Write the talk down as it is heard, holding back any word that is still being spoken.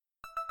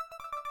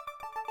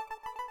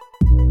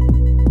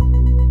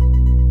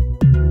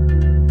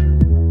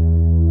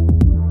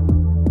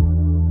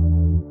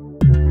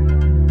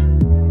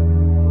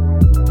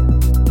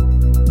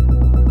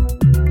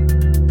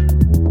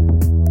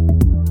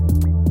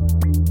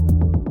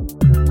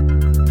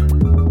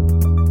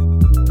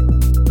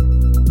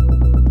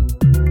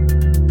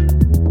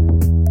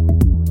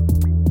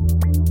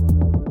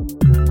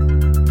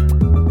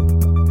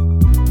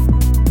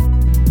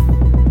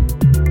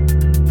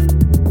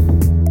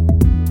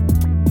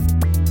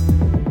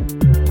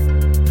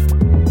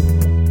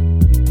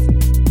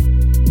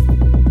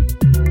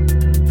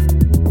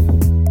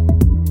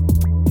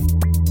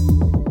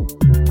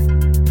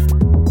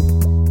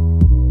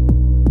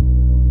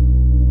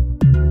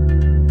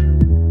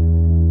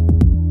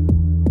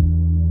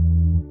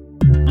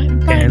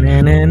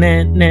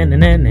fine.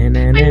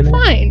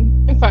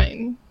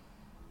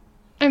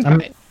 I'm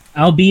fine.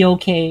 I'll be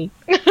okay.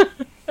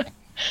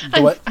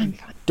 I'm fine.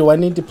 Do I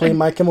need to play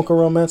My Chemical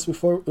Romance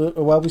before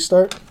while we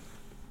start?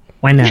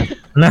 Why not?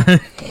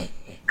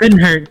 Couldn't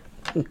hurt.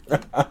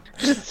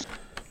 Just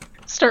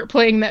start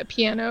playing that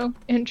piano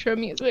intro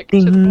music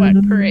to the Black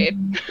Parade.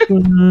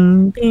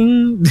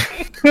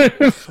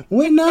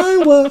 When I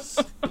was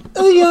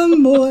a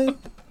young boy,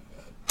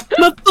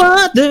 my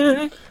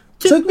father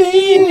took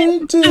me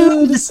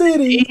into the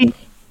city.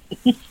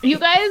 You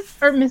guys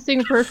are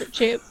missing a perfect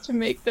chance to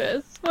make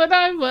this. When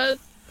I was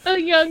a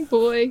young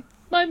boy,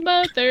 my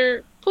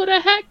mother put a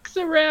hex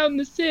around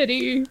the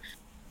city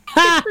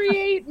to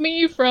create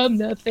me from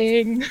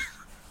nothing.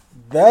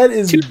 That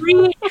is to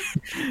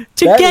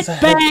get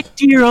back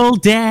to your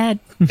old dad.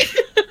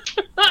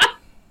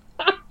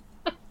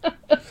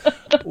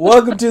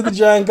 Welcome to the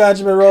Giant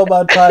Consummate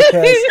Robot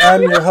Podcast.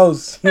 I'm your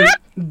host,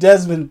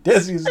 Desmond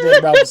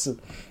Robinson.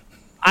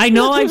 I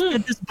know I've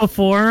said this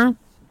before.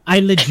 I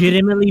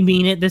legitimately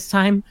mean it this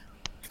time.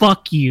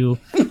 Fuck you.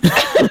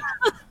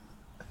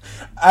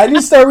 I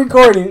didn't start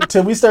recording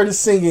until we started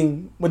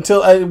singing.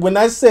 When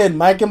I said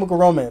My Chemical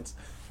Romance,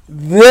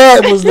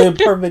 that was the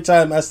perfect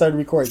time I started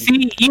recording.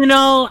 See,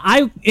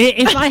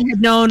 if I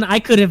had known, I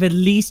could have at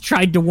least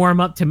tried to warm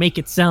up to make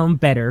it sound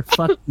better.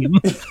 Fuck you.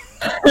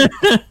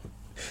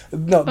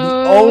 No,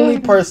 the only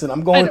person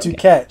I'm going to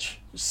catch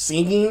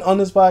singing on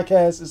this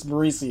podcast is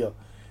Mauricio.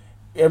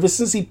 Ever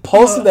since he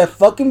posted that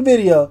fucking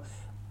video,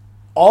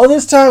 all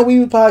this time we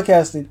were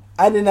podcasting,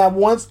 I did not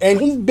once,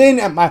 and he's been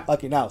at my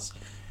fucking house.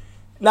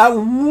 Not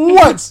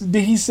once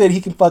did he say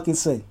he can fucking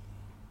sing.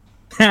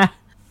 I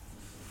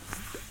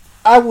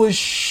was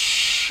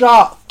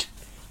shocked.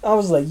 I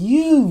was like,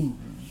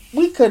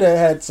 we could have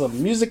had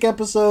some music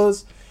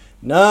episodes.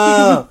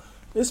 Nah,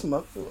 this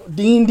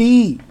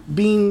D&D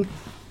being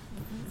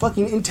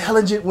fucking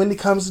intelligent when it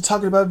comes to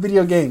talking about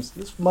video games.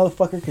 This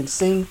motherfucker can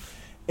sing.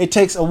 It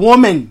takes a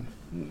woman.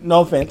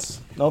 No offense.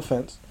 Wait,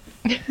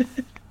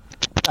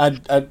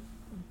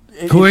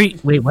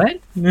 what?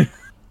 You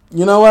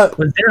know what?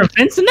 Was there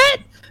offense in that?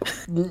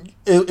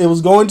 It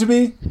was going to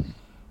be.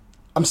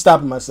 I'm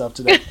stopping myself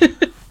today.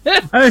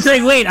 I was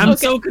like, wait, I'm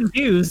so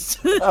confused.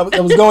 I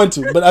was going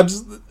to, but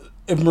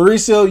if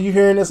Mauricio, you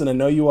hearing this, and I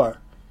know you are,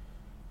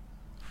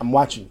 I'm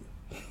watching you.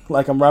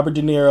 Like I'm Robert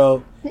De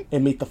Niro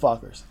in Meet the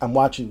Fockers. I'm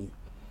watching you.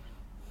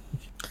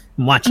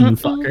 I'm watching you,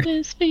 fucker. I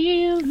always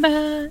feel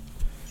like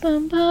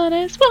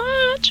somebody's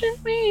watching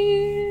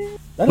me.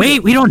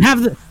 Wait, we don't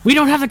have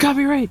the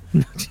copyright.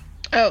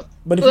 Oh.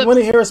 But if you want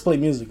to hear us play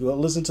music,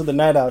 listen to the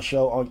Night Owl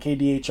Show on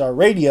KDHR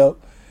Radio.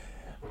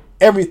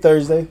 Every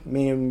Thursday,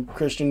 me and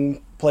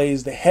Christian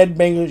plays the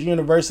Headbangers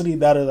University.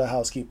 That is the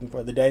housekeeping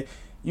for the day.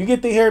 You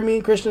get to hear me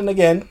and Christian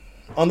again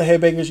on the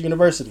Headbangers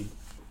University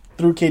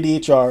through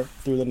KDHR,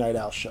 through the Night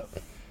Owl Show.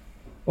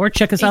 Or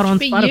check us out on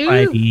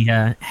Spotify,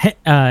 the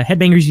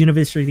Headbangers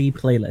University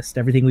playlist.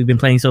 Everything we've been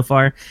playing so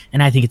far,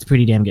 and I think it's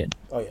pretty damn good.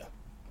 Oh, yeah.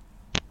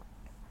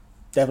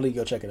 Definitely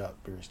go check it out,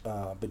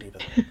 Benita.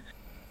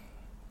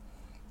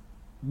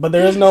 But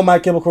there is no My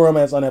Chemical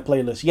Romance on that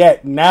playlist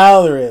yet.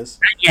 Now there is.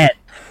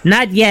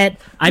 Not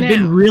yet. I've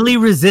been really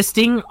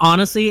resisting,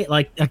 honestly.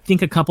 Like, I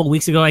think a couple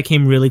weeks ago, I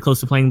came really close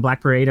to playing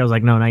Black Parade. I was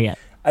like, no, not yet.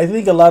 I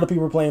think a lot of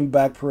people are playing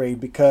Black Parade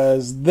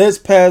because this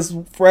past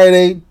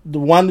Friday, the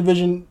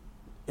WandaVision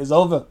is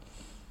over.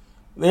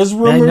 There's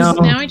rumors.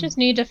 Now I just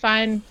need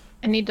to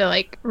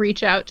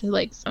reach out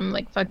to, some,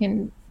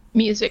 fucking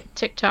music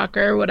TikToker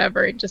or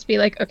whatever and just be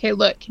like, okay,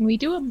 look, can we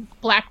do a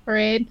Black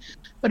Parade?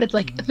 But it's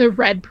like the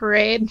Red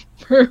Parade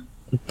for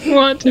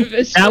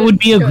WandaVision. That would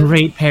be a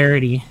great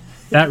parody.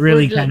 That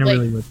really kind of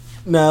really would.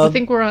 No, I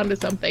think we're onto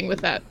something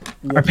with that.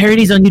 Are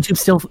parodies on YouTube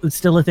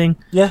still a thing?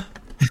 Yeah.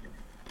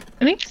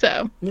 I think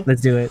so. Yeah.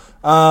 Let's do it.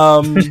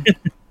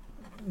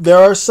 There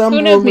are some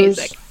Who knows rumors.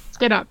 music? Let's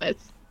get on this.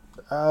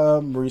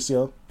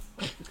 Mauricio.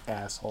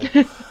 Asshole.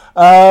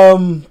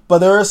 But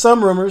there are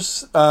some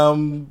rumors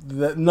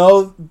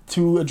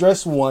to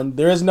address one,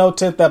 there is no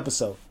 10th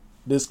episode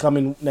this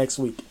coming next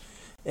week.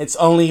 It's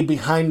only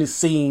behind the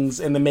scenes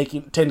and the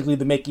making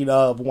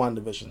of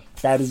WandaVision.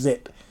 That is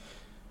it.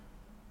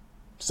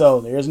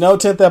 So there is no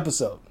 10th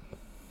episode.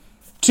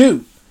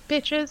 2.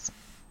 Bitches.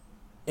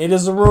 It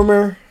is a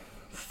rumor.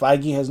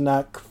 Feige has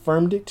not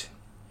confirmed it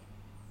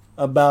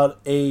about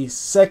a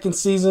second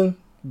season,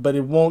 but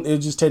it won't. It'll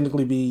just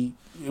technically be,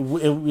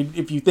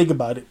 if you think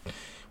about it.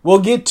 We'll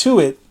get to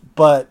it,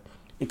 but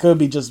it could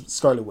be just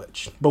Scarlet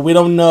Witch. But we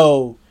don't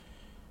know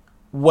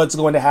what's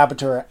going to happen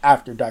to her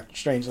after Doctor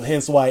Strange. So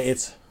hence why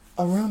it's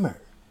a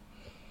rumor.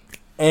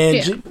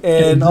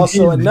 And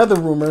also another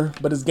rumor,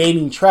 but it's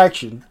gaining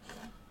traction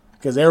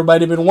because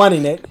everybody been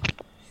wanting it.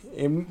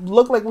 It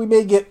looked like we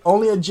may get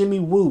only a Jimmy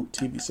Woo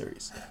TV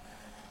series.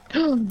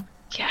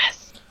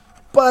 Yes.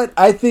 But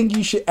I think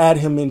you should add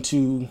him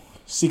into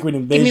Secret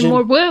Invasion. Give me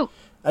more Woo.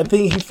 I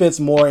think he fits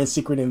more in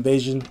Secret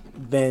Invasion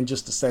than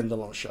just a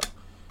standalone show.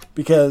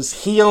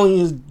 Because he only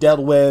has dealt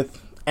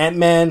with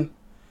Ant-Man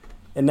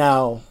and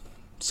now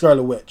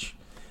Scarlet Witch.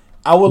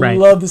 I would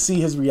love to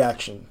see his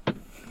reaction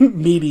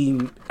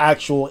meeting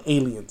actual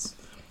aliens.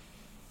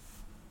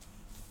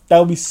 That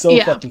would be so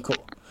fucking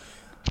cool.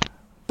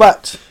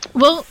 But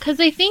well, because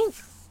I think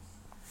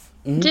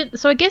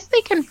so I guess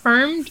they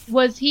confirmed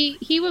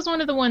he was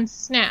one of the ones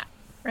snapped,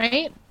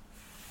 right?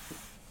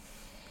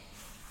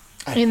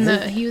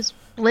 He was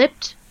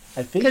flipped.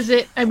 I think because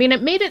it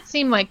made it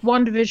seem like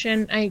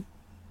WandaVision. I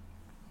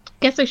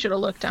guess I should have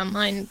looked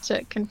online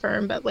to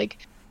confirm, but like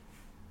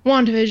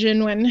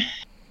WandaVision, when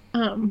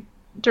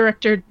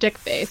director Dick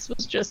Face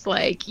was just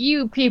like,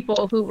 you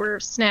people who were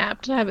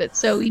snapped have it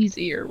so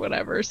easy or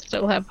whatever,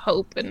 still have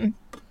hope and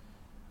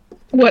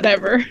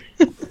whatever.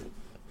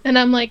 And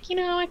I'm like,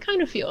 I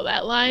kind of feel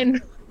that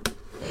line.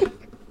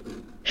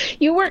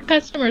 You work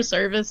customer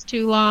service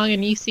too long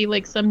and you see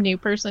like some new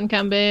person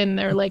come in and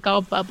they're like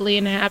all bubbly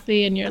and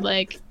happy and you're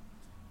like,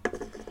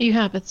 you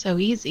have it so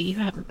easy, you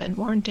haven't been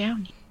worn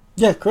down.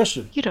 Yeah,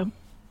 Christian. You don't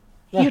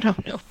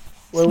know.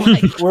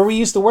 Where we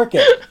used to work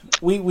at.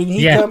 When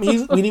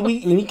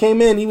he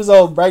came in, he was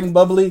all bright and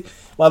bubbly,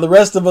 while the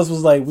rest of us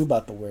was like, we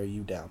about to wear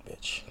you down,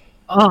 bitch.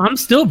 Oh, I'm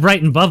still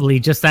bright and bubbly,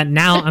 just that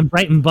now I'm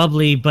bright and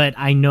bubbly, but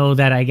I know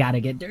that I gotta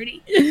get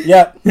dirty.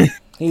 Yep.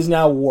 He's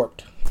now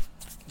warped.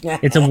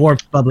 It's a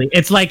warped bubbly.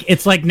 It's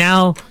like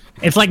now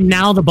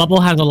the bubble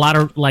has a lot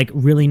of like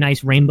really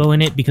nice rainbow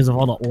in it because of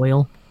all the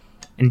oil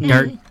and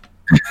dirt.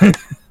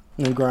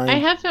 And grind. I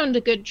have found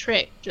a good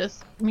trick,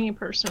 just me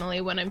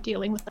personally, when I'm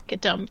dealing with like a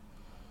dumb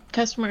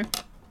customer,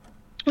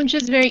 which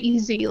is very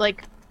easy,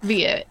 like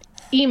via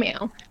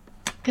email,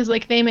 because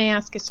like they may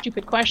ask a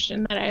stupid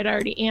question that I had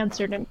already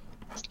answered in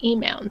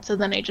email, and so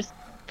then I just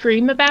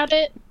scream about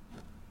it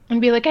and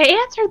be like, I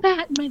answered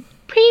that in my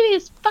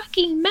previous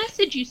fucking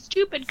message, you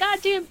stupid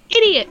goddamn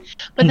idiot.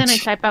 But then I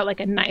type out like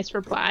a nice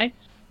reply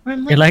where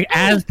I'm like, you're like,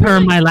 as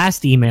per my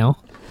last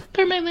email.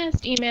 Per my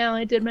last email,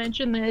 I did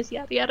mention this,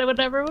 yada yada,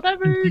 whatever.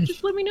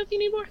 Just let me know if you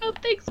need more help.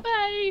 Thanks,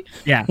 bye.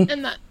 Yeah.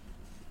 And that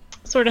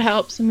sort of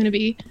helps. I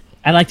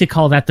like to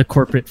call that the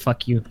corporate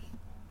fuck you.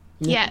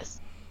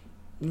 Yes.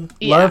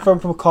 Learn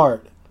from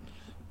Picard.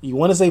 You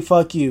want to say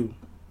fuck you,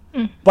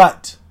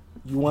 but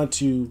you want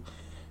to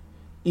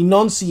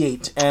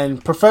enunciate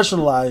and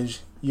professionalize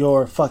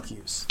your fuck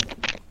yous.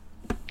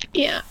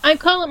 Yeah, I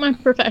call it my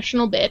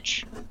professional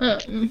bitch.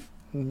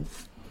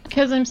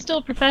 Because I'm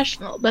still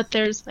professional, but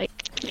there's like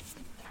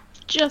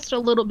just a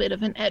little bit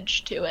of an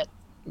edge to it.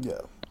 Yeah.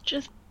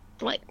 Just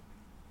slight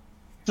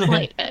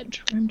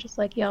edge. I'm just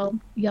like, y'all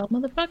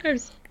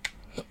motherfuckers.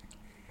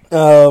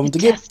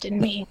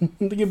 Testing me.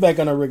 To get back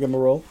on our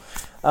rigmarole.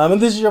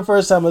 And this is your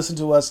first time listening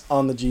to us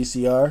on the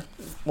GCR.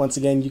 Once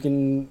again, you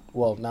can,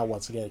 well, not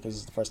once again, because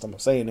it's the first time I'm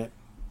saying it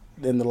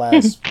in the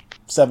last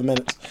 7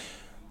 minutes.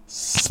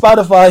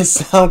 Spotify,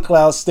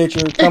 SoundCloud,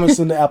 Stitcher, coming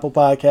soon to Apple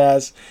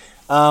Podcasts.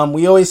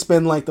 We always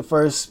spend like the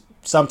first,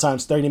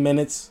 sometimes 30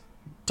 minutes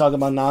talking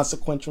about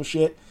non-sequential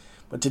shit.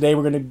 But today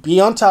we're going to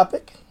be on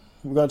topic.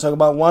 We're going to talk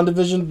about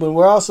WandaVision, but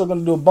we're also going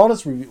to do a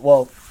bonus review.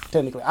 Well,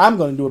 technically, I'm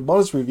going to do a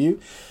bonus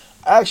review.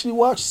 I actually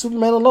watched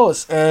Superman and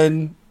Lois,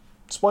 and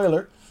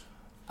spoiler,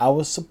 I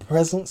was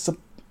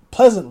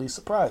pleasantly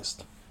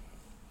surprised.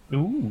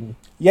 Ooh.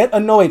 Yet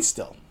annoyed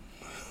still.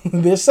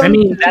 There's some.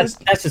 That's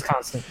just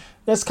constant.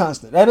 That's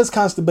constant. That is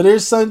constant. But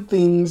there's some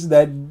things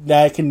that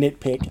I can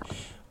nitpick.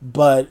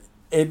 But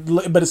it's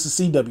a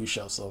CW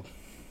show, so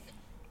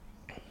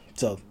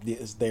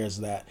there's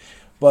that.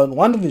 But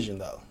WandaVision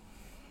though,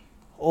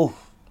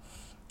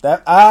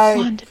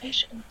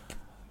 WandaVision.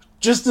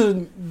 Just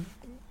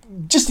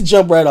to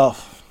jump right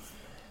off,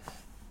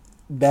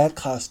 that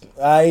costume.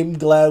 I'm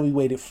glad we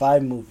waited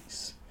 5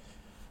 movies.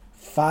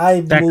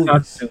 5 movies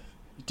costume.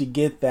 To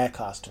get that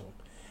costume.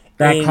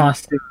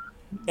 Costume.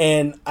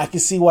 And I can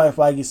see why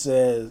Feige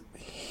says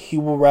he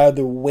will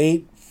rather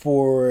wait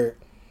for.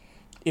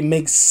 It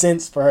makes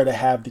sense for her to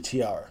have the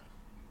tiara.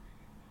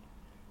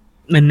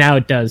 And now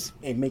it does.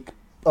 It make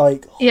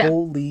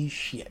holy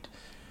shit.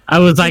 I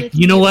was like,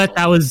 you know what?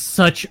 That was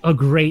such a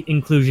great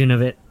inclusion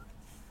of it.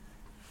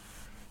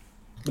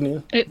 Yeah.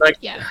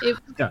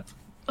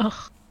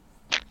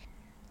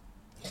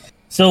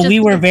 So we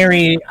were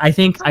very. I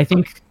think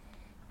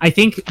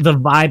the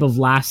vibe of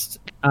the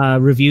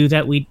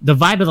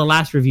vibe of the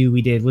last review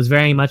we did was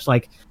very much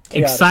like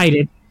chaotic.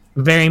 Excited,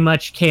 very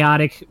much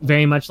chaotic,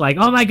 very much like,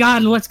 oh my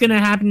god, what's gonna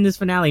happen in this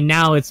finale?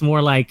 Now it's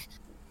more like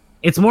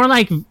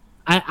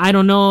I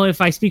don't know if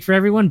I speak for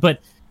everyone,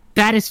 but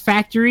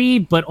satisfactory,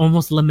 but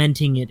almost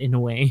lamenting it in a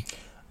way.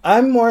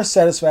 I'm more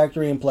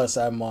satisfactory, and plus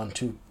I'm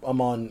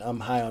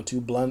high on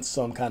 2 blunts,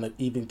 so I'm kind of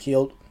even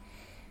keeled.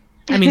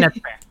 I mean, that's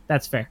fair.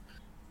 That's fair.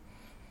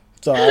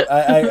 So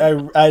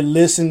I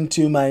listened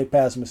to my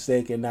past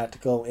mistake and not to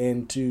go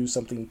into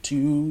something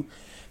too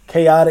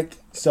chaotic.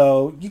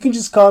 So you can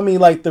just call me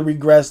like the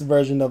regressed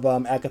version of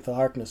Agatha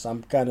Harkness.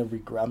 I'm kind of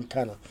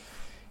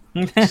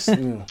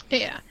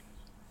yeah.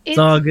 It's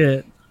all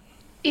good.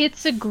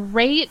 It's a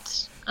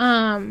great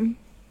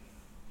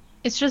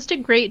it's just a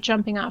great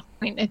jumping off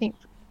point, I think,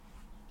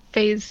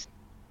 phase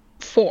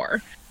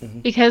 4.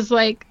 Because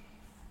like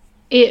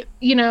it,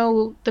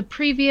 the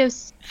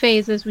previous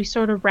phases we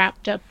sort of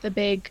wrapped up the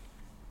big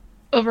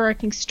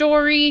overarching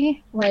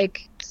story.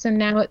 Like, so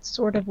now it's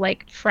sort of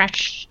like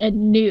fresh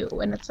and new,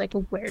 and it's like,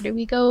 well, where do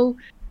we go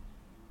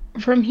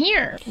from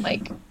here?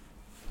 Like,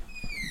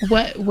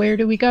 where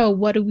do we go?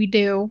 What do we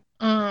do?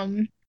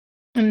 And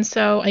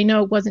so I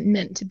know it wasn't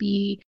meant to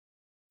be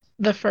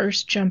the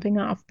first jumping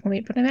off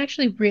point, but I'm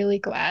actually really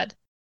glad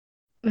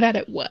that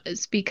it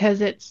was,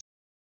 because it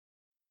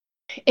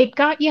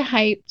got you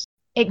hyped,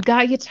 it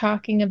got you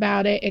talking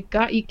about it, it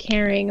got you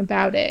caring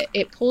about it,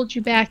 it pulled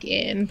you back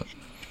in,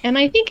 and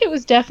I think it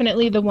was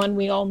definitely the one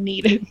we all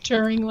needed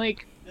during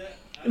like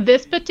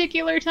this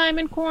particular time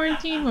in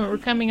quarantine, when we're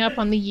coming up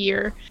on the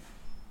year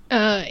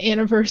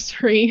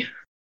anniversary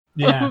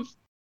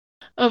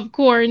of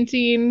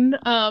quarantine,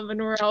 and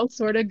we're all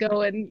sort of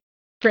going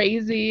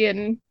crazy,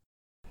 and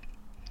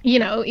you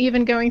know,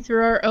 even going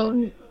through our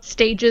own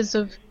stages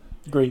of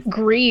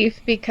grief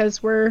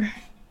because we're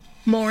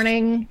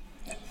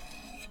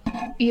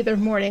either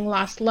mourning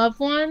lost loved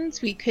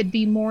ones, we could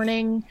be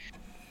mourning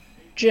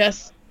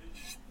just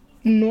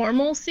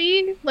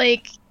normalcy.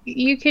 Like,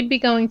 you could be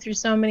going through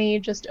so many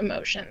just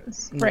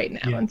emotions right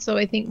now, and so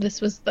I think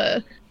this was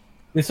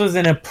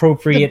an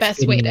appropriate, the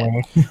best way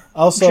to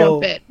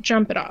also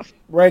jump it off.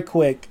 Right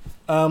quick,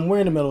 we're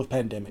in the middle of a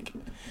pandemic.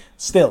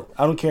 Still,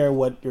 I don't care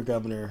what your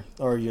governor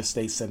or your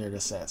state senator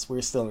says.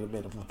 We're still in the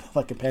middle of a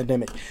fucking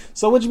pandemic.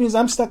 So, which means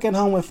I'm stuck at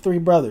home with 3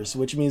 brothers,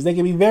 which means they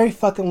can be very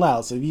fucking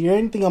loud. So if you hear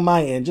anything on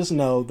my end, just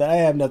know that I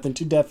have nothing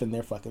to deafen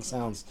their fucking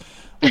sounds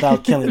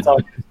without killing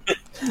them.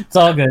 It's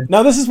all good.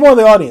 Now, this is more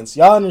the audience.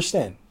 Y'all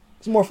understand.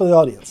 It's more for the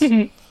audience.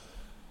 I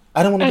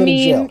don't want to go to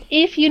jail.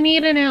 If you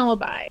need an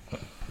alibi,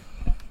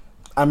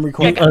 I'm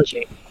recording. I got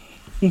you.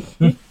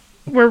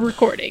 We're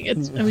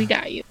recording. We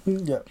got you.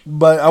 Yeah,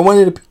 but I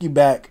wanted to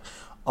piggyback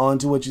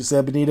onto what you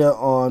said, Benita,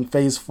 on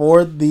Phase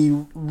 4.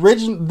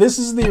 This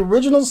is the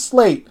original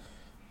slate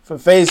for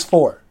Phase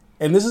 4,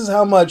 and this is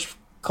how much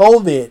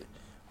COVID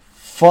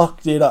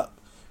fucked it up.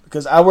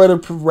 Because I would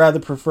have rather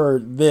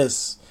preferred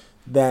this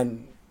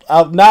than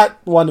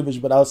not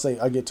WandaVision, but I'll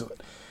get to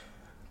it.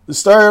 To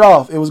start it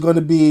off, it was going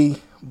to be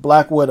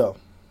Black Widow,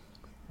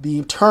 The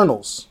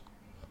Eternals,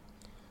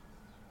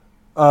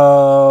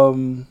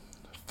 Falcon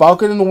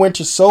and the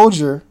Winter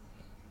Soldier,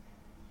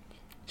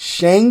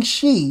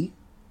 Shang-Chi,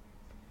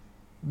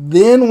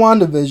 then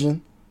WandaVision,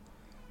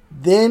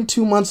 then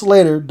 2 months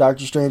later,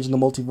 Doctor Strange in the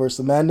Multiverse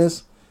of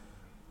Madness,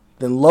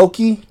 then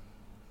Loki,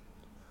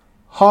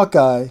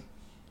 Hawkeye,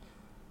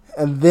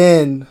 and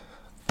then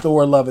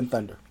Thor: Love and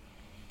Thunder.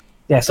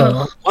 Yeah,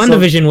 so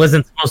WandaVision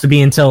wasn't supposed to be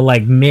until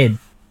like mid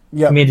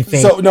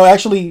phase. So no,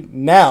 actually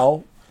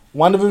now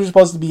WandaVision is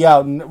supposed to be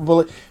out, and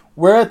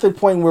we're at the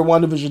point where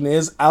WandaVision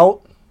is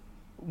out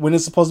when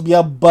it's supposed to be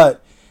out,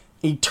 but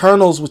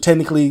Eternals was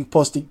technically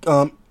supposed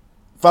to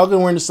Falcon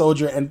and Winter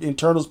Soldier and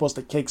Eternals supposed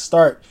to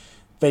kickstart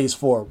Phase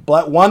 4.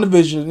 Black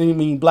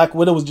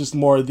Widow was just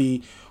more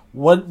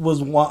what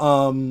was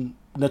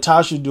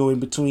Natasha doing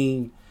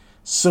between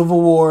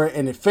Civil War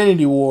and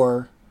Infinity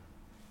War.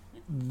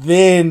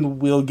 Then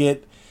we'll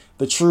get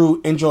the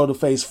true intro to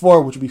Phase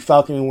 4, which will be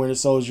Falcon and Winter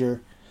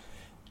Soldier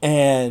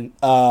and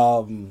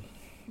the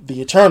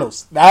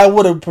Eternals. I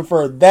would have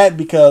preferred that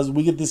because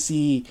we get to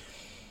see.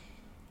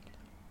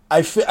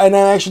 And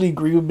I actually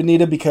agree with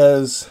Benita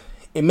because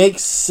it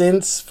makes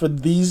sense for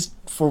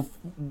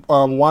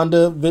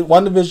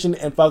WandaVision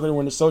and Falcon and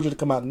Winter Soldier to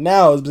come out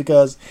now, is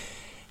because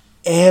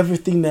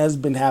everything that has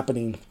been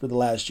happening for the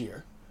last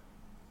year,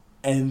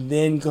 and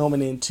then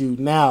coming into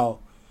now,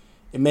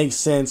 it makes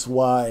sense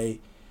why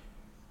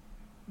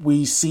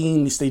we've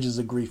seen the stages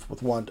of grief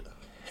with Wanda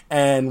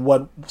and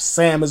what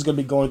Sam is going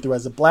to be going through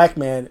as a black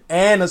man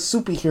and a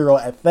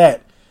superhero at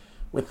that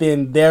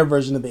within their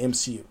version of the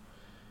MCU.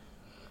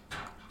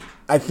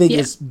 I think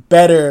it's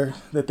better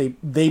that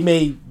they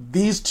made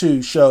these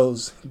 2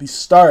 shows the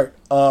start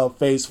of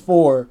Phase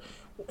 4,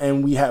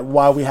 and we have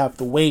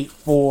to wait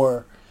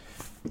for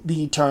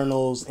the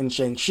Eternals and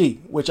Shang-Chi,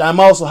 which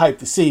I'm also hyped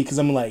to see because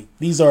I'm like,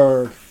 these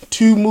are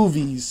 2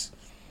 movies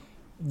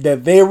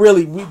that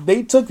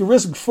they took the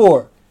risk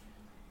before.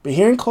 But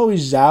hearing Chloe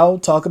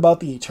Zhao talk about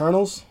the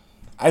Eternals,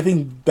 I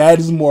think that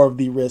is more of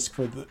the risk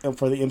for the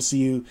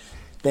MCU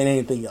than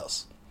anything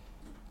else.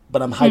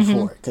 But I'm hyped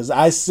for it because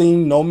I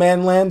seen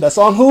Nomadland. That's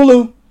on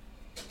Hulu.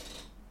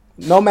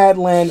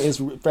 Nomadland is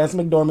Frances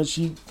McDormand.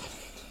 She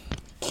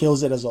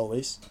kills it as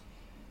always.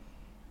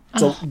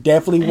 So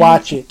definitely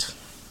watch it.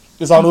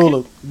 It's on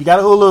Hulu. If you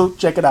got a Hulu,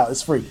 check it out.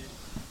 It's free.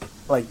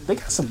 Like, they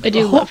got some. I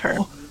do love her.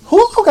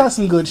 Hulu got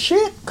some good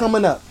shit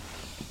coming up.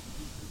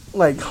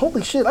 Like,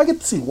 holy shit! I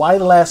get to see Why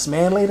the Last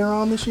Man later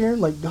on this year.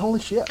 Like, holy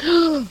shit.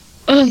 Oh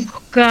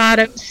God,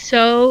 I'm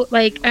so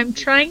I'm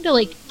trying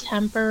to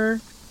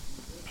temper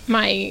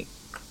my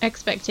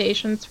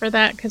expectations for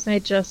that because I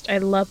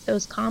love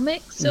those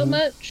comics so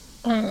much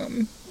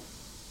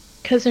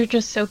because they're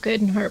just so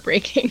good and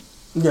heartbreaking.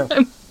 Yeah,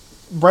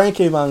 Brian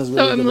K. Vaughan is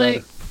really good. So I'm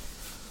like,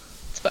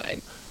 it's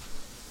fine.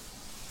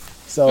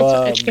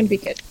 So it's gonna be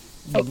good,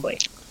 hopefully.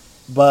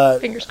 But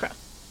fingers crossed.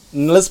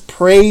 Let's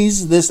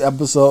praise this final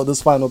episode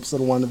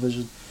of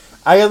WandaVision.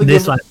 I gotta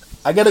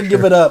I gotta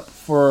give it up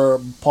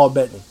for Paul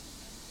Bettany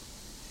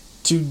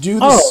to do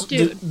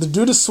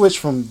the switch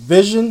from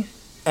Vision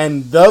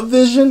and the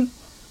Vision.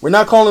 We're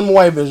not calling him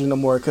White Vision no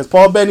more because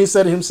Paul Bettany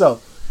said it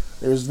himself.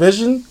 There's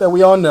Vision that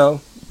we all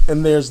know,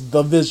 and there's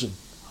the Vision.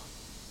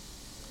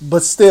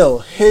 But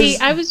still,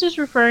 I was just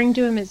referring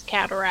to him as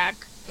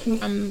Cataract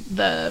from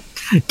the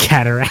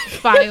Cataract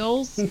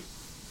files.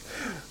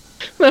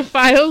 The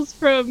files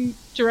from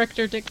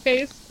director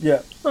Dickface.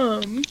 Yeah.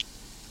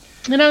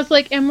 And I was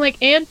like,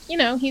 and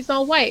he's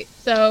all white,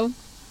 so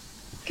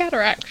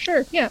Cataract,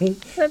 sure, yeah,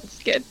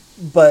 that's good.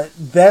 But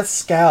that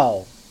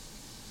scowl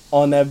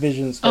on that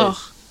Vision's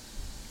face,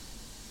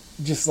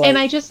 just like, and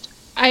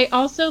I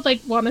also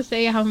like want to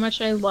say how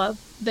much I love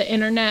the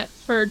internet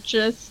for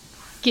just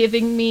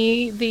giving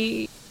me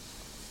the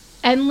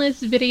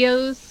endless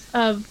videos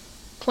of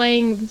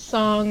playing the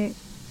song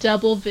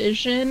Double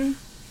Vision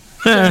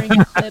during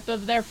a clip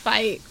of their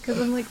fight, because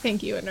I'm like,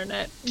 thank you,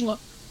 internet. Well,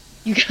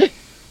 you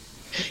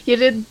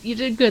did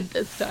good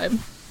this time.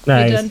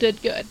 Nice. You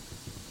did good.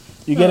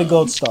 You get a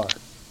gold star.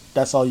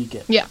 That's all you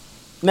get. Yeah.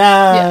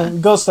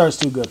 Gold star's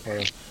too good for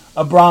him.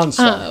 A bronze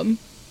star.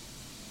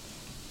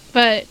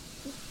 But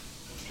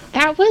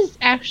that was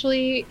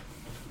actually,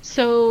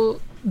 so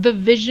the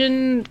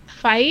Vision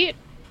fight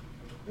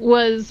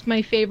was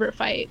my favorite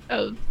fight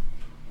of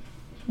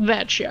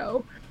that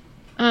show.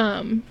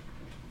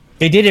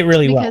 They did it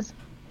really well.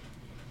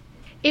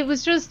 It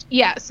was just,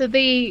 so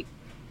they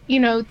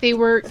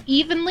were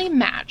evenly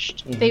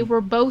matched. Mm-hmm. They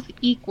were both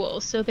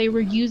equal, so they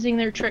were using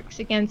their tricks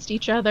against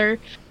each other,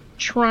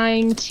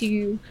 trying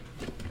to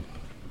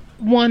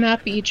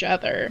one-up each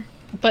other.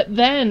 But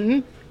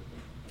then,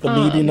 the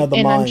meeting of the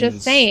and minds. I'm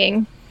just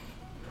saying,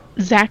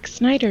 Zack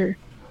Snyder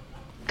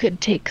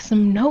could take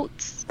some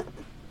notes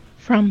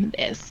from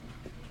this.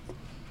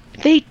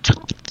 They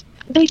talked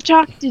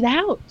it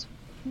out.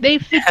 They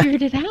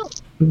figured it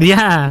out.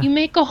 Yeah. You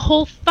make a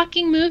whole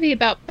fucking movie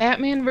about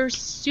Batman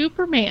versus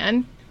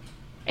Superman,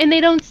 and they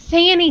don't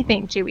say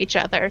anything to each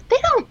other. They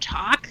don't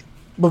talk.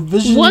 But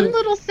Vision... One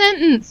little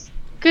sentence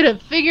could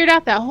have figured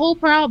out that whole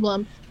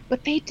problem,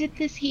 but they did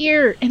this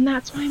here, and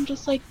that's why I'm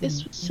just like,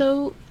 this was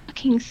so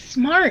fucking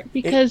smart,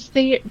 because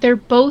they're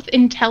both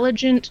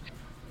intelligent,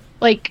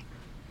 like,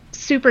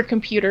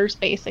 supercomputers,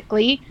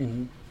 basically,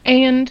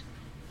 and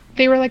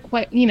they were like,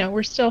 what,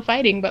 we're still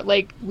fighting, but,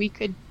 like, we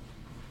could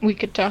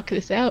talk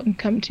this out and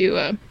come to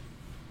a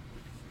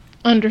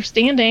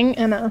understanding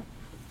and a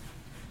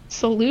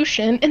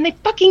solution, and they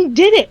fucking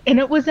did it, and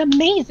it was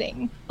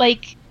amazing.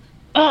 Like,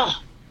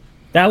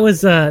 that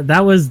was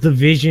the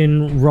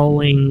Vision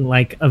rolling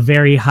like a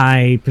very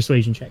high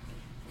persuasion check,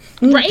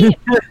 right?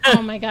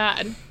 Oh my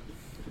god,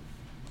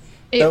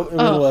 it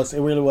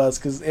really was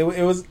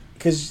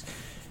because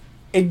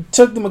it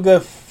took them a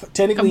good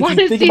technically, if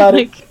you think about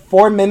it,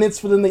 4 minutes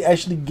for them to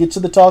actually get to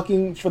the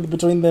talking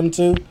between them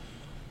two.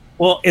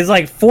 Well, it's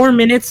like 4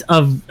 minutes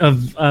of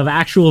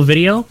actual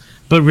video,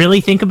 but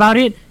really think about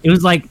it, it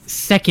was like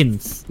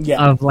seconds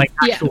of like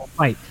actual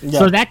fight. Yeah.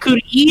 So that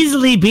could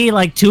easily be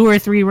like 2 or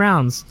 3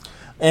 rounds.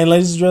 And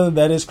ladies and gentlemen,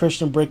 that is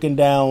Christian breaking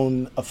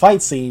down a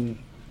fight scene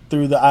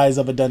through the eyes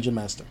of a dungeon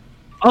master.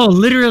 Oh,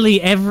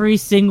 literally every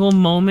single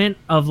moment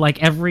of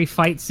like every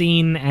fight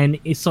scene and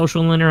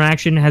social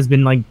interaction has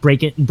been like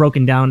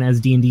broken down as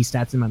D&D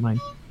stats in my mind.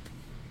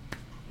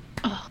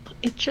 Oh,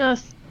 it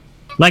just...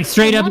 Like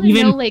straight up,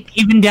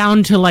 even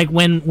down to like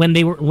when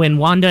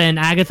Wanda and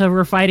Agatha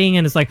were fighting,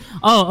 and it's like,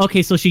 oh,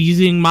 okay, so she's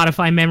using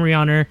modify memory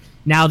on her.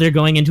 Now they're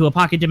going into a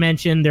pocket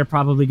dimension. They're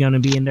probably going to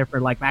be in there for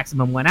like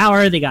maximum 1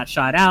 hour. They got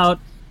shot out.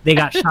 They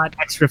got shot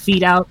extra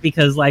feet out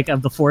because like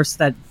of the force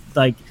that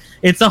like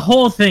it's a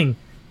whole thing.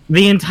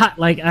 The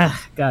entire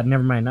God,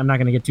 never mind. I'm not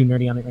going to get too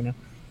nerdy on it right now.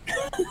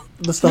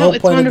 That's the whole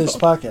point of this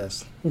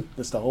podcast.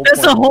 That's the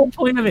whole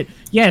point of it.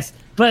 Yes,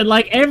 but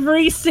like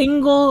every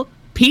single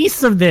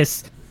piece of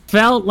this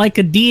felt like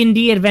a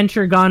D&D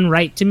adventure gone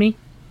right to me.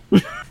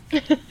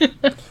 If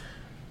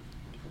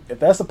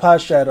that's a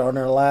pod shadow on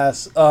our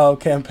last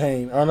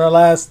campaign, on our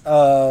last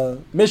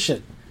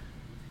mission,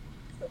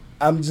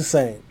 I'm just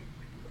saying.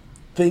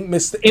 It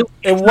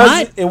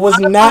was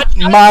not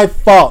my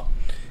fault.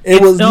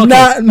 It was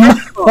not my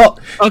fault.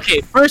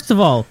 Okay, first of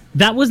all,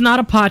 that was not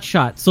a pot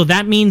shot, so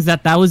that means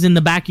that was in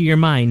the back of your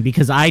mind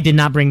because I did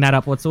not bring that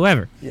up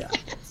whatsoever. Yeah.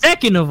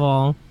 Second of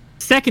all,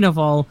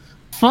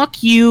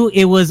 fuck you,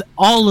 it was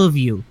all of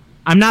you.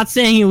 I'm not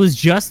saying it was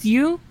just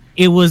you,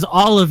 it was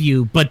all of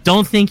you, but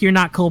don't think you're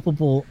not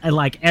culpable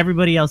like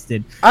everybody else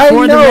did. I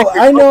know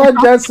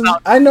I did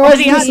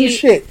some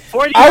shit.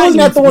 I was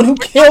not the one who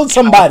killed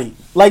somebody.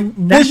 Like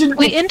Vision.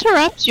 We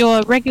interrupt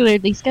your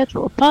regularly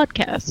scheduled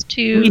podcast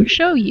to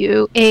show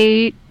you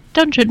a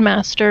Dungeon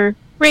Master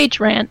rage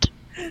rant.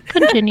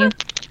 Continue.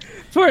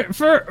 For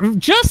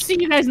just so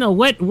you guys know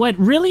what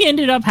really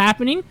ended up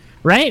happening,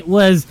 right,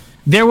 was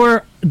there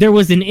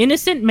was an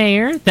innocent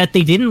mayor that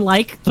they didn't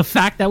like the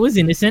fact that was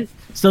innocent,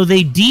 so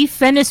they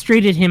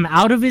defenestrated him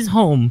out of his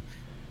home,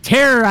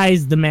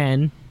 terrorized the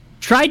man,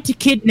 tried to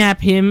kidnap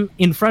him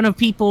in front of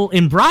people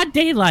in broad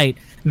daylight,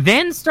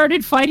 then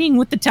started fighting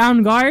with the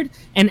town guard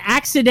and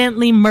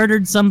accidentally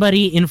murdered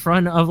somebody in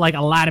front of like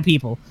a lot of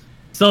people.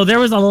 So there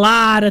was a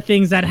lot of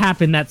things that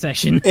happened that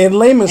session. In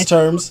layman's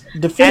terms,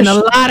 and a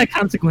lot of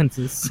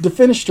consequences.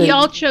 Defenestrate.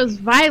 Y'all chose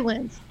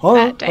violence Hold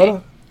that day.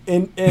 on.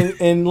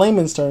 In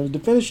layman's terms,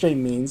 defenestrate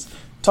means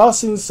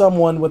tossing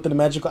someone with a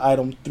magical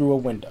item through a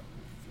window.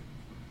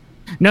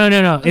 No.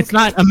 It's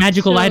not a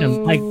magical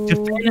item. Like,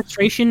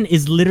 defenestration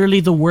is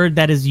literally the word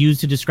that is used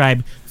to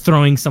describe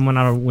throwing someone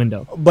out of a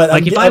window. But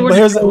like,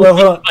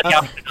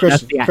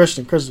 Christian.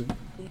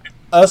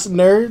 Us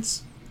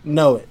nerds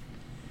know it.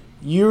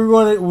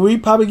 We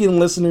probably getting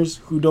listeners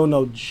who don't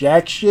know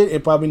jack shit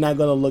and probably not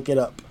gonna look it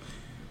up.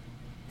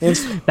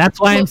 That's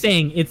why I'm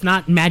saying it's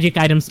not magic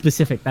item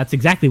specific. That's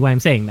exactly why I'm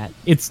saying that.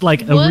 It's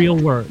like a real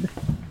word.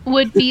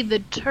 Would be the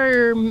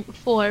term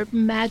for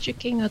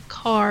magicking a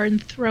car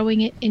and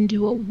throwing it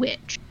into a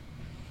witch.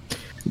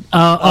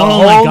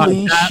 Oh my god!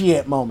 Holy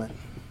shit! Moment.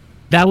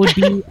 That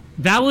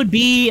would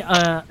be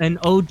an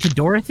ode to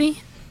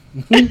Dorothy.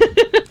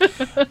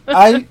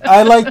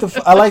 I like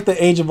the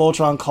Age of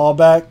Ultron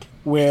callback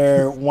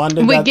where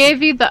Wanda. We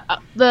gave you the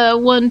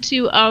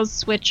 1-2 I'll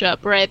switch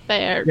up right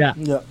there. Yeah.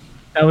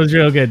 That was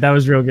real good.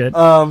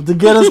 To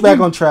get us back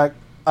on track.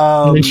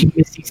 And then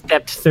she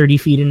stepped 30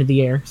 feet into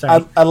the air.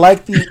 Sorry. I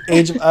like the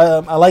Age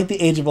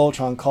of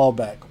Ultron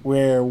callback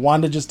where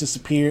Wanda just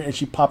disappeared and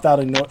she popped out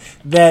and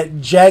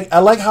I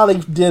like how they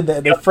did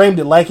that. They framed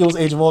it like it was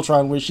Age of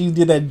Ultron where she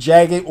did that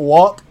jagged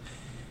walk.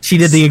 She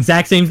did the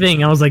exact same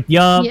thing. I was like,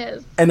 yup.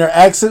 Yes. And her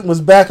accent was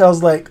back. I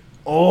was like,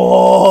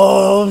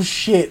 oh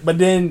shit. But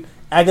then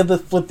Agatha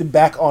flipped it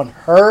back on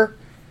her.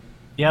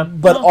 Yep.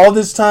 But all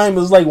this time it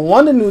was like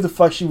Wanda knew the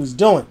fuck she was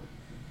doing.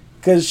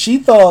 Because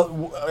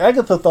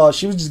Agatha thought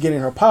she was just getting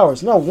her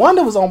powers. No,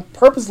 Wanda was on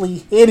purposely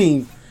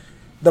hitting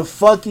the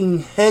fucking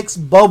hex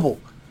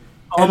bubble.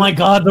 Oh my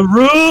god, the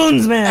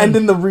runes, man! And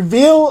then the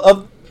reveal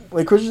of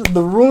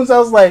the runes, I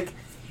was like,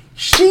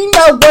 she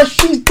knows what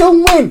she's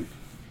doing.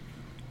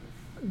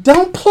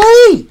 Don't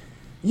play.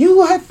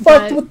 You have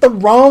fucked with the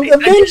wrong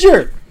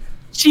Avenger.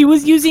 She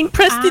was using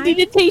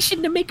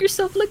prestidigitation to make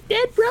herself look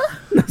dead, bro.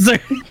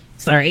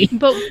 Sorry.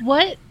 But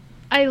what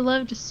I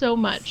loved so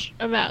much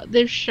about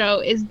this show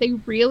is they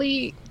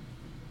really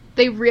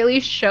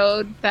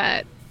showed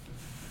that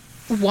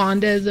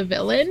Wanda is a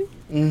villain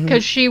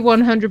because she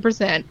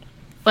 100%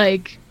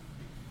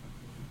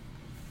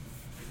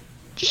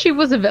 she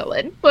was a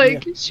villain.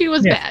 She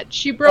was bad.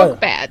 She broke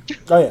bad.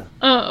 Oh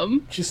yeah.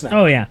 She snapped.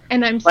 Oh yeah.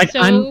 And I'm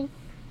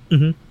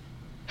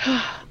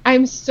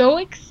I'm so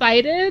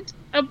excited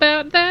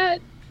about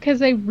that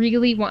because I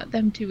really want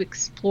them to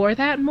explore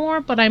that more,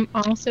 but I'm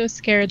also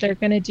scared they're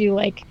going to do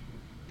a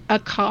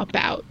cop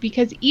out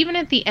because even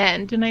at the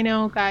end, and I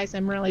know guys,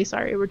 I'm really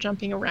sorry we're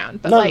jumping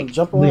around, but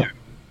jump around.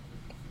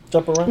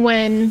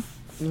 When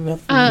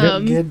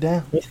get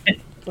down.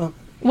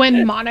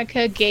 When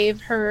Monica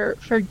gave her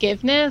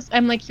forgiveness,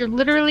 I'm like, you're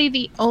literally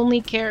the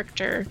only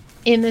character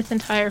in this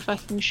entire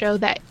fucking show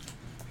that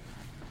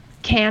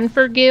can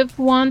forgive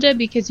Wanda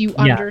because you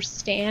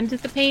understand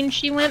the pain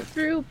she went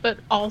through, but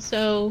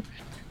also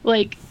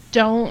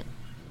don't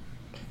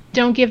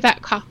give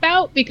that cop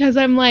out because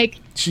I'm like,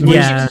 she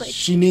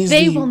needs.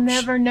 They will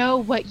never know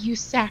what you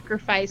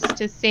sacrificed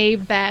to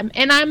save them,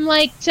 and I'm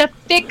like, to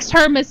fix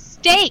her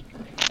mistake.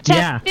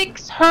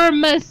 Fix her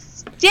mistake.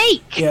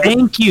 Yeah.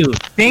 Thank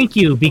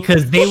you,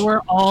 because they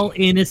were all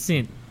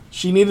innocent.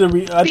 She needed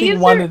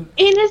to.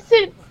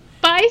 Innocent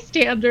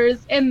bystanders,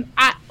 and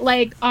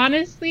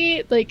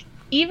honestly,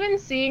 even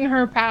seeing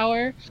her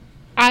power,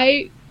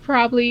 I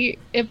probably,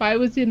 if I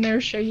was in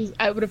their shoes,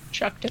 I would have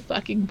chucked a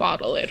fucking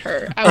bottle at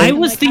her. I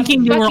was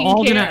thinking they were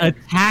all gonna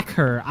attack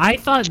her. I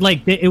thought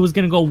it was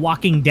gonna go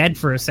Walking Dead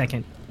for a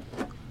second.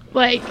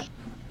 Because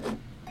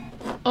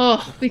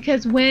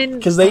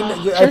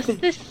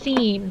the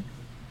scene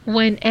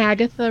when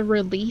Agatha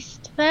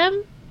released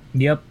them.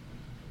 Yep.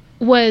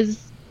 It was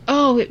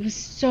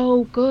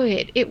so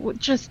good. It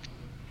was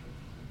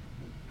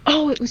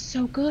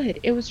so good.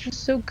 It was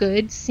just so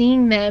good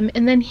seeing them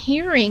and then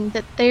hearing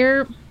that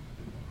they're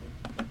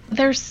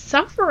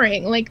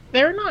suffering.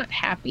 They're not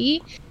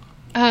happy.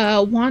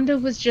 Wanda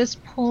was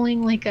just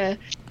pulling a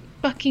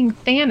fucking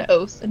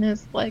Thanos and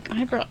is like,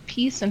 I brought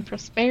peace and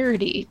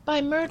prosperity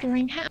by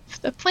murdering half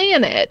the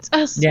planet.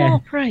 A small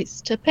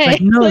price to pay.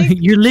 No,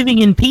 you're living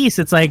in peace.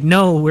 It's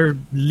no, we're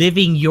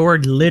living your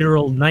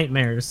literal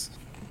nightmares.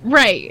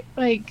 Right.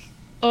 It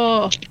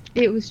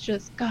was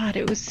just, God,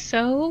 it was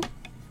so good.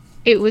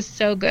 It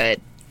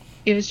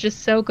was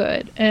just so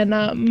good. And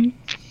I'm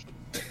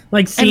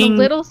a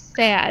little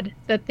sad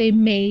that they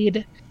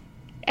made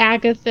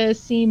Agatha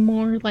seem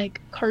more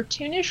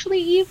cartoonishly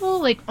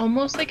evil,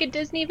 almost like a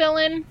Disney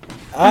villain.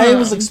 I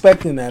was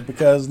expecting that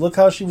because look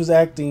how she was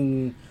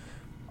acting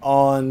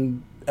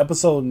on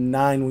episode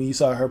 9 when you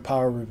saw her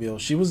power reveal.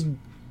 She was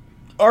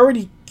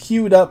already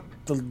queued up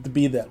to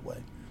be that way.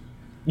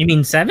 You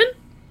mean 7?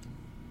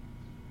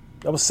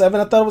 That was 7.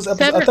 I thought it was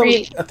episode. Seven or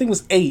eight. I think it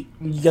was 8.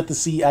 You got to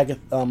see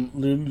Agatha.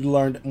 You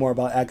learned more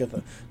about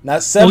Agatha.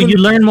 Not 7. Well, you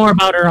learn more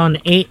about her on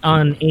 8,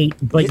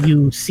 but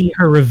you see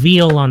her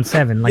reveal on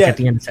 7, like at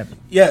the end of 7.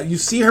 Yeah, you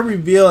see her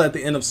reveal at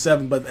the end of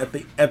 7, but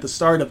at the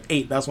start of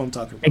 8, that's what I'm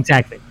talking about.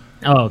 Exactly.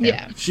 Oh, okay.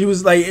 Yeah. She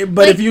was like,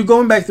 but if you're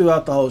going back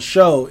throughout the whole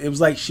show, it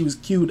was like she was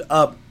queued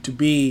up to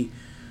be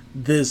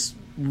this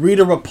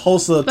Rita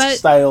Repulsa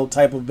style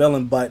type of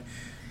villain, but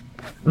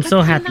I'm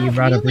so happy you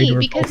brought up Rita Repulsa.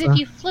 Because if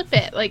you flip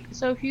it, like,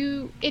 so if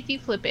you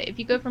flip it, if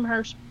you go from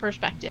her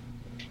perspective,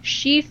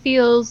 she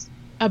feels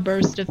a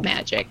burst of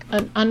magic,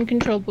 an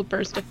uncontrollable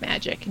burst of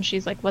magic, and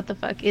she's like, what the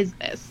fuck is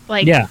this?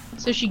 Like, yeah.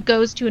 So she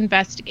goes to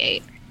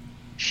investigate.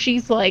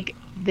 She's like,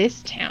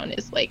 this town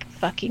is like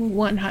fucking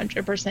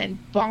 100%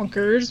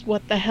 bonkers.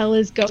 What the hell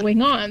is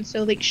going on?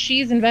 So like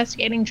she's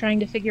investigating, trying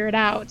to figure it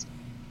out.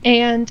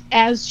 And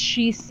as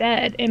she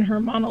said in her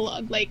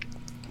monologue, like,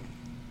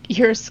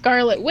 you're a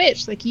Scarlet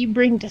Witch, like you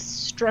bring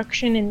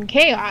destruction and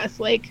chaos.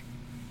 Like,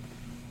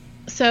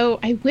 so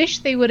I wish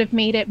they would have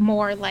made it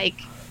more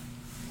like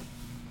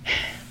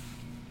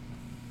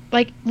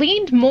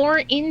leaned more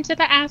into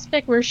the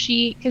aspect where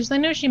she, because I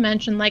know she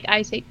mentioned like,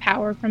 I take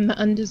power from the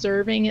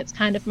undeserving, it's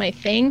kind of my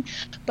thing,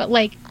 but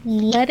like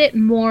let it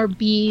more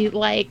be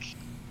like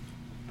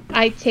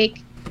I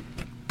take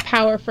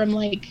power from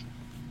like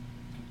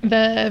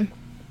the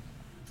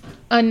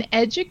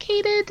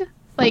uneducated,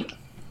 like,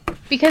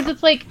 because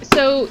it's like,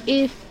 so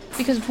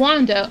because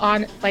Wanda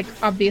on like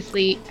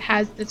obviously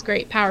has this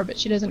great power but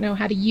she doesn't know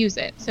how to use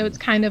it, so it's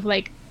kind of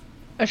like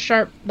a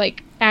sharp,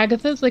 like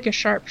Agatha's like a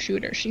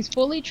sharpshooter. She's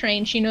fully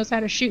trained. She knows how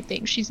to shoot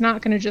things. She's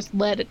not going to just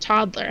let a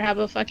toddler have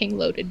a fucking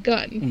loaded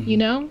gun, you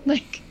know?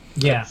 Like,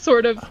 yeah,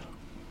 sort of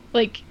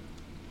like,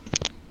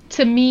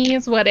 to me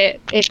is what it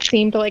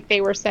seemed like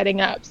they were setting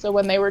up. So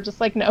when they were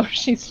just like, no,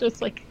 she's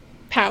just like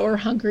power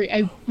hungry,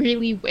 I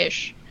really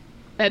wish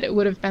that it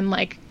would have been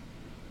like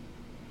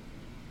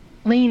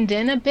leaned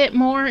in a bit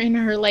more in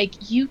her,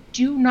 like, you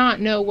do not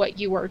know what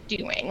you are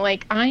doing.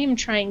 Like, I am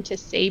trying to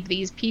save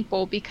these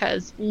people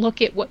because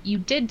look at what you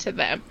did to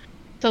them.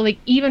 So, like,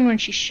 even when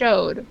she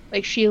showed,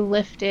 like, she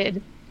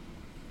lifted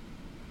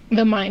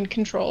the mind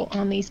control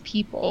on these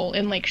people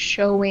and, like,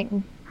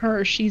 showing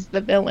her she's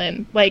the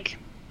villain. Like,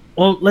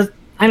 well,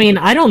 I mean,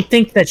 I don't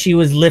think that she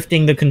was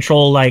lifting the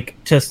control,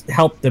 like, to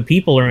help the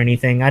people or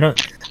anything. I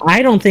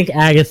don't think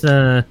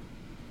Agatha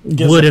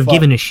would have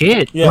given a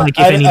shit, like,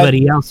 if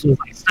anybody else was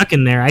like stuck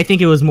in there. I think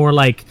it was more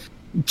like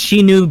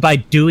she knew by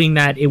doing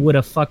that it would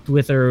have fucked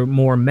with her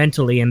more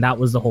mentally, and that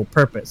was the whole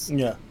purpose.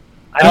 Yeah,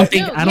 I don't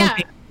think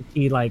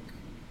he like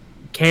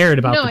cared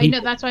about. No, the people. I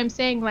know, that's why I'm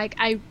saying, like,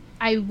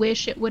 I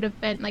wish it would have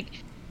been like,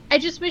 I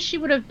just wish she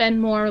would have been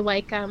more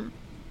like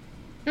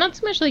not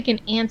so much like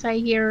an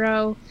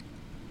anti-hero,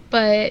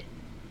 but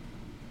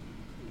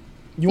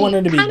you want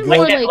her to be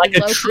like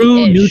a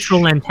true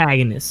neutral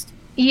antagonist.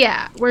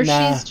 Yeah, where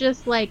she's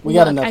just like,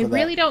 look, I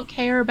really don't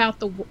care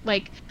about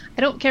I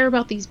don't care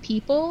about these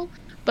people,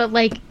 but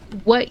like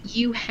what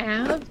you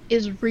have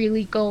is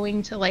really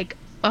going to like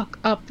fuck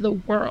up the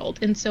world,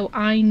 and so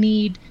I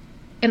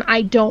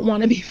don't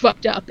want to be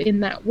fucked up in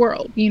that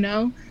world, you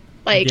know?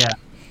 Like,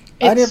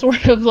 it's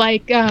sort of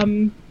like,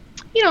 you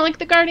know, like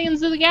the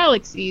Guardians of the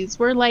Galaxies.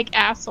 We're like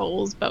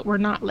assholes, but we're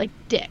not like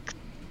dicks.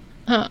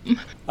 I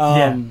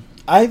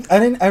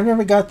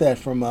never got that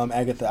from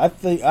Agatha. I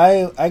think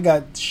I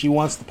got, she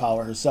wants the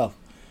power herself.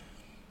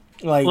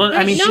 Like, well,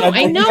 I mean, no,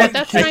 I know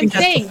that's what I'm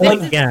saying.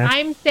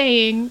 I'm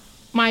saying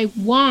my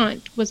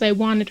want was I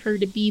wanted her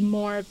to be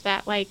more of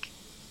that, like,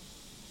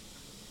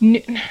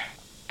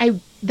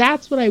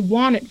 that's what I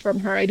wanted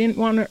from her. I didn't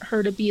want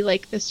her to be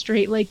like the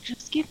straight, like,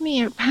 just give me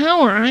your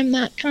power, I'm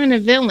that kind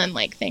of villain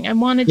like thing. I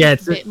wanted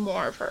just a bit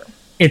more of her.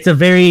 It's a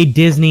very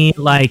Disney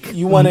like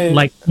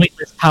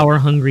pointless power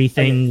hungry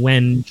thing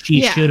when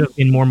she should have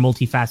been more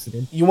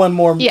multifaceted. You want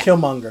more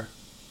Killmonger.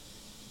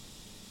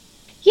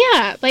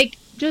 Yeah, like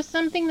just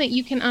something that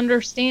you can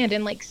understand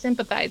and like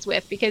sympathize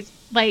with, because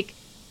like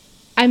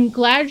I'm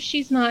glad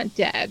she's not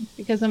dead,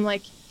 because I'm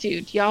like,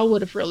 dude, y'all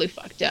would have really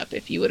fucked up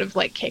if you would have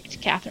like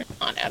kicked Catherine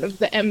Hahn out of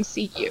the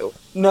MCU.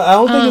 No, I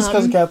don't think it's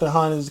because of Catherine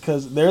Hahn. It's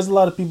because there's a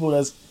lot of people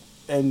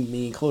and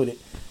me included,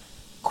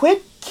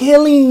 quit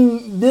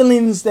killing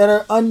villains that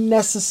are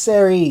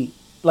unnecessary.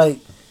 Like,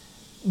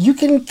 you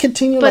can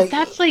continue, but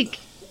that's like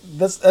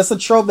that's a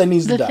trope that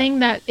needs to die. The thing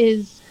that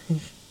is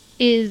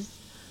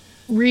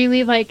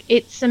really like,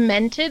 it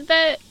cemented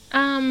that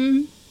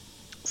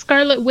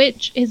Scarlet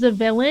Witch is a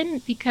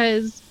villain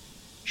because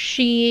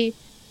she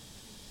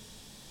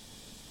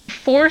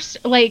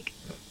forced, like,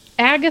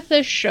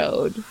 Agatha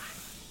showed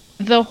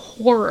the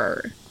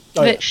horror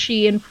that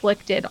she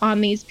inflicted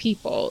on these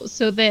people.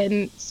 So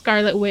then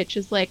Scarlet Witch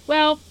is like,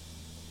 well,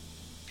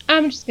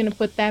 I'm just gonna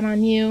put that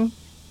on you.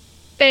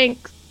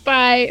 Thanks.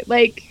 Bye.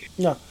 Like,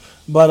 yeah,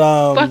 but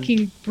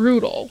fucking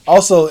brutal.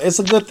 Also, it's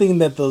a good thing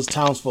that those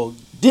townsfolk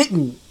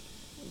didn't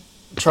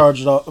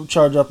charge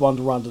up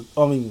on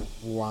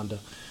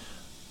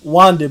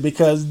Wanda,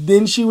 because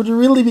then she would have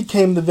really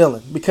became the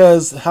villain.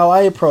 Because how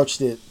I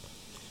approached it,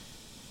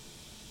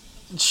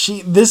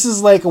 This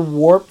is like a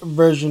warped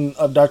version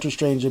of Doctor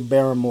Strange and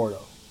Baron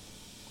Mordo,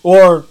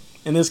 or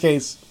in this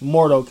case,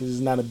 Mordo, because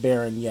he's not a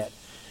Baron yet.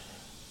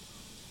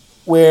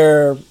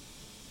 Where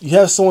you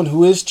have someone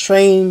who is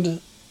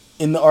trained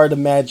in the art of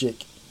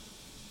magic,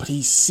 but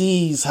he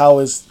sees how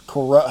it's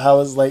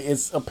like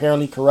it's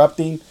apparently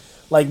corrupting.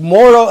 Like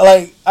Mordo,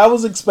 like I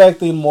was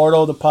expecting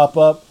Mordo to pop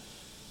up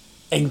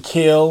and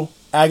kill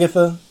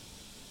Agatha,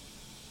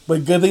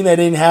 but good thing that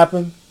didn't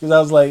happen, because I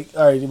was like,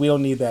 all right, we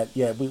don't need that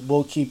yet.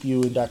 We'll keep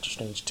you in Doctor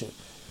Strange too.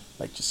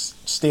 Like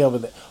just stay over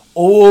there.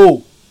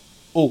 Oh,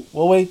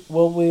 we'll wait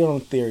on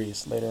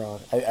theories later on.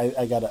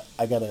 I got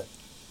a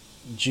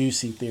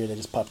juicy theory that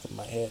just popped in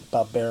my head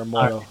about Baron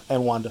Mordo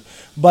and Wanda,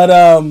 but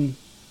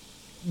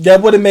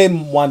that would have made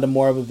Wanda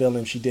more of a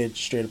villain if she did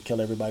straight up kill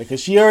everybody,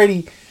 because she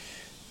already.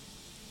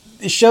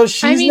 It shows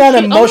she's not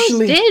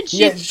emotionally.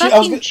 She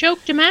fucking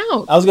choked him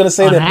out. I was gonna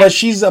say that, but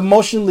she's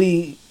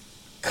emotionally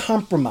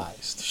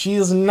compromised. She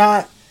is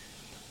not.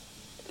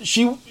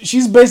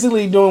 She's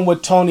basically doing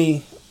what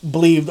Tony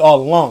believed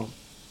all along,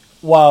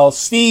 while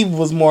Steve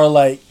was more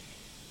like,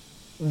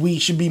 we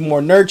should be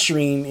more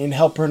nurturing and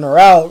helping her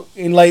out.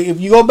 And like,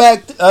 if you go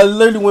back, I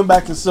literally went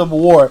back to Civil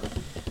War.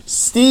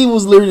 Steve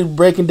was literally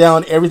breaking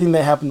down everything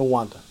that happened to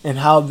Wanda and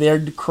how they're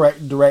the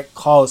correct direct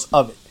cause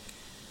of it.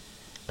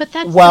 But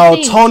that's while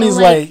the thing.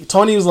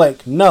 Tony was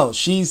like, no,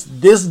 she's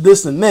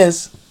this, and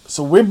this.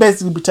 So we're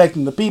basically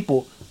protecting the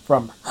people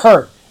from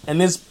her.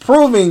 And it's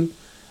proving,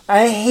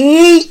 I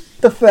hate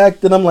the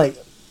fact that I'm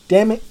like,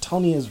 damn it,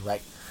 Tony is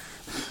right.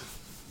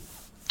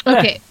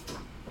 Okay.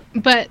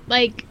 But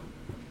like,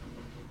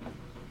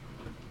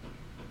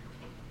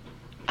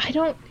 I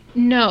don't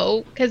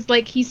know, because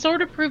like he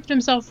sort of proved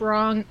himself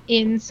wrong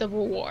in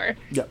Civil War.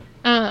 Yep.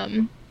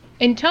 And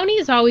Tony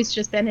has always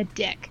just been a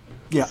dick.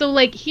 Yeah. So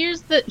like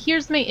here's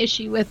my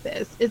issue with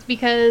this is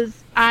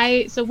because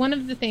one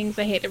of the things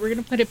I hated, we're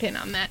gonna put a pin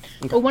on that.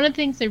 Okay. But one of the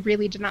things I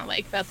really did not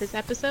like about this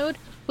episode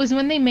was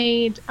when they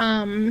made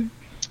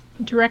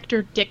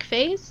director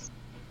Dickface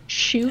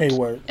shoot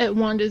Hayward at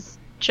Wanda's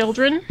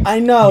children. I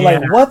know,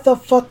 like what the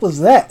fuck was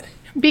that?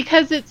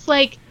 Because it's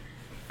like,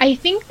 I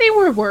think they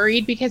were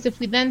worried because if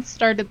we then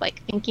started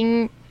like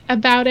thinking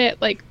about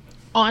it, like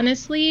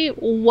honestly,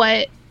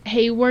 what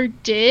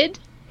Hayward did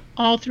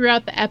all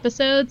throughout the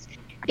episodes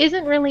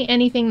isn't really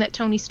anything that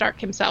Tony Stark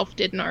himself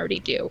didn't already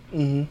do.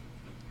 Mm-hmm.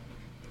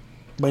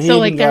 But so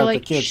like they're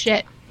like,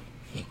 shit.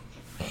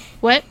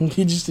 What?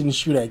 He just didn't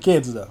shoot at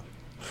kids though.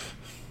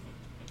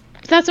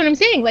 That's what I'm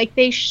saying. Like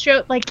they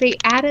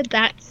added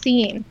that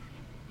scene.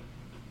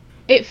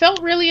 It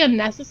felt really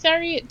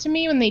unnecessary to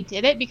me when they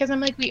did it, because I'm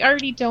like, we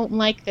already don't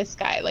like this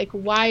guy. Like,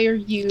 why are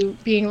you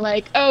being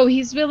like, oh,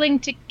 he's willing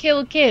to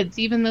kill kids,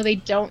 even though they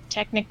don't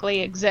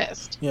technically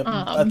exist? Yeah,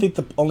 I think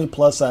the only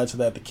plus side to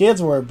that, the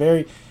kids were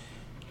very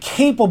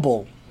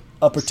capable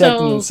of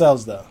protecting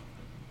themselves, though.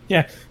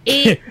 Yeah.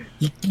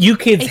 You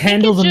kids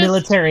handle the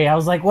military. I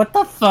was like, what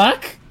the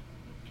fuck?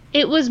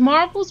 It was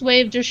Marvel's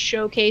way of just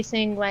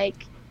showcasing,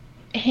 like,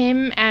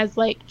 him as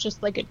like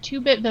just like a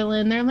 2-bit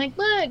villain. They're like,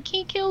 look,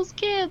 he kills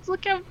kids,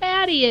 look how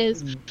bad he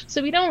is.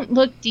 So we don't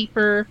look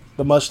deeper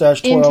the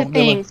mustache into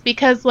things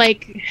because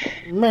like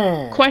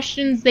man.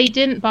 Questions they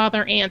didn't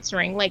bother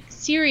answering. Like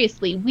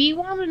seriously, we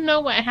want to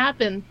know what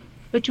happened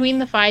between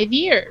the 5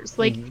 years.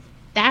 Like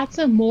that's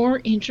a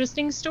more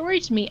interesting story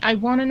to me. I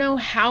want to know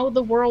how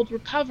the world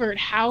recovered,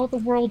 how the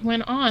world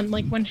went on,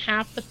 like when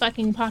half the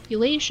fucking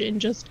population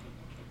just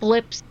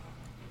flips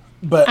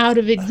out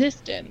of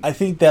existence. I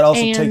think that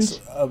also takes.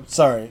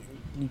 Sorry,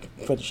 you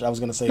can finish. I was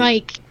gonna say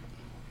like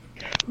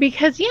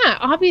because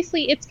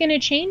obviously it's gonna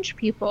change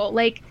people.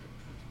 Like,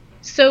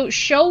 so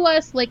show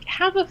us, like,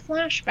 have a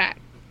flashback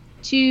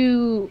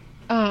to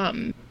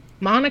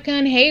Monica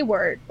and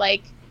Hayward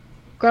like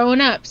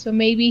growing up. So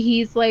maybe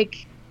he's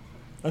like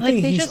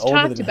they just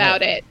talked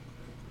about it.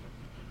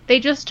 They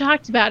just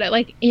talked about it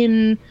like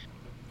in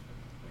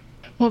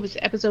what was it,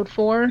 episode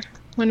 4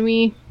 when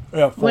we.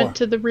 Went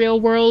to the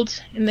real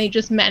world, and they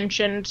just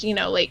mentioned, you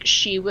know, like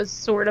she was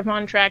sort of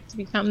on track to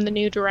become the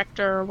new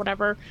director or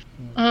whatever.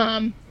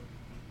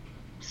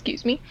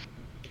 Excuse me.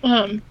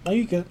 Oh,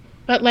 you good?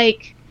 But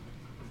like,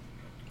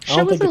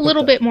 show us a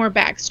little bit more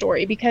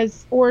backstory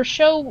or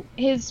show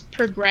his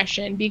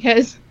progression,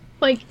 because,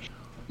 like,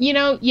 you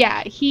know,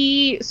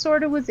 he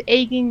sort of was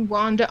egging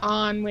Wanda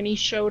on when he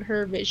showed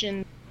her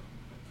Vision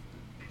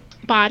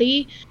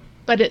body,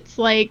 but it's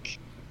like.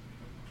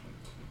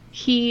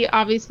 He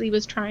obviously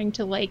was trying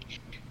to, like,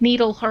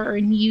 needle her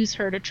and use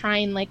her to try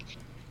and, like,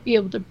 be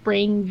able to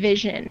bring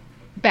Vision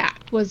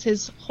back was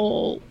his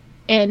whole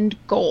end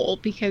goal,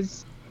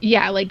 because,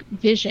 like,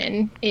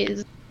 Vision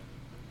is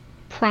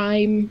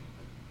prime,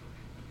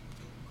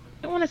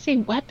 I don't want to say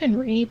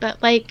weaponry,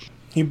 but, like...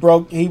 He's a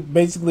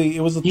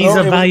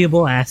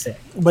valuable asset.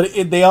 But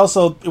it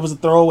was a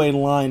throwaway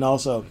line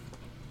also.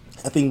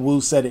 I think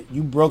Wu said it.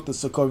 You broke the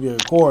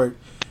Sokovia Accord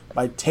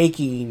by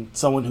taking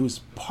someone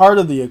who's part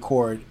of the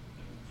Accord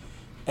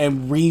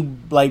and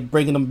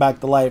bringing them back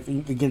to life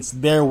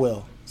against their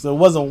will. So it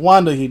wasn't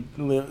Wanda. It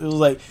was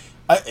like,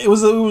 it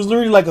was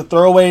literally like a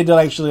throwaway to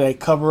actually like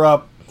cover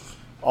up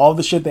all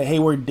the shit that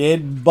Hayward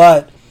did.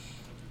 But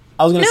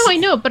I was gonna. No, I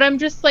know, but I'm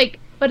just like,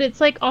 but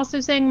it's like also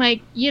saying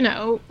like, you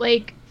know,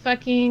 like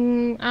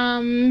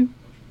fucking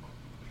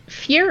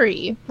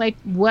Fury, like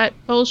what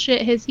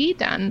bullshit has he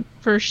done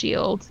for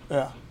Shield?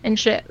 Yeah. And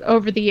shit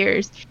over the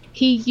years.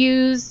 He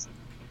used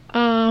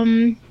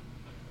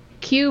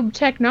cube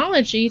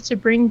technology to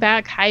bring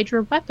back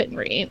Hydra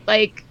weaponry.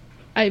 Like,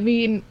 I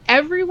mean,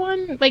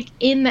 everyone like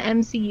in the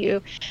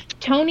MCU,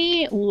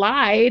 Tony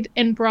lied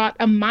and brought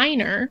a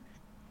minor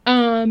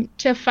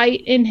to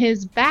fight in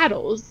his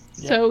battles.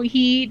 Yeah. So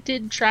he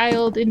did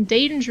child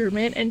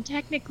endangerment and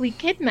technically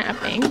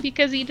kidnapping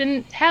because he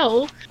didn't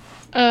tell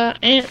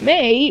Aunt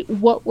May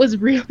what was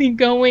really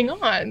going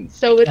on.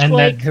 So it's and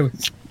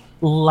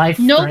like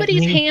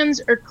nobody's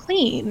hands are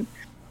clean.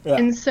 Yeah.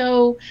 And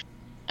so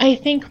I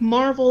think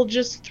Marvel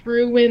just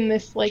threw in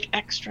this like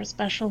extra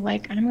special,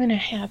 like, I'm gonna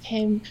have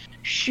him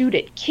shoot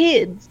at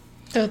kids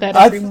so that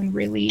everyone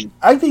really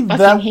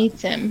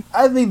hates him.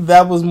 I think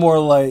that was more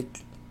like,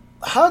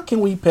 how can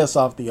we piss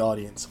off the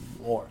audience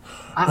more?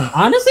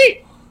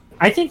 Honestly,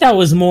 I think that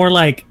was more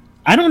like,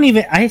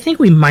 I think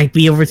we might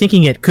be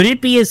overthinking it. Could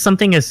it be as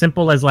something as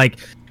simple as like,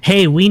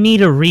 hey, we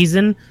need a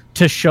reason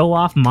to show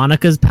off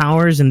Monica's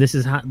powers, and this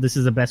is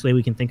the best way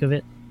we can think of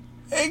it.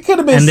 It could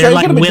have been, and they're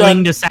like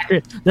willing to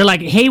sacrifice. They're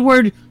like,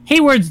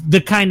 Hayward's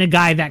the kind of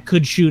guy that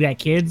could shoot at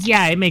kids.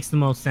 Yeah, it makes the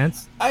most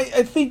sense. I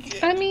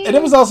think, and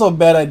it was also a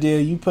bad idea.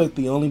 You put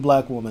the only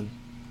black woman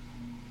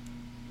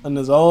in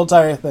this whole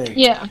entire thing.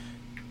 Yeah.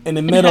 In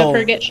the middle, have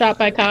her get shot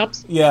by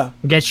cops. Yeah,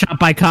 get shot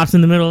by cops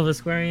in the middle of the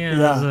square.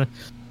 Yeah.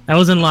 That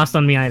wasn't lost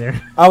on me either.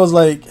 I was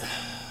like,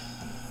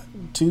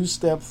 2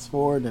 steps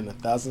forward and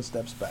 1,000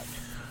 steps back.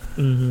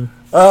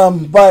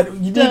 Mm-hmm. But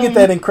you did get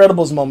that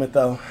Incredibles moment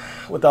though,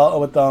 with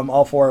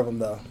all 4 of them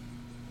though.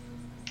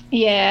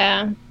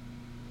 Yeah.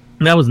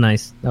 That was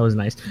nice.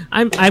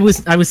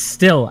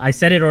 I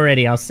said it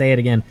already, I'll say it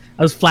again.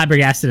 I was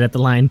flabbergasted at the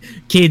line,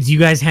 "Kids, you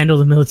guys handle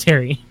the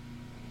military."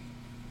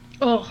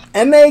 Oh.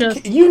 And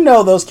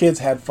those kids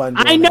had fun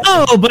doing I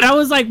know, but I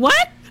was like,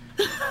 what?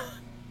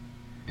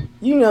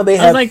 They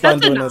had fun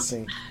doing that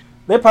scene.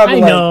 They're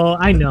probably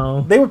I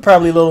know. They were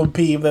probably a little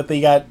peeved that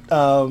they got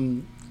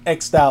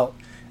X'd out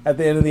at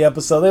the end of the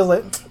episode. They was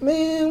like,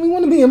 man, we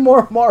want to be in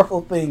more Marvel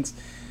things.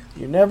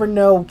 You never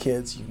know,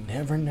 kids. You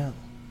never know.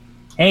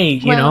 Hey,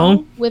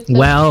 with the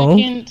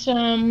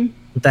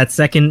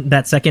second,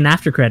 that second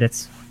after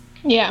credits.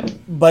 Yeah.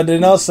 But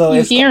then also,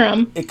 you hear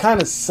them. It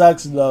kind of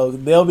sucks though.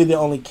 They'll be the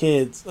only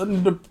kids.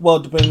 Well,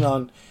 depending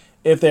on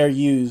if they're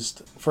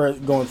used for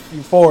going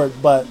forward,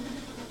 but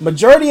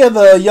majority of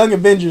the Young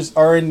Avengers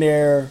are in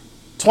their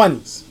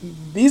 20s.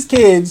 These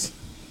kids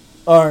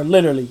are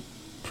literally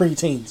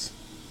pre-teens.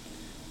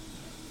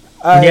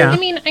 I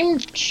mean, I'm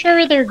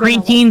sure they're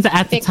pre-teens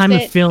at the time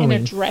of filming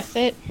and address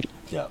it.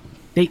 Yeah.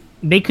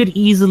 They could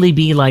easily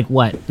be like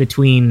what,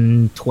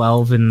 between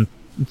 12 and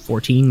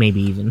 14, maybe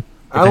even.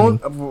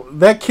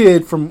 That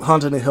kid from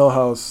Haunted Hill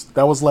House,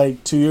 that was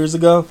like 2 years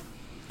ago.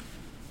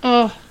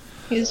 Oh,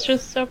 he's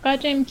just so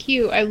goddamn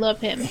cute. I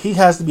love him. He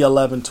has to be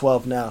 11,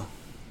 12 now.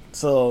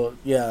 So,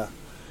 yeah.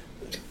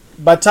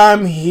 By the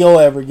time he'll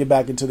ever get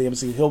back into the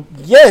MCU,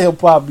 he'll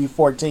probably be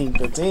 14,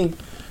 15.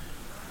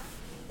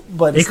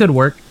 But it could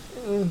work.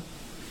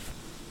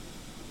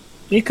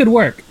 It could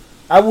work.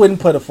 I wouldn't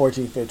put a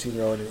 14,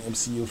 15-year-old in an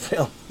MCU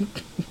film.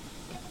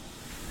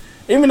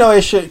 Even though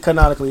it should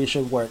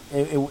work.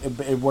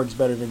 It works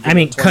better than. I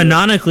mean,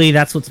 canonically,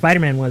 that's what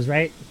Spider-Man was,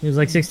 right? He was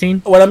like 16.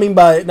 What I mean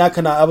by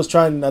I was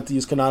trying not to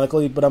use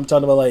canonically, but I'm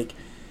talking about like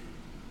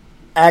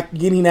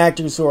getting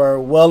actors who are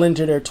well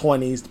into their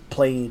 20s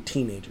playing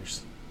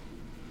teenagers.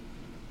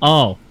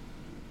 Oh,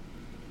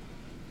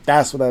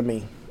 that's what I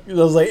mean. It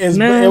was like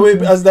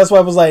that's why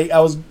I was like,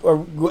 I was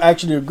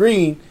actually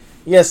agreeing.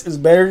 Yes, it's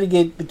better to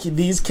get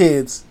these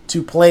kids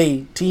to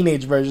play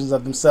teenage versions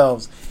of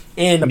themselves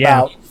in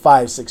about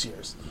 5-6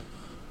 years.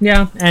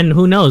 Yeah, and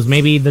who knows?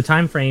 Maybe the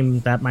time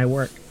frame that might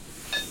work.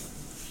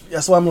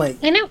 That's why I'm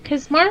like, I know,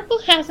 because Marvel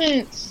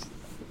hasn't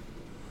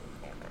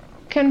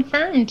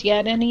confirmed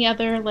yet any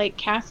other like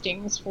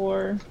castings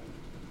for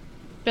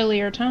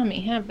Billy or Tommy,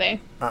 have they?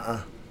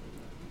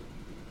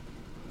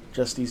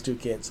 Just these 2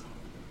 kids.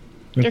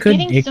 They're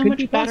getting so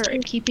much better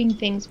at keeping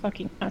things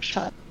fucking hush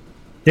hush.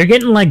 They're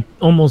getting like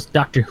almost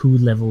Doctor Who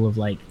level of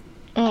like,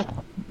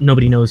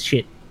 nobody knows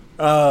shit.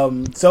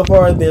 So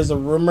far, there's a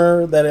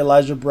rumor that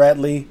Elijah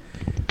Bradley,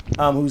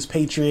 who's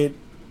Patriot,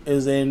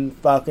 is in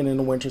Falcon and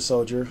the Winter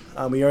Soldier.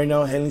 We already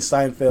know Haley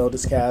Steinfeld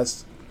is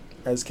cast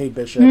as Kate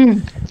Bishop.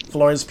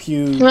 Florence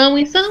Pugh. Well,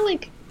 we saw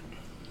like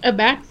a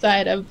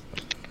backside of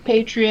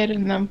Patriot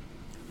in the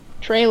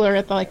trailer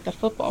at the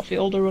football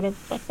field or whatever the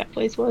fuck that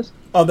place was.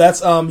 Oh,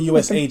 that's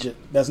U.S. Agent.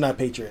 That's not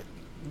Patriot.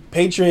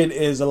 Patriot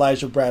is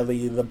Elijah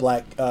Bradley, the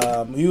black.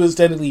 He was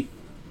technically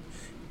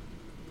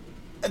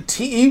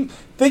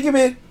think of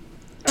it,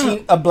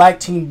 a black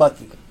Teen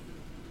Bucky.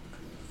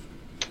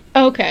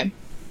 Okay.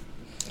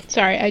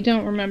 Sorry, I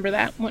don't remember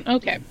that one.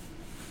 Okay.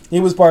 He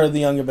was part of the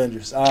Young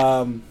Avengers.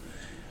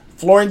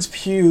 Florence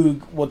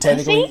Pugh will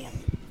technically,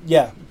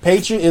 yeah,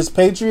 Patriot,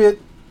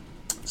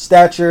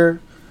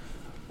 Stature,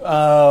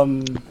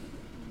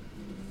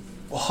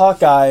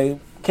 Hawkeye,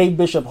 Kate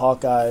Bishop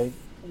Hawkeye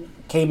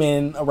came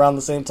in around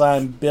the same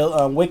time.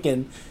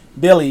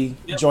 Billy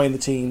joined the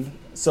team.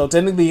 So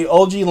technically, the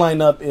OG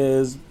lineup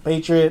is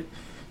Patriot,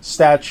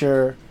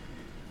 Stature,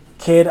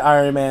 Kid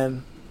Iron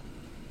Man,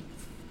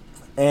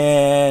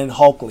 and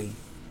Hulkling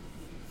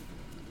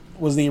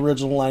was the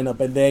original lineup,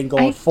 and then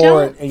going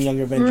forward in Young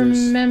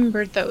Avengers.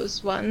 Remember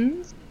those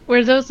ones?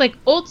 Were those like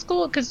old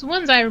school? Because the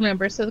ones I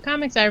remember, so the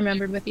comics I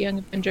remembered with the Young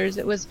Avengers,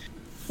 it was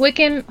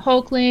Wiccan,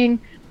 Hulkling,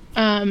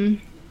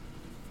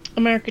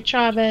 America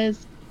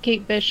Chavez,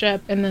 Kate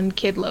Bishop, and then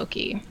Kid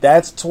Loki.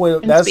 That's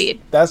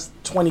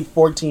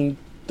 2014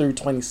 through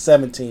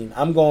 2017.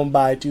 I'm going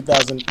by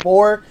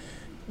 2004,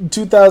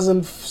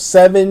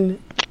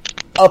 2007,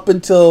 up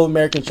until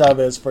American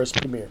Chavez first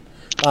premiered.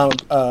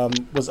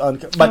 Was on.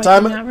 By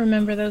time I do not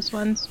remember those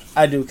ones.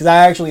 I do, because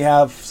I actually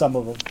have some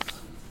of them.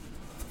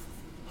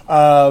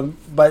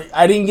 But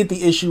I didn't get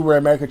the issue where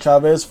America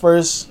Chavez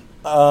first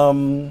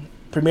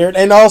premiered,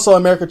 and also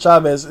America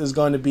Chavez is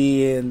going to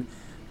be in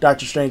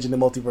Doctor Strange in the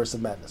Multiverse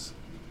of Madness.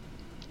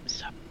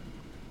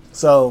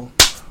 So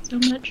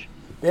much.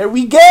 There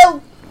we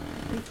go.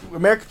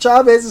 America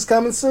Chavez is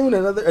coming soon.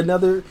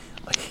 Another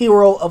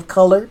hero of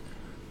color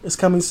is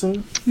coming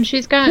soon. And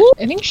she's got.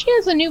 I think she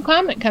has a new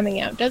comic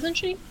coming out, doesn't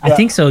she? I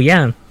think so.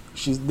 Yeah.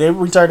 They're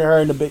returning her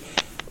in the big.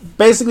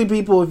 Basically,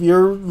 people, if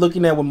you're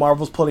looking at what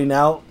Marvel's putting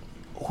out,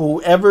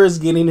 whoever is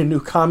getting a new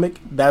comic,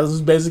 that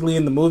was basically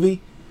in the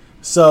movie.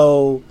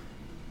 So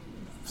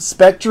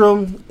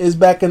Spectrum is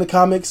back in the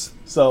comics.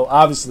 So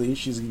obviously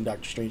she's in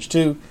Doctor Strange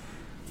too.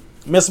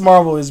 Miss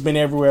Marvel has been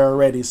everywhere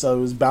already, so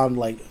it was bound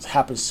to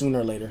happen sooner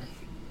or later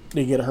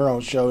to get her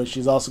own show, and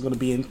she's also going to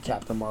be in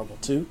Captain Marvel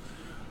too.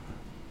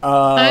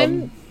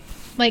 I'm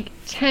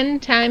 10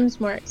 times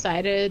more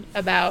excited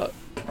about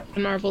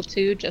Marvel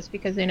 2 just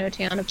because I know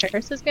Teyonah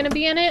Parris is going to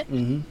be in it.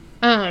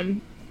 Mm-hmm.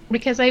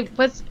 Because I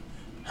was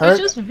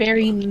just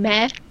very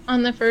meh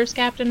on the first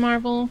Captain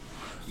Marvel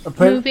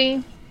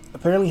movie.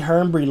 Apparently, her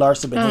and Brie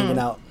Larson have been hanging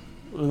out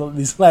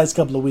these last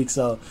couple of weeks,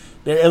 so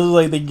it looks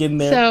like they're getting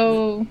there.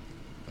 So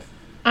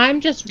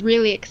I'm just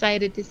really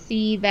excited to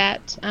see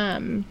that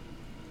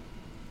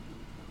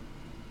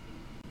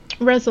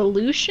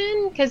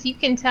resolution, because you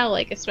can tell,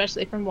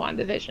 especially from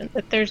WandaVision,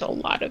 that there's a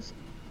lot of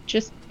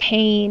just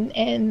pain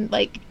and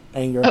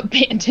anger,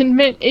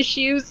 abandonment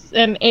issues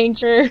and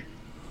anger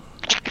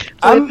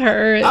with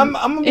her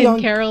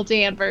and Carol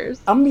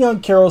Danvers. I'm gonna be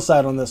on Carol's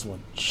side on this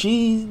one.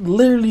 She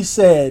literally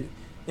said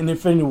in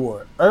Infinity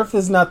War, Earth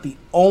is not the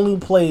only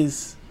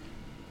place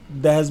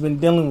that has been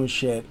dealing with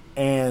shit,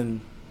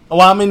 and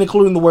I'm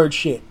including the word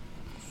shit.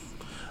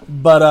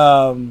 But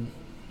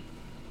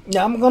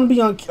yeah, I'm gonna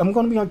be on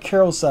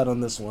Carol's side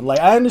on this one.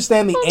 I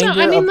understand the anger.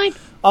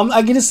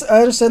 I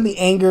understand the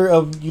anger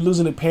of you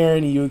losing a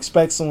parent and you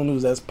expect someone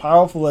who's as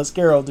powerful as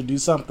Carol to do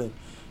something,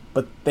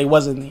 but they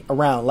wasn't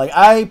around.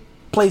 I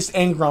placed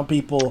anger on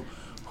people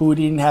who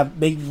didn't have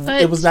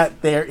it was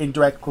not their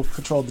indirect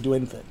control to do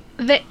anything.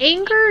 The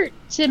anger,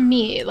 to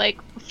me,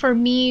 for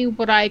me,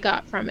 what I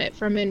got from in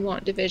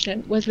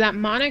WandaVision was that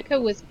Monica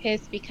was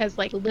pissed because,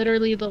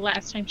 literally the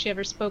last time she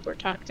ever spoke or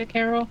talked to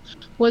Carol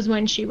was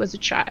when she was a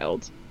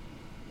child.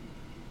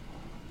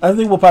 I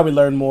think we'll probably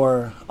learn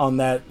more on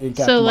that in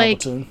Captain Marvel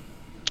 2.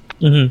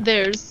 Mm-hmm.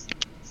 There's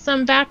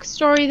some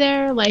backstory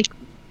there,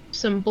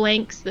 some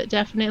blanks that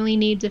definitely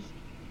need to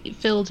be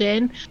filled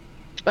in.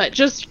 But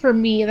just for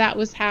me, that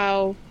was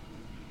how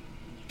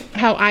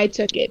I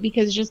took it,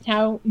 because just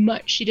how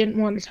much she didn't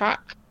want to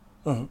talk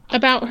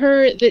about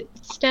her, that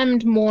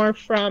stemmed more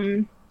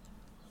from,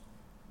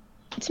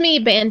 to me,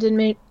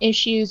 abandonment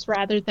issues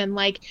rather than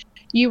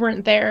you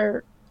weren't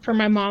there for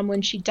my mom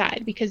when she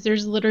died, because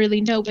there's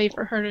literally no way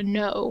for her to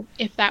know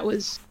if that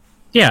was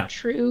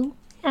true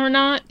or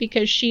not,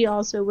 because she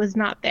also was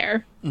not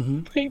there.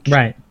 Mm-hmm.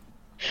 Right.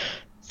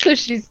 So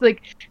she's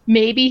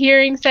maybe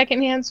hearing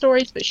secondhand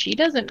stories, but she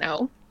doesn't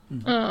know.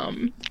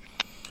 Mm-hmm.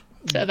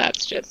 So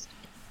that's just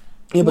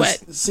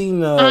what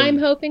I'm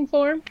hoping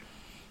for.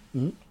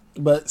 Mm-hmm.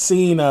 But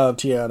seeing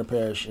Teyonah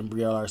Parris and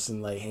Brie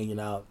Larson hanging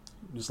out,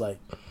 just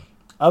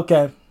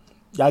okay,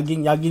 y'all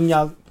getting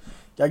y'all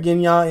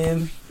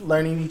in,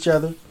 learning each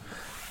other,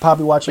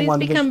 probably watching WandaVision.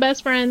 Please become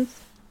best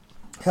friends.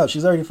 Hell,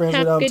 she's already friends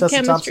with good Tessa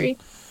chemistry.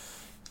 Thompson.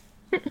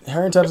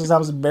 Her and Tessa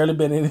Thompson barely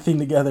been anything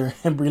together,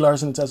 and Brie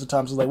Larson and Tessa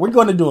Thompson we're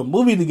going to do a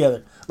movie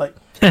together.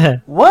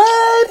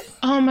 What?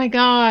 Oh my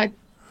god!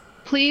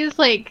 Please,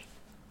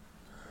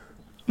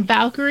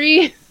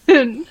 Valkyrie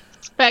and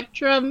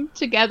Spectrum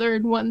together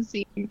in one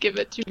scene. Give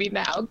it to me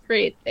now.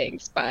 Great,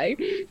 thanks. Bye.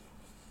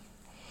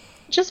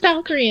 Just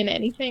Valkyrie in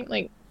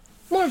anything,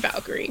 more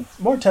Valkyrie.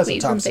 More Tessa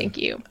please, Thompson. And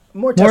thank you.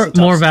 More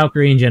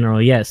Valkyrie in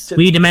general. Yes,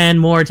 we demand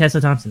more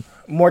Tessa Thompson.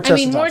 More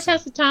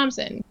Tessa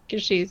Thompson,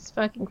 because she's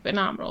fucking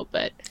phenomenal.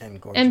 But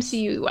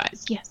MCU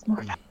wise, yes,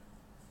 more Valkyrie.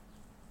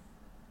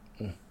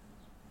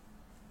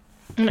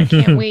 And I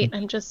can't wait.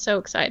 I'm just so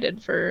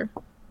excited for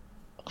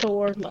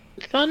Thor: Love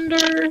and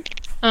Thunder.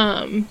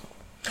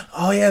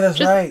 Oh yeah, that's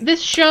right.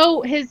 This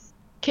show has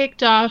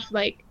kicked off,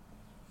 like,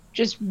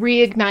 just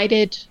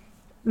reignited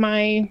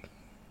my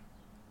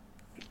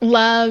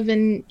love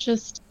and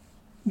just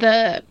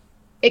the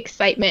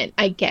excitement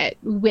I get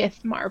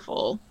with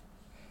Marvel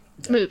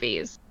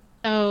movies.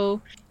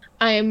 So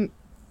I'm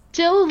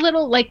still a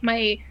little, like,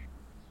 my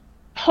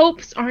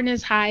hopes aren't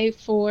as high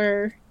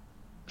for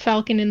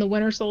Falcon and the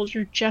Winter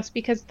Soldier just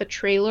because the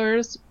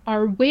trailers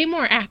are way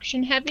more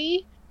action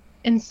heavy.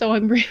 And so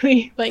I'm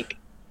really, like,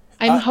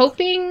 I'm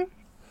hoping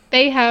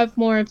they have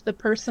more of the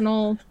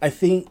personal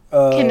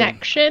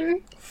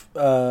connection. If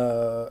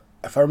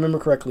I remember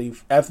correctly,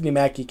 Anthony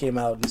Mackie came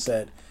out and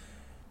said,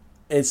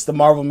 it's the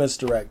Marvel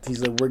misdirect. He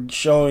said,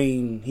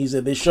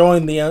 they're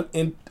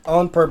showing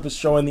on purpose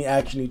showing the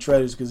action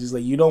trailers because he's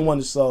like, you don't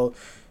want to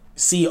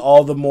see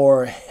all the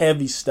more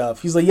heavy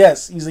stuff. He's like,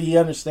 yes. He's like, he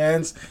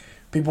understands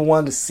people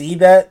wanted to see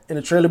that in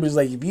the trailer, but he's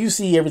like, if you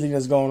see everything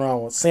that's going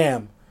on with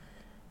Sam,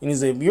 and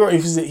he's like,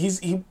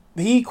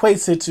 he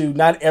equates it to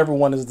not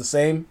everyone is the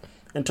same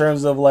in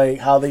terms of like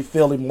how they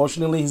feel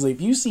emotionally. He's like,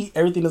 if you see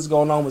everything that's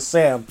going on with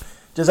Sam,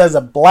 just as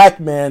a black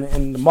man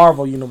in the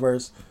Marvel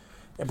universe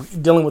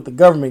dealing with the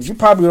government, you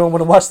probably don't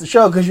want to watch the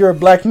show because you're a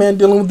black man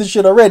dealing with this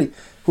shit already,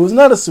 who's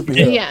not a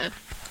superhero. Yeah.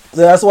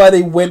 So that's why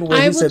they went with.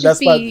 He said that's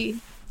why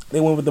they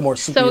went with the more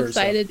superhero. So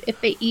excited stuff.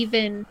 If they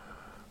even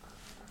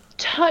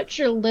touch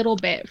a little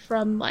bit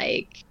from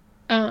like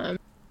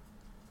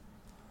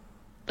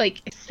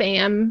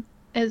Sam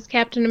as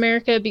Captain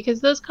America,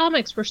 because those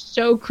comics were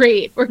so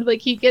great, where like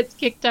he gets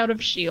kicked out of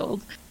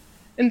S.H.I.E.L.D.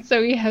 and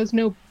so he has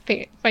no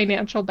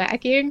financial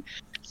backing.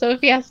 So if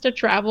he has to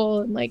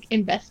travel and like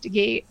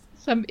investigate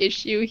some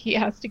issue, he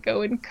has to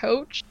go and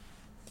coach.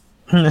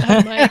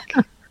 I'm like,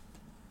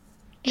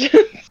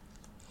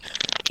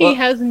 he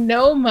has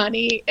no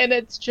money, and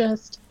it's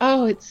just,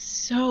 it's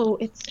so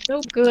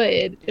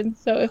good. And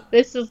so if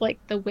this is like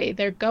the way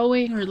they're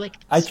going, or like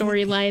the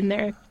storyline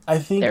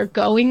they're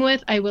going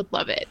with, I would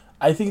love it.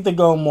 I think they're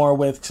going more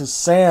with, because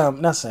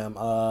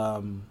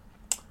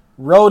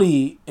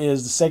Rhodey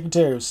is the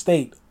Secretary of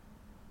State.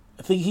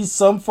 I think he's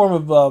some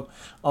form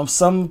of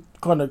some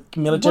kind of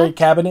military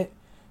cabinet.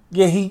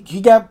 Yeah,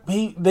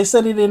 they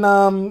said it in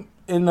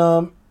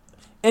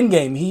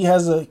Endgame. He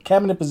has a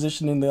cabinet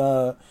position in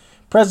the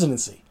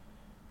presidency.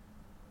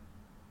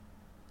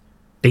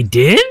 They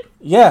did?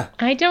 Yeah.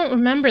 I don't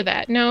remember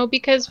that. No,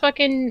 because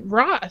fucking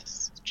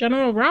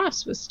General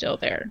Ross was still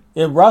there.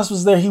 Yeah, Ross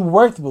was there. He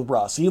worked with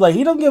Ross. He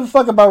don't give a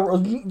fuck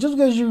about, just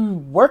because you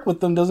work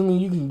with them doesn't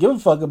mean you can give a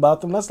fuck about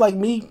them. That's like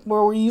me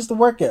where we used to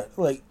work at.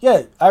 Like,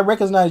 yeah, I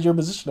recognize your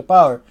position of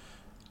power.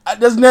 It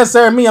doesn't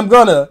necessarily mean I'm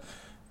gonna,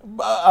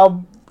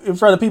 I'll in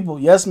front of people.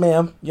 Yes,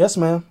 ma'am. Yes,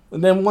 ma'am.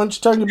 And then once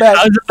you turn your back,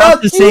 I was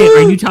about to say,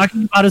 are you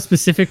talking about a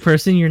specific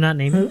person you're not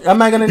naming? I'm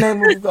not gonna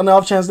name on the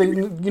off chance that we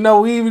why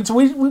are we even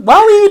talking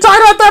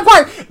about that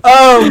part?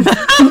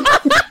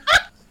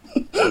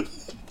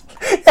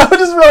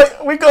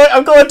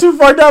 I'm going too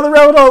far down the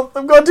rabbit hole.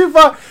 I'm going too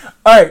far.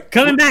 All right,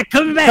 coming back.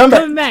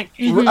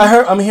 Mm-hmm.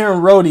 I'm hearing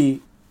Rhodey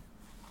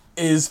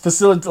is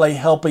facilitating,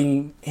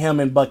 helping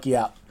him and Bucky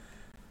out.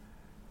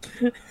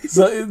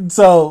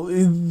 So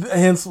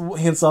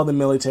hence all the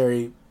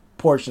military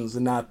portions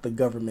and not the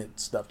government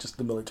stuff, just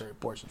the military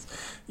portions.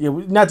 Yeah,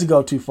 not to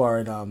go too far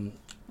on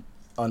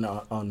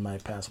my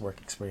past work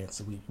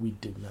experience. We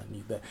did not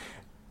need that.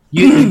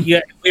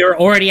 We were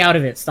already out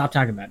of it. Stop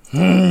talking about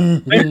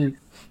it.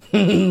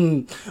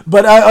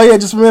 But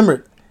just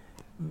remember,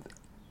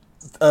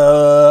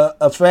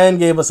 a fan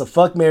gave us a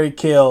fuck, marry,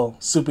 kill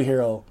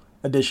superhero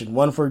edition.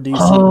 One for DC.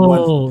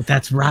 Oh,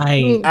 that's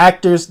right.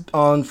 Actors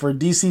for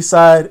DC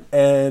side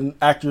and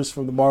actors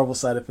from the Marvel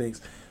side of things.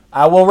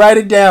 I will write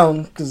it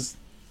down because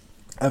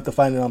I have to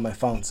find it on my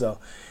phone. So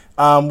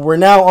we're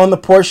now on the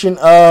portion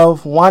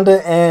of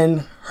Wanda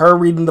and her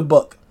reading the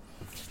book.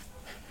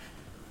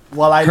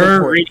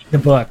 Reading the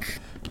book.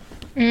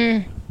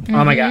 Mm-hmm.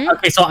 Oh my god.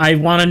 Okay, so I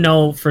want to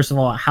know, first of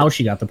all, how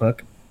she got the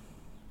book.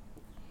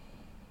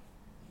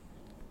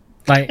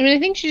 I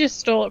think she just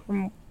stole it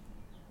from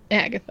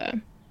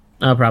Agatha.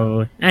 Oh,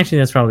 probably. Actually,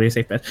 that's probably a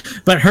safe bet.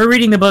 But her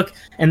reading the book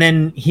and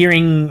then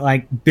hearing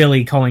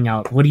Billy calling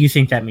out, what do you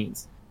think that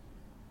means?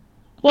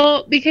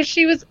 Well, because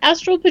she was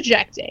astral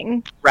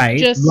projecting. Right.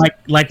 Just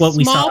like what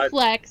we saw. Small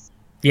flex.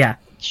 Yeah.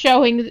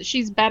 Showing that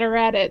she's better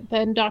at it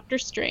than Doctor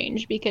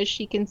Strange because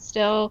she can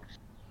still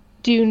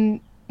do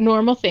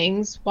normal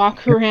things,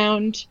 walk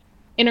around,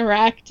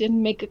 interact,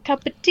 and make a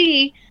cup of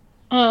tea,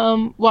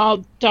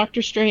 while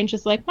Doctor Strange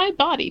is like, my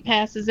body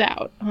passes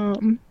out.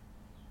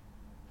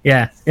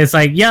 Yeah, it's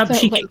like,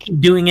 she can keep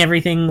doing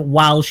everything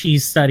while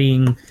she's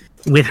studying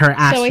with her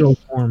astral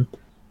form.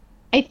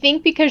 I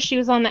think because she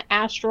was on the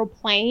astral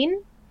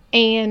plane,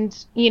 and,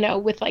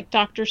 with,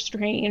 Doctor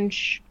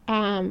Strange,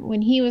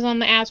 when he was on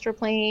the astral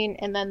plane,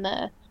 and then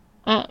the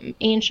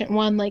Ancient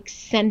One,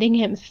 sending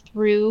him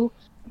through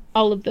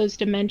all of those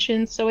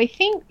dimensions. So I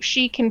think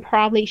she's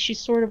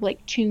sort of,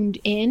 tuned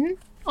in,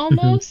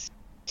 almost,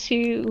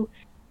 to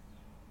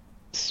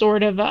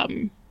sort of,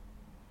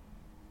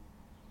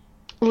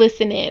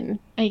 listen in,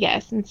 I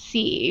guess, and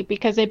see,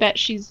 because I bet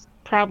she's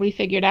probably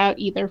figured out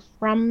either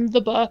from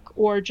the book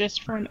or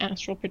just from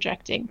astral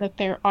projecting that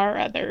there are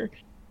other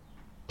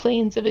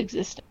planes of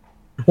existence.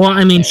 Well,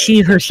 I mean,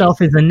 she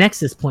herself is a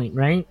nexus point,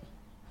 right?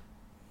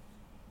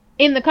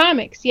 In the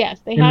comics, yes.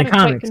 They haven't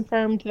quite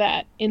confirmed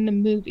that in the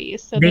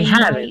movies. So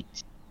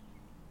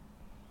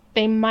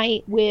they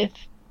might with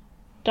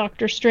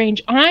Doctor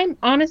Strange. I'm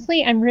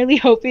really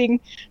hoping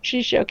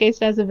she's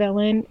showcased as a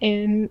villain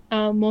in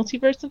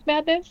Multiverse of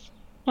Madness.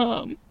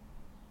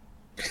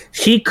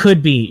 She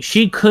could be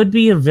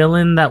a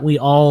villain that we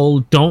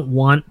all don't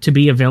want to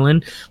be a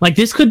villain. Like,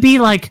 this could be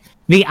like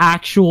the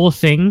actual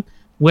thing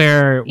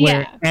where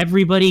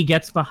everybody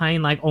gets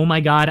behind, like, oh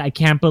my god, I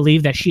can't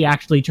believe that she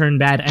actually turned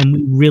bad, and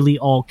we really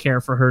all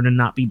care for her to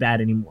not be bad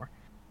anymore.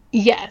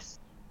 Yes.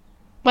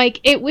 Like,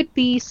 it would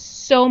be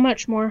so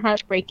much more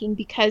heartbreaking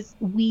because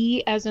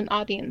we as an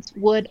audience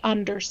would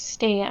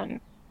understand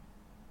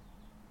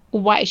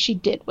why she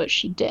did what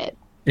she did.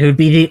 It would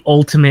be the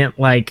ultimate,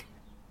 like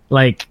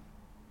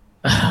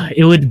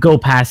it would go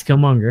past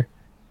Killmonger.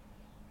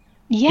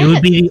 Yes, it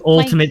would be the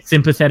ultimate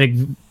sympathetic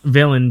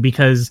villain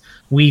because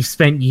we've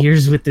spent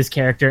years with this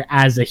character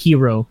as a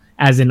hero,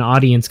 as an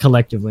audience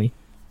collectively.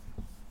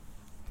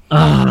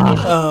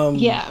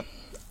 Yeah.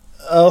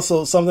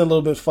 Also, something a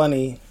little bit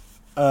funny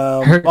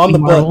on the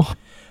book.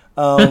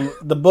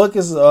 The book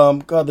is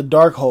called The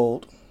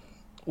Darkhold,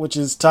 which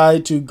is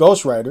tied to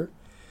Ghost Rider.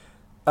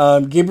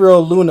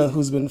 Gabriel Luna,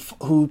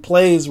 who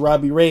plays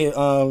Robbie Reyes.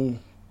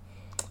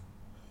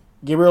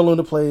 Gabriel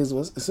Luna plays.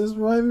 Is this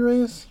Robbie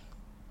Reyes?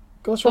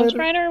 Ghost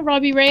Rider?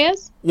 Robbie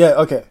Reyes? Yeah,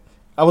 okay.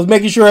 I was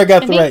making sure I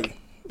got right.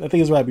 I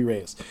think it's Robbie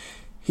Reyes.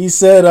 He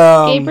said...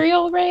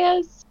 Gabriel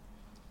Reyes?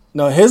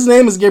 No, his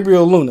name is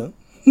Gabriel Luna.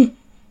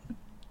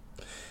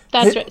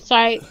 That's right.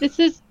 Sorry.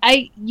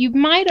 You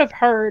might have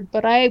heard,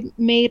 but I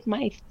made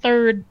my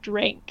third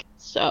drink,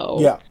 so...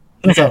 Yeah.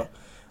 So,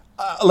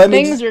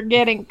 things are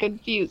getting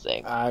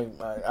confusing.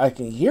 I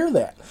can hear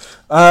that.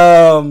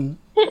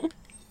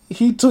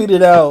 He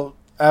tweeted out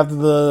after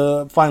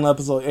the final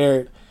episode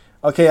aired,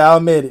 okay, I'll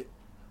admit it.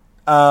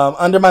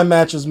 Under my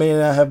mattress may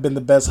not have been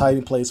the best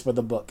hiding place for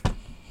the book.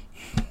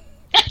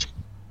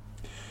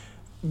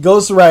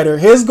 Ghost Rider.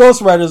 His Ghost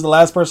Rider is the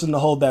last person to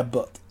hold that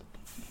book.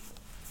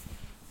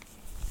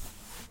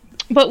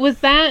 But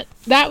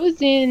that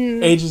was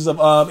in Agents of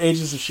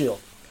S.H.I.E.L.D.,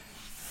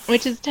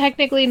 which is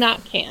technically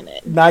not canon.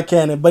 Not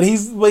canon, but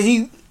here's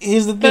the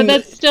thing. But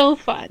that's still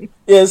fun.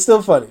 Yeah, it's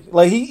still funny.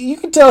 Like you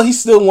can tell he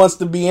still wants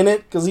to be in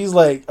it because he's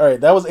like, all right,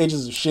 that was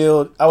Agents of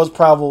S.H.I.E.L.D. I was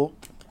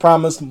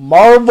promised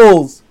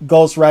Marvel's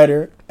Ghost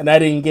Rider, and I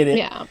didn't get it.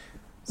 Yeah.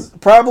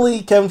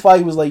 Probably Kevin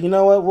Feige was like, you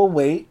know what, we'll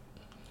wait,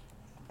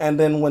 and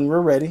then when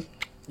we're ready,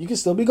 you can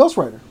still be Ghost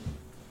Rider.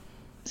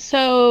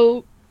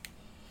 So,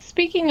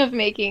 speaking of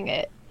making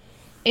it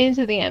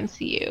into the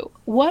MCU,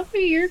 what were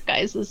your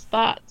guys'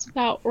 thoughts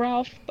about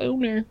Ralph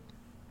Bohner?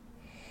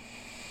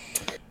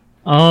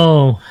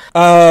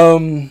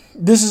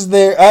 This is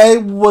I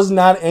was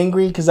not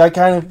angry because I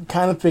kind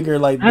of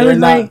figured like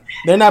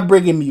they're not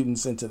bringing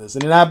mutants into this,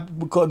 and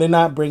they're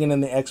not bringing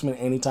in the X-Men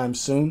anytime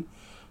soon.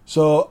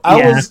 So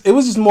it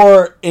was just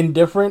more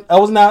indifferent.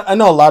 I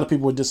know a lot of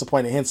people were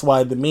disappointed, hence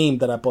why the meme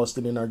that I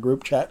posted in our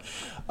group chat.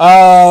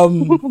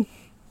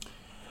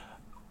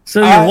 So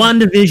your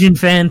WandaVision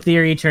fan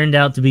theory turned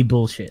out to be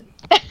bullshit.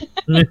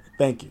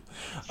 Thank you.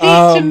 See,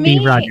 to me,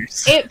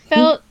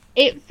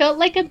 it felt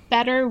like a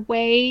better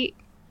way.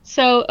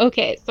 So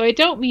I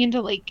don't mean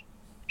to like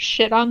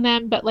shit on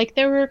them, but like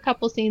there were a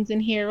couple scenes in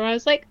here where I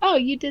was like, oh,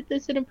 you did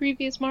this in a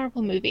previous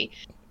Marvel movie.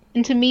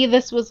 And to me,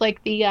 this was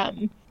like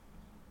the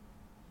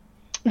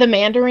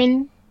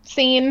Mandarin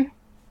scene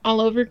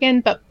all over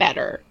again, but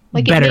better.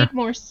 Like it made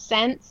more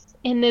sense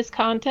in this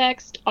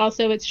context.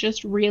 Also, it's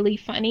just really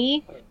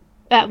funny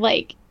that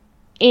like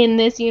in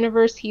this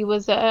universe he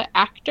was a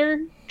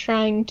actor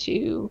trying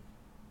to,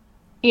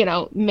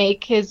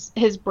 make his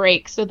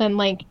break. So then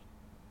like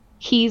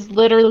he's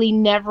literally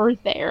never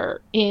there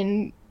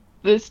in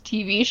this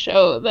TV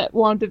show that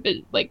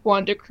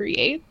Wanda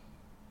creates.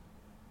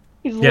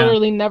 He's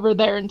literally never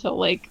there until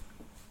like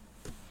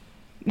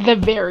the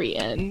very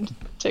end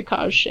to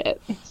cause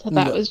shit. So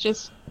that was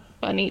just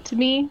funny to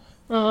me.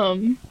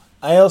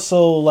 I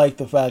also like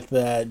the fact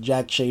that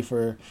Jack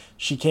Schaefer,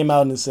 she came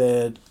out and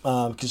said,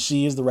 because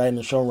she is the writer and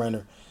the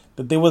showrunner,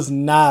 that they was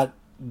not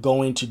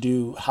going to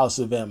do House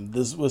of M.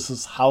 This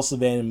was House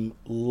of M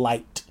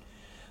light.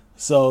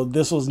 So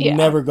this was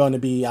never going to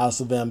be House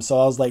of M. So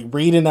I was like,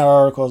 reading that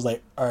article, I was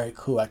like, all right,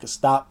 cool. I could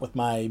stop with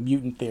my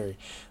mutant theory.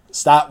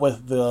 Stop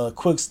with the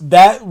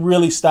that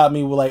really stopped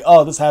me with like,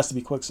 oh, this has to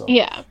be Quicksilver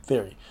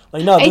theory.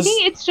 Like, no, I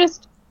think it's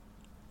just,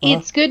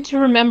 it's good to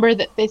remember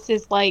that this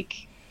is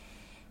like,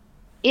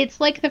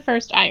 it's like the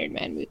first Iron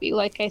Man movie.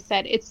 Like I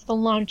said, it's the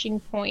launching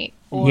point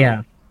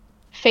for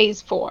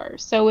Phase 4.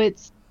 So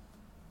it's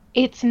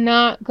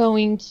not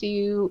going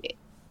to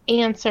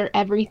answer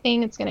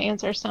everything. It's going to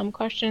answer some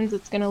questions.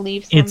 It's going to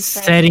leave some. It's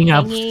setting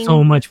up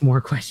so much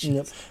more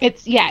questions. Yep.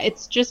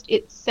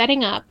 It's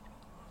setting up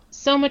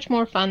so much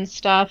more fun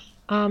stuff.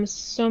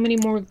 so many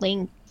more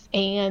links,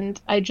 and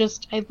I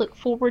look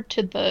forward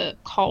to the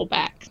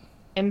callbacks.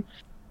 I'm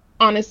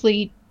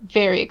honestly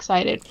very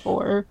excited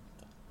for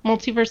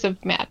Multiverse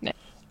of Madness.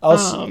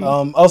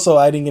 Also,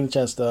 I didn't get a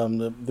chance to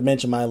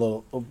mention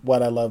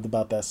what I loved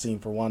about that scene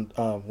for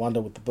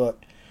Wanda with the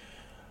book.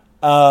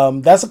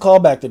 That's a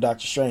callback to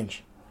Doctor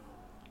Strange,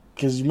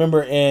 because you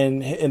remember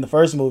in the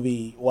first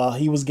movie, while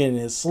he was getting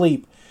his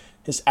sleep,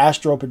 his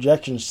astral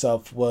projection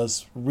self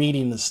was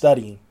reading and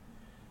studying.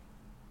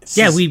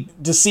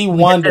 To see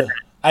Wanda.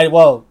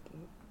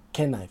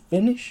 Can I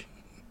finish?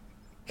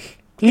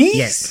 Please.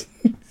 Yes.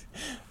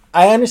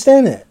 I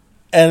understand that.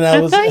 And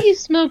I thought you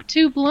smoked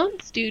 2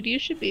 blunts, dude. You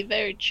should be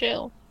very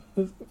chill.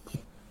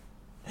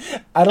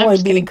 I don't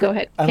like being. Go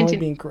ahead. I don't like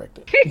being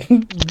corrected.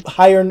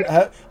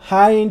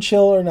 High and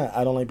chill or not,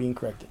 I don't like being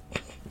corrected.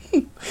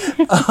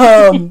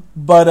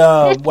 But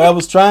what I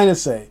was trying to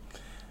say,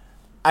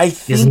 I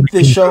think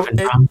this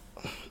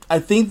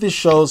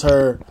shows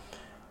her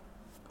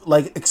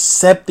like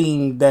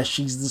accepting that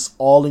she's this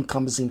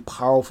all-encompassing,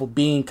 powerful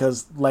being.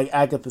 Because, like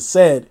Agatha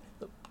said,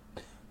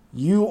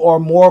 you are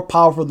more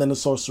powerful than the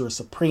Sorcerer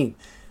Supreme.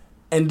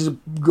 And to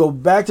go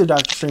back to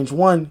Doctor Strange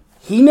 1,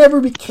 he never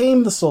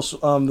became the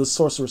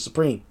Sorcerer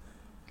Supreme.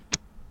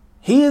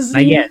 He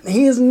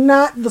is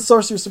not the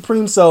Sorcerer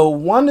Supreme. So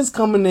Wanda's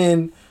coming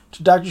in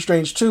to Doctor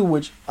Strange 2,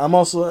 which I'm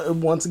also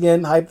once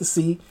again hyped to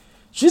see.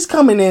 She's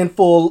coming in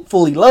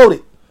fully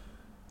loaded.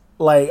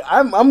 Like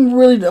I'm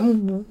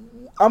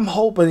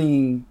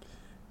hoping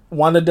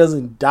Wanda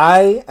doesn't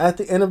die at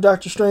the end of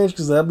Doctor Strange,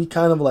 because that'd be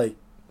kind of like,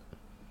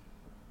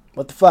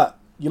 what the fuck?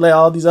 You let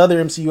all these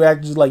other MCU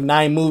actors like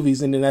 9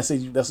 movies, and then that's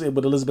it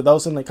with Elizabeth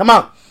Olsen. Like, come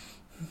on,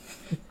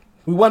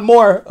 we want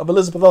more of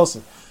Elizabeth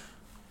Olsen.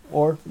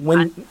 Or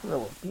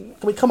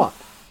come on.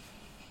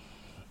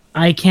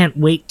 I can't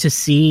wait to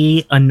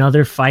see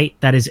another fight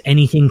that is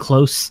anything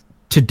close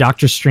to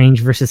Doctor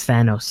Strange versus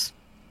Thanos.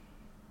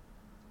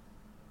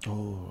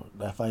 Oh,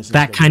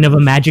 that kind of a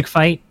magic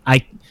fight.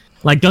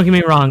 Don't get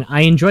me wrong,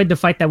 I enjoyed the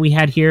fight that we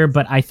had here,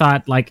 but I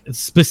thought like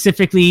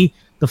specifically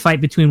the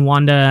fight between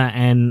Wanda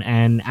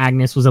and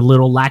Agnes was a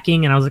little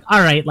lacking, and I was like,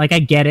 all right, like I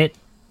get it,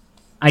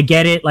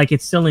 like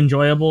it's still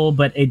enjoyable,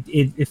 but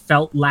it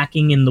felt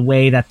lacking in the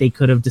way that they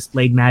could have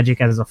displayed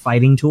magic as a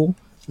fighting tool.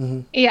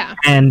 Mm-hmm. Yeah,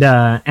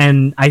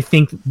 and I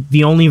think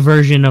the only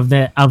version of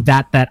that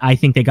I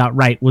think they got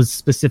right was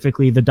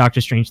specifically the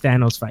Doctor Strange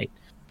Thanos fight,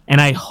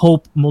 and I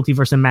hope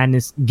Multiverse of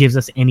Madness gives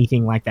us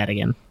anything like that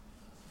again.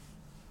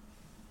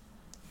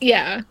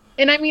 Yeah,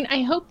 and I mean,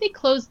 I hope they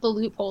close the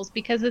loopholes,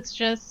 because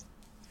it's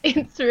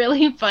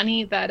really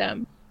funny that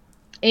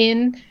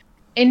in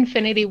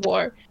Infinity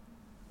War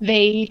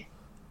they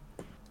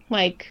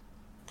like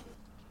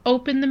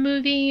open the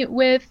movie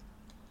with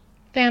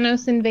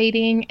Thanos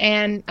invading,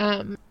 and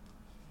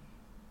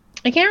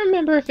I can't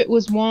remember if it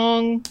was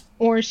Wong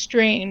or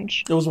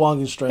Strange. It was Wong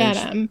and Strange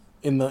that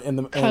in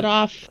the cut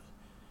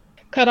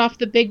off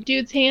the big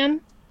dude's hand.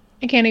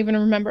 I can't even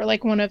remember,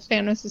 like one of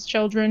Thanos'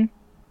 children.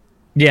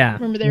 Yeah,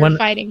 remember they were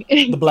fighting.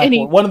 The Black and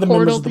he one of the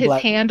members of the his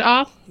Black hand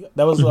off.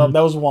 That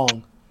was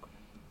Wong.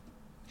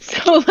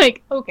 So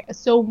like, okay,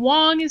 so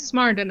Wong is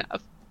smart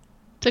enough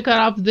to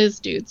cut off this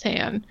dude's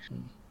hand,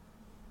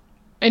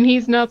 and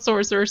he's not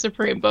Sorcerer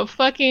Supreme, but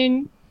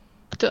fucking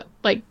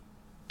like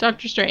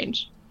Doctor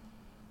Strange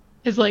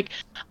is like,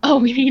 oh,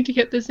 we need to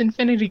get this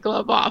Infinity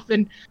Glove off,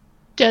 and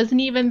doesn't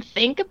even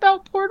think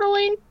about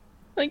portaling,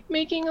 like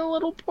making a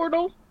little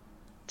portal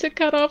to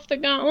cut off the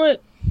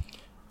gauntlet.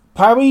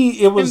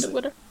 Probably it was.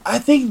 I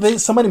think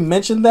somebody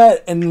mentioned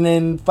that, and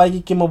then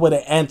Feige came up with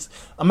an answer.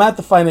 I'm gonna have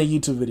to find a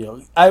YouTube video.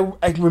 I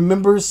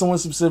remember someone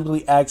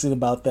specifically asking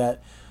about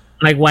that.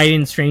 Like, why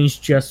didn't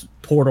Strange just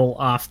portal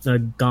off the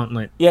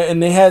gauntlet? Yeah,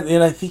 and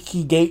I think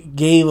he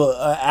gave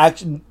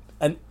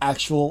an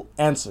actual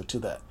answer to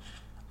that.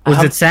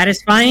 Was it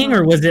satisfying,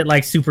 or was it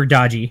like super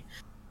dodgy?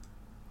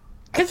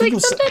 Because like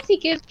sometimes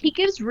he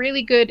gives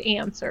really good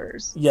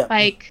answers. Yeah,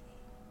 like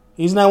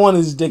he's not one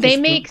of these dickish. They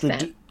make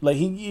sense. Like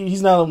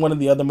he's not one of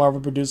the other Marvel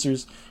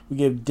producers who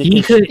give dickish.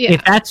 He could,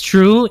 if that's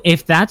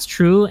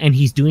true, and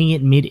he's doing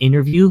it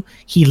mid-interview,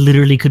 he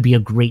literally could be a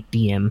great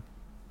DM.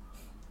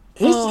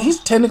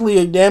 He's technically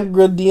a damn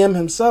good DM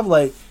himself.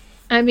 Like,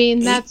 I mean,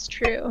 that's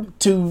true.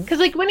 Because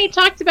like when he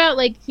talked about,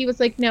 like, he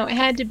was like, no, it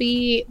had to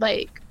be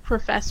like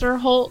Professor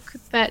Hulk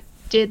that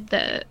did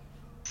the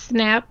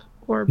snap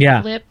or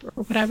blip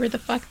or whatever the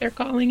fuck they're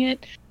calling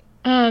it,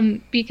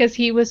 because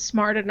he was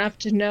smart enough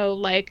to know,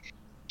 like,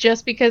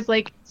 just because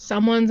like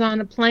someone's on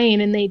a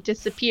plane and they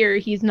disappear,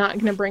 he's not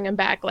going to bring them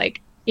back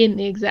like in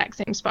the exact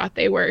same spot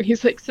they were.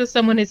 He's like, so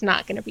someone is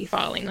not going to be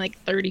falling like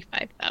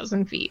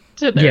 35,000 feet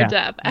to their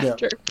death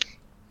after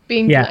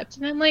being flipped.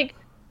 And I'm like,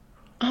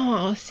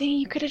 oh, see,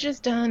 you could have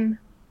just done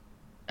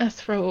a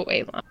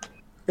throwaway line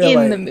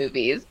in the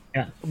movies.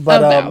 Yeah,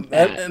 but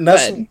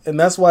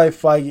that's why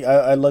Feige.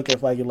 I look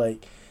at Feige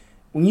like,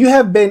 when you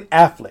have Ben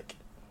Affleck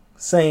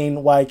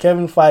saying why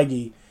Kevin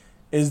Feige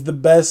is the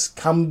best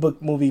comic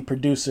book movie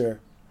producer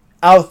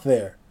out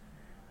there,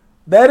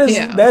 That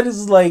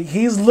is like,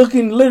 he's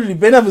looking, literally,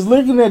 Ben Affleck is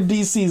looking at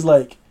DC's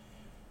like,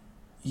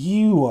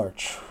 you are,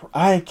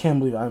 I can't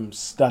believe I'm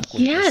stuck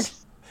with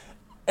this.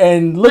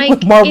 And look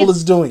what Marvel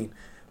is doing.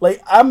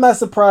 Like, I'm not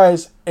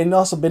surprised. And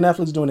also, Ben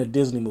Affleck's doing a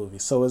Disney movie.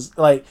 So it's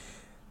like,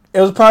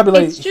 it was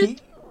probably like,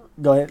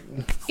 go ahead.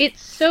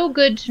 It's so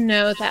good to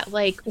know that,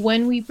 like,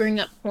 when we bring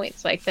up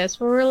points like this,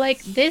 where we're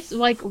like, this,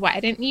 like, why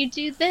didn't you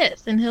do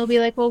this? And he'll be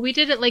like, well, we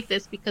did it like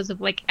this because of,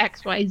 like,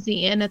 X, Y,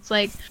 Z. And it's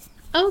like,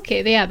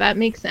 okay, yeah, that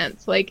makes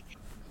sense. Like,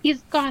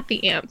 he's got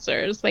the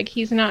answers. Like,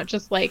 he's not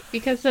just like,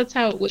 because that's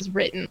how it was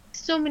written.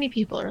 So many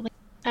people are like,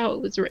 that's how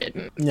it was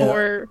written. Yeah.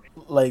 Or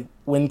like,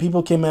 when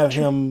people came at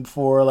him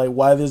for like,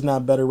 why there's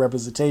not better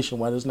representation,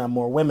 why there's not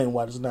more women,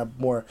 why there's not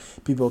more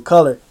people of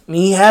color, and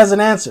he has an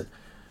answer.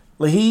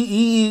 Like,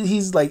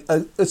 he's like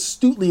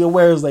astutely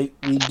aware. Is like,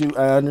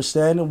 I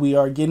understand, and we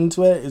are getting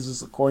to it. It's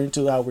just according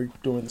to how we're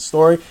doing the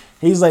story.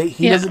 He's like,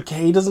 he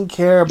doesn't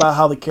care about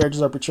how the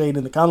characters are portrayed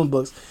in the comic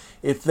books.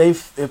 If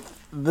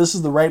this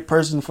is the right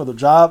person for the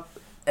job,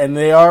 and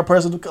they are a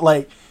person,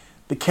 like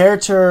the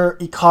character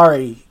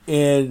Ikari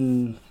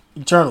in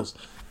Eternals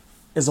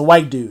is a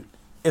white dude.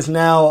 It's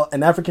now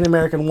an African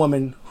American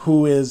woman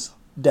who is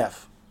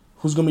deaf,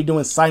 who's going to be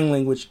doing sign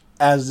language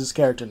as this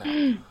character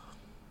now.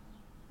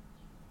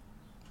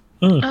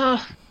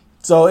 Oh,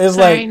 so it's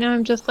sorry, like, now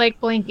I'm just like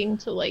blanking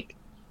to like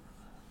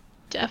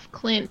Deaf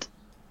Clint.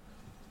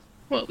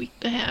 What we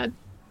had.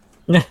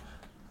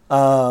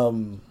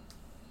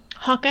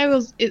 Hawkeye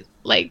was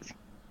like,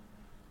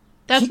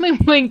 that's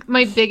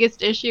my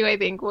biggest issue, I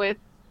think, with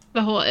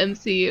the whole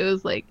MCU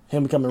is like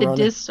him becoming the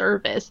Ronin.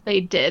 Disservice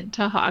they did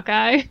to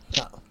Hawkeye.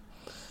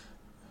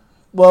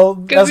 Well,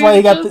 that's why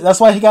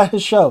he got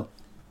his show.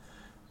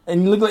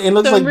 And it looks like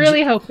I'm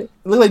really hoping.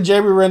 It looks like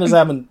Jeremy Renner's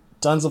having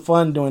tons of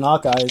fun doing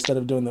Hawkeye instead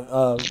of doing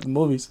the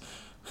movies.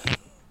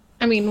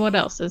 I mean, what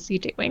else is he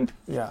doing?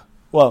 Yeah.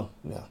 Well,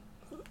 yeah.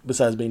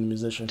 Besides being a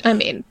musician. I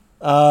mean,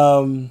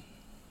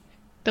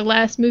 the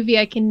last movie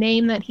I can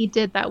name that he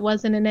did that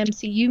wasn't an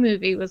MCU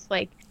movie was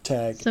like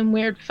Tag. Some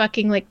weird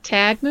fucking like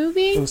Tag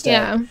movie. It was Tag.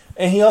 Yeah.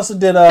 And he also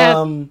did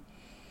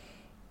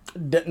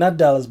not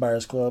Dallas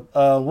Buyers Club.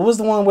 What was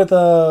the one with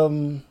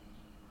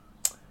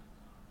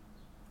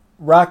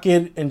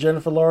Rocket and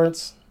Jennifer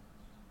Lawrence?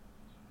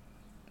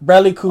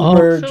 Bradley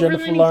Cooper,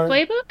 Jennifer Lawrence.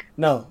 Playbook?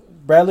 No,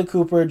 Bradley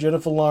Cooper,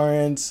 Jennifer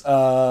Lawrence,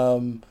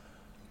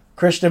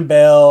 Christian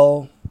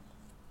Bale,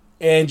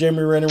 and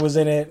Jeremy Renner was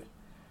in it.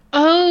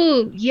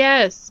 Oh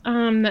yes,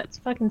 that's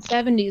fucking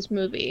 70s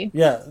movie.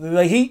 Yeah,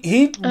 like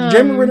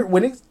Jeremy Renner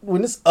when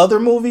it's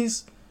other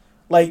movies,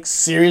 like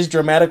serious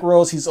dramatic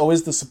roles, he's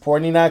always the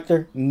supporting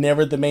actor,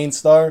 never the main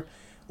star.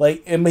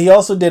 Like, and he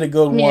also did a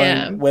good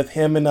one with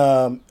him and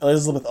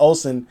Elizabeth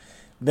Olsen,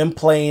 them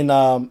playing,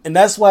 and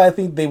that's why I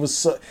think they was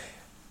so.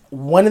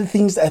 One of the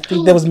things I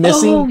think that was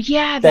missing. Oh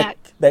yeah, that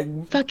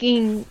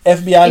fucking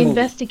FBI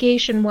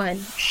investigation movie. One.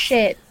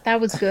 Shit, that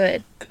was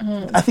good.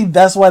 I think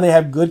that's why they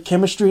have good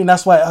chemistry, and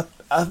that's why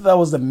I thought it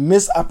was a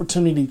missed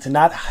opportunity to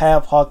not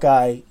have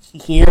Hawkeye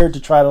here to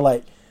try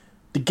to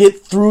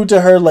get through to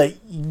her. Like,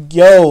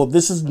 yo,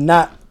 this is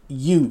not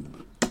you.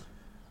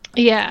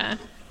 Yeah,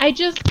 I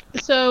just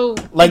so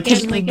like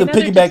again, like the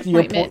piggyback to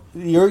your point.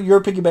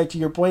 Your piggyback to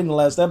your point in the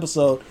last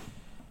episode.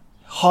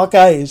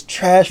 Hawkeye is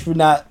trash for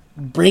not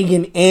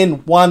bringing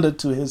in Wanda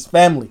to his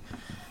family.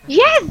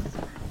 Yes!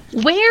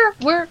 Where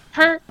were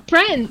her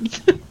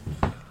friends?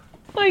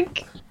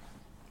 like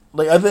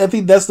I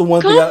think that's the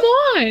one thing. Come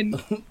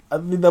on! I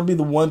think that'll be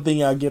the one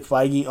thing I'll get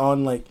Feige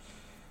on. Like,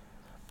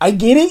 I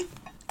get it.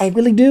 I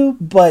really do.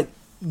 But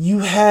you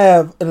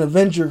have an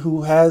Avenger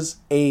who has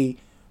a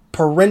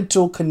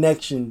parental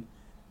connection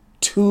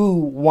to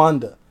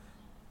Wanda.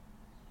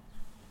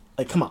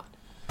 Like, come on.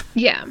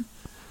 Yeah.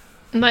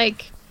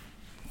 Like,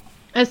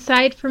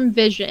 aside from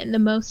Vision, the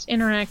most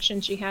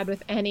interaction she had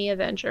with any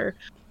Avenger,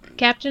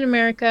 Captain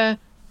America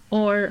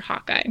or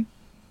Hawkeye.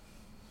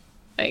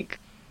 Like,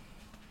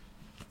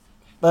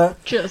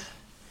 just,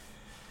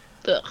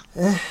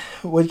 ugh.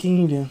 What can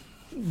you do?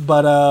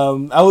 But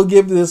I will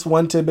give this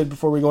one tidbit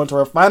before we go into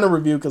our final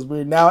review, because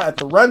we're now at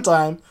the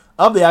runtime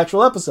of the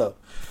actual episode.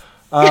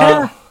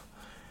 The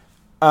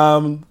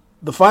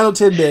final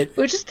tidbit.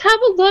 We just have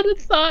a lot of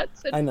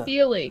thoughts and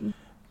feelings.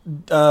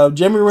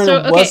 Jeremy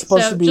Renner was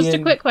supposed to be just a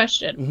quick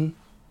question. Mm-hmm.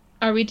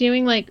 Are we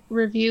doing like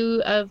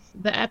review of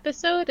the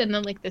episode and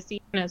then like the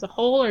season as a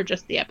whole, or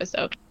just the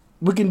episode?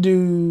 We can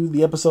do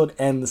the episode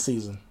and the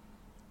season.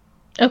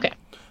 Okay.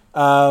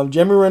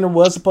 Jeremy Renner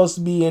was supposed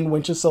to be in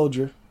Winter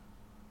Soldier,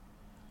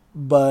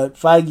 but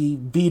Feige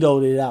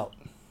vetoed it out.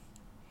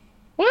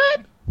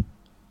 What?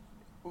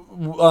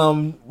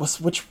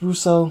 Which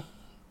Russo?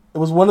 It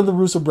was one of the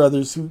Russo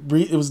brothers who.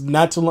 It was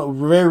not too long,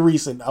 very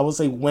recent. I would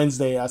say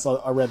Wednesday. I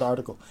read the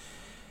article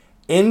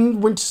in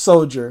Winter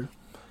Soldier.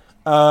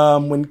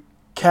 When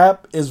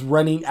Cap is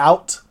running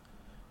out,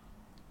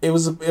 it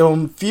was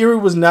Fury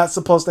was not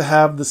supposed to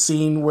have the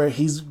scene where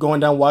he's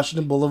going down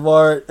Washington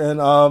Boulevard and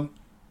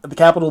the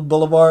Capitol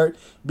Boulevard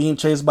being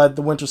chased by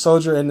the Winter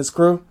Soldier and his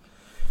crew.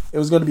 It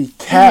was going to be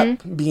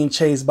Cap being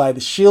chased by the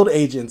SHIELD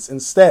agents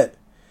instead.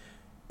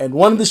 And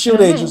one of the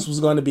SHIELD agents was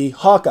going to be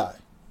Hawkeye.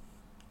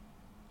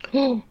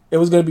 It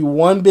was going to be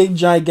one big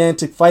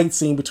gigantic fight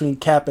scene between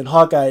Cap and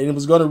Hawkeye, and it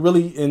was going to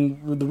really,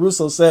 and the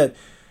Russo said,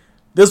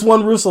 this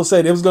one Russo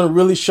said it was going to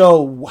really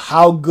show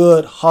how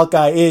good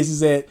Hawkeye is. He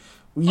said,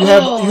 you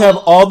have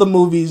all the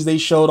movies, they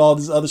showed all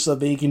this other stuff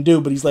that he can do,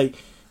 but he's like,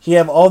 he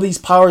have all these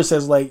powers,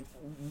 says like,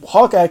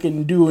 Hawkeye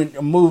can do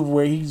a move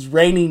where he's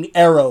raining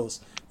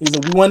arrows. He's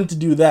like, we wanted to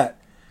do that.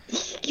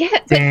 Yeah,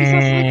 but he's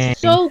also like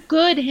so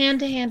good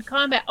hand-to-hand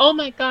combat. Oh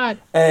my god.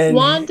 And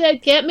Wanda,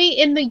 get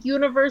me in the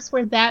universe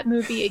where that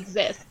movie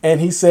exists. And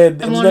he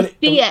said I want to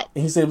see it.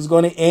 He said it was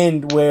going to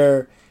end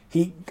where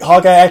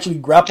Hawkeye actually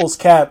grapples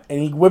Cap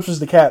and he whips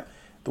the Cap.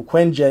 The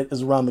Quinjet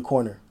is around the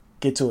corner.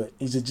 Get to it.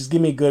 He said, just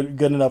give me a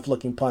good enough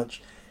looking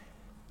punch.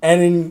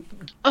 And then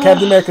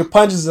Captain America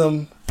punches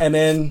him, and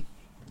then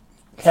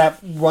Cap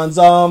runs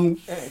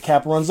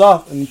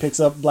off and he picks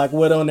up Black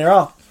Widow and they're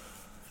off.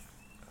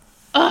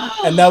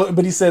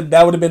 But he said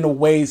that would have been a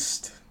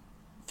waste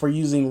for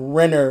using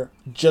Renner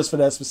just for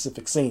that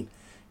specific scene.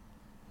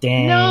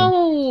 Dang.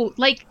 No,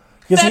 like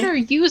better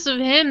use of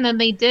him than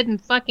they did in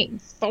fucking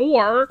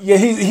Thor. Yeah,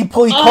 he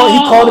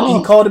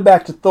called it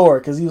back to Thor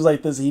because he was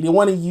like this. He didn't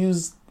want to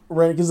use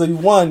Renner because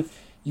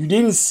you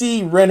didn't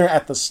see Renner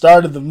at the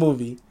start of the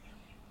movie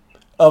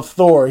of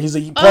Thor. He's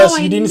like, plus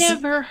you didn't. I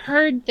never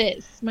heard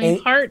this. My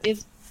heart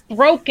is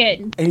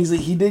broken. And he's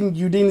like, you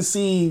didn't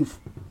see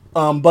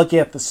Bucky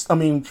at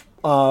the.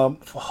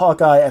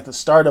 Hawkeye at the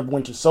start of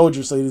Winter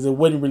Soldier, so it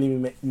wouldn't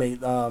really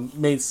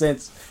made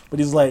sense. But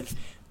he's like,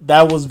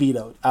 that was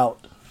vetoed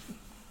out.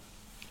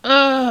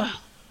 All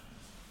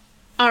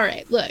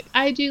right, look,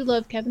 I do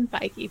love Kevin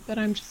Feige, but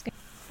I'm just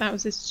that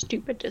was his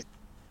stupidest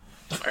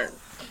part.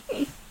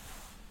 I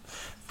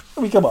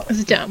mean, come on,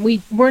 it's dumb.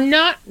 We're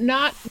not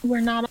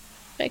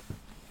perfect.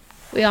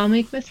 We all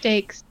make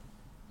mistakes,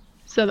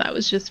 so that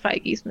was just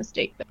Feige's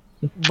mistake. But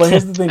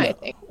here's the thing: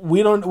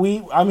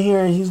 I'm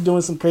hearing he's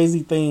doing some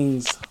crazy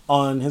things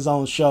on his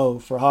own show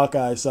for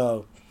Hawkeye,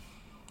 so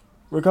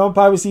we're gonna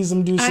probably see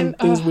some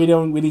things we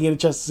didn't get a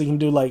chance to see him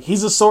do. Like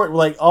he's a sword,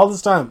 like all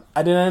this time.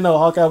 I didn't know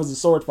Hawkeye was a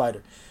sword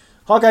fighter.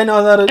 Hawkeye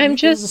knows how to.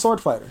 He's a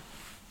sword fighter.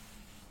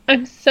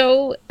 I'm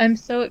so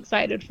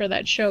excited for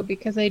that show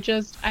because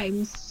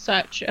I'm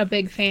such a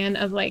big fan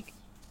of like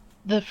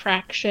the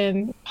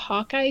Fraction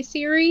Hawkeye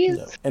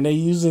series, and they're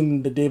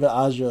using the David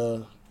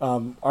Aja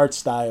art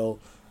style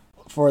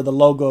for the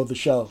logo of the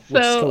show,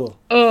 which is cool.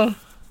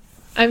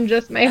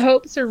 My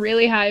hopes are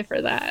really high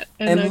for that.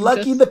 And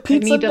Lucky the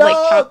pizza dog. I need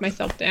to talk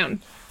myself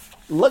down.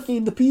 Lucky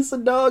the pizza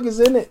dog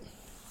is in it.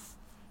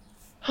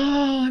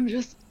 And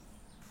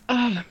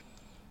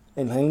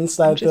Hailee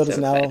Steinfeld is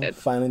now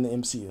finding the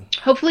MCU.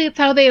 Hopefully it's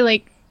how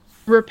they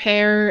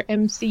repair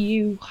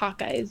MCU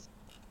Hawkeye's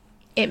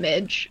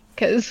image,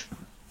 because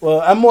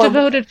I'm more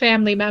devoted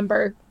family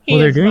member.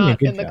 They're doing not a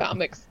good in the job.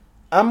 comics.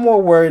 I'm more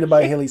worried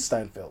about Hailee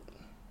Steinfeld.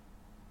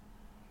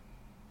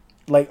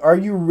 Like, are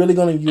you really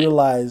going to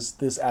utilize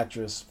this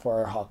actress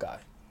for Hawkeye?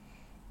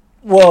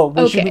 Well,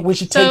 when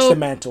she takes the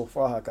mantle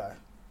for Hawkeye.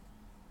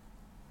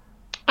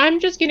 I'm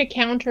just going to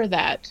counter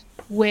that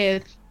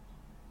with,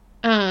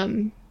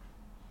 what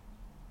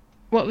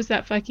was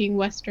that fucking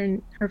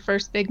her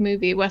first big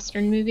movie,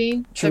 Western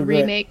movie? True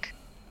Grit. Remake.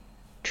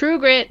 True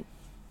Grit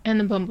and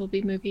the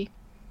Bumblebee movie.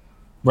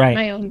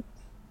 Right.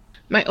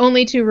 My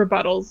only two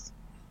rebuttals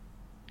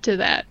to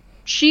that.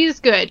 She's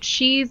good.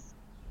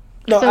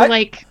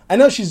 I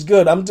know she's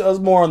good. I was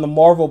more on the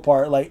Marvel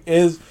part. Like,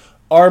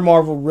 are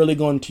Marvel really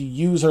going to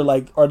use her?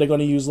 Like, are they going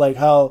to use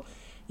how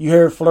you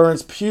hear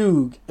Florence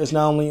Pugh is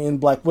not only in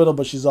Black Widow,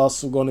 but she's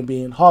also going to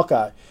be in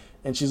Hawkeye,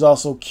 and she's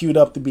also queued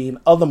up to be in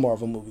other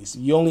Marvel movies.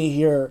 You only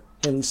hear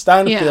Hailee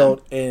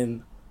Steinfeld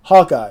in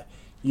Hawkeye.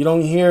 You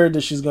don't hear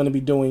that she's going to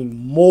be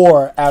doing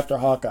more after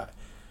Hawkeye.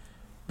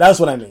 That's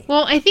what I mean.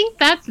 Well, I think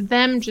that's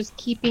them just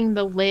keeping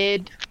the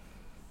lid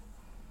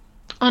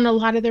on a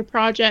lot of their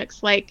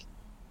projects, I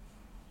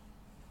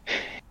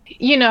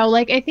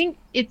think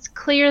it's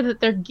clear that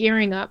they're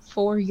gearing up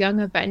for Young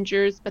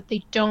Avengers, but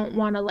they don't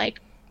want to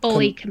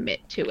fully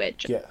commit to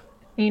it. Yeah.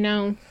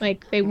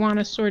 They want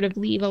to sort of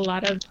leave a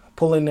lot of not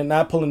pulling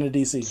the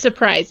DC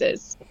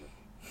surprises.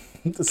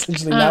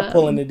 Essentially, not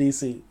pulling the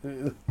DC.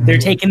 They're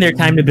taking their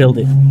time to build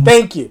it.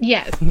 Thank you.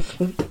 Yes,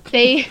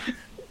 they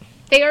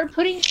are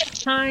putting the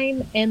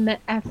time and the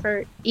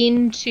effort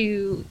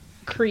into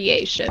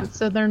creation,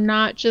 so they're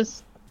not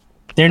just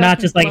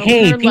like,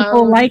 hey,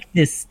 people like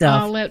this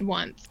stuff all at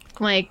once,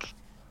 like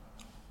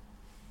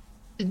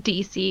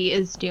DC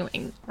is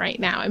doing right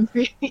now. I'm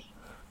really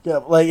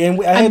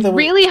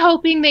really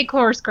hoping they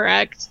course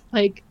correct.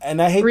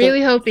 And I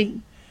hate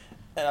hoping.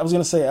 I was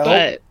gonna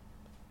say,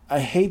 I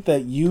hate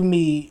that you,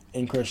 me,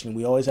 and Christian,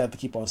 we always have to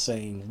keep on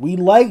saying we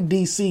like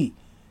DC.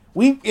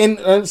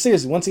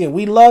 Seriously, once again,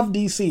 we love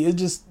DC. It's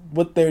just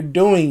what they're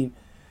doing.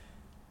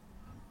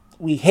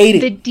 We hate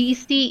it. The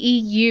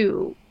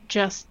DCEU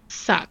just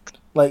sucks.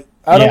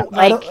 I don't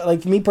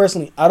like me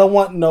personally. I don't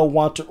want no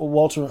Walter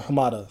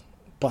Hamada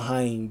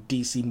behind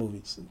DC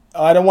movies.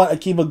 I don't want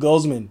Akiva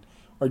Goldsman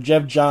or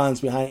Jeff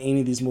Johns behind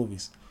any of these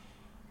movies.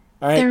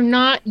 All right? They're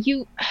not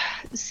you.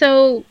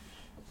 So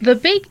the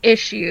big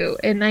issue,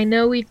 and I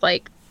know we've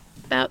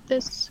about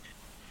this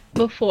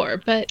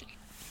before, but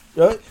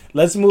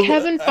let's move.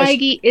 Kevin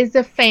Feige is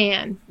a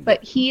fan,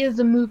 but he is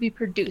a movie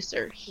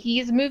producer.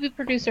 He is a movie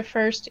producer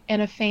first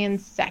and a fan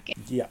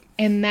second. Yeah.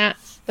 And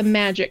that's the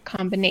magic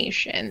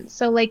combination.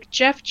 So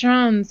Jeff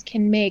Johns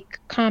can make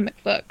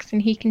comic books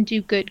and he can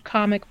do good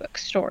comic book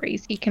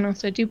stories. He can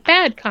also do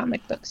bad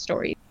comic book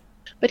stories.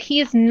 But he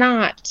is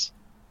not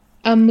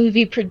a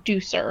movie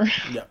producer.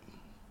 Yeah.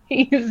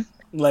 He's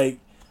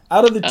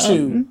out of the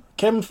two,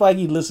 Kevin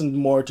Feige listened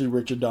more to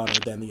Richard Donner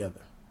than the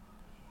other.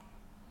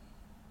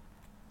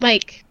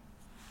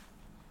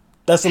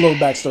 That's a little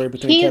backstory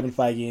between Kevin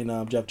Feige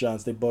and Jeff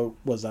Johns. They both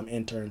was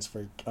interns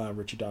for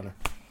Richard Donner.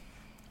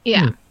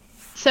 Yeah.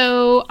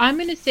 So I'm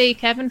going to say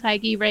Kevin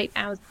Feige right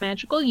now is a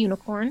magical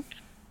unicorn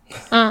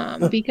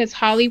because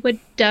Hollywood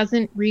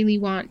doesn't really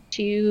want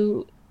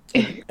to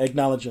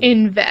acknowledge him.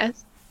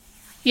 Invest.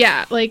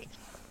 Yeah,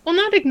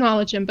 not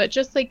acknowledge him, but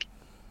just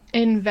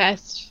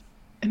invest.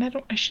 And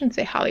I shouldn't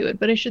say Hollywood,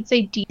 but I should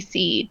say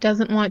DC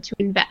doesn't want to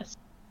invest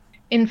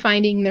in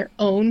finding their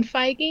own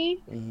Feige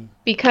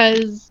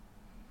because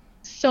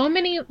so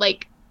many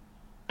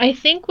I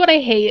think what I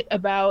hate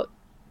about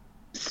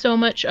so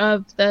much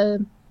of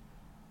the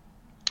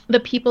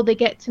people that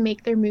get to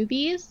make their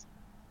movies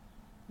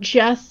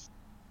just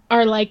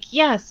are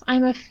yes,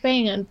 I'm a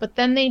fan, but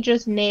then they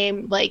just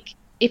name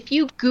if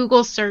you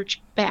Google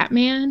search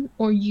Batman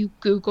or you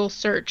Google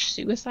search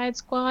Suicide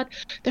Squad,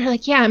 they're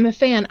yeah, I'm a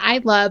fan, I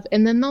love,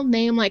 and then they'll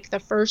name the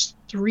first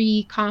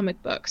 3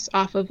 comic books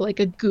off of a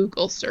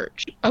Google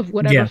search of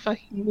whatever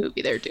fucking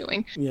movie they're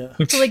doing. Yeah.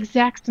 So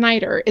Zack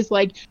Snyder is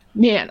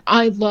man,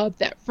 I love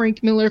that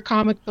Frank Miller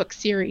comic book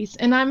series.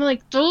 And I'm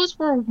those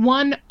were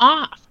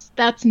one-offs.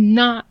 That's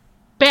not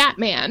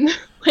Batman.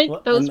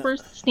 Those were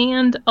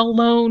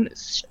stand-alone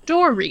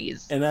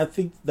stories. And I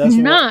think that's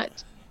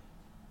not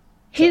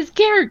his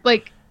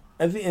character.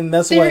 I think, and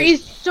that's there why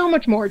is so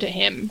much more to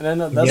him than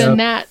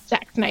that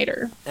Zack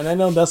Snyder. And I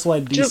know that's why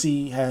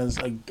DC has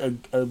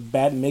a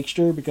bad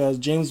mixture because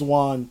James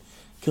Wan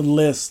can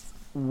list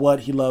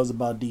what he loves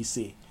about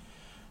DC.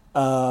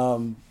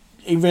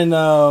 Even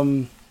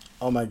oh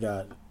my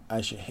god,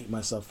 I should hate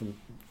myself for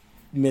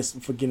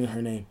forgetting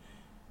her name.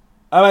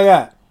 Oh my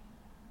god,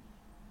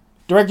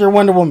 director of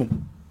Wonder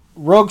Woman,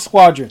 Rogue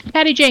Squadron,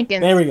 Patty Jenkins.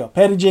 There we go,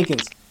 Patty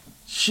Jenkins.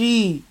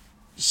 She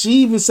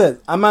even said,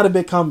 "I'm not a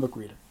big comic book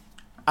reader.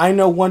 I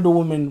know Wonder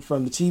Woman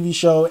from the TV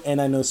show,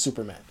 and I know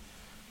Superman."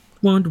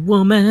 Wonder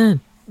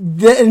Woman.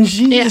 And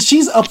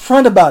she's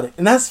upfront about it,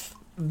 and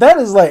that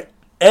is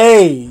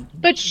hey.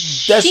 But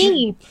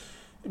she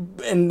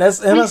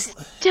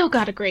still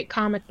got a great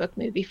comic book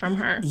movie from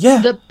her.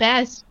 Yeah, the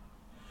best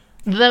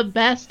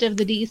of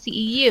the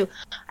DCEU.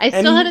 I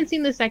still haven't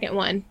seen the second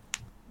one,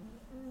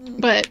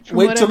 but from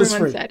what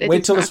everyone said,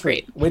 wait till it's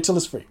free. Great. Wait till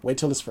it's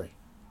free.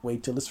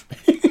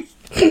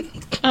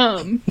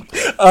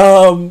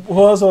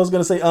 Who else I was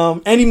gonna say?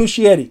 Andy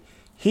Muschietti.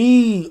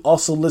 He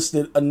also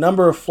listed a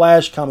number of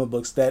Flash comic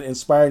books that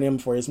inspired him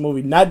for his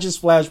movie, not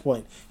just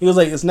Flashpoint. He was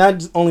it's not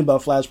just only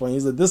about Flashpoint.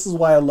 He's this is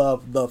why I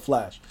love The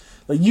Flash.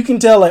 You can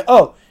tell,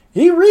 oh,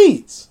 he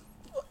reads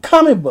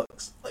comic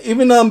books.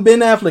 Even Ben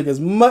Affleck is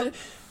much.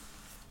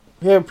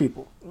 Here,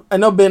 people. I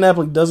know Ben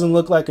Affleck doesn't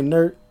look like a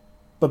nerd,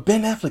 but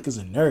Ben Affleck is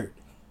a nerd.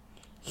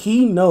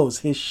 He knows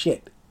his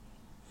shit.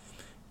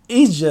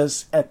 He's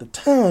just, at the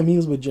time, he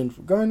was with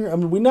Jennifer Garner. I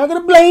mean, we're not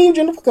going to blame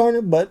Jennifer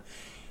Garner, but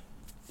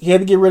he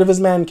had to get rid of his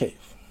man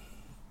cave,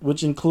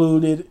 which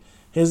included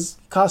his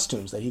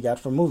costumes that he got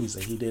from movies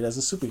that he did as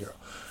a superhero.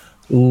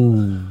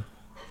 Ooh.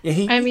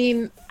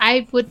 Yeah,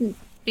 I wouldn't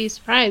be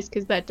surprised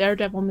because that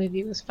Daredevil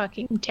movie was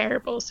fucking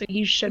terrible, so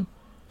you should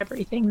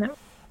everything that.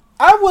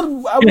 I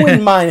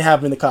wouldn't mind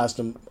having the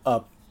costume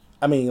up.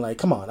 I mean,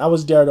 come on. I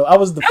was Daredevil. I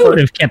would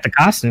have kept the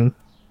costume.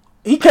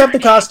 He kept the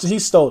costume. He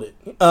stole it.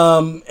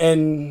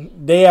 And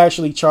they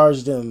actually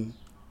charged him.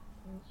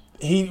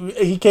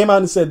 He came out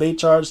and said they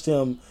charged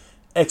him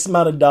X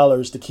amount of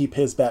dollars to keep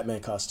his Batman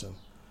costume.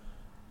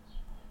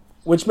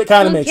 Which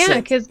kind of makes sense. Yeah,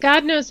 because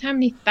God knows how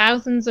many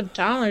thousands of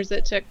dollars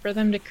it took for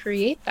them to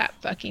create that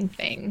fucking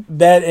thing.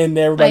 That and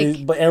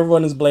but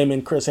everyone is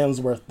blaming Chris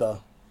Hemsworth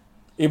though.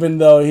 Even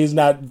though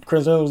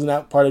Chris Hemsworth was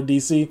not part of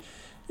DC.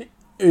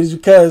 It was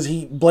because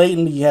he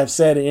blatantly have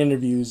said in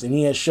interviews, and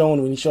he has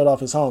shown when he showed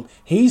off his home,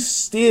 he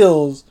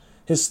steals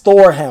his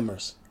Thor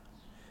hammers.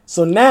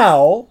 So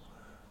now,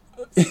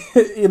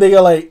 they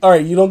go all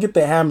right, you don't get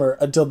the hammer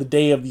until the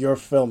day of your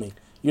filming.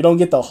 You don't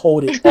get to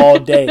hold it all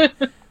day.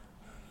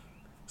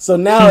 So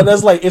now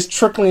that's it's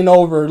trickling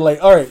over.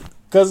 All right,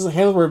 because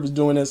Hemsworth is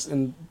doing this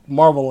in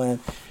Marvel Land.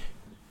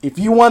 If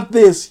you want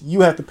this,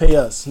 you have to pay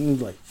us. And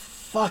he's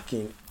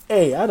fucking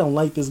A, I don't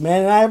like this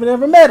man, and I haven't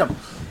ever met him.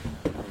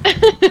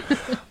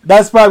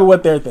 That's probably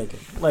what they're thinking.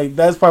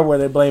 That's probably what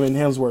they're blaming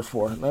Hemsworth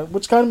for,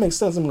 which kind of makes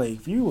sense. I'm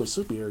if you were a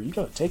superhero, you're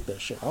gonna take that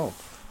shit home.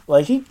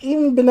 He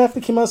even Ben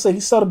Affleck came out and said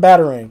he saw the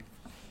Batarang.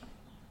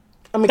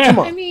 I mean, come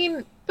on. I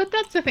mean, but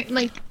that's the thing.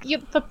 Like,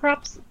 the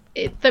props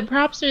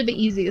are the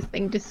easiest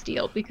thing to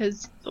steal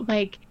because,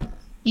 like,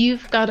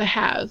 you've got to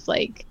have,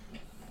 like,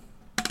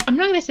 I'm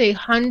not gonna say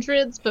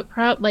hundreds, but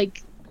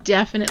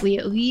definitely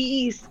at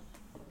least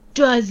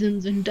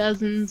dozens and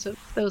dozens of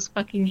those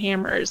fucking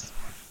hammers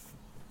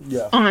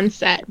on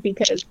set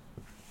because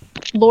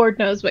Lord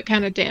knows what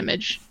kind of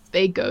damage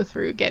they go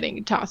through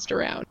getting tossed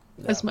around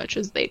as much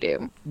as they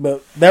do.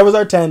 But that was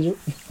our tangent.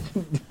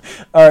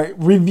 All right,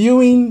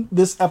 reviewing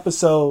this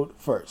episode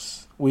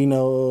first. We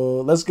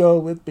know. Let's go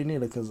with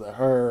Benita because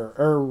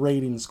her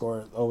rating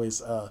score is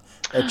always a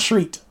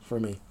treat for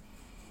me.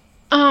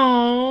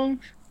 Oh,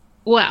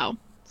 well,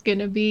 it's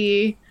gonna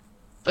be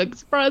a big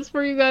surprise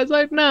for you guys,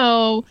 I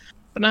know,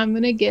 but I'm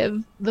gonna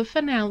give the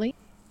finale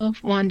of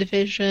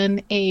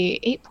WandaVision a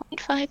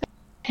 8.5 out of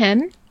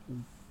 10.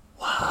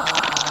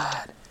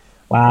 What?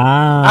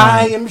 Wow!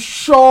 I am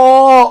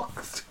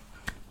shocked.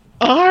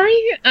 Are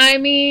you? I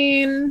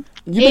mean,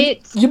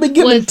 you've been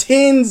giving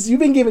tens. You've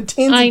been giving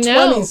tens and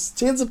 20s.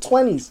 Tens of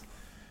 20s.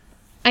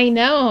 I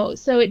know.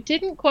 So it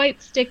didn't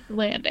quite stick the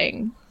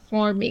landing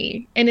for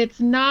me, and it's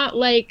not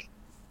like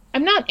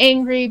I'm not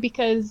angry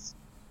because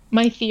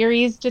my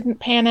theories didn't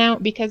pan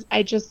out because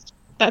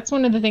that's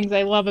one of the things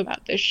I love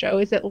about this show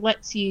is it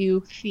lets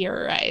you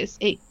theorize.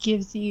 It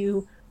gives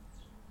you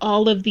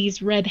all of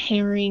these red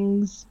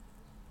herrings.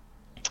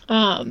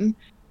 It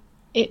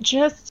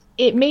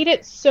made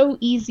it so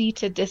easy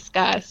to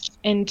discuss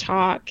and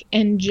talk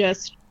and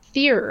just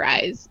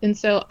theorize. And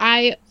so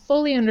I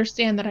fully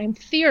understand that I'm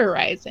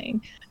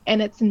theorizing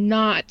and it's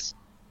not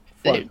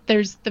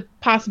there's the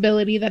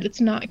possibility that it's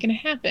not going to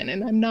happen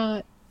and I'm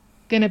not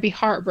going to be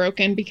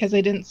heartbroken because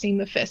I didn't see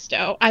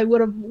Mephisto. I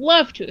would have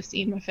loved to have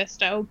seen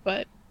Mephisto,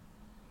 but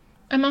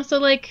I'm also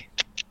like,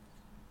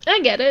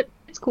 I get it.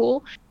 It's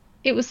cool.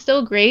 It was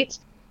still great.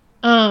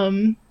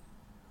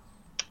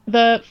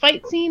 The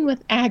fight scene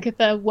with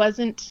Agatha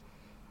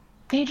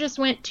they just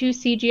went too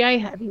CGI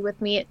heavy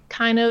with me. It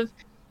kind of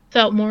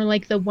felt more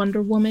like the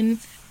Wonder Woman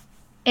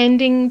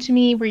ending to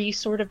me where you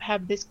sort of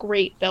have this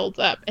great build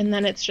up and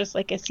then it's just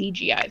like a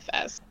CGI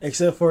fest.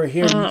 Except for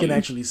here you can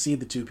actually see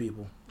the two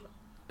people.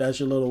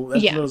 That's your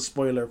little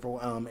spoiler for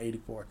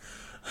 84.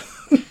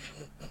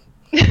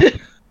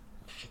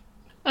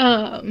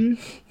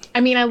 I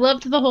mean, I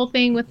loved the whole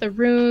thing with the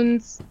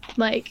runes,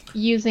 like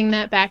using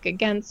that back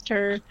against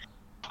her.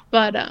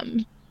 But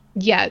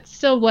it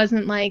still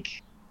wasn't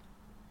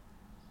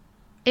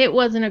it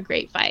wasn't a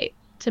great fight.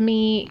 To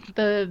me,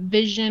 the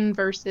Vision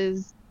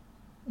versus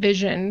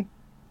Vision,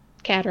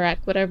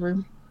 Cataract,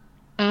 whatever,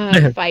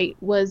 fight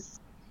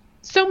was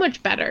so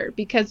much better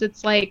because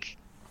it's like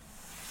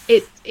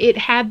it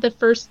had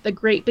the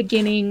great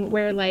beginning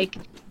where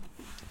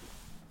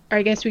or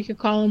I guess we could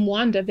call him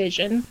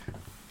WandaVision.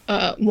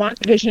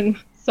 WandaVision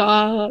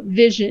saw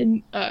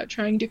Vision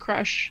trying to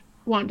crush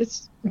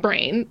Wanda's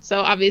brain,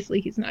 so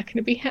obviously he's not going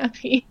to be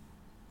happy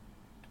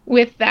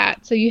with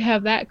that. So you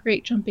have that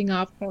great jumping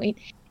off point.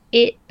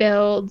 It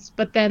builds,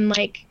 but then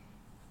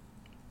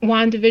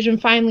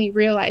WandaVision finally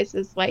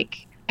realizes I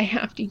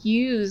have to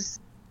use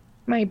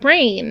my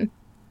brain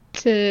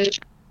to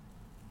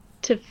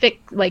fix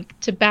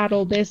to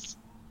battle this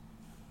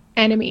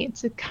enemy,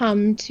 to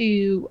come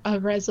to a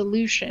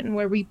resolution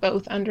where we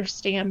both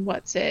understand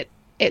what's at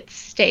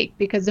stake,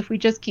 because if we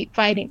just keep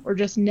fighting, we're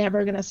just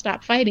never going to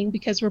stop fighting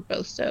because we're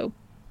both so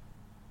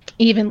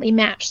evenly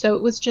matched. So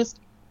it was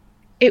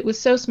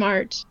so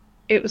smart.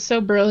 It was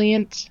so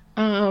brilliant.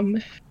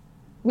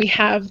 We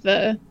have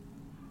the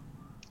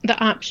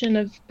option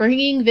of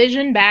bringing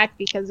Vision back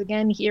because,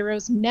 again,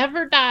 heroes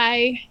never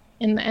die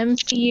in the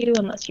MCU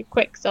unless you're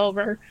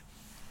Quicksilver.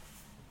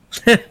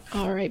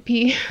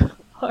 R.I.P.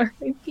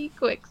 R.I.P.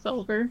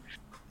 Quicksilver.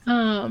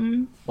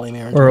 Blame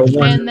Aaron. Or a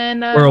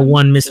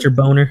one Mr.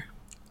 Boner.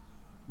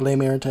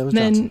 Blame Aaron Taylor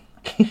Johnson.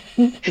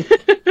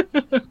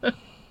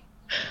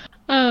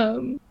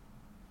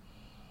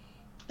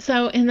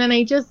 So, and then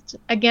I just,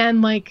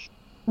 again,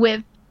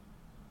 with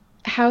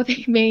how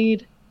they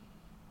made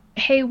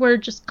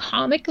Hayward just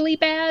comically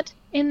bad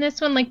in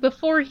this one.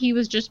 Before, he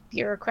was just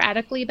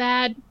bureaucratically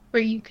bad,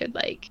 where you could,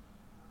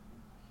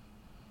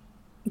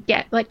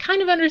 get,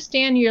 kind of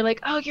understand, you're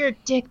oh, you're a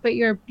dick, but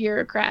you're a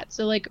bureaucrat,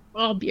 so,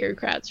 all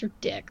bureaucrats are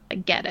dicks. I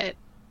get it.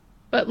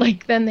 But,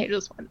 then they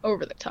just went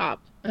over the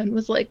top and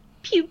was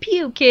pew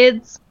pew,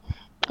 kids.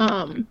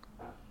 So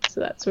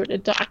that sort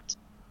of docked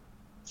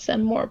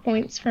some more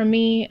points from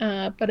me.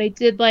 But I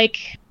did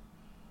like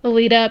the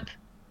lead up,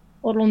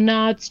 little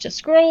nods to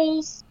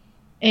Skrulls,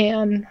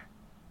 and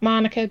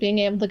Monica being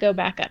able to go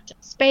back up to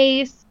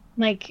space.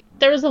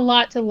 There was a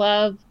lot to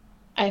love.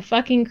 I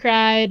fucking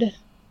cried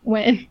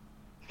when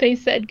they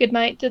said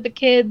goodnight to the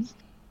kids,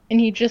 and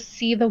you just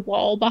see the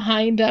wall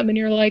behind them, and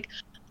you're like,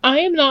 I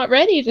am not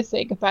ready to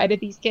say goodbye to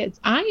these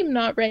kids. I am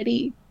not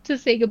ready to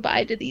say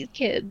goodbye to these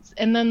kids.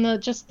 And then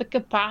the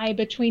goodbye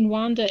between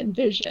Wanda and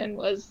Vision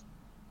was,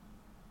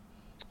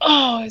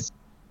 it's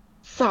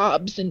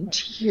sobs and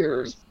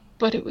tears.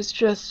 But it was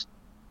just,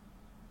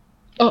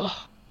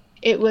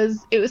 it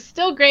was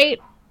still great,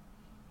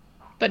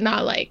 but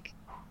not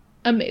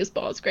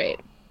Amazeball is great.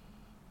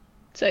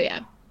 So yeah,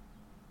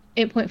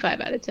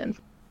 8.5 out of 10.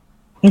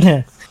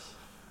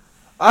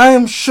 I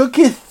am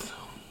shooketh.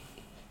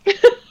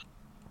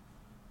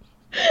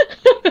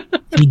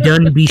 He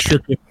done be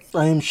shooketh.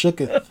 I am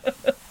shooketh.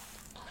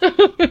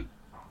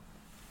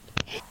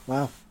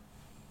 Wow.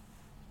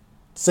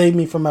 Save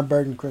me from my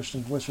burden,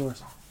 Christian. What's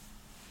yours?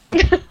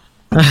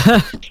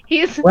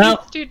 He's too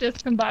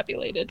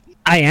discombobulated.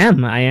 I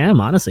am,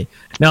 honestly.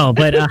 No,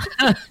 but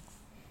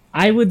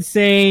I would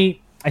say,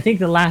 I think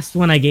the last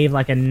one I gave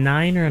like a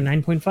 9 or a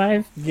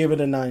 9.5. Give it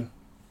a 9.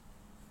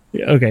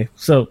 Okay,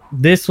 so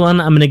this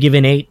one I'm going to give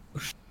an 8.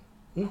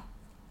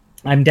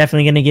 I'm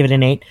definitely going to give it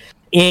an 8.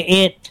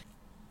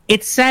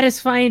 It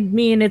satisfied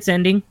me in its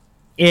ending.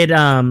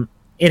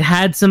 It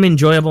had some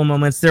enjoyable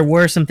moments. There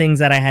were some things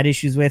that I had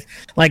issues with.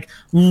 Like,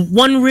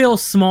 one real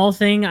small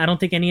thing I don't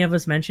think any of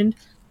us mentioned.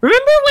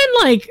 Remember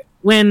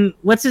when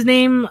what's his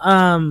name,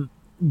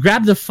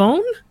 grabbed the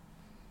phone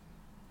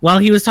while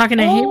he was talking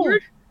to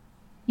Hayward?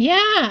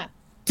 Yeah.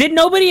 Did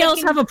nobody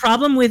else have a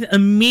problem with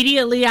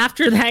immediately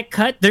after that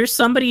cut, there's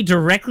somebody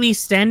directly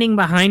standing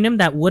behind him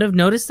that would have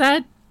noticed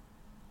that?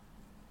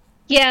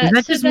 Yeah. Is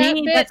that just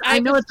me? I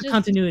know it's a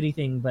continuity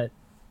thing, but...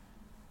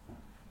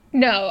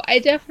 No, I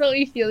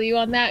definitely feel you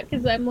on that,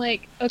 because I'm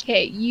like,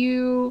 okay,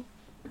 you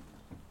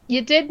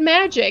did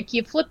magic.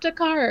 You flipped a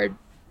card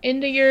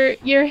into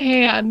your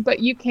hand, but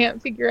you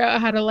can't figure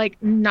out how to, like,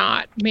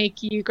 not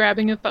make you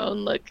grabbing a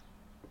phone look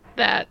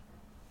that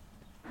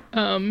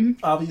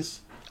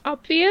obvious.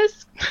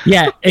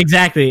 Yeah,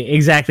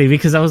 exactly,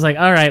 because I was like,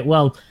 all right,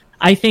 well,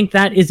 I think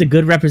that is a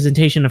good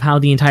representation of how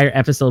the entire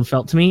episode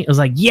felt to me. It was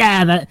like,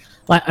 yeah, that,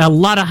 like, a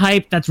lot of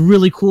hype, that's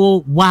really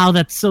cool, wow,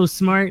 that's so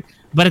smart,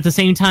 but at the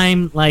same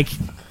time, like,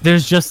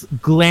 there's just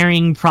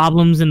glaring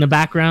problems in the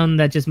background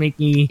that just make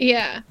me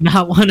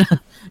not want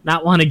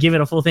to give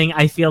it a full thing.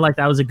 I feel like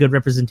that was a good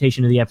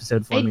representation of the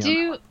episode for me. I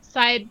do,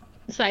 side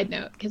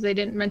note, because I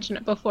didn't mention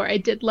it before, I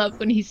did love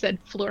when he said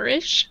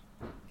flourish.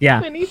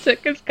 Yeah. When he took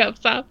his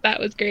cuffs off, that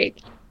was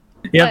great.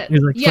 Yeah,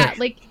 like, yeah,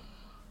 like,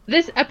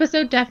 this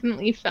episode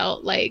definitely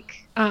felt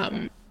like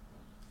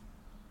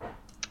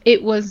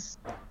it was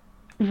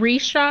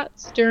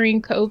reshots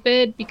during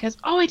COVID, because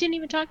I didn't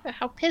even talk about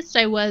how pissed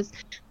I was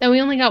that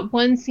we only got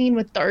one scene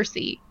with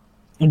Darcy.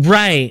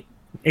 Right.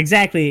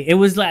 Exactly. It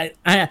was like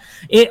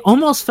it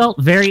almost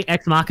felt very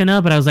Ex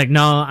Machina, but I was like,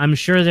 no, I'm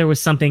sure there was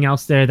something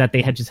else there that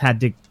they had just had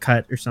to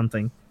cut or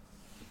something.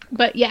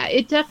 But yeah,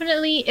 it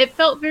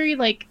felt very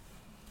like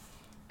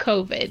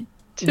COVID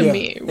to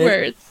me,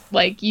 where it's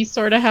like you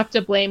sort of have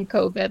to blame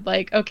COVID.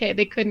 Like, okay,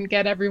 they couldn't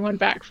get everyone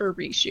back for a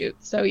reshoot,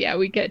 so yeah,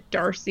 we get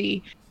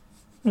Darcy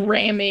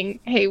ramming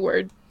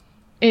Hayward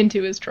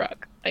into his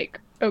truck. Like,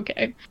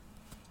 okay.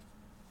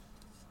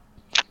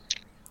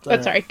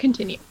 But sorry,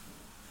 continue.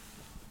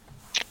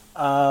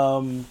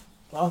 Well,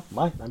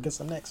 I guess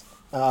I'm next.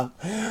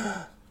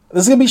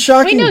 This is gonna be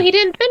shocking. Wait, no, he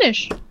didn't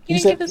finish. He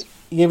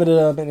gave it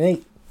an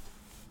 8.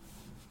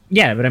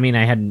 Yeah, but I mean,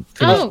 I hadn't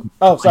finished.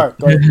 Oh, sorry.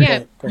 Go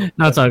ahead. Go ahead.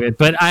 No, it's all good.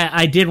 But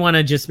I did want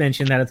to just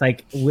mention that it's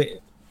like,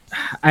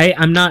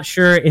 I'm not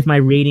sure if my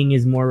rating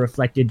is more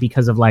reflected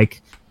because of,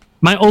 like,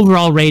 my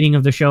overall rating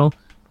of the show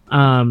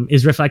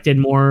is reflected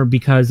more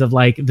because of,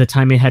 like, the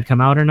time it had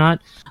come out or not.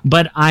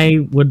 But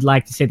I would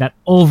like to say that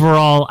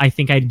overall, I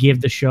think I'd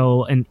give the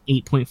show an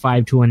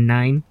 8.5 to a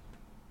 9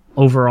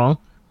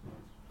 overall.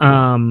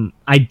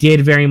 I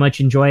did very much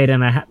enjoy it,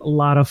 and I had a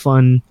lot of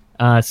fun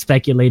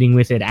speculating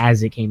with it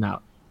as it came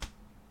out.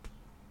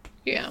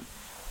 Yeah.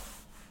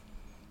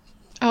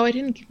 Oh, I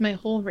didn't give my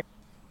whole rating.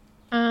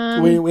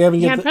 We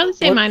haven't. I'd probably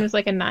say mine was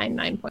like a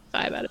 9.5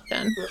 out of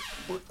 10.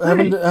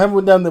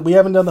 We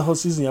haven't done the whole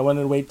season yet. I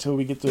wanted to wait till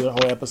we get through the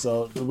whole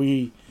episode.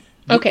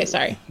 Okay,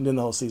 sorry. Then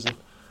the whole season.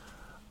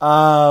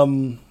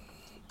 I'll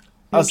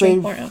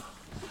say.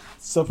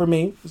 So for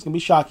me, it's gonna be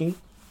shocking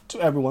to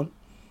everyone.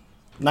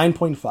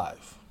 9.5.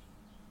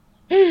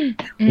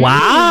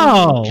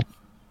 Wow.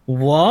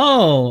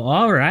 Whoa.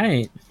 All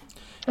right.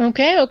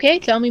 Okay.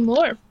 Tell me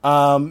more.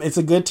 It's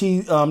a good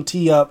tee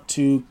up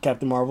to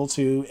Captain Marvel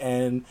 2,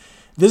 and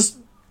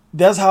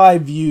that's how I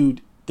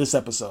viewed this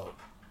episode.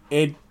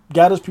 It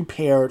got us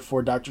prepared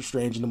for Doctor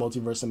Strange in the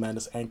Multiverse of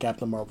Madness and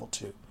Captain Marvel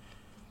 2.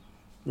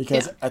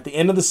 Because at the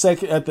end of the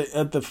second, at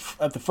the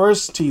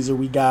first teaser,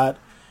 we got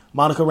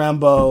Monica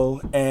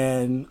Rambeau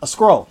and a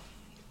Skrull.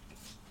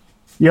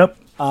 Yep.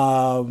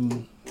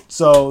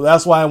 So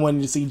that's why I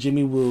wanted to see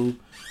Jimmy Woo,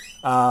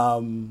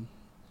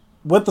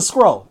 with the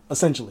Skrull,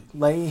 essentially,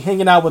 like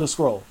hanging out with a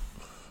Skrull.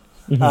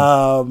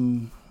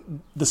 Mm-hmm.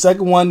 The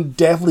second one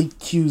definitely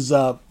cues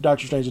up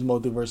Doctor Strange in the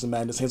Multiverse of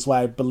Madness. Hence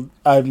why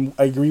I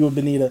agree with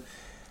Benita.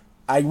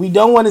 We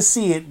don't want to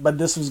see it, but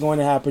this was going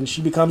to happen.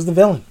 She becomes the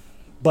villain,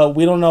 but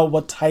we don't know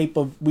what type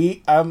of.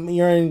 I'm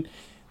hearing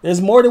there's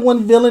more than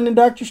one villain in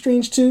Doctor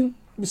Strange 2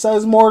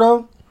 besides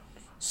Mordo,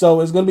 so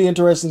it's going to be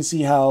interesting to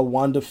see how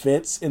Wanda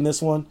fits in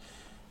this one.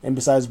 And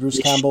besides Bruce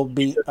Campbell,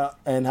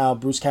 and how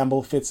Bruce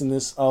Campbell fits in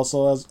this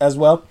also as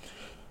well.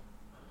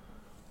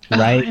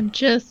 Right.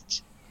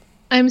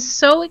 I'm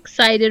so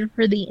excited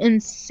for the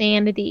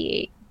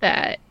insanity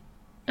that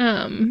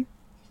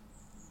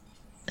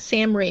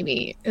Sam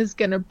Raimi is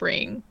gonna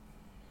bring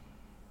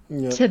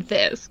to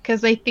this,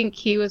 because I think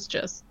he was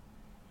just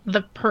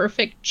the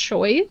perfect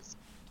choice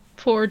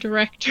for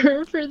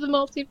director for the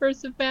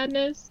Multiverse of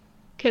Madness.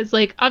 Because,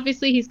 like,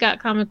 obviously he's got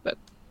comic book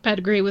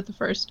pedigree with the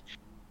first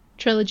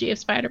trilogy of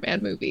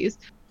Spider-Man movies,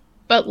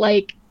 but,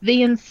 like,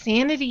 the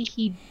insanity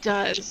he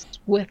does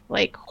with,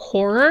 like,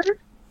 horror,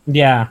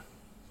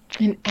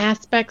 and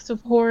aspects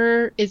of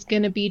horror is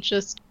gonna be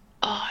just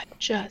I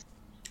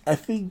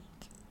think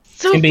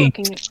so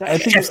fucking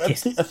exciting.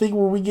 I think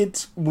when we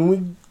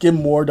get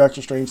more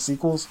Doctor Strange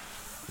sequels,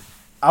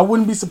 I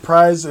wouldn't be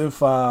surprised if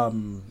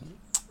Raimi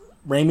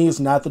is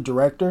not the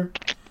director.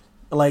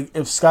 Like,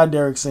 if Scott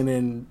Derrickson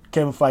and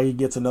Kevin Feige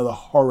gets another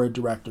horror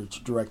director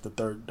to direct the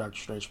third Doctor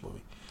Strange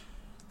movie,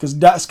 because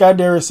Scott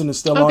Derrickson is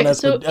still on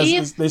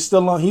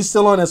he's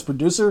still on as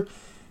producer.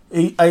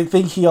 I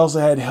think he also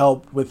had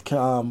help with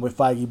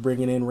Feige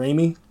bringing in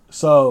Raimi,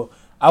 so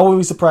I wouldn't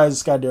be surprised if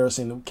Scott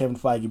Derrickson and Kevin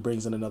Feige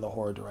brings in another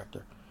horror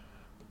director.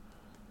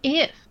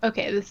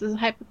 This is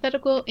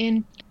hypothetical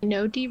and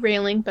no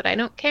derailing, but I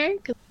don't care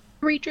because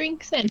 3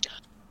 drinks in.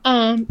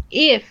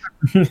 If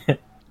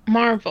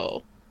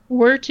Marvel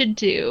were to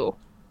do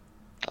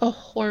a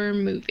horror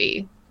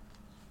movie,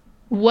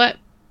 what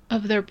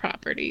of their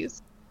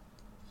properties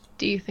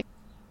do you think?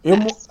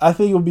 I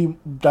think it would be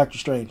Doctor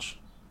Strange.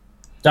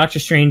 Doctor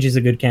Strange is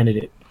a good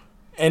candidate.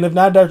 And if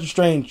not Doctor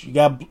Strange, you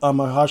got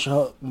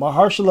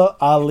Mahershala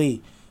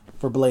Ali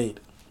for Blade.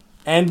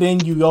 And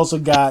then you also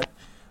got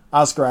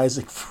Oscar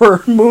Isaac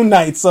for Moon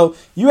Knight. So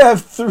you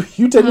have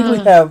you technically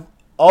have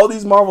all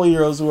these Marvel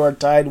heroes who are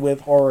tied with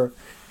horror,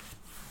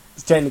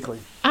 technically.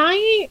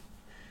 I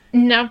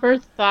never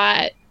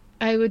thought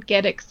I would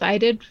get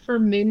excited for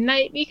Moon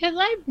Knight because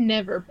I've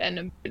never been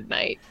a Moon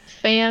Knight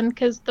fan,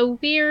 because the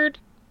weird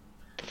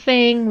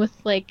thing with,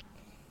 like,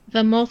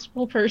 the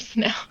multiple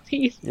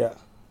personalities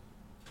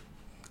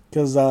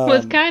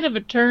was kind of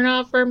a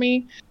turnoff for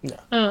me.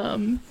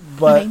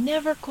 But I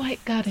never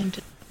quite got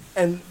into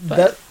it.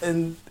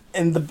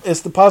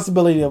 It's the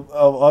possibility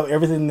of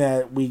everything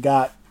that we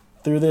got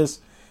through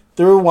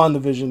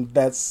WandaVision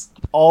that's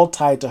all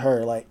tied to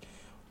her. Like,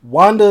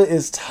 Wanda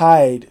is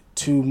tied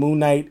to Moon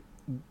Knight,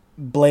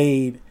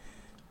 Blade,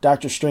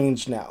 Doctor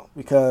Strange now,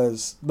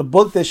 because the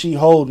book that she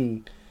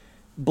holding,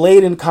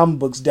 Blade in comic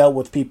books dealt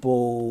with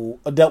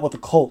a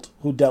cult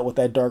who dealt with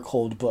that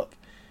Darkhold book.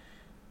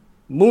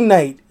 Moon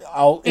Knight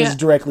is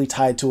directly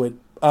tied to it.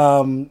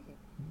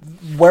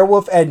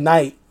 Werewolf at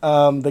Night,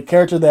 the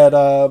character that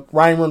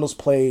Ryan Reynolds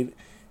played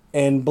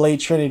in Blade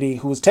Trinity,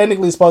 who was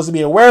technically supposed to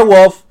be a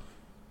werewolf.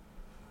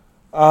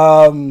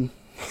 I'm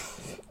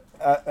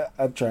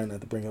trying not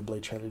to bring up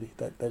Blade Trinity.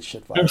 That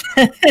shit fires.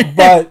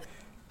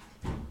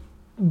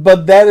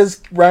 But that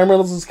is Ryan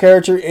Reynolds'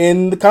 character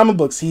in the comic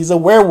books. He's a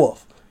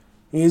werewolf.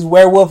 He's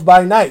Werewolf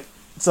by Night.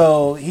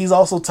 So he's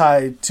also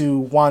tied to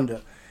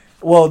Wanda.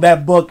 Well,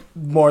 that book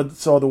more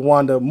so than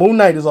Wanda. Moon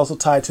Knight is also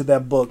tied to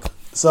that book.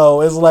 So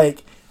it's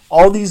like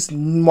all these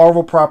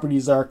Marvel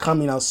properties that are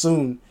coming out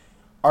soon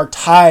are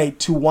tied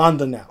to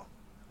Wanda now.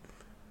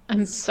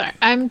 I'm sorry.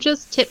 I'm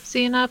just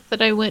tipsy enough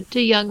that I went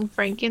to Young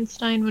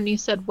Frankenstein when you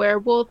said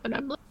werewolf, and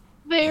I'm like,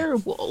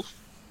 werewolf.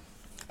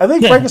 I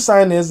think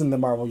Frankenstein is in the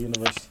Marvel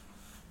universe.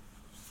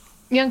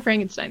 Young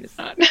Frankenstein is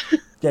not.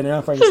 Yeah,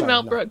 Young Frankenstein. It's a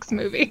Mel Brooks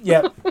movie.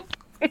 Yep.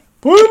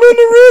 Put him in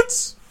the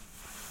Ritz!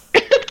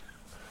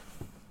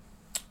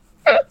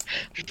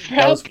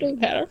 That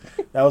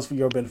was for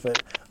your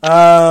benefit.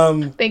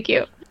 Thank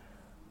you.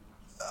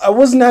 I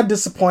was not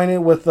disappointed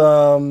with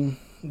the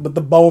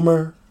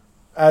Bomer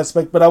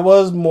aspect, but I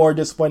was more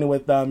disappointed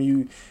with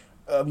you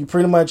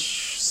pretty much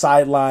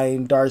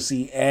sidelined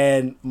Darcy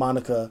and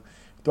Monica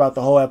throughout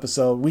the whole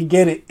episode. We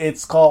get it.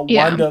 It's called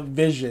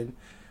WandaVision,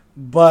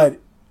 but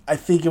I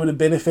think it would have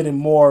benefited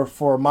more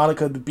for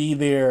Monica to be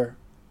there,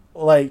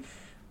 like,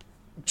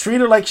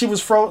 treat her like she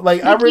was I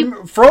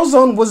remember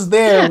Frozone was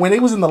there when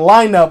it was in the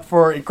lineup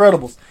for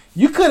Incredibles.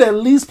 You could at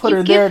least put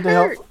her there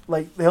to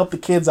help the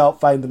kids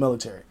out fighting the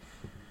military.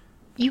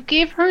 You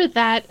gave her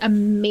that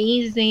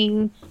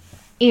amazing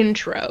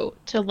intro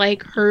to,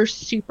 like, her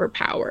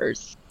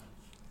superpowers,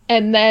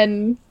 and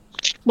then,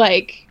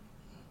 like,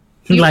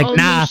 you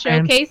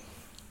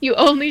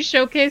only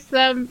showcase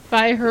them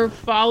by her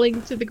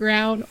falling to the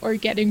ground or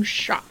getting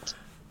shot.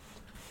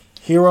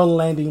 Hero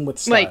landing with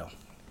style.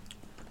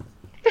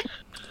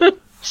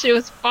 She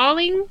was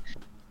falling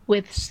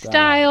with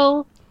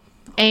style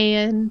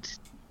and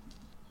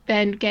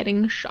then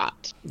getting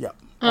shot. Yeah.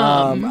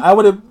 I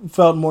would have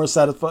felt more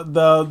satisfied.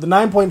 The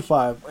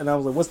 9.5, and I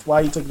was like,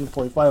 why you took the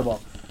 0.5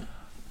 off?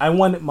 I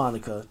wanted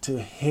Monica to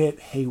hit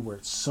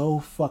Hayward so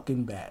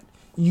fucking bad.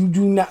 You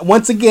do not,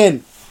 once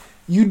again,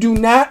 you do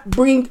not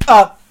bring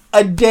up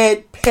a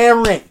dead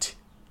parent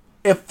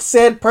if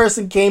said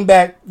person came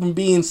back from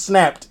being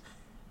snapped.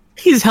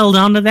 He's held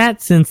on to that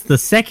since the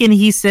second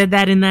he said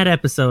that in that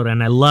episode,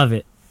 and I love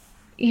it.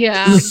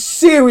 Yeah.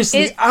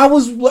 Seriously, I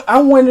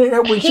wanted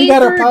her when she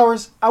got her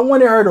powers. I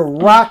wanted her to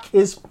rock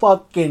his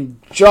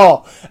fucking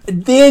jaw.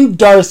 Then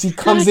Darcy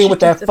comes in with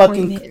that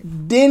fucking.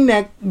 Then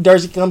that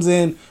Darcy comes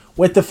in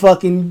with the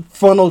fucking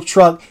funnel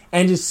truck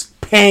and just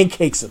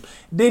pancakes him.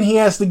 Then he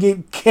has to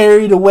get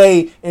carried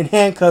away in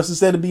handcuffs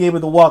instead of being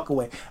able to walk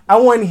away. I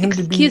wanted him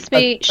to be. Excuse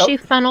me, she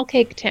funnel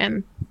caked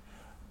him.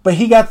 But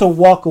he got to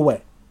walk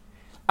away.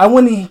 I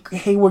wanted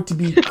Hayward to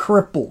be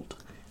crippled.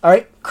 All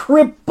right,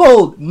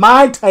 crippled,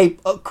 my type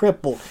of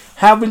crippled,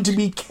 having to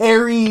be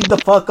carried the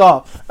fuck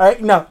off. All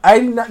right, no, I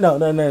did not.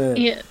 No.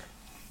 Yeah.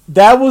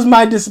 That was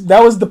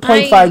that was the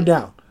 0.5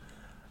 down.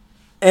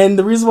 And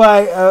the reason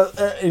why,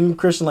 and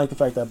Christian liked the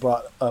fact that I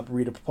brought up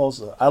Rita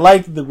Repulsa. I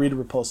liked the Rita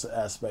Repulsa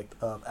aspect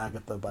of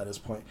Agatha by this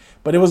point,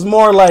 but it was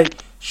more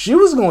like she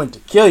was going to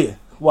kill you,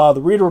 while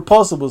the Rita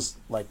Repulsa was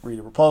like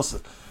Rita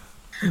Repulsa.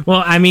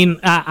 Well, I mean,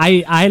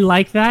 I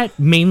like that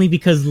mainly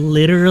because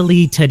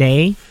literally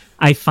today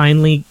I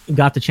finally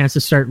got the chance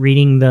to start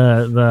reading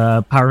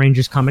the Power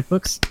Rangers comic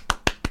books.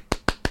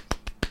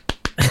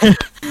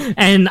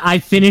 And I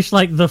finished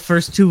like the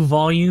first 2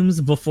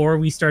 volumes before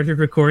we started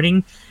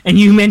recording. And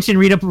you mentioned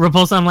Rita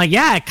Repulsa. I'm like,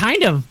 yeah,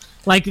 kind of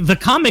like the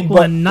comic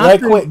one,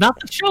 not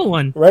the show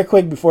one. Right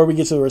quick before we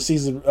get to our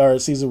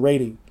season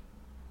rating.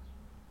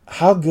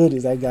 How good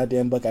is that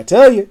goddamn book? I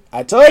told you.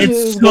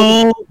 It's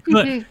so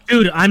good.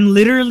 Dude, I'm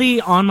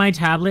literally on my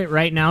tablet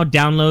right now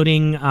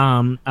downloading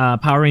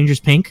Power Rangers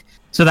Pink.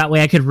 So that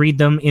way I could read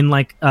them in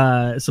like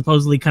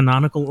supposedly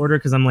canonical order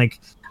because I'm like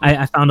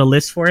I found a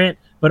list for it.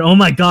 But oh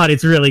my god,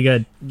 it's really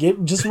good.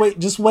 Just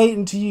wait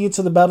until you get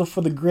to the Battle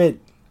for the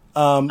Grid.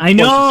 I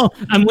know.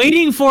 I'm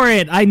waiting for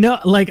it. I know.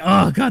 Like,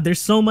 oh god,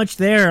 there's so much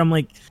there. I'm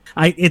like,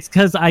 it's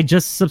because I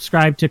just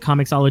subscribed to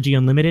Comixology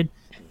Unlimited.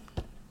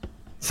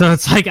 So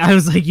it's like I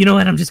was like, you know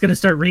what? I'm just gonna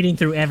start reading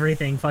through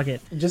everything. Fuck it.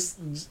 Just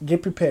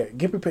get prepared.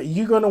 Get prepared.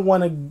 You're gonna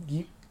want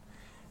to.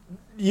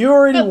 You're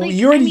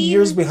already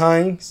years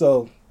behind.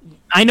 So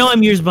I know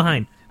I'm years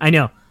behind. I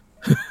know.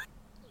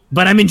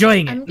 But I'm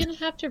enjoying it. I'm going to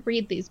have to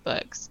read these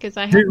books because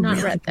I have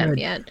not read them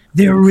yet.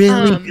 They're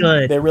really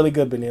good. They're really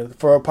good, Benita.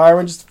 For Power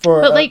Rangers,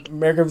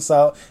 American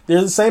Style,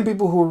 they're the same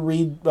people who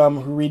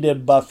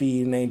redid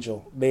Buffy and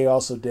Angel. They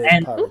also did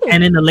Power Rangers.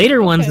 And in the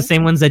later ones, the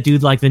same ones that do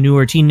like the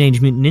newer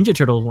Teenage Mutant Ninja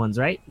Turtles ones,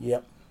 right?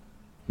 Yep.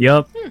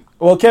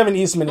 Well, Kevin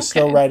Eastman is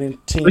still writing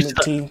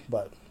Teen,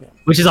 but yeah.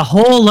 Which is a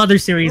whole other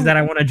series that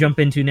I want to jump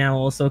into now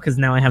also because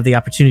now I have the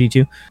opportunity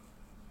to.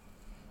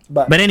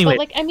 But anyway.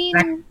 But I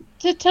mean...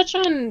 To touch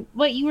on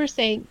what you were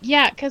saying,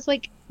 yeah, because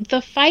like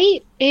the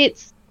fight, I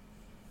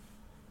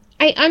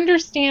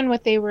understand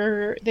what they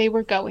were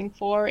going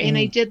for, and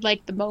I did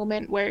like the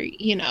moment where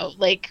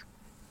like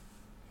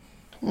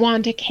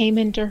Wanda came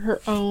into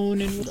her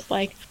own and was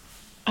like,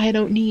 "I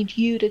don't need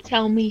you to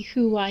tell me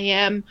who I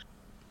am,"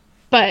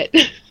 but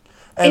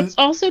it's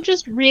also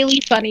just really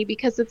funny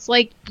because it's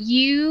like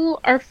you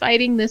are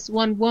fighting this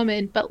one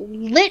woman, but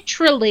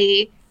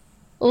literally,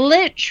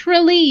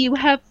 you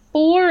have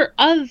 4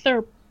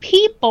 other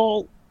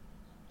people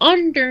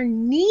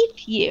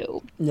underneath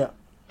you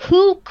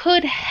who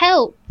could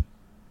help,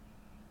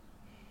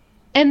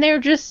 and they're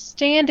just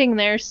standing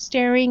there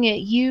staring at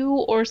you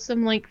or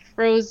some like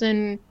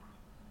frozen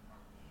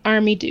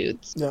army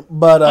dudes.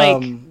 But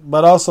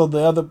also the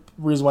other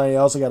reason why I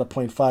also got a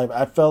 0.5,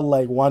 I felt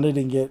like Wanda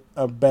didn't get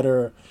a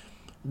better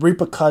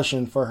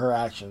repercussion for her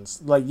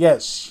actions. Like,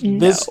 yes,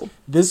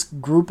 this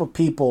group of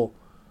people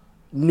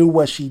knew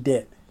what she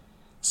did,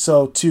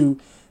 so to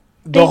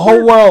the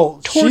whole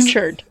world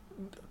tortured.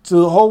 To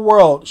the whole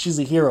world, she's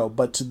a hero.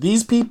 But to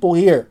these people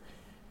here,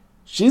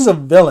 she's a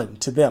villain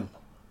to them.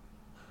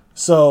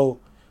 So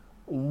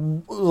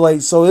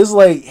it's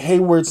like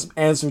Hayward's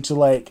answer to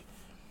like,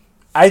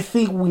 I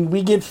think when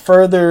we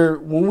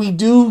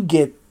do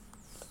get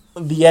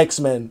the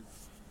X-Men,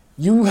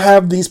 you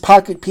have these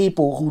pocket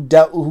people who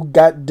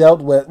got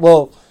dealt with.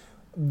 Well,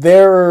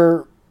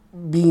 they're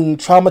being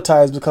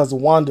traumatized because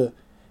of Wanda.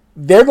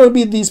 They're going to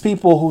be these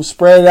people who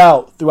spread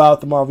out throughout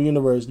the Marvel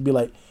Universe to be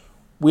like,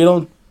 we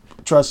don't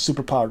trust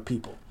superpowered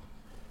people.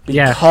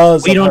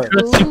 Because we don't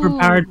trust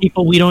superpowered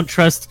people. We don't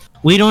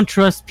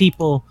trust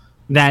people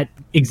that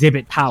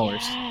exhibit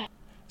powers.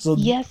 So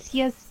yes.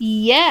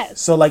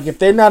 So like, if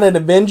they're not an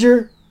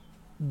Avenger,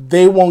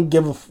 they won't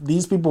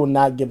these people will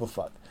not give a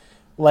fuck.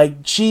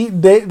 Like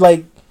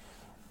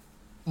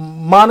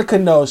Monica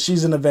knows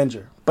she's an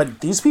Avenger,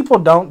 but these people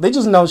don't. They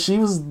just know she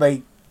was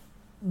like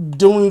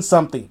doing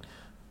something.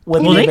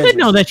 Well, they could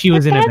know that she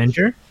was an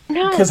Avenger.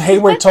 No, because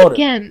Hayward told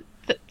her.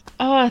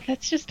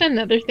 That's just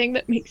another thing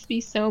that makes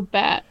me so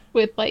bad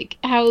with like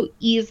how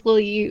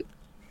easily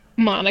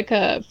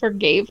Monica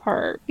forgave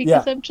her.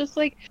 Because I'm just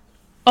like,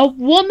 a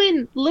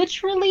woman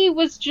literally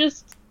was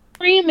just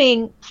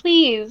screaming,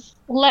 "Please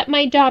let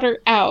my daughter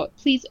out.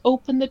 Please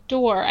open the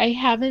door. I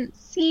haven't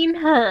seen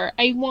her.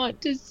 I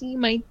want to see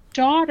my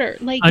daughter."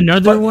 Like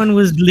another one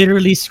was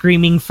literally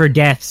screaming for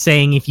death,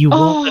 saying, "If you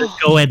won't let us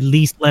go, at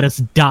least let us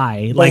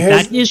die." Like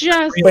that is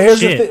just.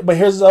 But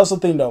here's also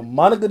the thing, though.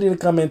 Monica didn't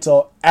come in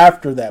until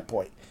after that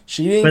point.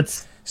 She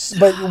didn't.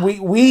 But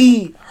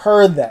we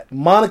heard that.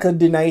 Monica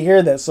did not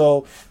hear that.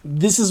 So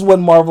this is what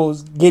Marvel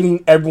is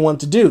getting everyone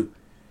to do.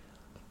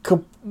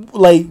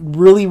 Like,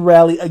 really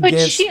rally against...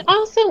 But she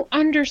also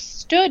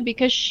understood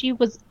because she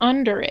was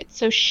under it.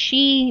 So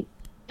she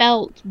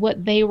felt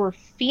what they were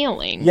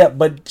feeling. Yeah,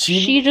 but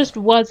she just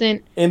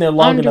wasn't in there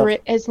long under enough.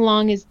 it as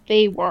long as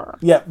they were.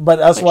 Yeah, but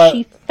that's why...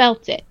 she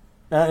felt it.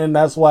 And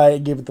that's why I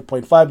gave it the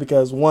 0.5,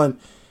 because, one,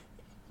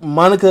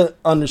 Monica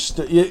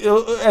understood...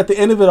 At the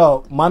end of it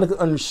all, Monica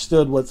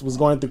understood what was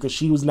going through because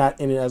she was not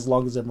in it as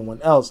long as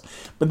everyone else.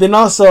 But then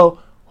also...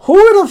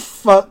 who the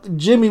fuck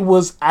Jimmy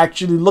was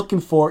actually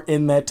looking for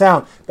in that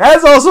town?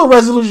 That's also a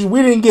resolution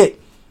we didn't get.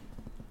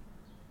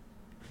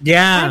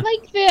 Yeah. I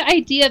like the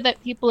idea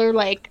that people are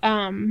like,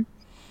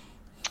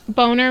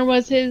 Boner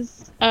was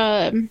his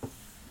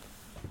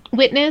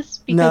witness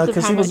because of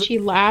how much he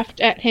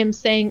laughed at him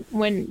saying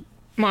when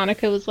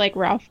Monica was like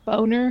Ralph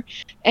Boner,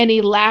 and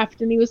he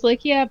laughed and he was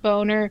like, yeah,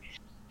 Boner.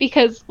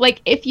 Because, like,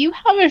 if you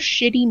have a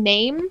shitty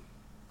name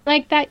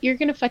like that, you're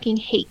gonna fucking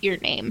hate your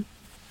name.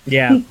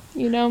 Yeah.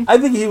 You know? I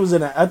think he was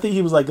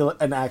like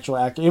an actual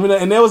actor.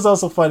 And that was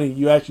also funny.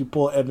 You actually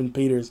pull Evan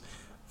Peters'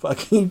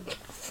 fucking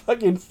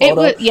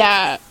photo.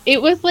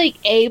 It was like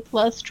A+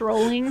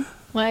 trolling.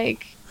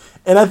 Like,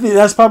 and I think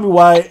that's probably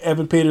why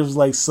Evan Peters was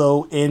like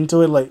so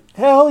into it. Like,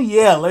 hell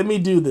yeah, let me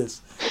do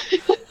this.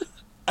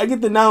 I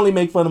get to not only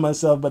make fun of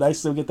myself, but I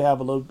still get to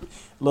have a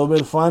little bit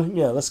of fun.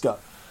 Yeah, let's go.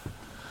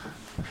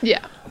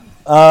 Yeah.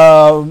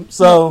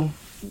 So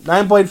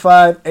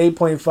 9.5,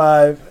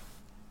 8.5.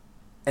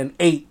 and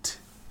 8.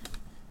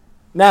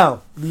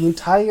 Now, the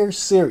entire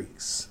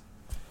series.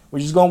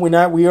 We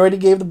already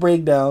gave the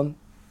breakdown.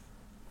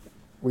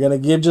 We're gonna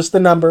give just the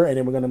number and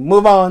then we're gonna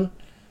move on.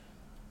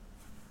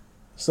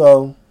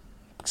 So,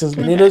 since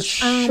Benita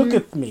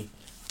shooketh me.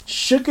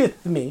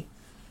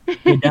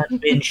 You done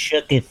been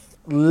shooketh.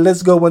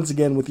 Let's go once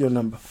again with your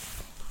number.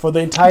 For the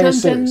entire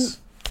series.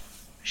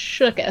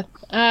 Shooketh.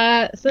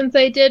 Since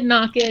I did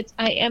knock it,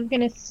 I am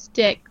gonna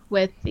stick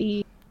with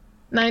the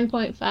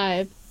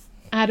 9.5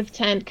 out of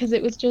 10 because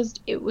it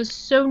was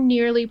so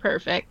nearly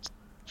perfect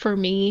for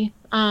me.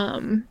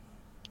 And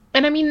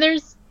I mean,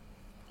 there's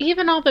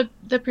even all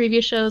the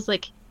previous shows,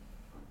 like,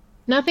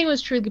 nothing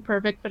was truly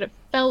perfect, but it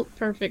felt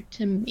perfect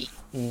to me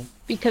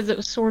because it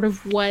was sort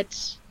of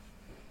what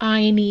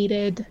I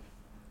needed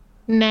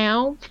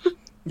now.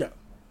 Yeah.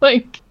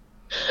 Like,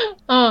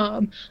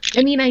 I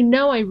mean, I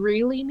know I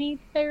really need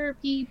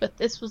therapy, but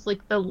this was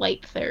like the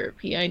light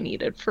therapy I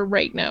needed for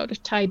right now to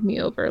tide me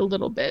over a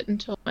little bit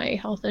until my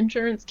health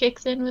insurance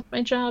kicks in with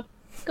my job.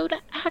 Go to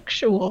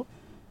actual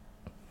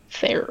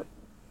therapy.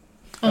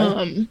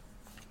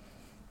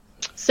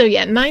 So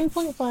yeah,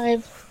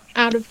 9.5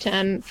 out of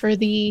 10 for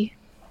the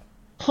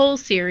whole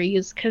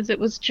series because it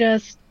was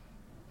just,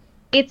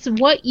 it's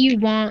what you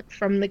want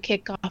from the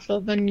kickoff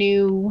of a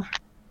new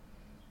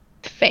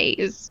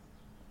phase.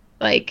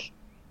 Like,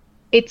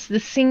 it's the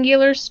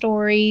singular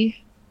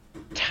story,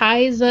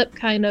 ties up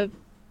kind of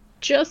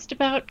just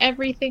about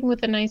everything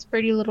with a nice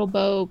pretty little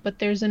bow, but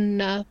there's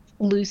enough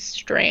loose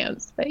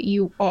strands that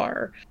you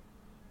are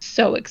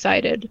so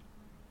excited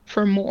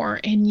for more,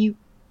 and you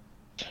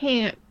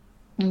can't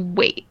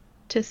wait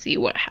to see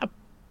what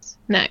happens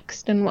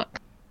next and what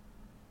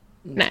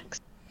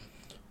next.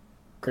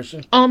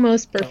 Christian?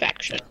 Almost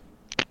perfection.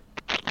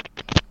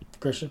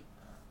 Christian?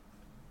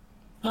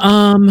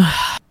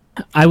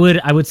 I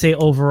would say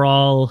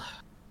overall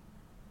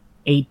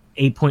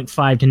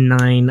 8.5 to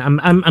 9.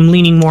 I'm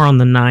leaning more on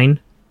the 9.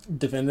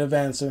 Definitive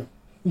answer.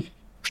 Do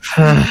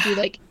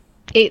like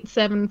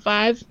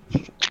 8.75.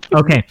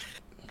 Okay.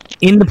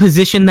 In the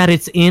position that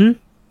it's in,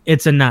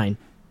 it's a 9.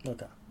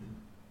 Okay.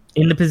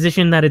 In the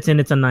position that it's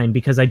in, it's a 9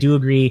 because I do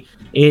agree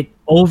it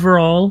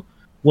overall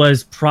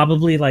was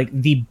probably like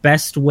the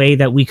best way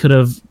that we could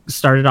have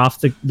started off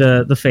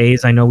the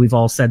phase. I know we've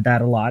all said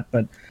that a lot,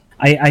 but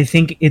I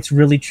think it's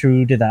really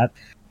true to that.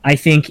 I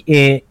think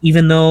it,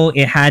 even though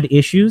it had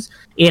issues,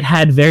 it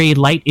had very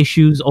light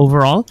issues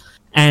overall.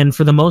 And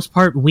for the most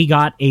part, we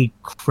got a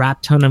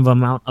crap ton of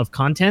amount of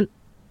content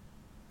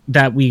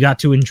that we got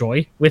to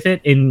enjoy with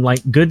it in like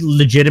good,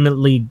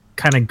 legitimately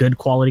kind of good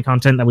quality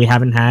content that we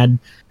haven't had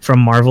from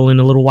Marvel in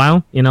a little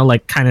while, you know,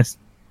 like kind of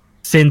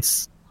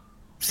since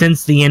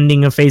the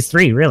ending of Phase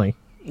 3, really.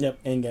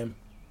 Yep, Endgame.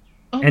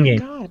 Oh Endgame.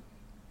 my god.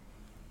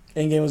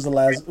 Endgame was the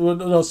last.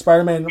 No,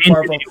 Spider-Man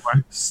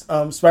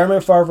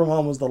Far From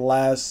Home was the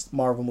last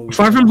Marvel movie.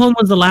 Far From Home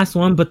was the last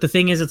one, but the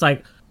thing is, it's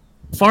like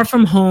Far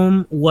From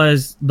Home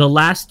was the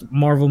last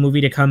Marvel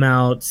movie to come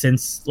out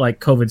since like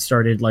COVID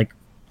started, like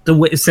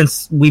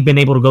since we've been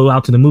able to go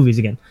out to the movies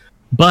again.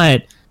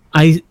 But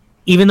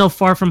even though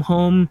Far From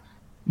Home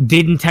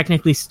didn't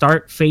technically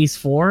start Phase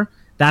 4,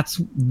 that's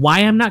why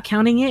I'm not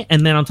counting it.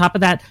 And then on top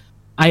of that,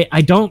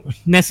 I don't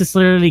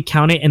necessarily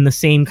count it in the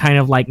same kind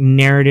of like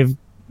narrative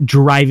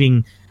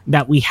driving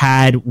that we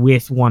had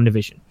with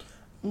WandaVision.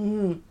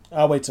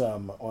 I'll wait till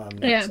I'm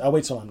next. Yeah. I'll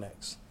wait till I'm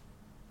next.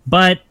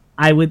 But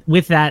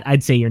with that,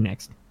 I'd say you're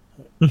next.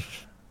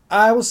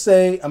 I will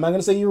say, I'm not going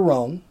to say you're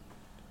wrong,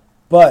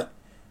 but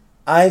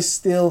I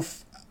still,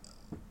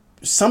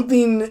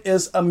 something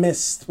is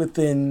amiss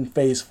within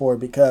Phase 4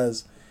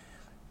 because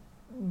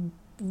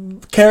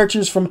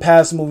characters from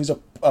past movies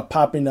are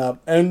popping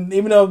up, and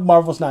even though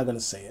Marvel's not going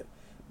to say it,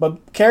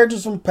 but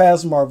characters from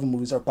past Marvel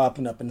movies are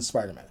popping up in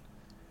Spider-Man.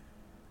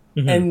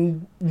 Mm-hmm.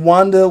 And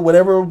Wanda,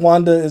 whatever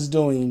Wanda is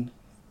doing,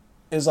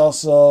 is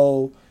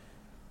also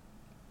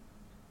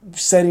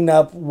setting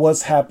up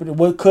what's happening,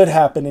 what could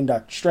happen in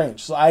Doctor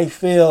Strange. So I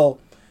feel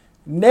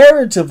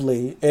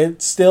narratively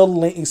it still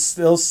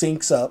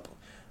syncs up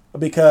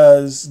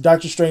because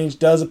Doctor Strange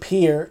does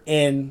appear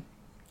in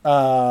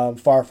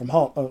Far From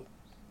Home.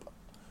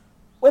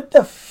 What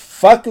the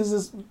fuck is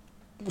this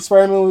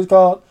Spider-Man movie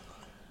called?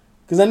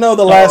 Because I know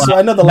the last.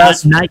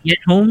 Not Yet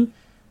Home.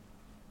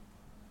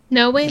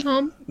 No Way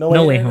Home. No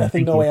Way Home. I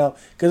think No Way Home.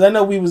 Because I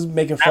know we was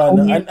making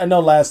fun. I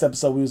know last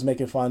episode we was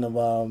making fun of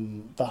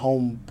the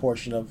home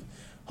portion of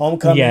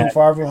Homecoming,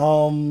 Far From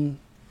Home,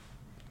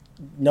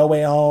 No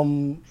Way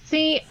Home.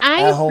 See,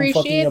 I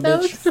appreciate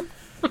those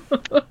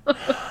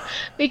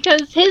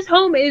because his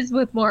home is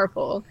with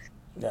Marvel.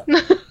 Yeah.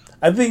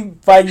 I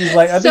think Feige's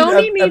like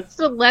Sony needs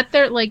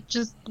to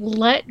just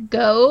let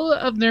go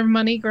of their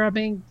money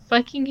grubbing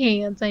fucking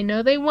hands. I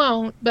know they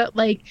won't, but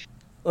like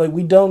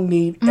we don't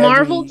need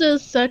Marvel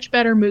does such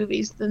better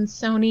movies than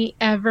Sony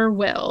ever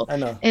will. I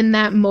know. And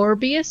that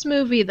Morbius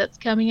movie that's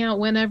coming out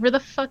whenever the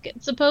fuck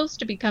it's supposed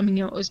to be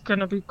coming out is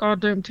gonna be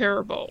goddamn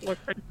terrible. Like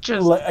I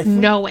just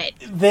know it.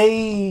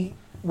 They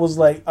was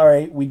like, all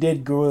right, we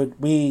did good.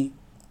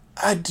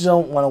 I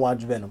don't want to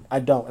watch Venom.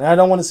 I don't, and I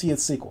don't want to see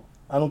its sequel.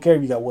 I don't care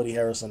if you got Woody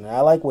Harrelson.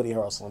 I like Woody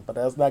Harrelson, but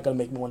that's not going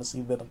to make me want to see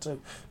Venom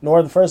 2,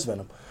 nor the first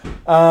Venom.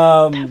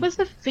 That was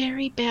a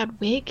very bad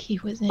wig he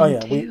was in. Oh yeah,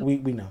 too. We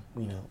know.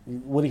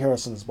 Woody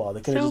Harrelson is bald.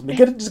 They could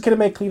have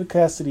made Cleta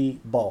Cassidy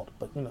bald,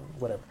 but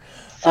whatever.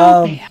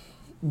 Bad.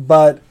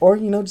 But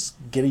just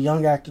get a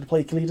young actor to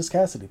play Cleta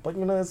Cassidy. But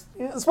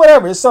it's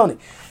whatever. It's Sony.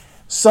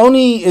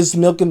 Sony is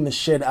milking the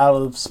shit out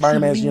of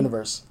Spider-Man's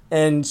universe,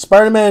 and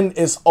Spider-Man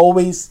is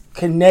always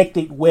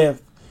connected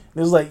with.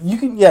 There's like you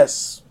can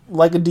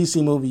like a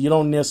DC movie, you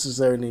don't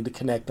necessarily need to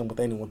connect them with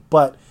anyone,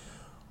 but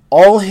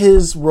all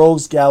his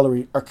rogues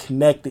gallery are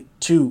connected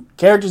to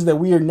characters that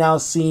we are now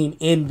seeing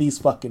in these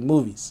fucking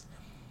movies.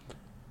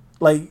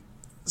 Like,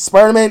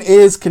 Spider-Man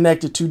is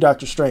connected to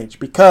Doctor Strange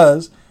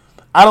because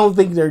I don't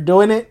think they're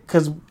doing it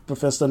because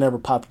Mephisto never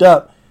popped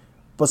up,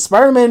 but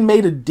Spider-Man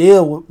made a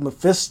deal with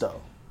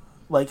Mephisto.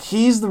 Like,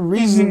 he's the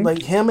reason,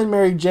 like, him and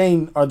Mary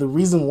Jane are the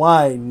reason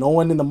why no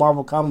one in the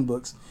Marvel comic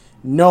books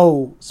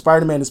know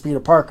Spider-Man is Peter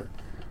Parker.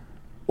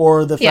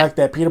 Or the fact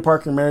that Peter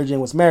Parker and Mary Jane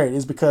was married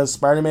is because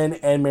Spider-Man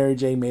and Mary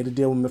Jane made a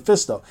deal with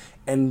Mephisto.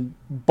 And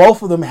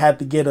both of them had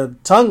to get a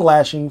tongue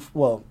lashing.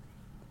 Well,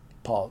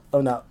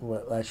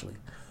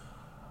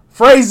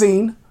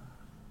 phrasing.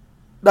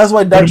 That's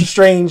why Doctor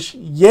Strange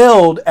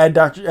yelled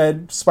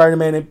at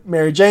Spider-Man and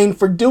Mary Jane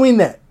for doing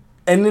that.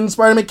 And then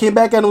Spider-Man came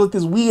back at him with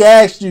this, we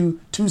asked you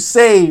to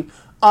save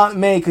Aunt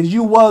May because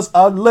you was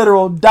a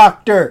literal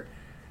doctor.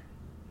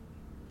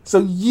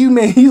 So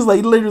he's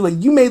like, literally,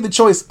 you made the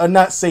choice of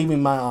not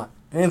saving my aunt.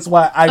 And that's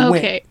why I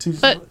went to...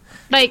 But,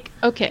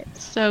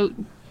 so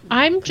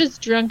I'm just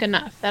drunk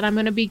enough that I'm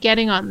going to be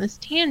getting on this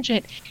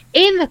tangent.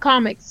 In the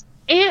comics,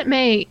 Aunt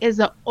May is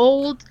an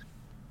old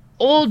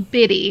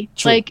biddy.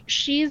 True. Like,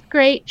 she's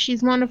great,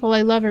 she's wonderful,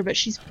 I love her, but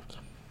she's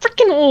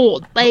freaking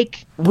old.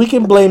 Like... We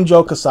can blame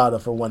Joe Quesada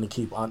for wanting to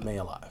keep Aunt May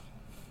alive.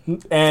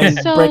 And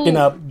breaking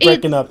up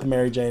the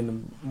Mary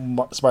Jane and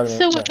Spider-Man.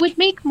 So it would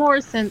make more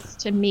sense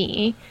to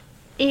me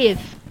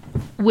if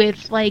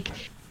with like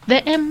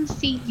the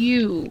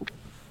MCU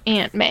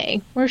Aunt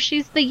May, where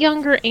she's the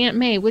younger Aunt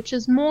May, which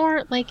is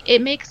more like,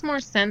 it makes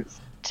more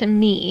sense to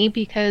me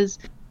because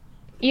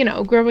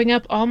growing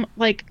up, I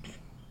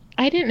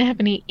didn't have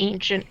any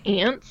ancient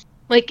aunts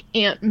like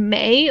Aunt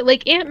May.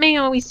 Like, Aunt May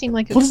always seemed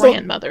like a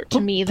grandmother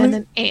to me than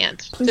an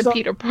aunt to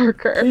Peter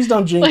Parker. Please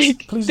don't jinx.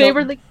 Like, they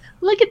were like,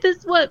 look at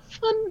this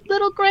fun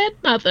little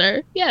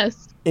grandmother.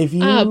 Yes. If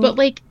you but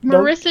like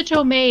Marissa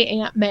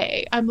Tomei Aunt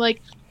May, I'm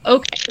like,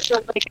 okay,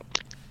 so like,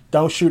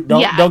 don't kill her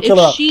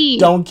off.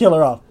 Don't kill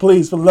her off,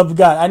 please, for the love of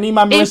God. I need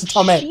my Marissa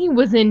Tomei. If she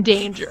was in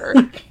danger,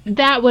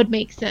 that would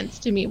make sense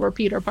to me. Where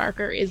Peter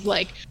Parker is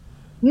like,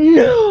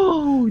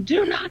 no,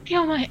 do not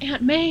kill my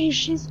Aunt May.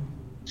 She's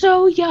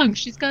so young.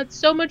 She's got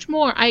so much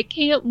more. I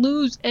can't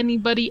lose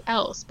anybody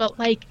else. But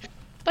like,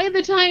 by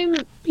the time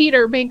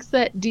Peter makes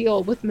that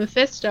deal with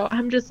Mephisto,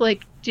 I'm just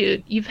like,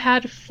 dude, you've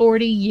had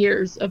 40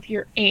 years of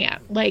your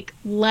aunt. Like,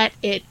 let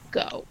it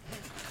go.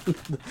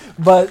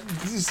 But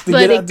just to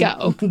get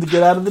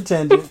out of the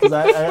tangent, because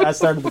I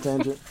started the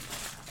tangent.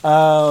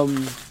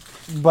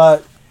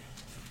 But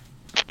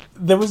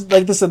there was,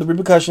 like I said, the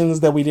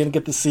repercussions that we didn't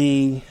get to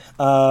see,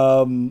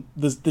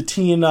 the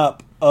teeing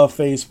up of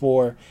Phase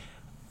 4,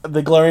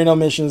 the glaring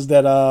omissions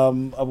that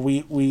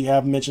we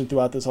have mentioned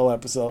throughout this whole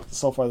episode,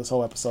 for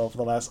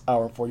the last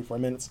hour and 44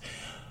 minutes.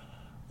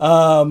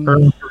 I'm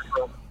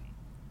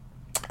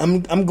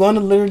going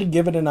to literally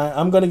give it a 9.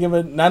 I'm going to give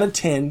it not a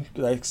 10,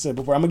 like I said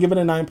before. I'm going to give it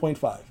a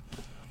 9.5.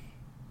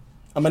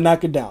 I'm gonna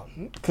knock it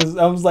down because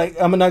I was like,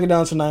 I'm gonna knock it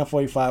down to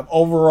 9.45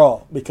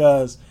 overall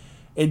because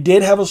it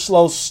did have a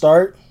slow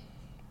start,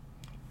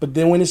 but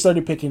then when it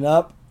started picking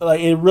up,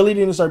 like it really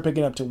didn't start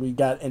picking up till we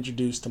got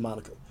introduced to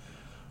Monica.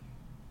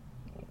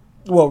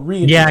 Well,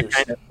 reintroduced. Yeah,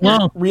 kind of.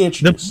 Well,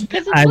 reintroduced.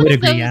 Because it's I one would of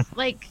agree, those, yeah.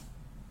 like,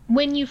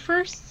 when you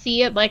first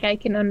see it, like, I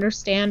can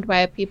understand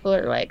why people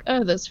are like,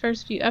 oh, those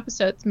first few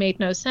episodes made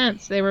no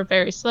sense. They were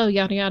very slow,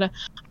 yada, yada.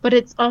 But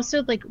it's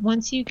also, like,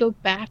 once you go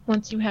back,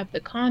 once you have the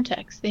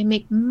context, they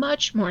make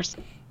much more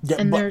sense. Yeah,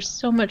 and there's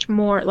so much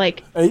more,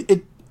 like,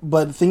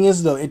 but the thing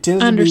is, though, it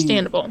tends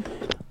understandable. to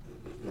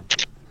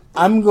be...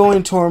 I'm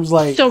going towards,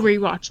 like... So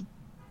rewatchable.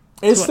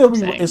 It's still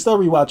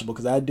rewatchable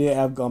because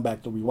I've gone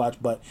back to rewatch,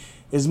 but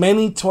it's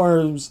mainly in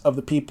terms of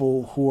the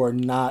people who are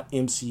not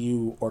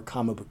MCU or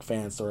comic book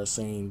fans that are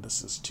saying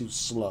this is too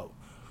slow.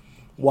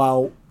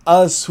 While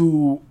us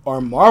who are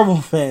Marvel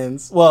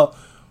fans, well,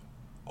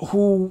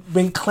 who've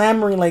been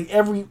clamoring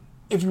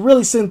if you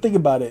really sit and think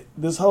about it,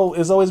 it's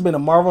always been a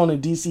Marvel and a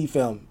DC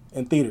film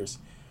in theaters.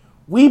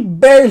 We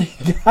barely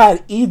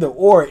got either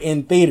or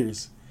in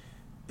theaters.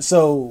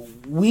 So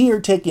we are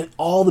taking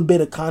all the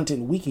bit of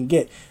content we can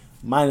get.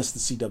 Minus the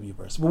CW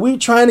verse. But we're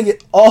trying to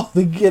get all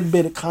the good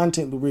bit of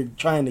content that we're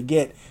trying to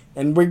get,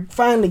 and we're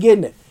finally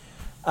getting it.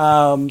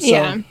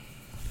 Yeah.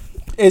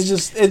 We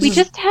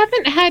just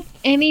haven't had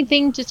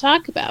anything to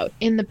talk about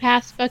in the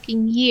past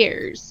fucking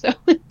years. So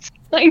it's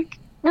like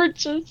we're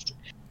just...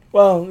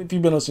 Well, if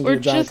you've been listening to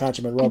the Giant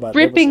Contraband Robot...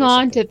 gripping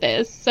onto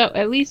this. So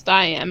at least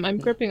I am. I'm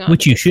gripping onto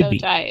Which you this should so be.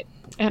 tight.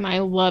 And I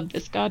love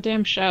this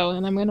goddamn show,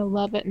 and I'm going to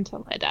love it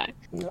until I die.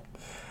 Yeah.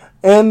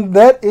 And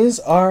that is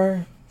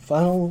our...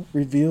 final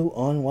review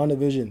on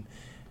WandaVision.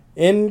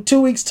 In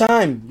 2 weeks'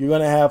 time, you're going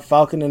to have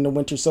Falcon and the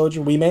Winter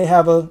Soldier. We may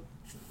have a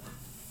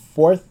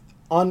fourth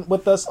on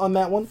with us on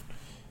that one.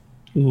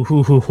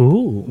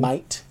 Ooh.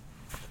 Might.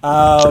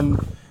 I'm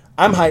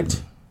hyped.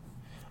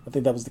 I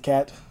think that was the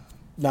cat.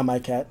 Not my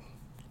cat.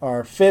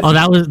 Our fifth. Oh,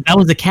 that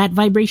was the cat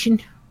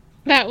vibration?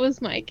 That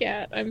was my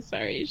cat. I'm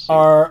sorry.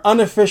 Our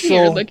unofficial...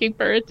 You're looking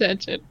for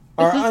attention.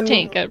 This is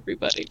Tank,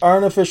 everybody. Our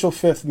unofficial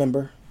fifth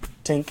member,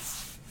 Tank.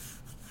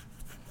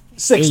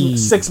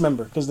 Six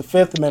member, because the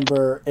fifth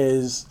member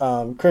is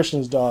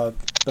Christian's dog.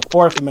 The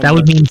fourth member... That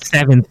would mean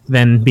seventh,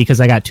 then, because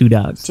I got 2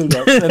 dogs. 2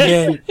 dogs.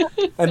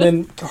 And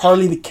then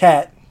Harley the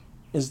cat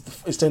is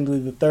technically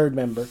the third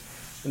member.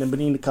 And then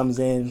Benita comes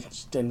in,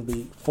 she's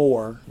technically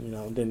 4.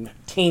 Then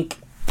Tank,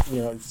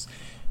 it's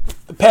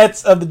the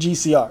pets of the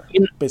GCR,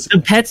 basically.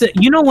 The pets...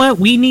 You know what?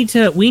 We need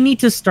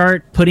to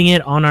start putting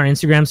it on our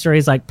Instagram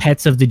stories like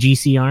pets of the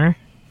GCR.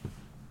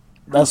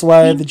 That's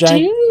why the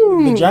Giant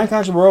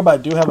Contraband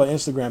Robot do have an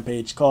Instagram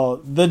page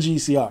called The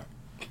GCR.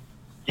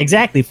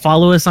 Exactly.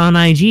 Follow us on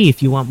IG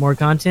if you want more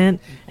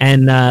content,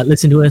 and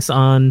listen to us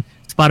on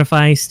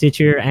Spotify,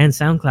 Stitcher, and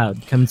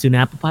SoundCloud. Coming soon to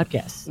Apple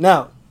Podcasts.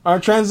 Now, our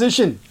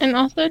transition. And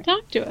also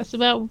talk to us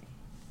about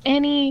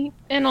any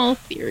and all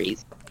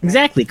theories.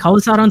 Exactly. Call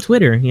us out on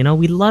Twitter.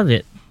 We love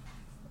it.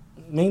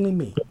 Mainly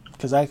me,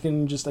 because I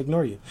can just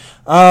ignore you.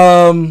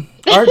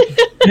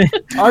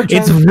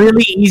 It's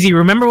really easy.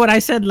 Remember what I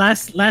said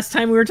last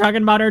time we were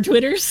talking about our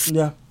Twitters?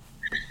 Yeah.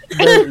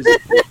 Very easy.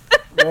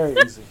 Very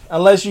easy.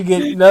 Unless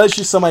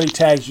somebody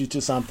tags you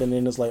to something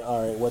and it's like,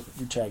 all right, what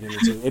you tagging me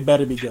to? It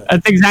better be good.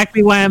 That's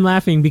exactly why I'm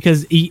laughing,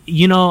 because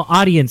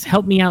audience,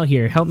 help me out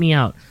here. Help me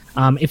out.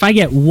 If I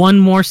get one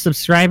more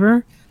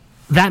subscriber,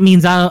 that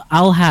means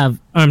I'll have...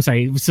 Oh, I'm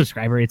sorry,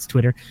 subscriber. It's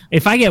Twitter.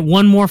 If I get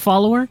one more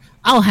follower,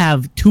 I'll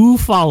have 2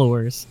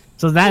 followers.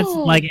 So that's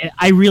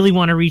I really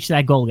want to reach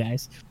that goal,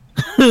 guys.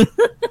 The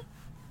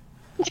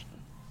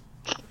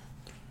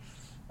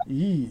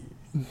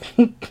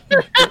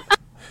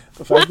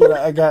fact that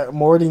I got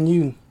more than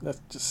you,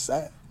 that's just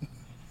sad.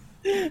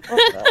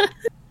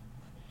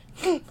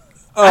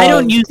 I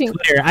don't use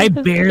Twitter. I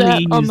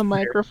barely use on the Twitter.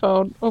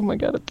 Microphone. Oh my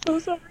god, I'm so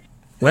sorry.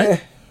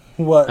 What?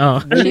 What?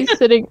 Oh. She's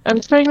sitting... I'm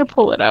trying to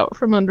pull it out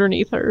from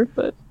underneath her,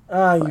 but...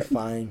 You're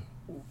fine.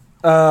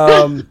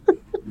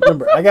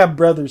 Remember, I got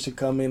brothers who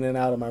come in and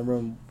out of my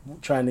room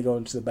trying to go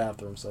into the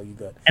bathroom, so you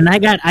good. And I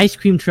got ice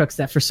cream trucks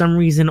that for some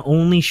reason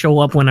only show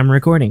up when I'm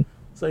recording.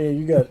 So yeah,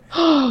 you good.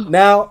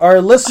 Now,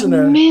 our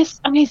listener... I miss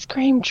ice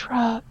cream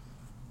truck.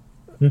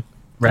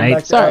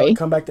 Right?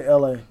 Come back to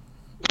LA.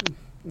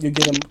 You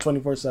get them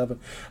 24/7.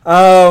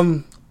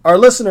 Our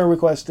listener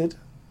requested,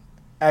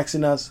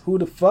 asking us who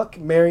the fuck,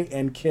 marry,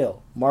 and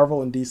kill.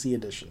 Marvel and DC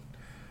edition.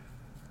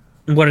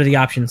 What are the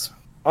options?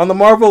 On the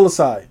Marvel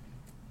side,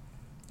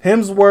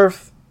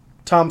 Hemsworth,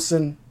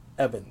 Thompson,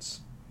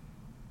 Evans.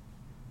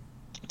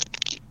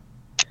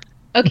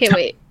 Okay,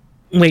 wait.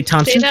 Wait,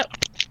 Thompson? Say that.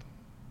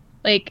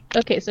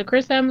 Okay, so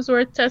Chris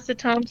Hemsworth, Tessa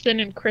Thompson,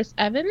 and Chris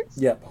Evans?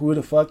 Yep. Who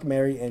the fuck,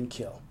 marry, and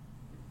kill.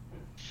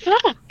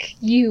 Fuck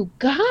you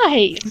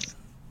guys.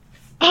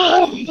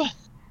 I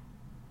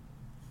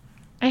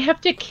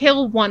have to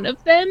kill one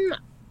of them?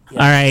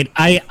 Yeah. All right.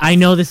 I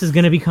know this is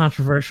going to be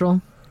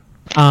controversial.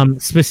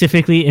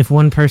 Specifically, if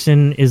one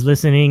person is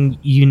listening,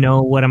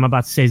 what I'm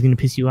about to say is going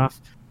to piss you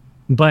off.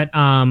 But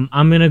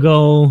I'm going to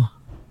go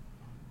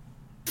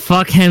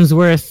fuck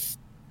Hemsworth,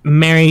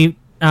 marry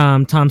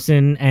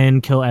Thompson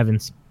and kill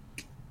Evans.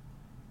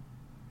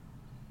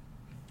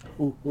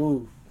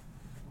 Ooh.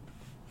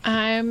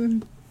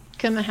 I'm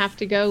gonna have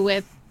to go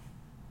with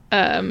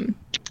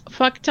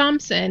fuck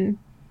Thompson,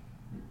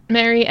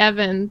 marry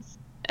Evans,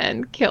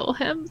 and kill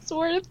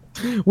Hemsworth.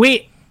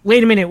 Wait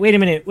a minute. Hold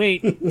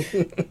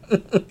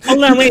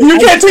on, wait. You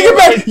can't take it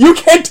back. You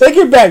can't take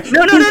it back.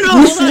 No. Hold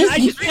on. I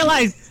just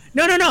realized.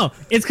 No.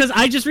 It's because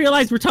I just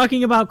realized we're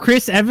talking about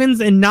Chris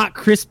Evans and not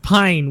Chris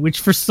Pine,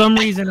 which for some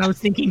reason I was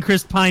thinking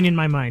Chris Pine in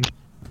my mind.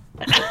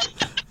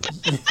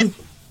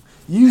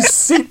 You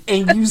sit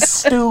and you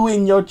stew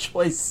in your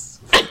choice.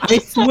 I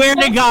swear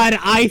to God,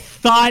 I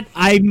thought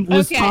I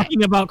was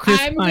talking about Chris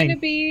Pine. I'm gonna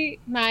be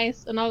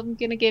nice, and I'm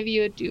gonna give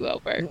you a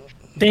do-over.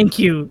 Thank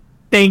you.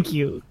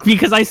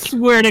 Because I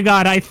swear to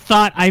God, I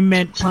thought I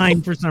meant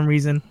Pine for some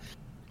reason.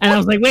 And I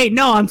was like, wait,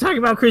 no, I'm talking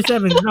about Chris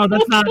Evans. No,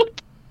 that's not...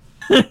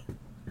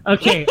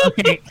 Okay.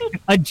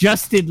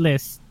 Adjusted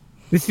list.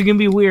 This is gonna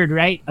be weird,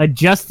 right?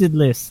 Adjusted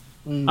list.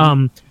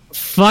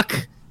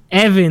 Fuck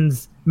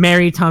Evans,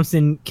 marry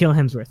Thompson, kill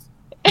Hemsworth.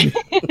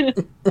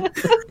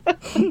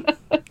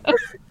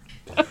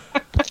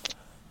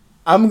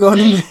 I'm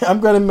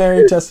gonna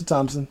marry Tessa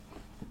Thompson.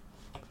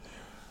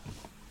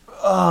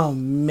 Oh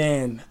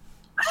man.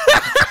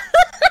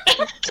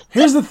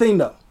 Here's the thing,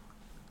 though.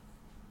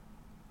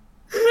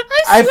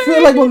 I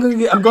feel like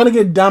I'm gonna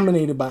get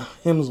dominated by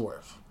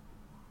Hemsworth.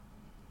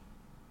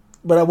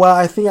 But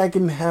I think I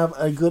can have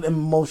a good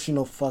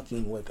emotional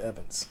fucking with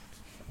Evans.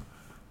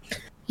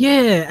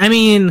 Yeah, I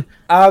mean,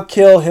 I'll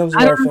kill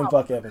Hemsworth and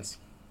fuck Evans.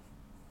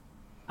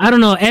 I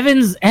don't know.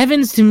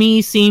 Evans to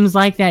me seems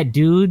like that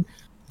dude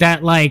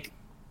that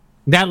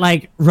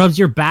rubs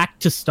your back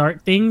to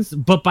start things,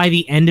 but by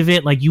the end of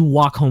it, like, you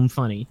walk home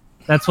funny.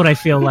 That's what I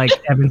feel like.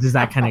 Evans is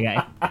that kind of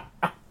guy.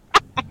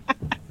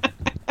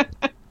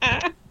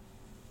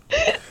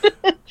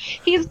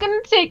 He's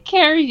gonna take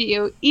care of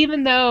you,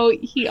 even though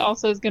he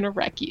also is gonna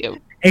wreck you.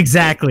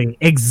 Exactly.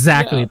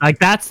 Yeah. Like,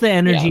 that's the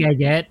energy I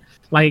get.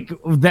 Like,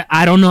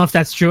 I don't know if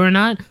that's true or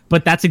not,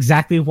 but that's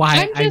exactly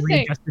why I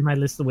readjusted my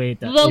list the way it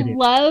does. The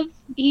love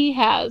he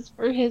has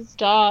for his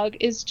dog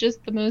is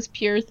just the most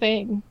pure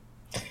thing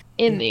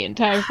in the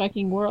entire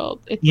fucking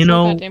world. It's so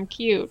goddamn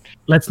cute.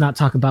 Let's not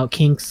talk about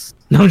kinks.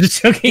 No, I'm just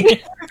joking.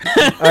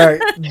 All right.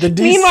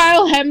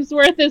 Meanwhile,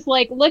 Hemsworth is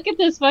like, look at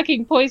this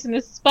fucking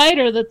poisonous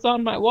spider that's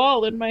on my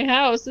wall in my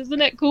house.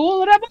 Isn't it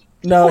cool? And I'm like,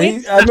 no,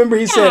 I remember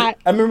he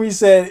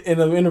said in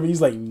an interview,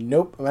 he's like,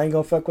 nope, I ain't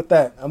gonna fuck with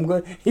that.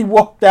 He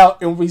walked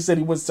out and he said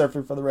he was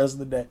surfing for the rest of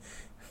the day.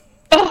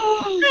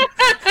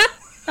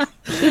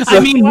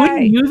 I mean,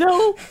 wouldn't you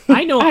though?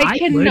 I know I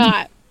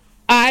cannot.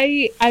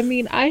 I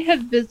mean, I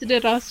have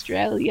visited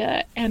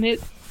Australia and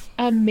it's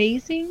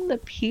amazing. The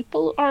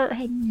people are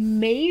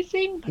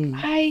amazing, but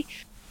I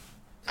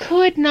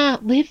could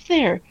not live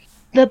there.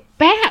 The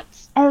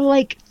bats are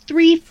like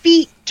 3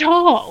 feet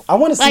tall. I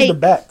want to see the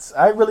bats.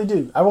 I really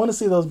do. I want to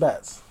see those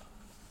bats.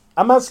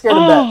 I'm not scared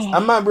of bats.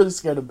 I'm not really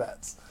scared of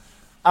bats.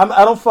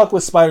 I don't fuck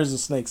with spiders and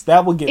snakes.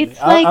 That will get me.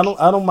 I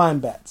don't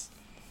mind bats.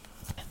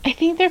 I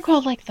think they're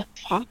called like the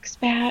fox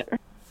bat or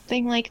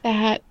something like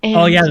that.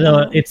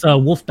 And, it's a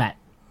wolf bat.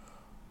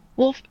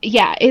 Wolf.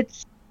 Yeah,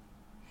 it's.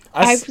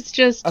 I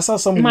saw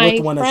someone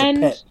with one as a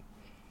pet.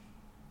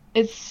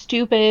 It's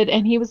stupid,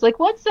 and he was like,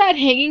 "What's that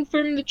hanging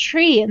from the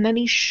tree?" And then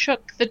he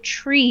shook the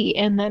tree,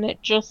 and then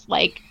it just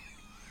like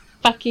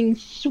fucking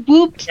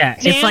swooped down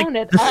it's like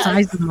at the us.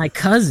 size of my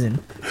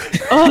cousin.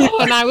 Oh,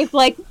 and I was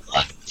like,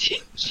 "What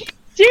did you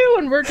do?"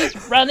 And we're just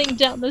running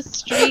down the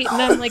street,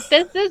 and I'm like,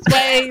 "This is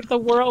why the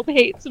world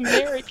hates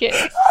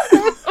Americans."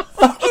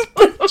 I'm just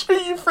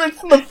picturing you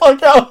freaking the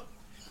fuck out.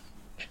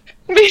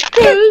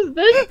 Because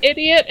this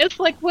idiot is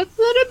like, "What's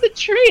that in the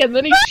tree?" And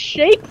then he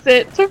shakes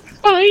it to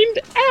find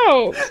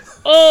out.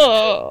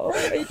 Oh.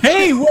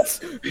 Hey,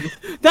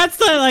 that's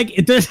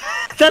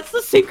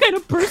the same kind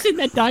of person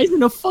that dies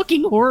in a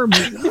fucking horror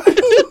movie.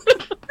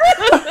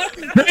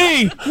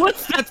 Hey,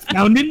 what's that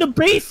sound in the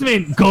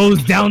basement?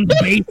 Goes down the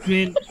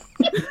basement.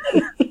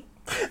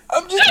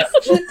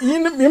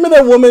 You remember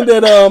that woman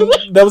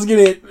that was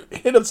getting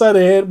hit upside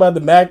the head by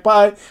the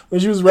magpie when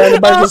she was riding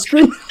back and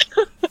screaming?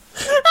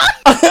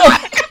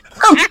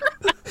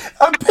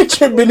 I'm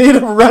picturing Benita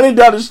running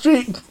down the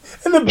street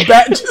and the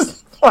bat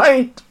just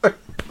flying to her.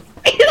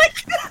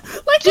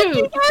 like a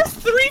big ass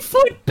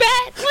 3-foot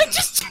bat, like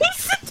just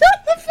chasing down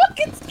the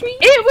fucking street.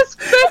 It was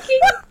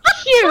fucking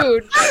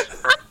huge,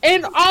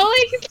 and all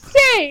I can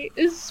say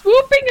is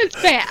swooping is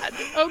bad.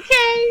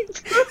 Okay.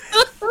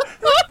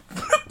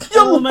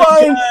 Your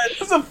line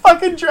is a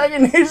fucking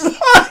Dragon Age line.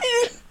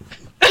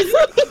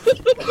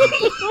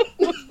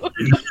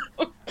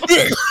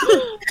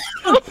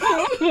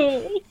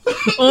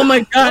 Oh my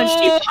god,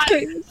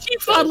 she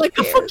fought like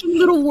a fucking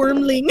little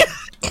wormling.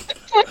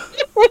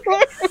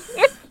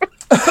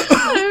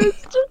 I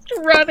was just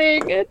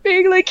running and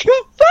being like,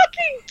 "You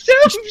fucking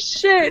dumb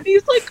shit." And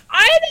he's like,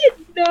 "I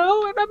didn't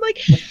know." And I'm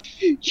like,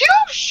 "You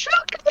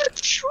shook the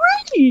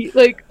tree."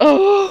 Like,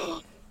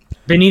 oh.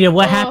 Benita,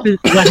 what happened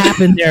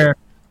there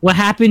what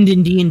happened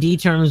in D&D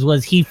terms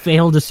was he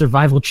failed a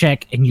survival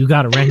check and you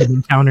got a random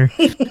encounter.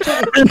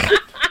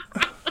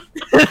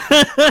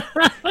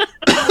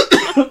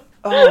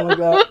 Oh my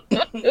god.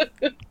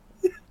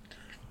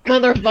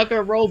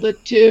 Motherfucker rolled a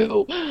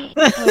 2.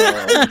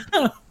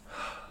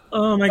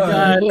 Oh my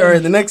god. All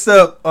right, the next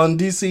up on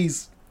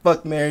DC's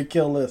Fuck, Marry,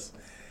 Kill list.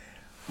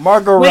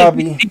 Margot Wait,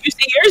 Robbie. Did you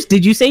say yours?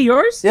 Did you say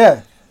yours?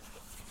 Yeah.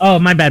 Oh,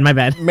 my bad.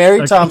 Mary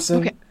Okay.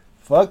 Thompson. Okay.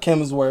 Fuck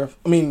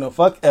Hemsworth.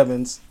 Fuck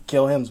Evans.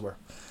 Kill Hemsworth.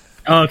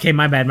 Oh, okay,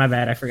 my bad.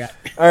 I forgot.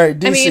 All right,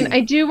 DC. I mean, I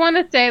do want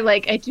to say,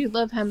 like, I do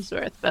love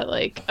Hemsworth, but,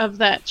 like, of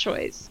that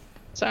choice,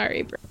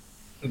 sorry, bro.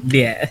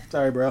 Yeah,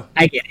 Sorry, bro.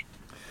 I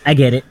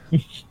get it.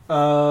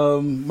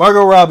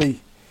 Margot Robbie,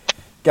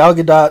 Gal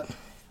Gadot,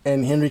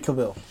 and Henry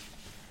Cavill.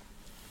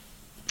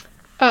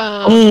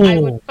 I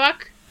would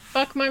fuck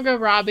Margot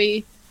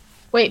Robbie.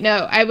 Wait,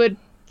 no, I would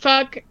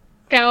fuck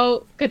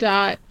Gal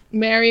Gadot,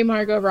 marry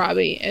Margot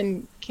Robbie,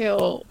 and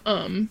kill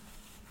Geralt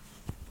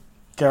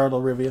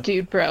of Rivia.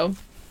 dude, bro.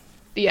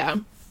 Yeah,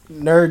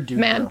 Nerd dude,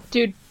 man, bro.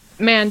 dude,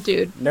 Nerd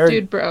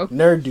dude, bro.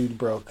 Nerd dude,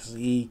 bro. Because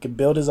he can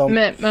build his own.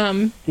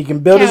 He can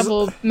build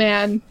Cavill,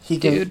 man, He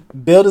can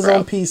dude, build his bro.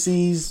 own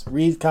PCs,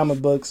 read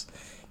comic books,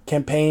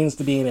 campaigns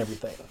to be in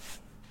everything.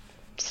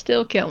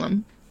 Still kill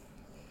him.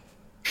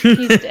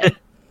 He's dead.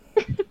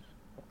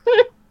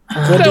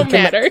 Could Don't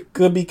matter.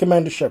 Could be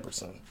Commander Shepard's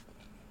son.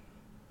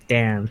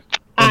 Damn.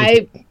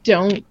 I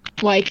don't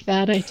like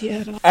that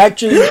idea at all.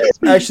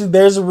 Actually,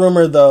 there's a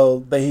rumor though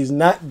that he's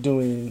not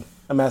doing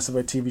a Mass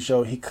Effect TV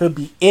show. He could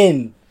be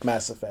in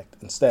Mass Effect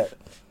instead.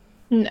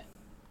 No,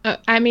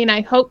 I mean, I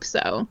hope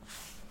so.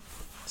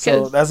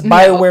 So 'Cause, that's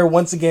BioWare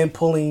once again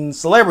pulling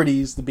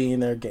celebrities to be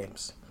in their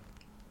games.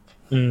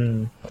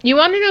 Mm. You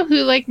want to know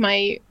who like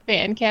my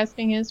fan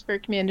casting is for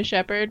Commander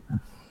Shepard?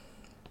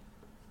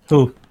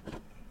 Who?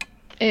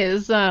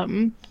 Is I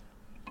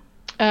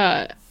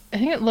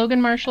think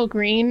Logan Marshall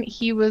Green.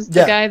 He was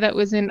the guy that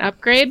was in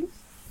Upgrade.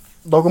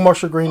 Logan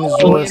Marshall Green is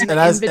yours, In and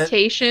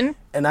Invitation.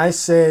 I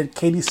said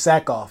Katie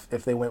Sackhoff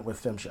if they went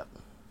with FemShep.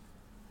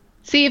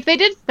 See, if they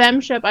did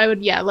FemShep, I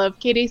would love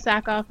Katie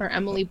Sackhoff or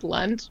Emily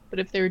Blunt. But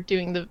if they were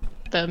doing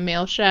the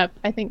male Shep,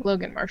 I think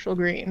Logan Marshall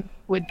Green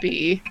would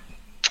be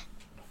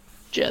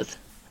just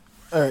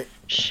All right,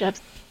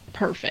 Shep's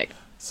perfect.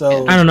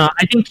 so I don't know.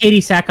 I think Katie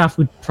Sackhoff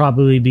would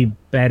probably be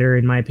better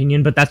in my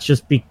opinion, but that's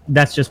just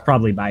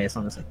probably bias,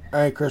 honestly.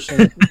 all right,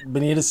 Christian.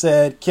 Benita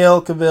said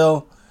kill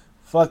Cavill,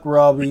 fuck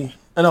Robbie.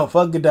 No,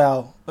 fuck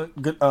Gal,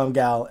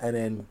 and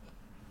then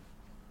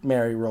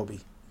marry Robbie.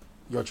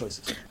 Your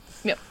choices.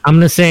 I'm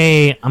gonna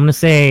say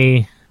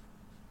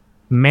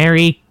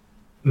marry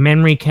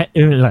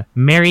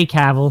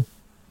Cavill,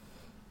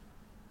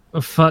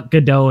 fuck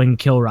Godot, and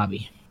kill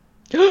Robbie.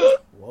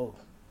 Whoa.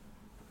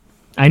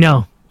 I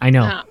know. I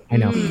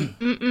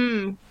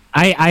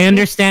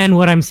understand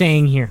what I'm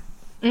saying here.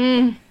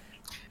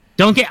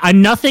 Don't get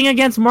nothing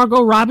against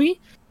Margot Robbie,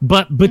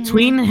 but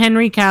between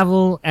Henry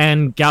Cavill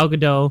and Gal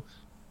Gadot,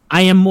 I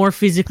am more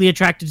physically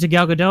attracted to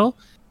Gal Gadot,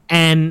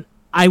 and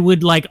I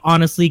would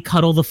honestly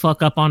cuddle the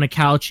fuck up on a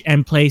couch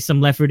and play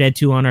some Left 4 Dead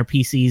 2 on our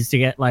PCs to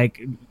get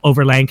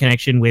overland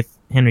connection with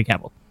Henry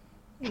Cavill.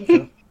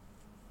 Okay.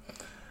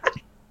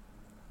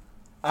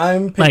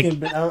 I'm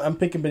picking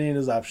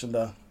Benita's option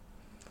though.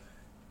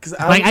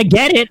 I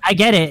get it.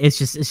 It's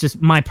just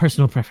my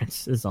personal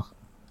preference is all.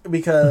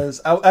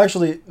 Because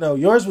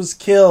yours was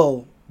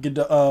kill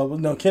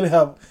Godot. Kill it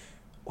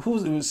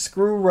was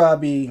screw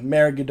Robbie,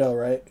 marry Godot,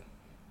 right?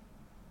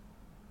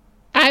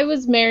 I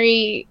was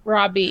marry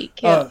Robbie,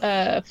 kill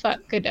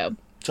fuck Godot.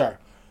 Sorry.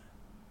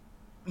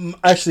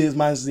 Actually,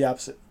 mine's the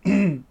opposite.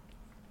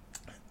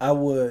 I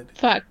would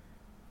fuck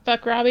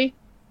Robbie.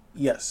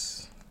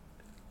 Yes.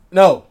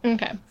 No.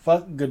 Okay.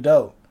 Fuck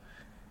Godot.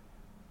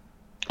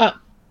 Oh.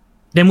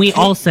 Then we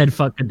all said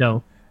fuck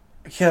Godot.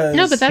 Because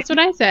no, but that's what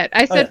I said.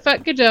 I said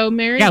fuck Godot,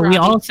 marry Robbie, we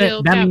all said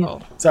kill that.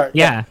 Cavill. Sorry.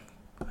 Yeah.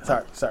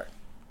 Sorry.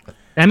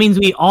 That means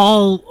we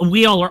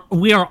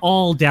are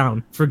all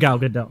down for Gal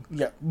Gadot.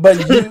 Yeah, but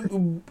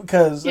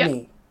because I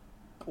mean,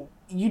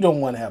 you don't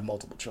want to have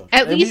multiple children.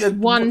 At least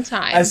one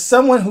time. As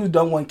someone who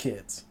don't want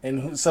kids,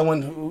 and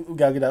someone who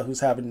Gal Gadot who's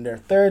having their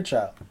third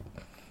child.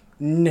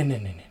 No.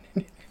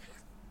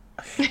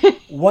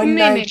 One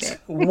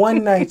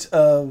night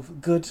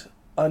of good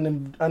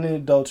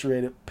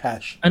unadulterated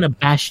passion.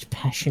 Unabashed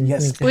passion.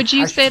 Yes. Would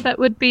you say that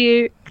would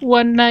be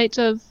one night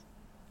of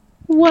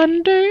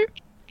wonder?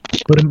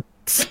 Drake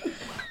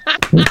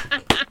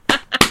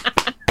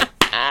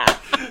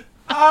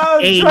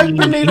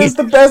Benita's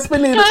the best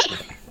Benita.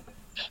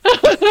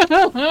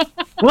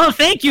 Well,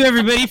 thank you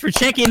everybody for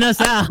checking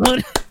us out.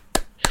 And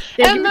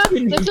that's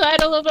the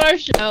title of our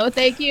show.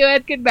 Thank you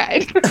and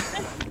goodbye.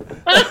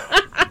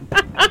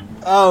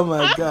 Oh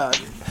my god.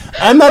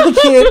 I'm not the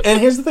kid, and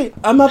here's the thing.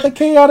 I'm not the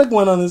chaotic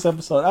one on this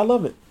episode. I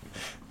love it.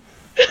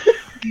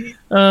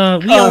 We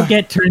all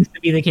get turns to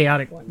be the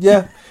chaotic one.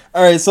 Yeah.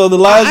 All right, so the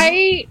last...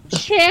 I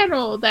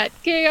channel that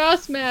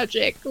chaos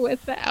magic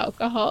with the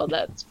alcohol,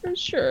 that's for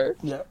sure.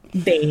 Yeah.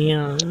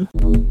 Damn.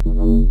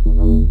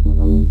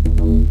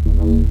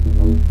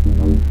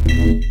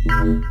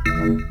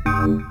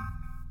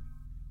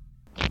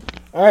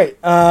 right.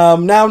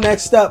 Now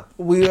next up,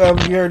 we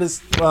heard this.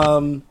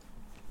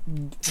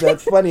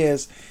 That's funny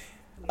as,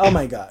 oh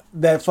my god,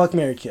 that fuck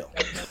Mary kill.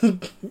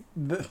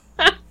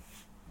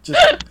 Just,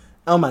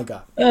 oh my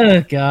god.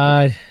 Oh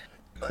god.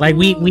 Like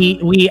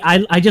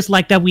I just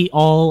like that we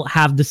all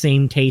have the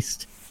same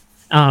taste.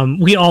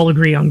 We all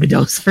agree on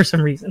Godot for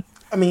some reason.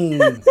 I mean,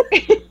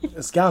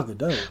 it's Gal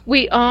Gadot.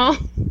 We all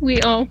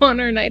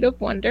want our Night of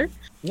Wonder.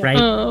 Yeah. Right?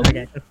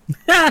 Okay.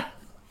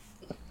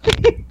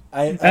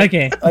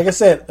 Okay. Like I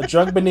said, a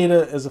drunk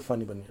Bonita is a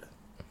funny Bonita.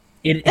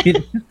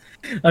 It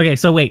okay,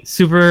 so wait,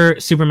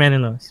 Superman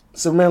and Lois.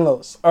 Superman and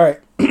Lois. All right.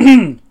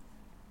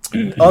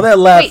 All that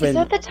laughing. Wait, is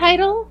that the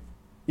title?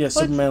 Yeah,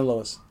 Superman and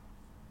Lois.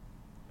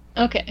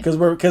 Okay. Because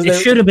it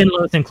should have been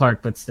Lois and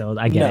Clark, but still,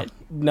 I get it.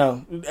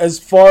 No,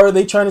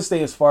 they trying to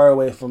stay as far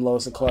away from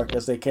Lois and Clark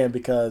as they can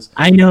because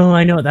I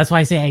know. That's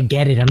why I say I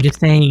get it. I'm just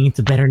saying it's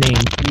a better name.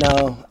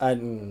 No,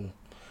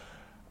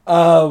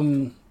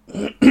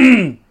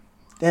 damn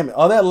it!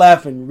 All that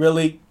laughing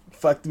really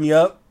fucked me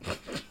up,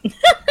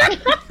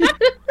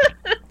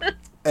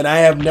 and I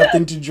have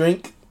nothing to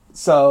drink,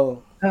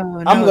 so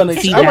I'm gonna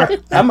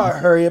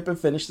hurry up and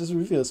finish this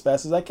review as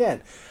fast as I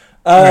can.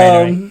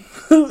 Right.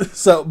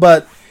 So,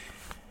 but.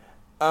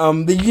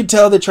 You can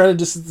tell they're trying to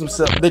distance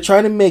themselves. They're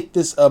trying to make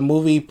this a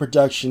movie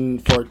production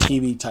for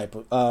TV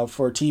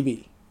for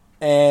TV,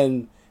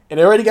 and it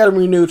already got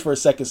renewed for a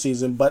second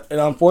season. But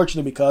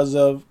unfortunately, because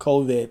of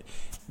COVID,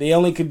 they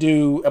only could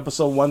do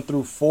episode 1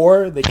 through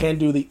 4. They can't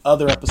do the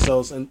other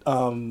episodes, and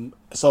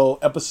so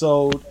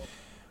episode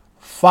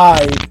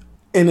 5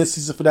 in the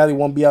season finale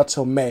won't be out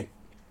till May.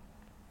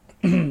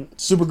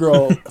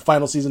 Supergirl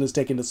final season is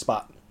taking the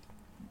spot.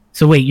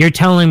 So wait, you're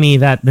telling me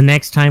that the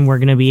next time we're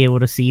gonna be able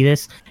to see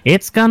this,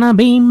 it's gonna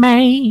be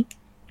May?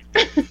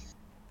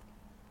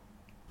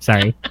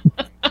 Sorry.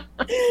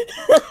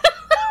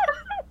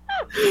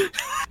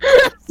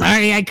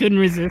 Sorry, I couldn't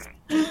resist.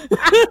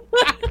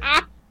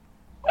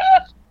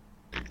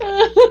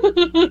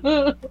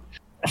 The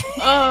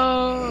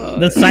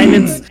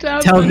silence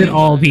tells it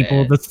all,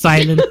 people. The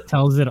silence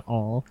tells it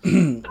all.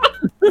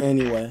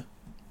 Anyway.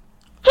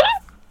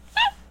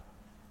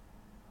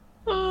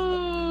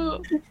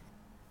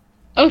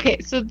 Okay.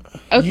 You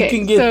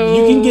can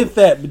get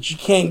that, but you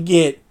can't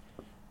get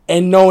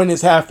and knowing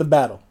is half the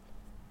battle.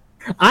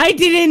 I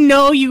didn't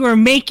know you were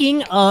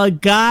making a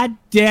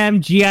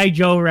goddamn G.I.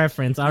 Joe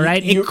reference,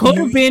 alright? It could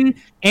have been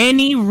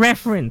any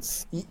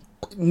reference.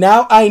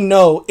 Now I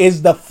know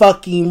is the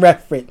fucking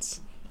reference.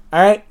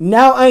 Alright?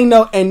 Now I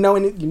know, and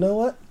knowing it, you know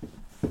what?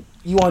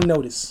 You on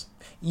notice.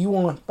 You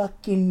on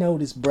fucking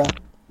notice, bro.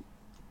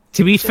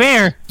 To be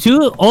fair,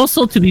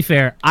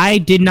 I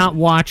did not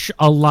watch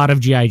a lot of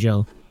G.I.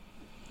 Joe.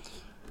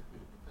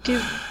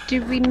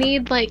 Do we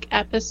need like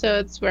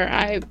episodes where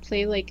I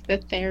play like the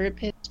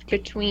therapist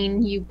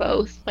between you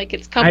both? Like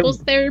it's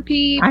couples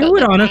therapy. I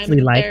would honestly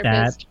like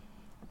that.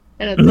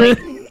 And it's like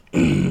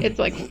it's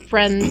like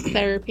friends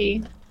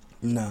therapy.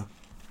 No.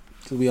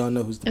 So we all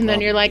know who's the And problem.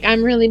 then you're like,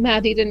 I'm really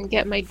mad he didn't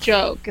get my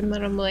joke. And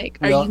then I'm like,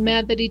 are you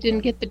mad that he didn't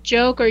get the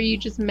joke? Or are you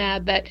just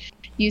mad that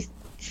you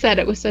said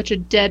it was such a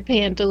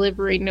deadpan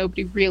delivery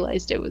nobody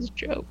realized it was a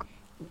joke?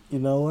 You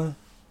know what?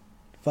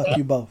 Fuck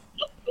you both.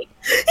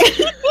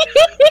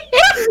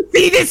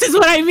 See, this is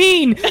what I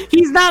mean.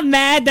 He's not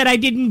mad that I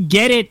didn't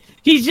get it.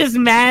 He's just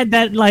mad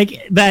that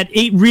that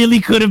it really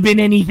could have been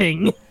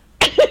anything.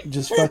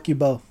 Just fuck you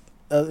both.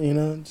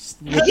 Just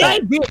I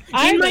did.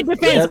 In my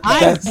defense,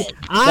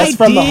 I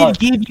did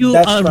give you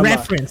a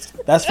reference.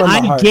 That's from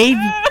the heart.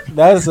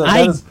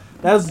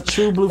 That is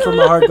true blue from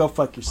the heart. Go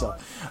fuck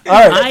yourself.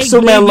 All right,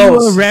 Superman Lois. I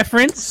gave you a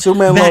reference.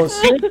 Superman Lois.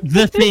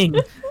 The thing.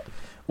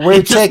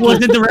 It just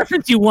wasn't the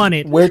reference you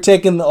wanted. We're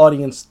taking the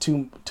audience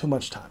too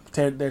much time.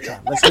 Their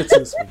time. Let's get to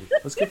this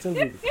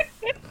movie.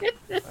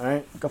 All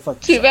right, go fuck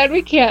yourself. Too bad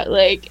we can't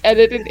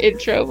edit an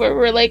intro where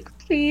we're like,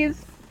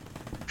 please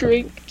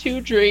drink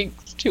 2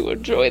 drinks to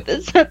enjoy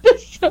this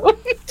episode.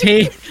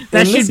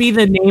 That should be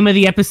the name of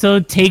the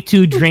episode. Take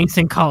 2 drinks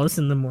and call us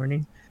in the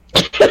morning.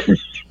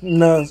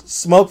 No,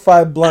 smoke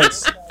 5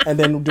 blunts and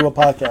then do a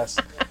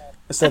podcast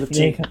instead of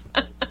 2.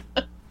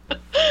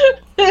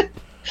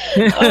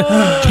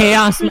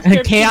 Chaos.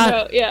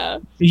 Yeah.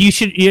 You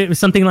should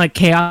something like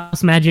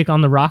Chaos Magic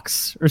on the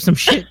Rocks or some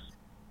shit.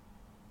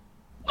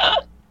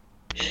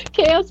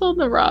 Chaos on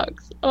the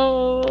Rocks.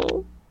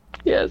 Oh,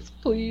 yes,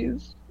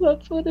 please.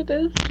 That's what it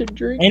is to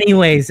drink.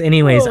 Anyways,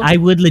 I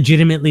would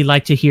legitimately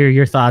like to hear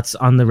your thoughts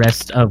on the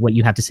rest of what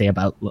you have to say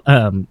about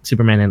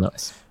Superman and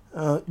Lois.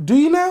 Do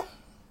you now?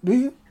 Do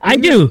you? I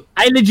do.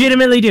 I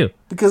legitimately do.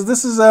 Because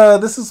this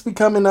is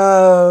becoming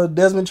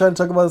Desmond trying to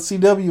talk about the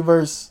CW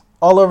verse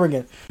all over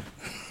again.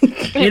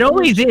 It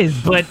always is,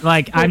 but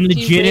I'm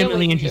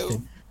legitimately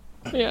interested.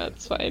 Yeah,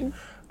 it's fine.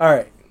 All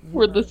right,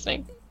 we're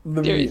listening.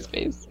 Serious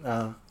face.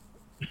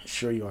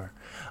 Sure you are.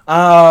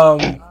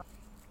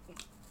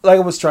 Like I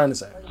was trying to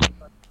say,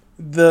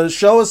 the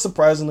show is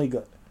surprisingly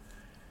good.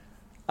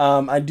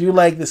 I do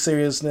like the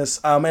seriousness.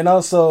 And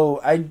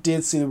also I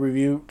did see the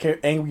review,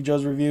 Angry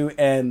Joe's review,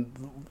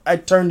 and I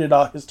turned it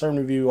off, his turn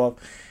review off,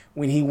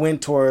 when he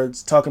went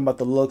towards talking about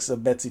the looks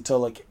of Betsy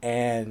Tulloch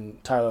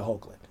and Tyler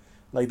Hoechlin.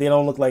 Like, they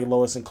don't look like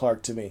Lois and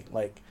Clark to me.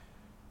 Like,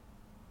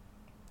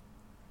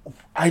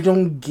 I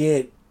don't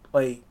get,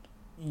 like,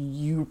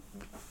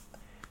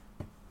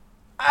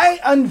 I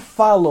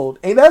unfollowed,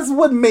 and that's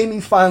what made me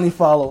finally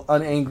follow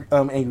on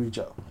Angry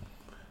Joe.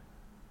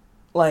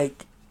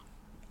 Like,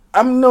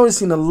 I'm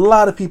noticing a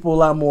lot of people a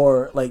lot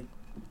more, like,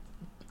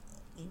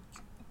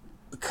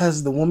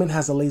 because the woman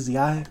has a lazy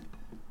eye,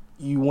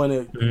 you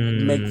want to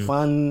make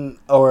fun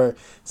or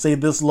say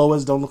this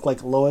Lois don't look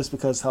like Lois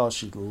because how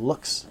she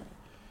looks.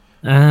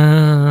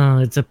 Oh,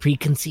 it's a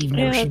preconceived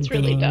notion. Yeah, that's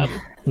really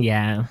dumb.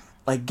 Yeah.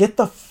 Like, get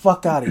the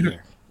fuck out of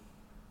here.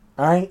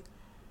 All right?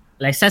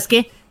 Like,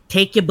 Sasuke,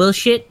 take your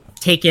bullshit,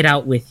 take it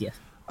out with you.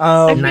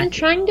 I've been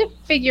trying to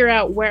figure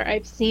out where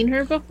I've seen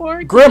her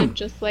before. Grimm! I'm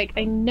just like,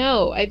 I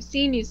know I've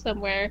seen you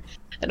somewhere.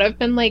 And I've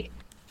been, like,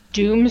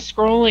 doom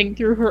scrolling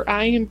through her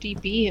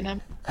IMDb, and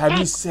I'm have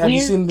you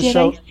seen the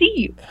show? I see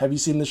you? Have you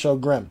seen the show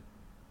Grimm?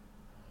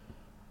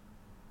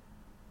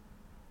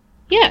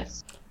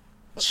 Yes.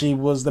 She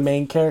was the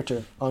main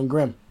character on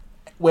Grimm,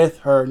 with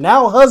her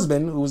now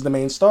husband, who was the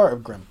main star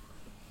of Grimm.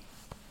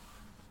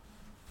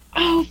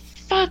 Oh,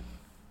 fuck.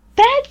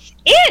 That's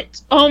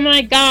it! Oh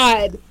my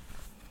god.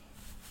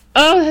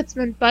 Oh, that's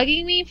been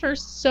bugging me for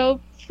so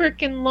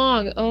freaking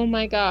long. Oh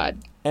my god.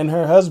 And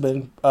her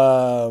husband,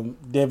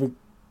 David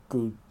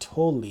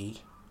Gutoli,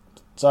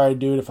 sorry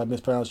dude if I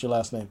mispronounced your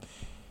last name,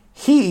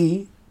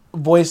 he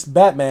voiced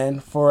Batman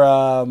for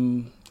a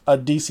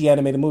DC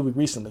animated movie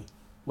recently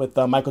with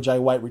Michael Jai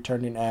White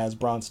returning as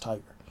Bronze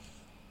Tiger.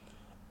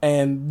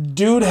 And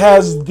dude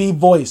has the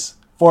voice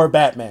for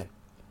Batman.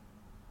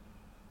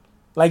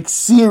 Like,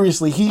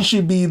 seriously, he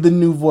should be the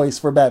new voice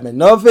for Batman.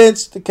 No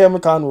offense to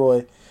Kevin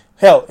Conroy.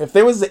 Hell, if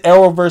there was the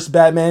Arrowverse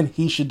Batman,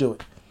 he should do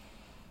it.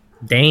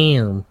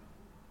 Damn.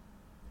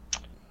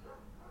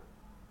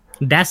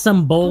 That's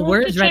some bold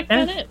words right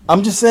there.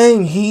 I'm just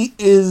saying,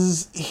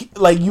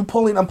 I'm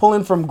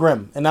pulling from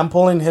Grimm, and I'm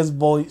pulling his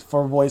voice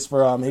for what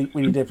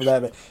he did for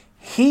Batman.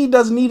 He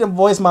doesn't need a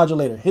voice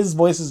modulator. His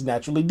voice is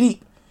naturally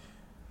deep.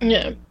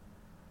 Yeah.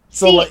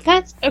 So, see, like,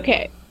 that's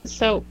okay.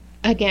 So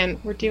again,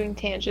 we're doing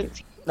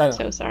tangents. I'm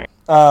so sorry.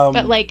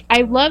 But like,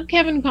 I love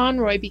Kevin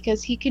Conroy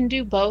because he can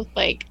do both,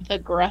 like the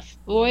gruff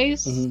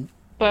voice,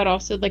 but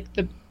also like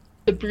the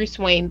Bruce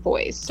Wayne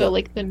voice. So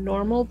like the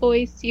normal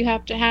voice you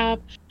have to have,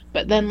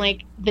 but then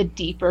like the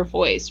deeper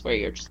voice where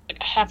you're just like,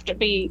 I have to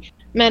be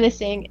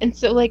menacing. And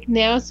so like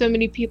now so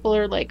many people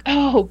are like,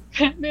 oh,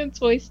 Batman's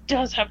voice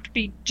does have to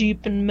be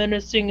deep and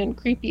menacing and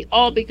creepy,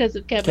 all because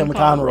of Kevin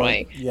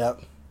Conroy.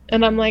 Yep.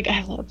 And I'm like,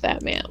 I love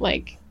that man.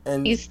 Like,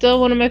 and he's still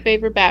one of my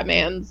favorite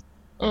Batmans.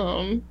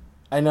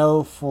 I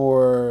know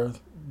for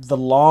the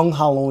long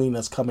Halloween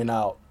that's coming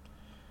out,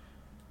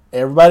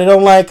 everybody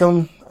don't like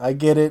him. I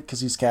get it, because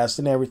he's cast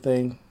in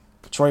everything.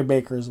 Troy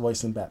Baker is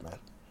voicing Batman.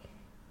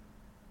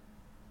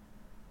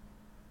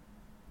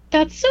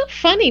 That's so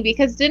funny,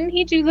 because didn't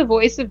he do the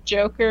voice of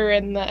Joker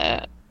in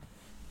the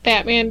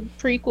Batman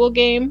prequel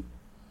game?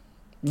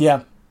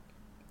 Yeah.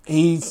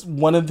 He's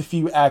one of the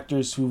few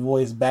actors who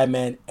voiced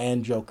Batman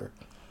and Joker.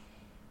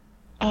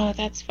 Oh,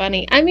 that's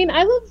funny. I mean,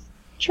 I love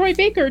Troy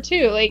Baker,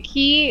 too. Like,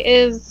 he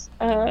is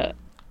a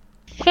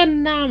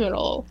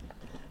phenomenal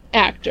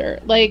actor.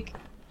 Like,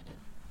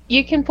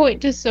 you can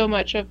point to so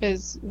much of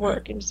his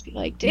work and just be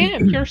like,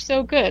 damn, you're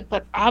so good.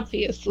 But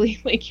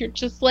obviously, like, you're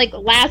just like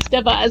Last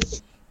of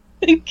Us.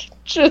 Like,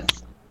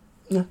 just...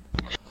 Yeah.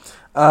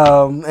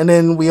 And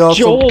then we also...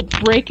 Joel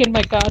breaking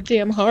my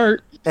goddamn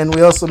heart. And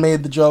we also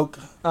made the joke,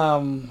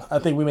 I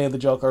think we made the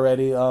joke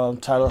already,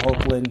 Tyler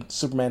Hoechlin,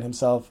 Superman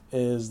himself,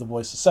 is the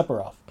voice of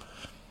Sephiroth.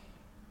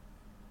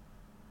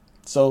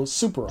 So,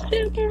 Superoff.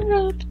 Yeah,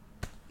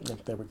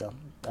 there we go.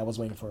 I was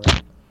waiting for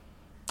it.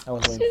 I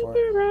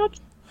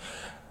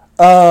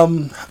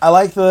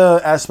like the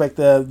aspect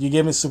that you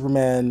gave me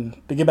Superman,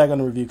 to get back on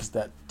the review because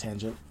that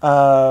tangent,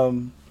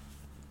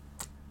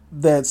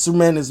 that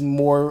Superman is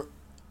more,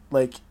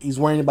 like, he's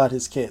worrying about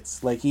his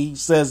kids. Like he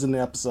says in the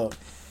episode,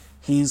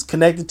 he's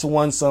connected to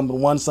one son, but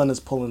one son is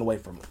pulling away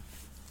from him.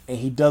 And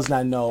he does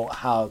not know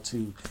how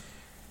to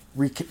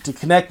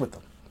connect with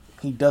them.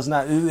 He does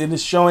not, it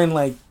is showing,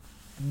 like,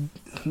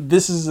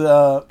 this is,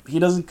 he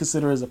doesn't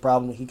consider it as a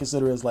problem. He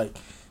considers it as, like,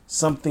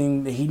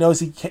 something that he knows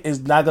he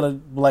is not going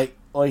to, like,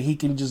 or he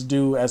can just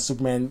do as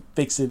Superman,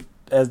 fix it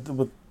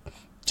with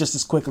just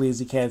as quickly as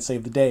he can,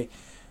 save the day.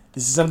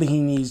 This is something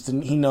he needs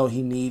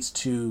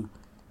to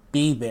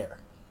be there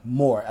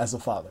more as a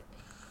father.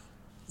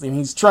 And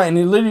he's trying.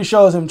 It literally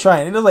shows him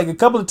trying. It is like a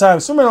couple of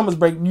times. Superman almost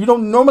break. You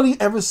don't normally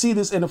ever see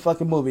this in a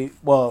fucking movie.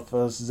 Well,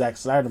 for a Zack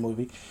Snyder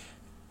movie,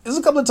 there's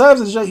a couple of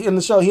times in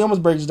the show he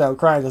almost breaks down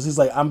crying because he's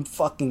like, "I'm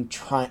fucking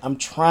trying. I'm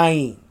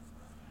trying."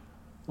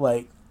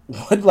 Like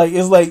what? Like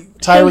it's like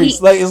Tyrese.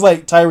 It's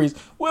like Tyrese.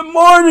 What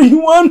more do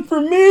you want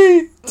from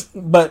me?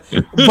 But he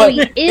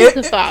is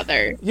the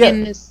father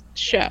in this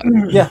show.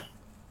 Yeah.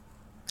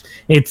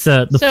 It's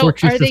the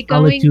Fortress of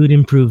Solitude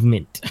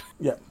improvement.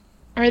 Yeah.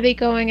 Are they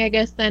going, I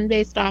guess, then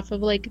based off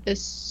of, like, the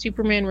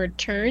Superman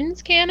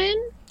Returns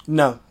canon?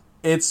 No.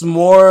 It's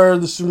more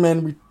the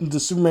Superman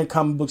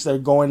comic books that are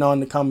going on in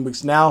the comic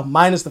books now,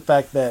 minus the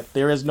fact that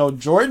there is no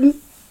Jordan.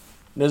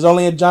 There's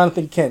only a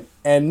Jonathan Kent.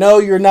 And no,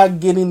 you're not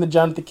getting the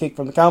Jonathan Kent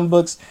from the comic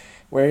books,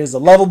 where he's a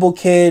lovable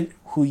kid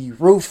who you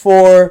root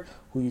for,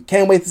 who you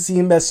can't wait to see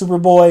him as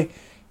Superboy.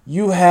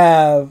 You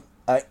have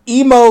an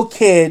emo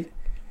kid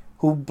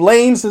who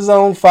blames his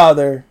own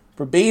father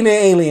for being an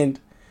alien,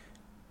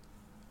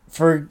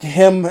 for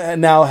him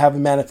now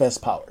having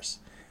manifest powers.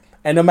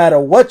 And no matter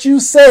what you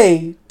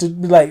say, to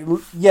be like,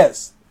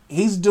 yes,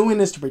 he's doing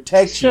this to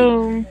protect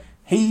you.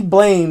 He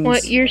blames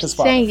what you're his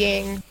father.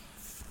 saying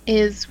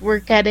is we're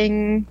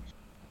getting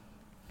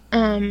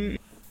the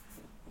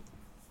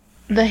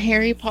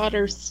Harry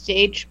Potter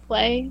stage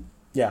play,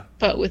 Yeah,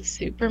 but with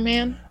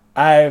Superman.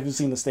 I haven't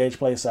seen the stage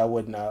play, so I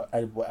wouldn't know.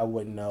 I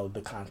wouldn't know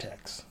the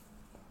context.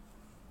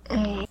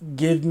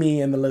 Give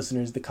me and the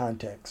listeners the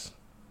context.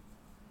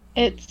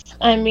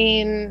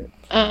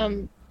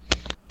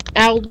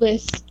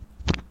 Albus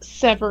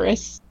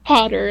Severus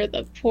Potter,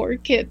 the poor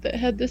kid that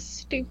had the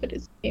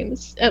stupidest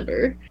names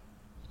ever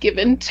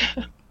given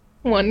to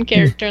one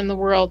character in the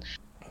world,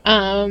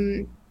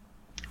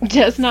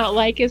 does not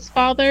like his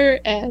father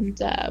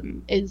and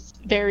is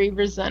very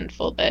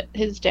resentful that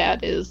his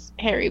dad is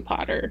Harry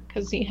Potter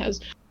because he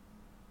has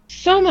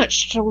so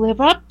much to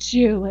live up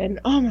to, and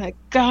oh my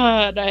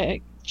god,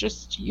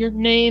 your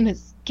name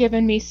has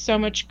given me so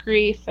much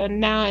grief, and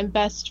now I'm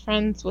best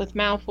friends with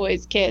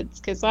Malfoy's kids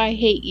because I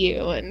hate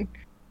you, and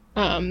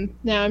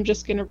now I'm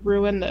just gonna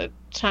ruin the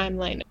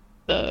timeline of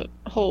the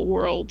whole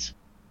world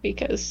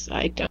because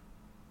I don't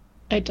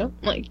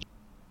like you.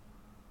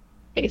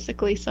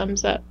 Basically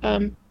sums up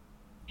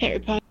Harry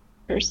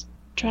Potter's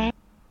trial.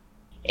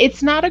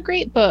 It's not a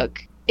great book.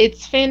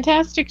 It's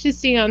fantastic to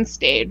see on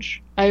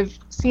stage. I've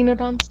seen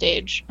it on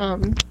stage.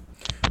 So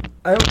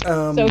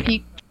if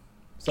you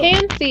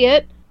can see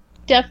it,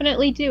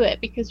 definitely do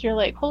it, because you're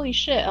like, holy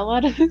shit, a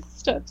lot of this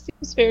stuff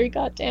seems very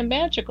goddamn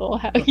magical,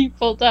 how you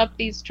pulled off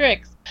these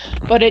tricks.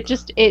 But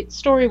it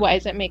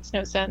story-wise, it makes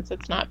no sense.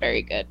 It's not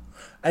very good.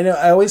 I know,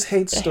 I always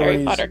hate stories.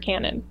 Harry Potter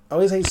canon. I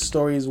always hate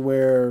stories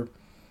where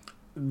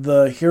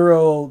the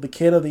hero, the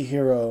kid of the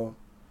hero,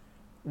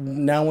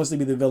 now wants to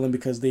be the villain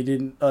because they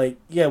didn't, like,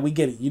 yeah, we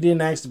get it. You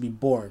didn't ask to be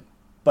born.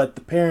 But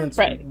the parents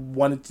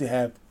wanted to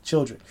have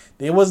children.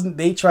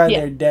 They tried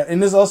their dad,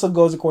 and this also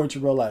goes according to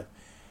real life.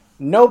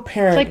 No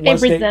parent. It's like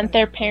they resent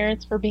their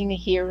parents for being a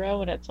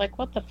hero, and it's like,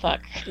 what the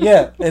fuck?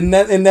 Yeah, and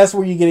that's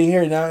where you get it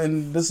here now.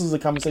 And this is a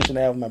conversation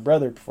I had with my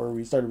brother before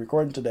we started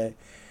recording today.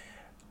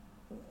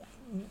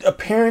 A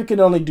parent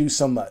can only do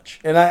so much,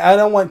 and I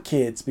don't want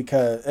kids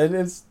because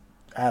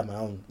I have my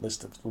own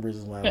list of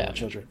reasons why I don't want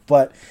children.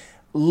 But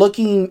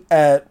looking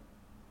at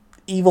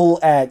evil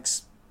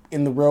acts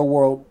in the real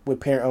world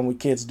with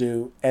kids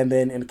do, and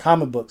then in the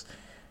comic books,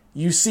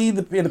 you see in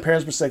the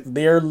parents' perspective,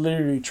 they are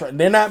literally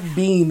they're not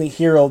being the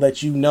hero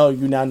that you now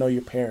know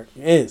your parent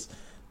is.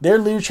 They're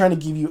literally trying to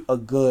give you a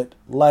good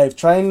life,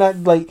 trying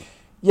not, like,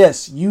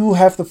 yes, you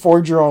have to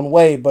forge your own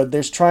way, but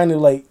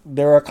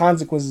there are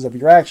consequences of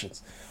your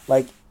actions.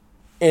 Like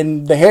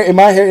in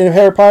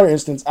Harry Potter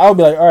instance, I would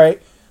be like, all right,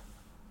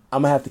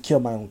 I'm gonna have to kill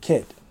my own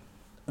kid.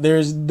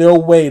 There's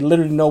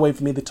literally no way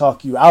for me to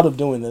talk you out of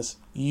doing this.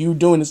 You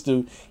doing this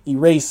to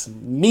erase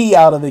me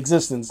out of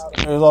existence.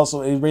 It was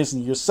also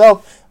erasing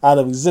yourself out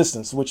of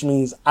existence, which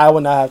means I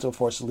would not have to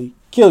forcibly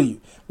kill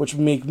you, which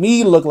would make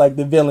me look like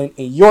the villain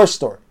in your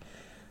story.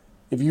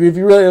 If you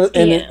really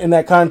in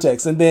that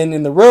context, and then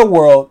in the real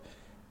world,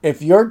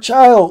 if your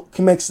child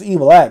commits the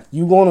evil act,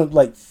 you gonna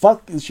like,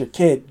 fuck is your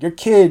kid. Your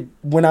kid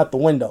went out the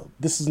window.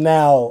 This is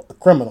now a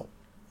criminal.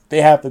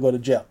 They have to go to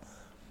jail.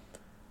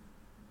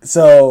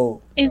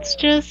 So it's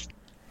just,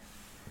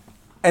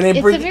 it's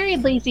a very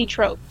lazy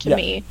trope to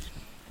me.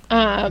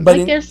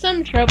 There's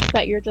some tropes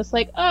that you're just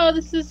like, oh,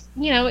 this is,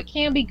 it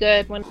can be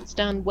good when it's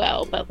done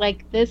well, but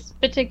like this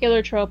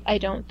particular trope, I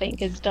don't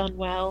think is done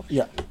well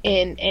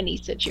in any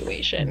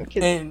situation,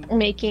 because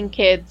making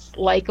kids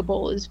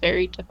likable is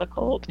very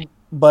difficult.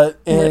 But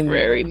in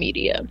literary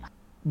media.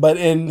 But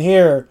in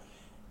here,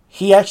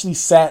 he actually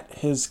sat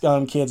his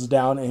kids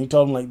down and he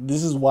told them, like,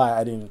 this is why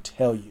I didn't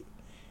tell you.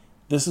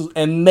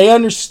 And they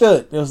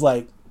understood. It was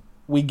like,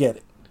 we get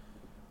it.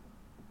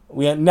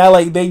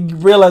 They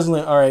realized,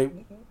 like, all right,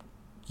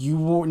 you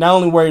were not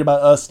only worried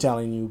about us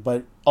telling you,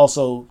 but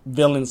also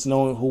villains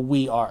knowing who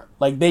we are.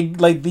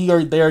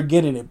 They are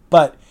getting it,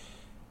 but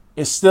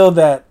it's still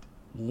that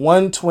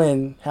one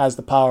twin has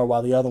the power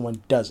while the other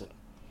one doesn't.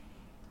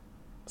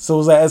 So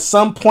it's like at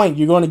some point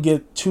you're going to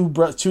get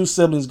two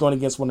siblings going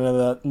against one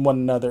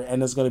another,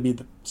 and it's going to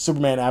be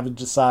Superman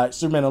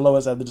and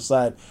Lois have to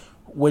decide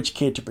which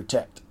kid to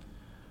protect.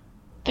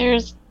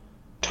 There's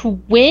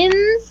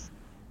twins?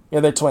 Yeah,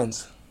 they're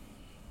twins.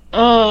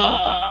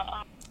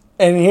 And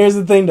here's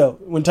the thing, though.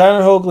 When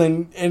Tyler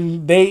Hoagland,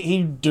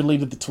 he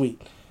deleted the tweet.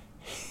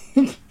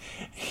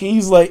 He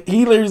was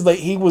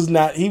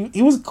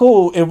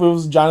cool if it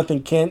was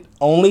Jonathan Kent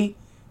only,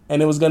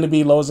 and it was going to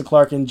be Lois and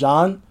Clark and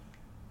John.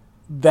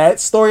 That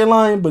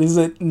storyline, but he's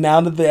like, now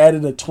that they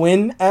added a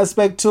twin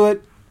aspect to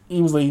it,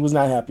 he was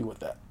not happy with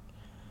that.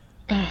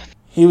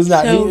 He was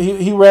not. So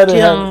he rather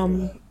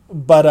have.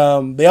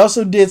 But they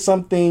also did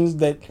some things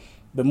that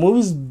the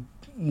movies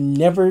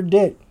never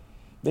did.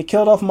 They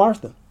killed off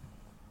Martha.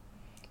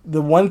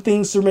 The one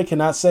thing Superman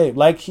cannot save,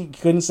 like he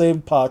couldn't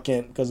save Pa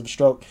Kent because of a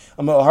stroke,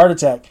 a heart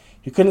attack.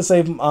 He couldn't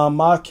save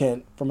Ma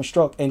Kent from a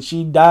stroke, and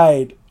she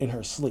died in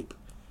her sleep.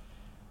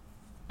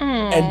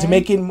 Aww. And to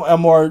make it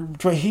more,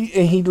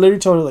 he literally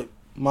told her, like,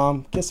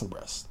 "Mom, get some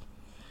rest."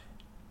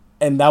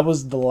 And that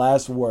was the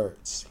last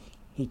words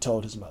he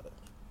told his mother: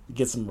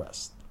 "Get some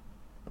rest."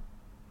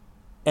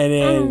 And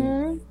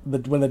then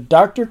when the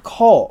doctor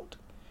called,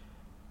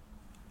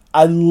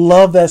 I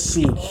love that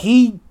scene.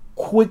 He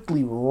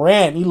quickly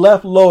ran. He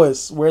left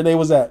Lois where they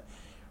was at,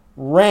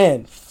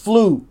 ran,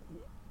 flew,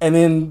 and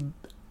then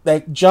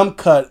that jump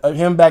cut of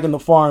him back in the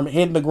farm,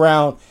 hitting the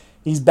ground.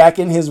 He's back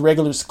in his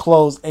regular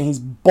clothes, and he's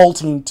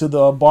bolting to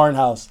the barn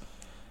house.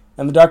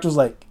 And the doctor was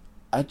like,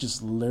 "I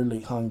just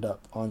literally hung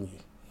up on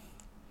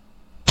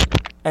you."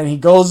 And he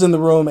goes in the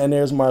room, and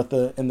there's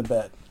Martha in the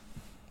bed.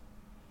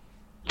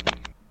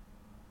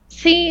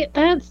 See,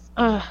 that's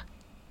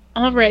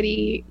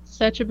already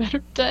such a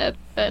better death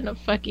than a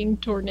fucking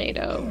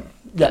tornado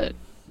that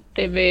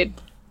they made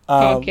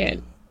Pa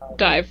Kent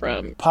die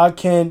from. Pa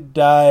Kent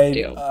died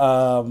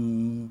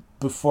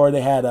before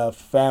they had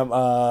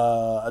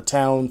a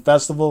town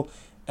festival,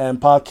 and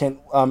Pa Kent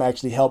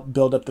actually helped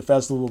build up the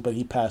festival, but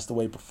he passed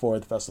away before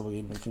the festival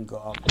even can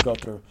go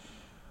through.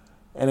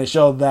 And it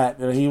showed that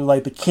he was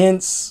like the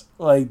Kents,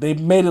 like they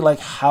made it like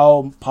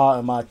how Pa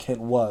and Ma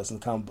Kent was in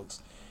the comic books.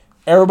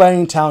 Everybody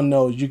in town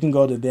knows you can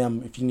go to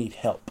them if you need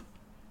help.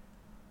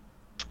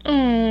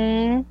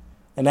 And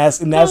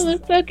that's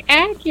like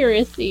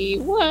accuracy.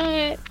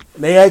 What?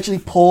 They actually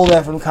pulled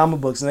that from comic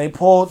books,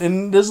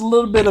 and there's a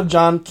little bit of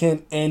John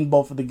Kent in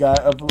both of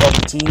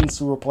the teens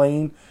who were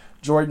playing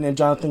Jordan and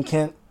Jonathan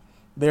Kent.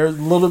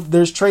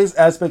 There's trace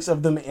aspects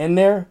of them in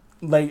there.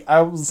 Like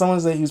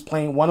someone said he was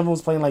playing. One of them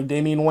was playing like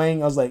Damian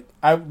Wayne. I was like,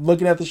 I'm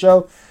looking at the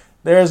show.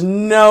 There's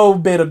no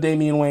bit of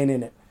Damian Wayne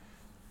in it.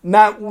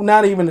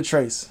 Not even a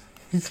trace.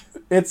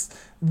 This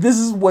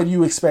is what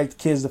you expect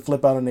kids to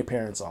flip out on their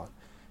parents on,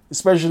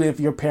 especially if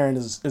your parent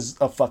is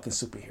a fucking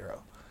superhero.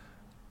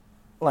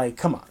 Like,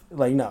 come on,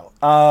 like no.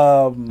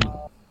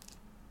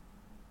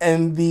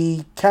 And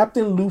the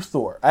Captain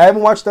Luthor, I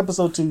haven't watched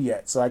episode 2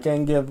 yet, so I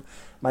can't give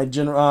my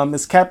general.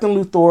 It's Captain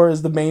Luthor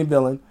is the main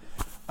villain.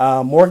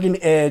 Morgan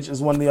Edge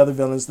is one of the other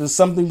villains. There's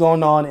something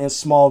going on in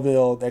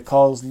Smallville that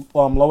calls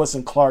Lois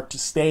and Clark to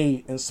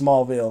stay in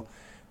Smallville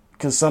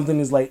because something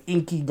is like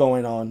inky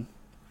going on.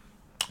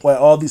 Where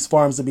all these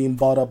farms are being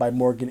bought up by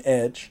Morgan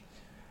Edge.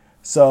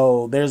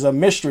 So there's a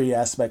mystery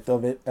aspect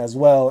of it as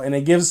well. And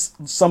it gives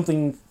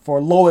something for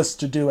Lois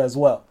to do as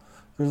well.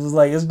 Because it's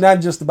like, it's not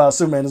just about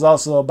Superman, it's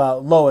also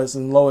about Lois.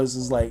 And Lois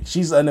is like,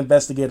 she's an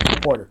investigative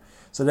reporter.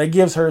 So that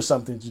gives her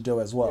something to do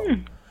as well.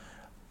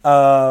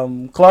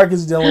 Clark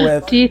is dealing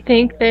with... Do you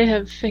think they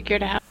have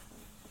figured out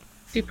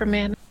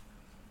Superman in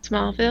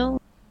Smallville?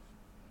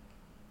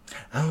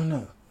 I don't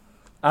know.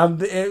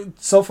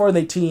 So far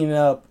they teeing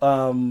up...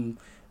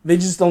 They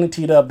just only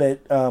teed up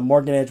that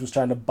Morgan Edge was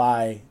trying to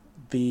buy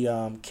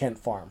the Kent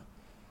farm.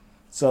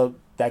 So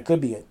that could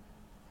be it.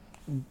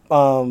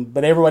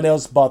 But everyone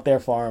else bought their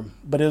farm.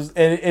 But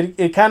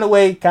it kind of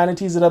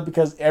teased it up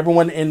because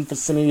everyone in the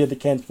vicinity of the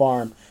Kent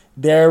farm,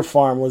 their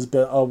farm was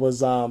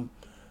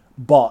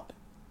bought.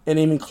 And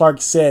even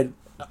Clark said,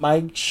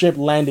 my ship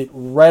landed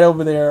right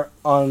over there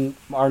on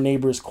our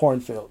neighbor's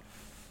cornfield.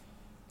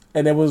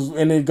 And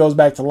it goes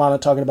back to Lana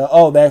talking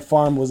about, that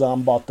farm was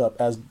bought up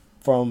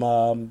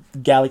from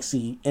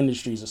Galaxy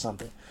Industries or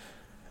something.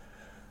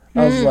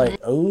 I was like,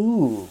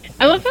 oh.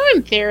 I love how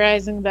I'm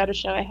theorizing about a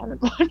show I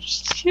haven't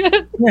watched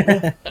yet.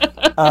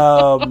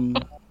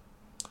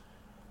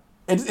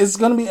 It's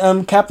going to be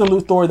Captain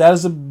Luthor. That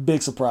is a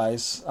big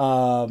surprise.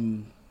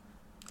 From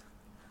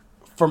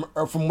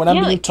what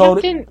I'm being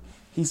told,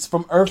 he's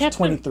from Earth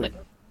 23.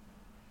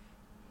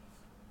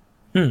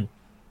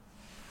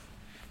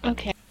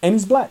 Okay. And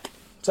he's black.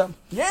 So,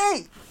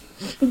 yay!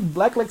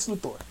 Black Lex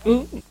Luthor.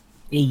 Hey.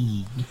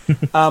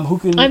 Who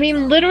can? I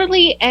mean,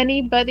 literally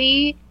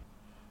anybody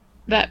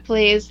that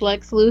plays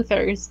Lex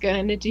Luthor is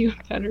going to do a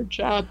better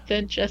job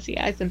than Jesse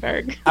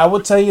Eisenberg. I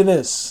will tell you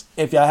this: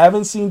 if y'all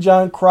haven't seen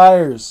John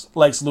Cryer's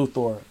Lex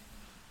Luthor,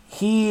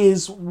 he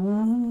is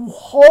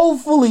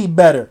hopefully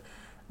better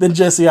than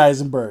Jesse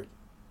Eisenberg.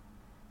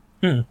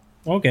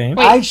 Okay.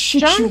 Wait,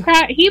 John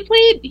Cryer, he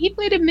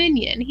played a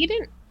minion. He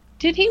didn't.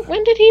 Did he?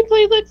 When did he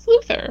play Lex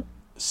Luthor?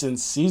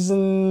 Since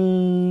season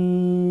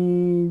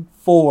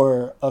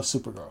 4 of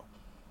Supergirl.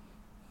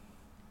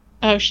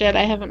 Oh shit,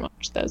 I haven't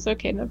watched those.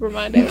 Okay, never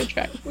mind. I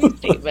retract my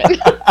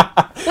statement.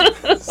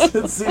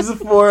 Since season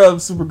 4 of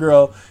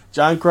Supergirl,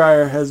 John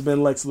Cryer has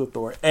been Lex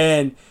Luthor.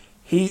 And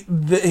he's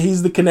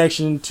the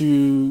connection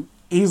to...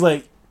 He's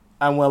like,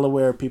 I'm well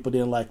aware people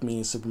didn't like me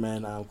in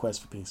Superman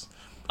Quest for Peace.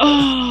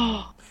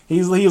 Oh.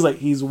 He's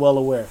well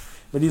aware.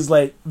 But he's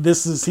like,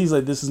 this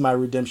is my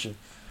redemption.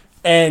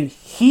 And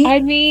he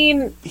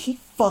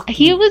Fuck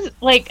He you. was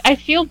like, I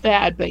feel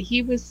bad, but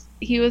he was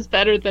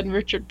better than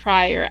Richard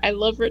Pryor. I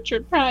love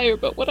Richard Pryor,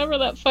 but whatever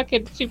that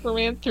fucking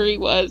Superman 3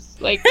 was,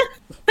 like,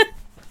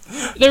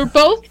 they're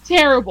both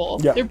terrible.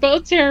 Yeah. They're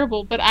both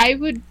terrible, but I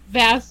would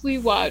vastly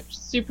watch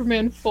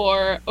Superman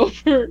 4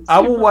 over I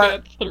will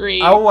Superman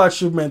 3. I will watch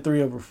Superman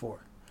 3 over 4.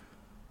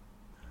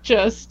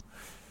 Just,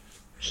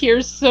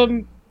 here's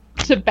some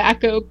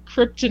tobacco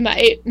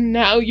kryptonite, and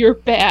now you're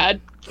bad.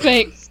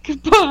 Thanks,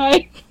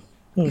 goodbye.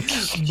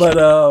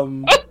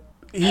 But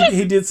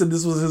he did say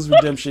this was his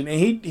redemption, and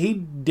he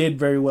did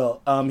very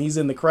well. He was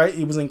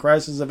in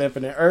Crisis of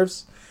Infinite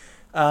Earths.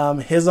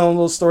 His own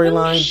little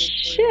storyline. Oh,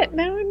 shit!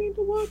 Now I need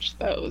to watch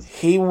those.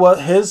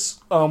 His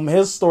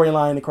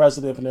storyline in Crisis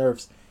of Infinite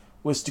Earths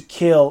was to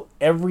kill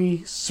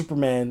every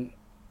Superman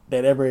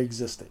that ever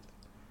existed.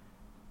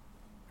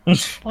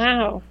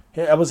 Wow.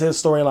 That was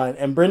his storyline,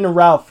 and Brendan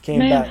Routh came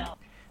back.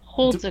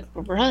 Holds a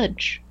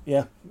grudge.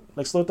 Yeah,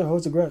 Lex Luthor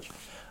holds a grudge.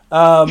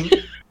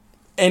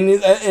 And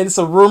it's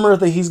a rumor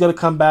that he's gonna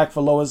come back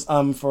for Lois,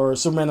 for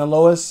Superman and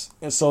Lois,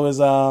 and so is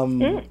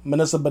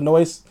Melissa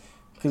Benoist,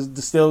 because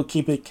to still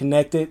keep it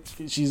connected.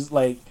 She's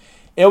like,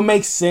 it'll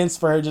make sense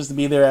for her just to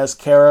be there as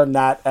Kara,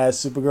 not as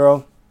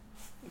Supergirl.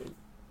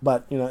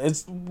 But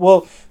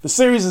the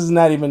series is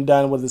not even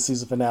done with the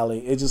season finale.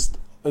 It just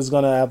is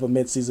gonna have a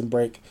mid-season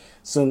break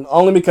soon,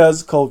 only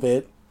because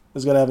COVID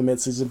is gonna have a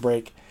mid-season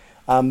break.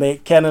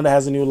 Canada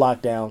has a new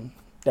lockdown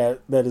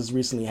that has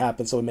recently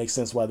happened, so it makes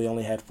sense why they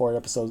only had 4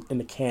 episodes in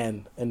the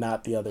can and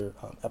not the other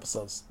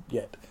episodes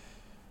yet.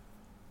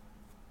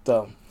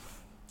 So,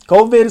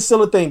 COVID is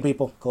still a thing,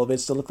 people. COVID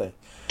is still a thing.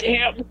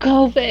 Damn,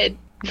 COVID.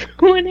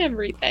 Ruin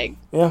everything.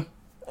 Yeah.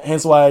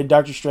 Hence why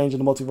Doctor Strange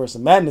and the Multiverse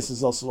of Madness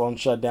is also on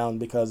shutdown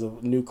because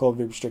of new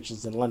COVID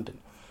restrictions in London.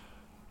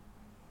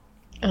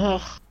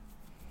 Ugh.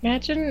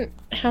 Imagine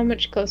how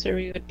much closer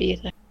we would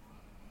be.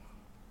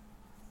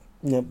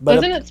 Yeah, but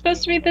wasn't it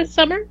supposed to be this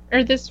summer?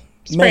 Or this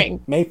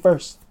spring? May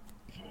 1st.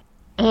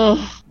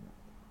 Ugh.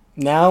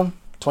 Now,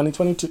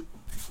 2022.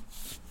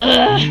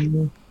 Ugh.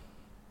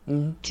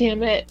 Mm-hmm.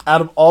 Damn it.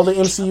 Out of all the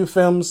MCU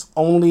films,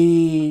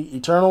 only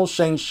Eternal,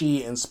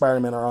 Shang-Chi, and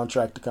Spider-Man are on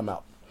track to come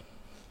out.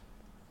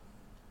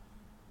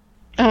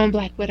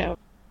 Black Widow.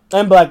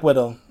 And Black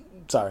Widow.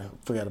 Sorry,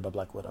 forgot about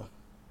Black Widow.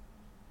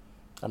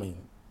 I mean...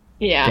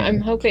 Yeah,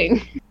 I'm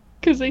hoping.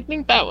 Because I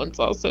think that one's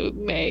also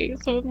May.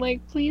 So I'm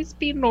like, please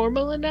be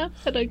normal enough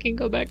that I can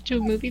go back to a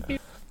movie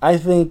theater. I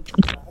think...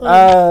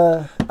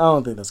 I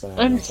don't think that's going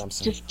to happen. I'm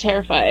just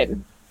terrified.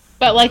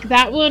 But like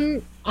that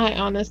one, I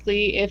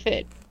honestly, if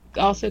it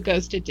also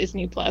goes to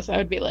Disney Plus, I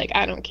would be like,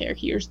 I don't care.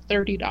 Here's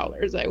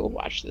 $30. I will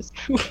watch this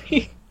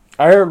movie.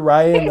 I heard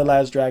Raya and the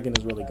Last Dragon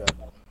is really good.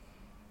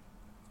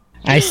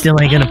 I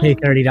still ain't gonna pay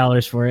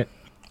 $30 for it.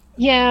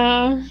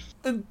 Yeah.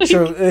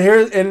 True.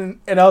 Here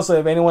and also,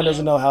 if anyone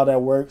doesn't know how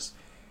that works,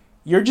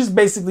 you're just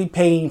basically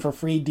paying for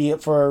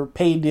for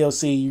paid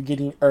DLC. You're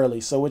getting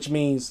early, so which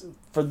means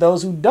for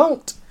those who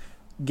don't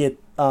get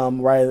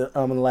Raya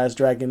and the Last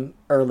Dragon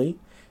early,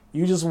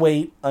 you just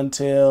wait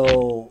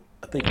until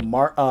I think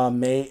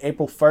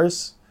April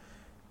 1st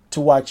to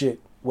watch it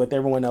with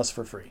everyone else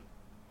for free.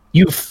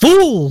 You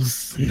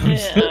fools!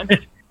 Yeah.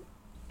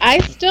 I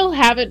still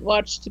haven't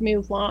watched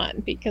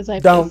Mulan because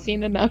I've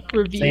seen enough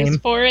reviews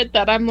for it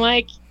that I'm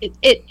like,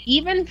 it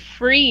even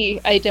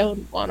free, I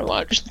don't want to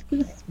watch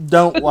this.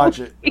 Don't watch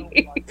it.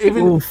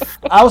 Even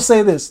I'll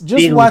say this: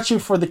 just watch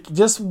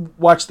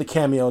the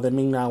cameo that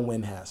Ming-Na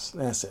Wen has.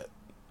 That's it.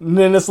 And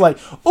then it's like,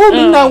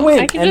 Ming-Na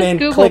Wen, I can and just then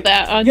Google click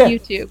that on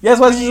YouTube. Yeah,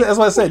 that's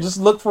what I said. Just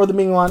look for the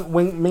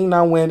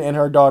Ming-Na Wen and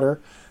her daughter,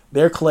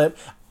 their clip.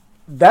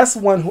 That's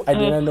one who I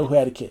didn't know who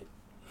had a kid.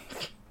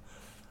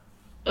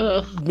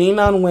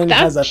 Ming-Na Wen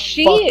has a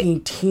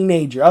fucking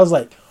teenager. I was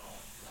like,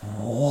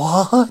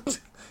 what?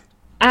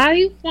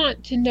 I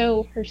want to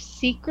know her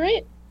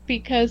secret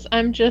because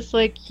I'm just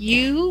like,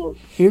 you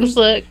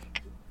look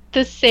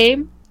the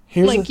same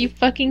like you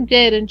fucking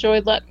did in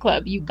Joy Luck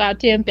Club, you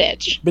goddamn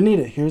bitch.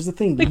 Benita, here's the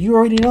thing. You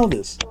already know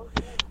this.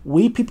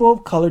 We people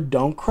of color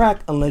don't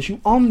crack unless you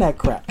own that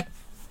crack.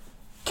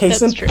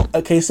 Case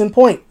in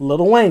point,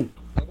 Lil Wayne.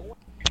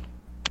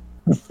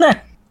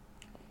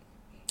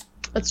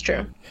 That's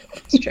true.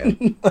 It's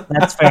true.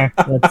 That's fair.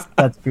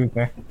 That's pretty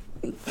fair.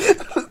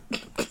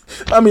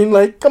 I mean,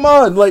 like, come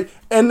on, like,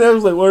 and there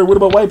was like, what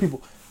about white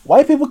people?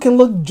 White people can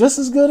look just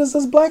as good as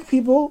us black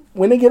people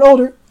when they get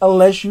older,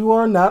 unless you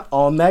are not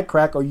on that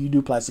crack or you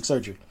do plastic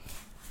surgery.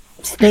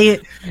 Stay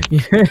it.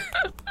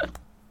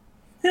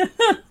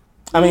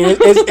 I mean,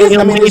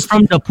 it's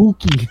from the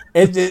pookie.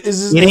 It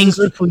ain't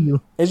good for you.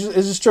 It's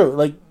just true.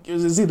 Like,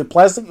 it's either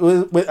plastic.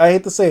 I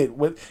hate to say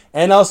it,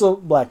 and also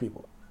black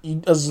people.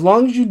 As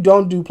long as you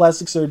don't do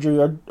plastic surgery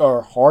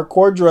or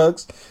hardcore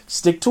drugs,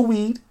 stick to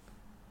weed.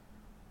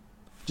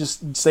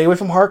 Just stay away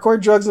from hardcore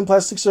drugs and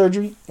plastic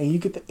surgery, and you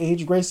get to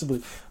age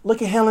gracefully.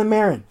 Look at Helen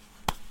Mirren.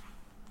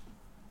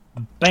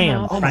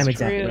 Bam! Prime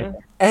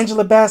example.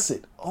 Angela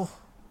Bassett. Oh,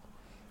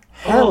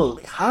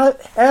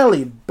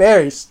 Halle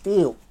Berry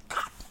still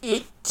got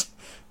it.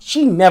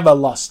 She never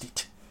lost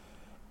it.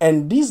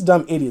 And these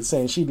dumb idiots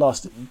saying she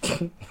lost it.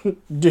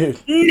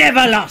 Dude.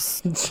 Never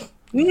lost.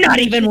 Not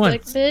even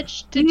once. Like,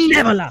 bitch, did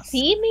Never you lost.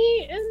 see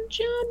me in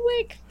John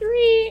Wick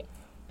 3?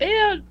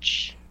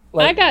 Bitch.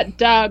 Like, I got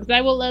dogs.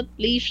 I will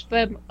unleash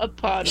them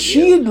upon you.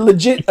 She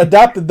legit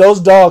adopted those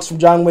dogs from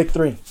John Wick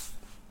 3.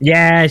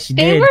 Yeah, she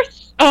They did. were...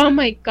 Oh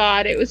my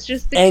god, it was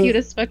just the And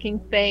cutest fucking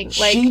thing.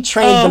 Like, she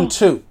trained them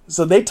too.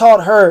 So they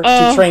taught her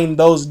to train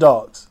those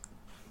dogs.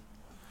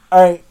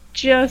 Alright.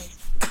 Just...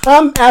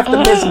 Come after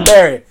Miss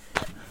Barrett.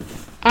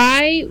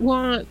 I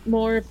want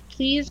more.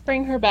 Please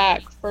bring her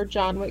back for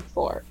John Wick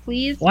 4.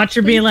 Please. Watch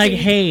her please, be like,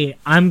 please. hey,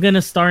 I'm going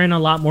to star in a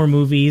lot more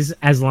movies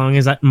as long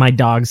as my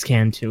dogs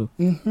can too.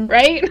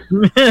 Right?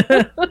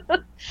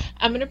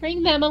 I'm going to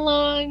bring them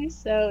along,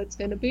 so it's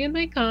going to be in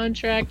my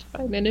contract if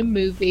I'm in a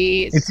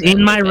movie. It's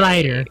in my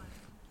writer.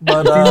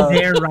 But, it's in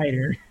their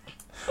writer.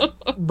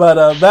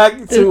 But back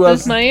to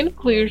this is my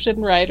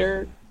inclusion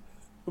writer.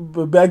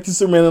 But back to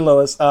Superman and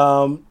Lois.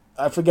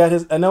 I forgot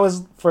his. I know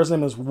his first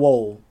name is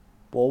Wool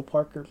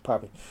Parker,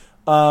 probably.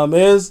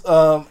 Is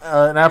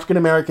an African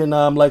American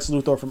Lex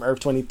Luthor from Earth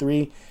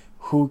 23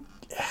 who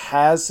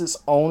has his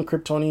own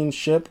Kryptonian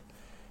ship.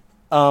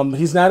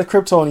 He's not a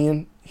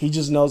Kryptonian. He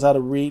just knows how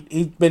to read.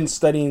 He's been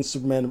studying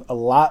Superman a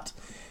lot,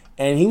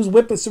 and he was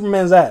whipping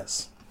Superman's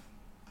ass.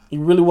 He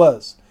really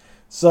was.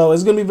 So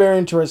it's going to be very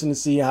interesting to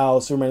see how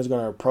Superman is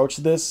going to approach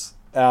this.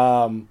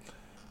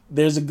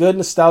 There's a good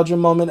nostalgia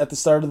moment at the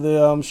start of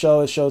the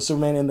show. It shows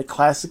Superman in the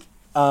classic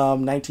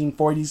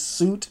 1940s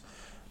suit,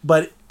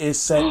 but it's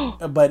set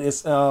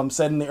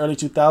set in the early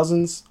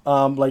 2000s,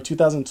 like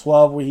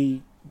 2012, where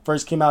he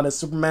first came out as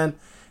Superman.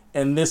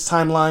 In this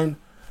timeline,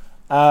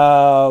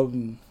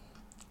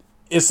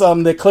 it's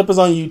the clip is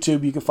on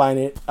YouTube. You can find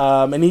it.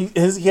 And he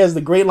has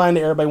the great line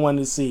that everybody wanted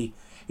to see.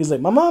 He's like,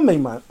 "My mom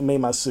made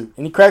my suit,"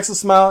 and he cracks a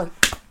smile, and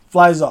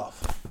flies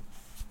off.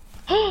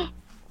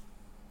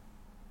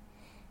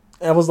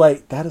 And I was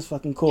like, that is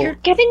fucking cool. You're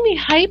getting me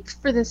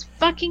hyped for this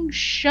fucking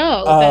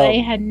show that I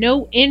had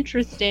no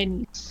interest in,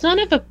 you son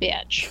of a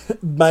bitch.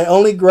 My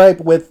only gripe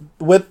with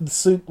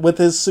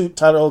his suit,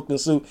 Tyler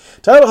Hoechlin's suit.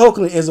 Tyler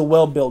Hoechlin is a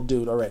well-built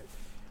dude already.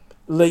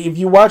 Like, if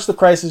you watch the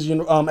Crisis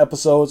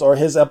episodes or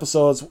his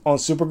episodes on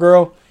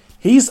Supergirl,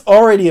 he's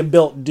already a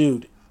built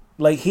dude.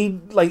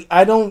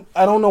 I don't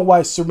know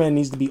why Superman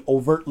needs to be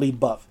overtly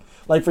buff.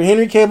 Like, for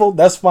Henry Cavill,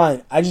 that's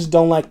fine. I just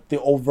don't like the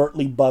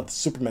overtly buffed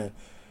Superman.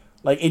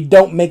 Like, it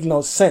don't make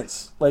no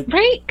sense. Like,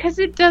 right? Because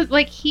it does.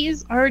 Like,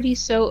 he's already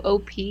so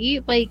OP.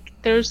 Like,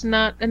 there's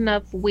not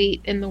enough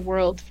weight in the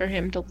world for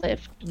him to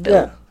lift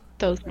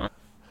those muscles.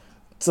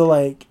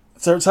 So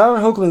Tyler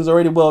Hoechlin's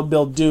already a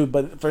well-built dude,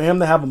 but for him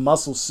to have a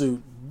muscle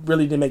suit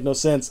really didn't make no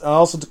sense. And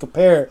also to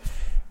compare,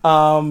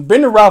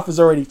 Brendan Routh is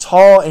already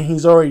tall and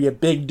he's already a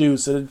big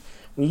dude. So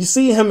when you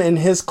see him in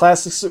his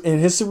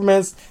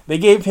Supermans, they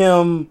gave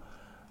him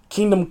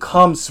Kingdom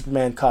Come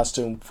Superman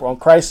costume on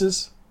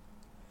Crisis.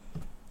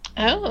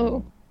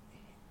 Oh.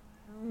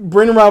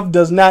 Brendan Routh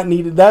does not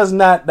need it.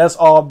 That's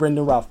all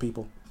Brendan Routh,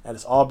 people. That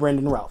is all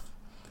Brendan Routh.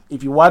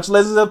 If you watch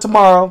Legends of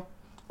Tomorrow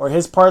or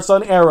his parts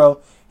on Arrow,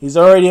 he's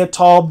already a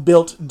tall,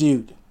 built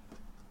dude.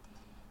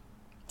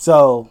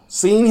 So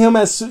seeing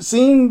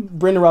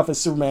Brendan Routh as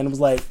Superman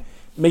was like,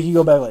 make you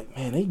go back like,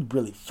 man, they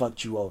really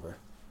fucked you over.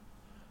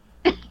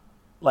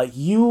 Like,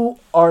 you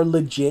are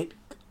legit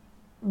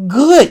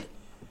good.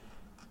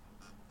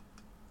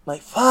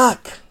 Like,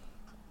 fuck.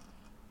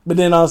 But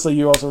then also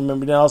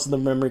the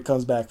memory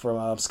comes back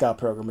from Scott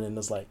Pilgrim, and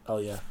it's like, oh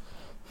yeah.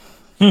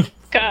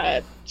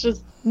 God,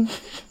 just that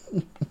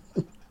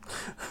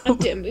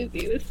damn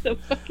movie was so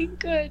fucking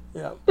good.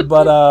 Yeah,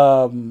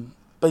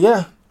 but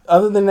yeah.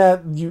 Other than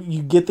that,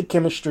 you get the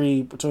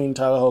chemistry between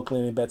Tyler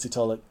Hoechlin and Betsy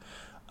Tulloch.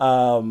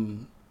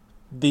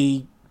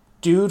 The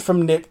dude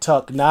from Nick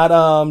Tuck, not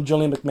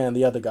Julian McMahon,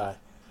 the other guy.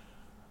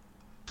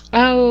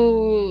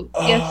 Oh,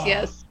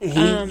 yes.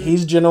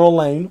 He's General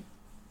Lane.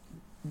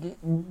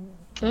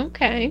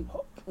 Okay.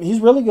 He's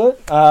really good.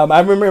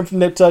 I remember him from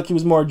Nip Tuck. He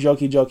was more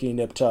jokey in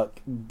Nip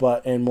Tuck,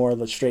 and more of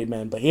a straight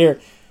man. But here,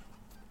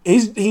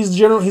 he's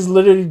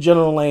literally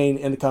General Lane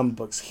in the comic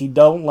books. He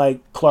don't like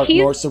Clark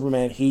nor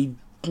Superman. He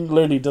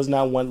literally does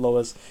not want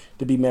Lois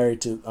to be married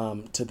to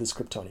this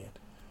Kryptonian.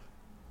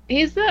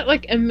 He's that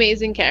like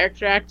amazing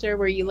character actor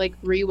where you like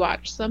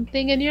rewatch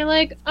something and you're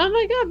like, oh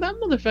my god, that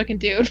motherfucking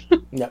dude.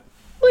 Yep.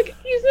 Look,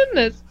 he's in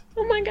this.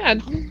 Oh my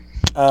god.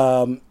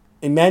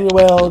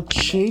 Emmanuel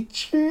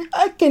Chichi.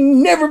 I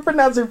can never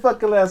pronounce her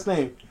fucking last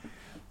name.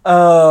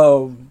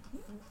 Oh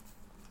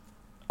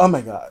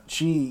my god,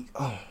 she's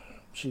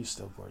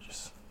still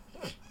gorgeous.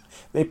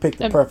 They picked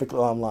the perfect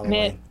long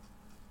line.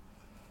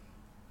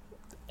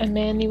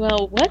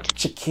 Emmanuel, what?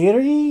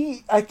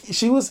 Chikiri?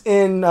 She was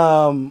in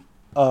the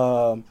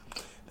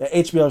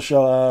HBO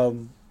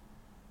show.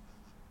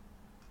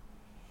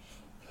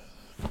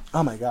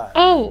 Oh my god.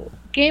 Oh,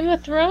 Game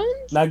of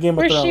Thrones? Not Game of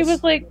Thrones. Where she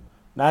was like.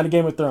 Not in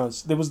Game of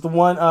Thrones. There was the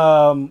one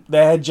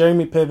that had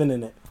Jeremy Piven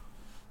in it.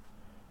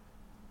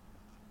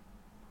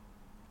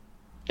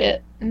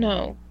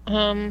 No.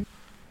 I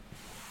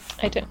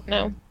don't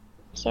know.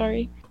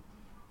 Sorry.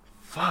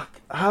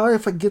 Fuck. How did I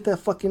forget that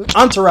fucking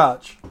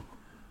Entourage?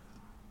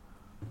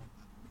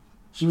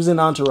 She was in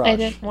Entourage. I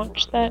didn't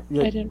watch that.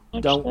 Yeah, I didn't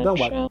watch that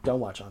show. Don't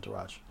watch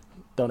Entourage.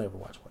 Don't ever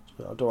watch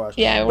Entourage.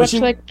 Yeah, I watched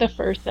like the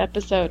first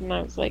episode and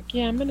I was like,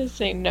 yeah, I'm gonna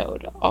say no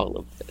to all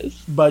of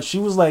this. But she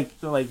was like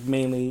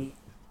mainly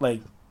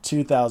like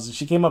 2000s.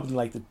 She came up in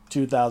like the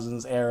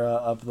 2000s era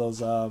of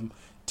those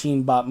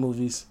teen bop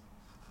movies.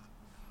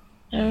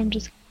 I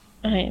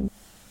am.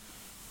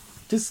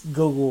 Just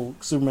Google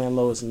Superman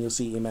Lois and you'll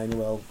see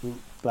Emmanuel, whose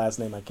last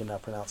name I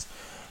cannot pronounce.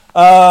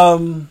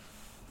 But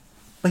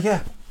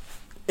yeah,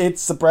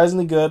 it's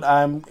surprisingly good.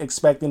 I'm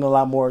expecting a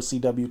lot more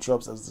CW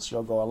tropes as the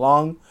show go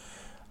along.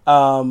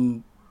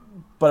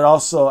 But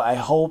also, I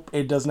hope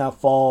it does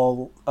not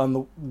fall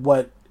on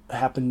what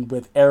happened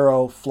with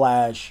Arrow,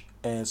 Flash,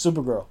 and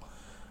Supergirl.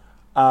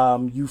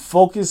 You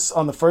focus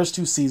on the first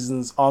 2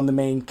 seasons on the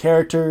main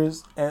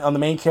characters and on the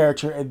main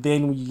character, and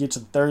then when you get to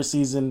the 3rd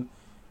season,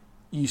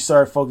 you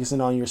start focusing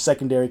on your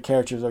secondary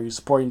characters or your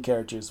supporting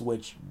characters.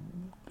 Which,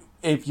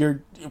 if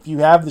you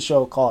have the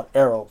show called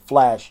Arrow,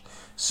 Flash,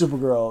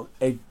 Supergirl,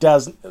 it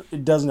does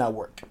not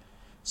work.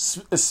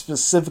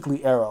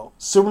 Specifically Arrow.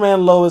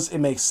 Superman Lois, it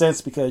makes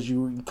sense because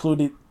you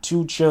included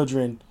 2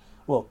 children,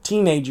 well,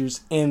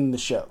 teenagers in the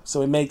show.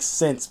 So it makes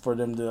sense for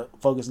them to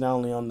focus not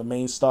only on the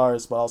main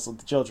stars, but also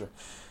the children.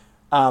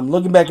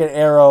 Looking back at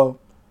Arrow,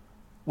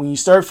 when you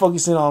start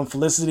focusing on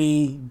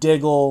Felicity,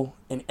 Diggle,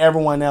 and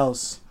everyone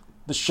else,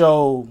 the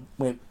show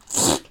went,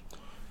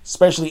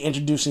 especially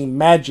introducing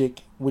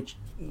Magic, which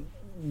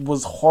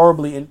was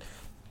horribly,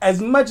 as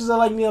much as I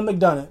like Neil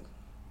McDonough,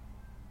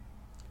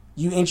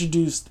 you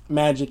introduced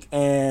Magic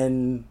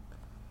and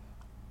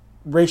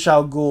Ra's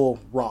al Ghul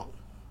wrong.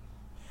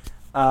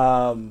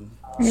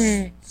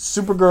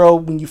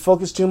 Supergirl, when you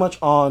focus too much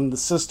on the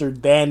sister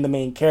than the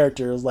main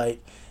character, it was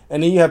like,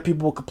 and then you have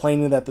people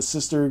complaining that the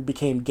sister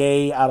became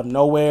gay out of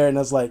nowhere, and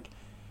it's like,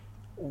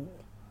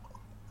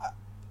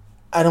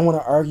 I don't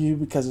want to argue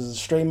because it's a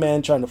straight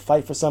man trying to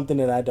fight for something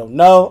that I don't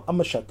know. I'm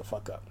gonna shut the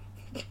fuck up.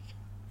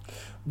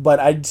 But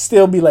I'd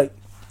still be like,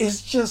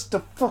 it's just a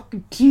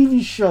fucking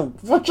TV show.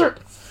 Watch it.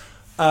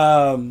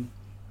 I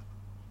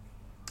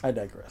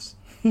digress.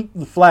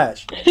 The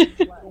Flash,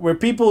 where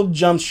people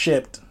jump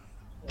shipped,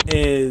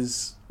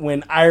 is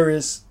when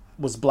Iris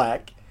was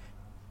black.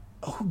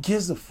 Who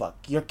gives a fuck?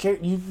 You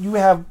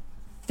have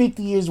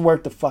 50 years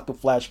worth of fucking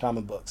Flash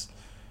comic books.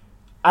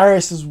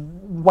 Iris is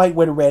white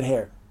with red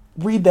hair.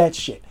 Read that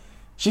shit.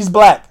 She's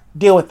black.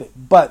 Deal with it.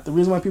 But the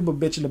reason why people are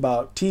bitching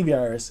about TV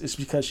Iris is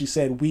because she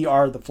said, we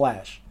are the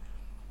Flash.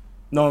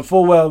 Knowing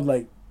full well,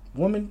 like,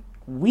 woman,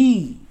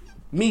 me,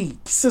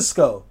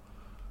 Cisco,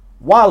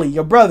 Wally,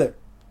 your brother,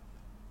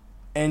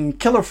 and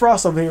Killer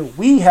Frost over here,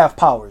 we have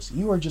powers.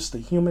 You are just a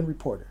human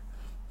reporter.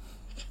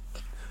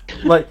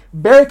 Like,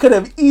 Barry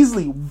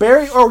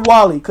or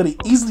Wally could have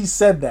easily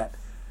said that.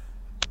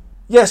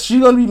 Yes,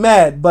 she's going to be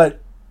mad, but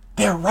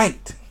they're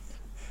right.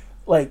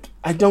 Like,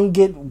 I don't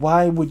get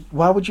why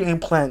would you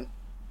implant...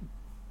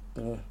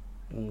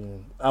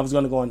 I was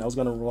going to go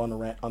on a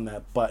rant on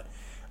that, but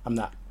I'm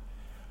not.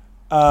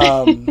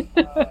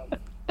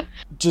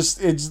 Just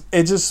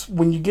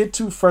when you get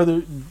too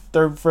further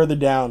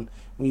down,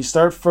 when you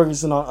start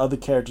focusing on other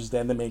characters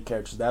than the main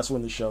characters, that's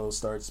when the show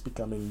starts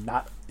becoming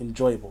not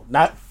enjoyable.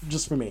 Not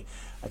just for me.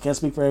 I can't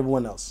speak for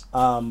everyone else.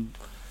 And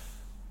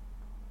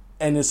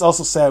it's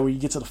also sad when you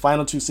get to the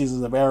final 2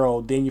 seasons of Arrow,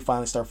 then you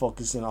finally start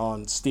focusing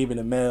on Stephen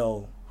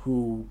Amell,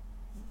 who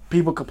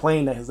people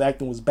complain that his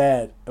acting was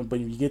bad, but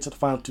when you get to the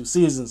final 2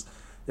 seasons,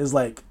 it's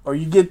like, or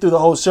you get through the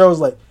whole show, it's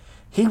like,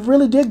 he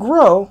really did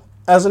grow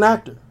as an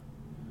actor.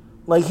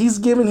 Like, he's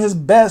given his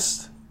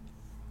best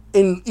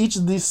in each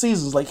of these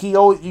seasons. Like,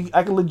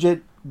 I can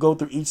legit go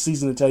through each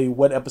season to tell you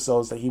what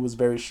episodes that he was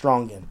very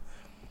strong in.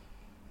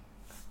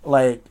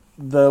 Like,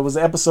 there was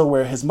an episode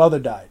where his mother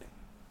died.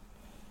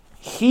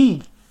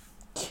 He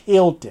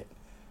killed it.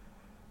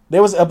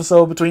 There was an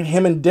episode between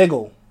him and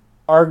Diggle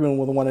arguing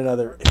with one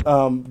another.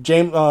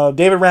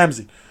 David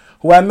Ramsey,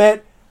 who I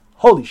met.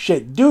 Holy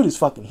shit, dude is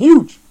fucking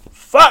huge.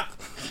 Fuck.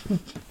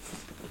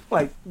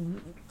 Like,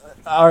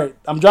 all right,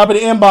 I'm dropping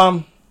the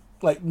M-bomb.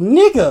 Like,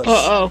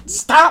 nigga,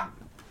 stop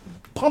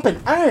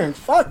pumping iron.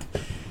 Fuck.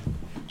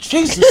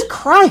 Jesus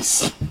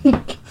Christ.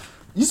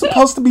 You're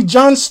supposed to be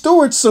Jon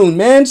Stewart soon,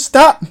 man.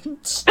 Stop.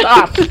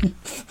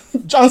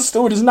 Jon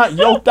Stewart is not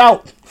yoked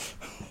out.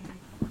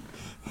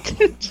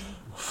 I'm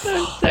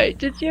sorry.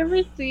 Did you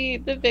ever see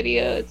the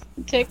videos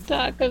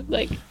TikTok of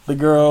like the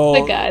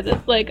guy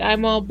that's like,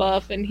 I'm all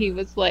buff, and he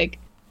was like,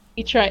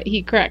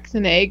 he cracks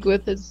an egg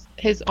with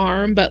his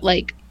arm, but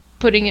like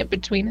putting it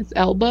between his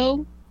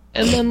elbow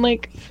and then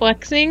like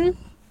flexing,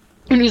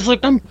 and he's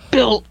like, I'm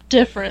built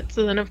different.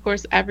 So then of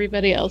course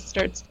everybody else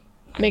starts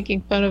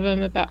making fun of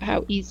him about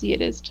how easy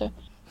it is to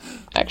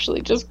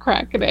actually just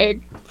crack an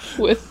egg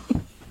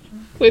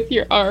with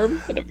your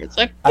arm, and it's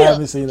like, I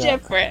haven't seen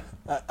that. Different.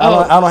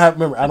 I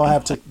don't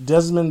have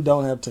Desmond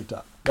don't have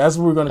TikTok. That's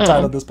what we're going to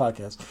title this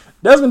podcast.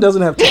 Desmond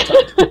doesn't have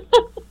TikTok.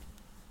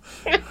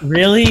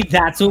 Really?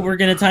 That's what we're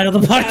going to title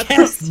the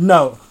podcast?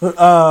 No.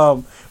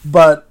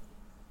 But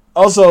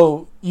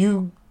Also,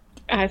 you.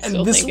 I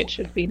still think it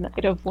should be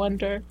Night of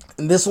Wonder.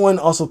 And this one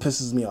also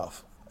pisses me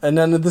off. And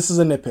then this is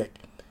a nitpick.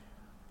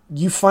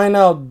 You find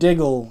out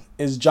Diggle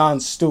is Jon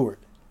Stewart.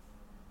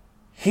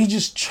 He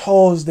just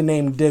chose the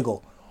name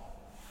Diggle.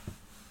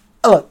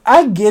 Look,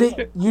 I get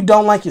it. You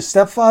don't like your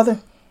stepfather.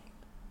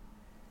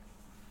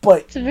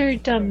 But it's a very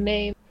dumb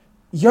name.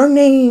 Your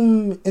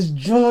name is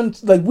Jon.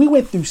 Like, we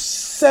went through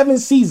 7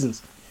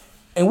 seasons.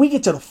 And we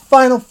get to the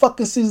final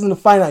fucking season to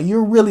find out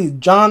you're really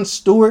Jon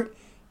Stewart.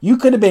 You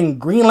could have been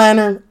Green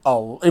Lantern.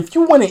 Oh, if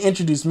you want to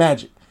introduce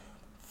magic,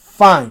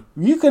 fine.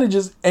 You could have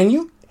just... And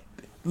you...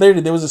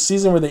 Literally, there was a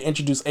season where they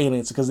introduced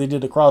aliens because they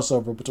did a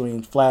crossover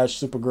between Flash,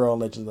 Supergirl,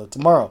 and Legends of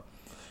Tomorrow.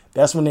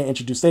 That's when they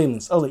introduced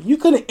aliens. I was like, you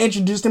could have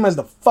introduced him as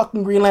the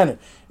fucking Green Lantern.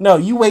 No,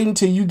 you wait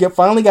until you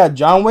finally got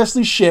John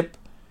Wesley Shipp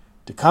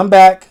to come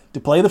back to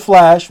play the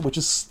Flash, which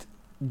is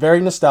very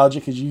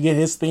nostalgic because you get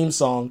his theme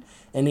song,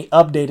 and he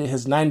updated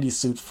his 90s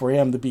suit for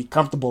him to be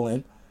comfortable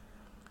in.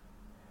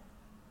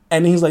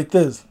 And he's like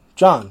this,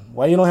 John,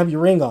 why you don't have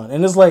your ring on?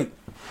 And it's like,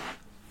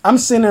 I'm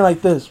sitting there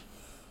like this.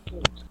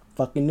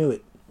 Fucking knew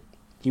it.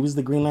 He was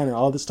the Green Lantern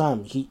all this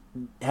time. He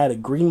had a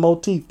green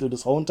motif through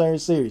this whole entire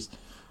series.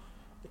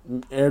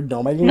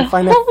 Nobody didn't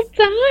find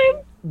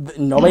that.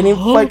 Nobody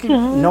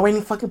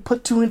didn't fucking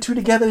put 2 and 2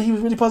 together. He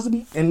was really supposed to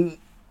be.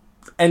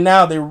 And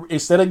now they,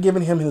 instead of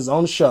giving him his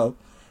own show,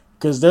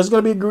 because there's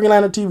going to be a Green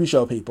Lantern TV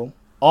show, people,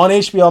 on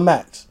HBO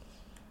Max.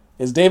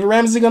 Is David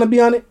Ramsey going to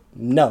be on it?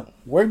 No.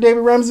 Where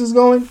David Ramsey is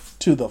going?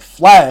 To the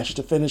Flash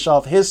to finish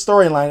off his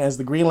storyline as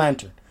the Green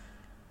Lantern.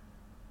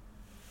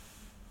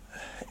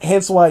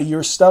 Hence why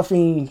you're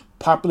stuffing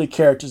popular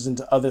characters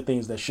into other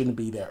things that shouldn't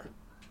be there.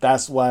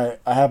 That's why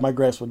I have my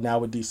grasp with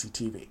DC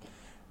TV.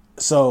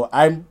 So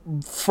I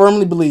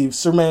firmly believe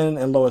Superman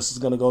and Lois is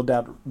going to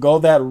go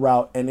that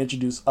route and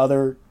introduce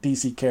other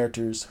DC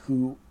characters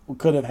who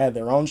could have had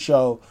their own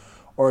show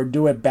or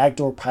do a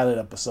backdoor pilot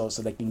episode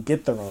so they can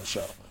get their own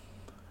show,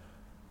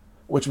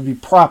 which would be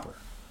proper.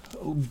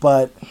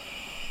 But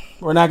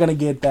we're not going to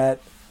get that.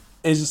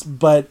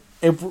 But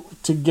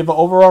if to give an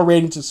overall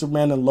rating to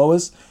Superman and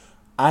Lois,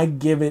 I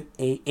give it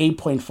a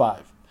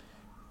 8.5.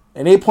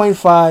 An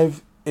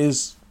 8.5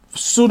 is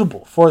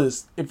suitable for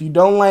this. If you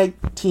don't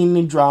like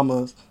teen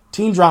dramas,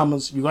 you're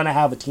going to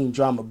have a teen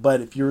drama.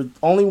 But if you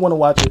only want to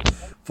watch it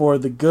for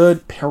the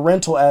good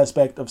parental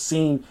aspect of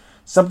seeing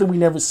something we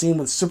never seen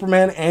with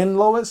Superman and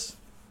Lois,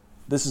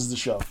 this is the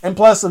show. And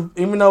plus,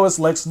 even though it's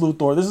Lex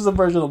Luthor, this is a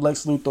version of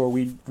Lex Luthor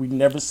we've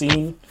never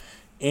seen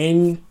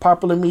in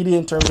popular media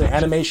in terms of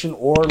animation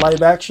or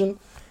live action.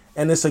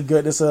 And it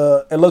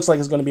looks like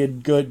it's going to be a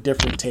good,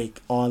 different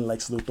take on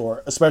Lex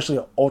Luthor, especially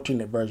an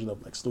alternate version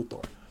of Lex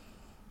Luthor.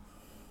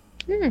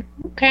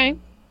 Okay.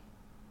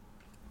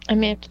 I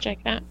may have to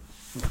check that.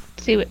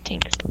 See what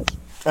Tinker says.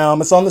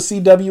 It's on the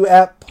CW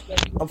app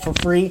for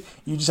free.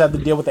 You just have to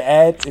deal with the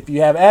ads. If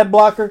you have ad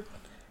blocker,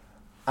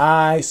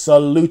 I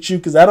salute you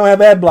because I don't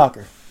have ad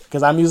blocker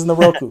because I'm using the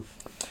Roku.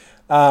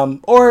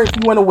 Or if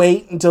you want to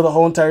wait until the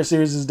whole entire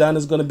series is done,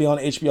 it's going to be on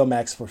HBO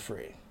Max for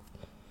free.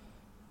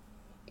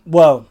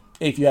 Well,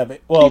 if you have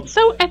it. Well,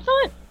 so I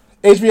thought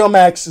HBO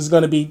Max is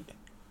going to be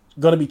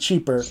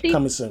cheaper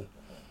coming soon.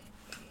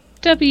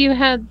 CW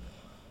had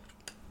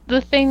the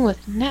thing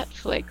with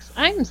Netflix.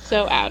 I'm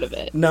so out of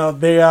it. No,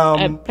 they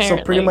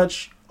so pretty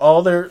much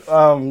all their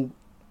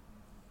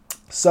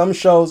some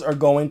shows are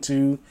going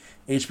to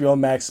HBO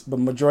Max, but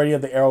majority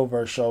of the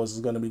Arrowverse shows is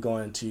going to be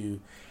going to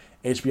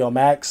HBO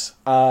Max.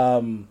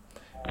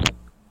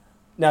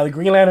 Now the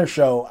Green Lantern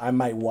show I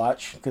might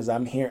watch because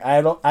I'm here.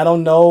 I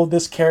don't know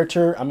this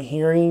character. I'm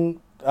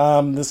hearing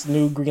this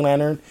new Green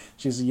Lantern.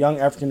 She's a young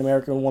African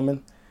American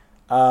woman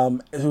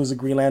who's a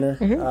Green Lantern.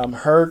 Mm-hmm.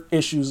 Her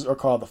issues are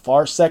called the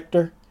Far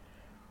Sector.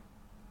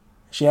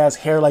 She has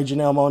hair like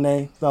Janelle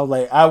Monáe. So I was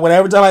like,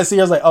 every time I see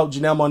her, I was like, oh,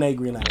 Janelle Monáe,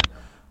 Green Lantern.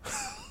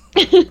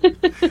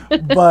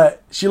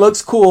 But she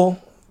looks cool.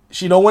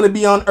 She don't want to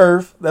be on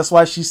Earth. That's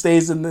why she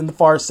stays in the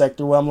Far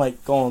Sector. Where I'm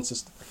like, go on,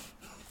 sister.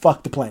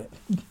 Fuck the planet.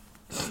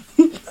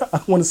 I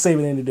want to save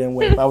it any damn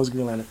way if I was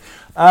Green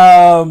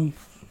Lantern.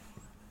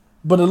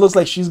 But it looks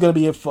like she's going to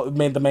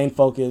be the main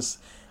focus.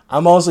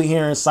 I'm also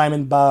hearing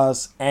Simon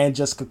Baz and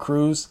Jessica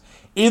Cruz.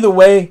 Either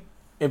way,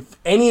 if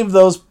any of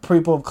those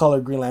people of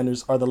color Green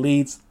Lanterns are the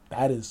leads,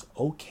 that is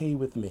okay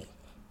with me.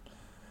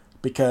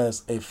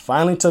 Because it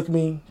finally took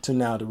me to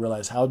now to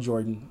realize Hal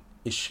Jordan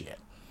is shit.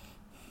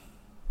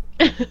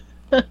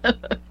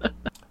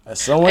 As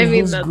someone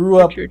who's grew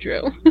up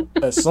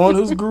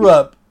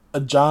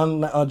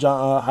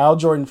a Hal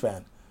Jordan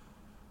fan,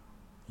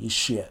 he's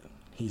shit.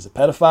 He's a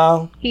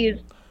pedophile. He's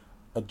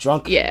a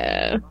drunk.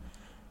 Yeah.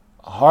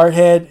 A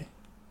hardhead.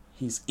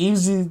 He's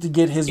easy to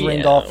get his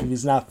ring off if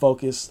he's not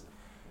focused.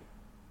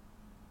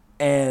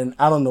 And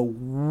I don't know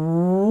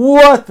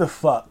what the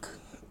fuck.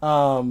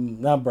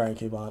 Not Brian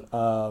K.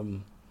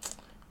 Vaughan.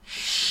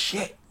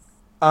 Shit.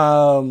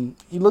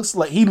 He looks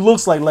like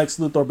Lex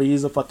Luthor, but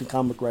he's a fucking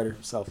comic writer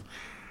himself.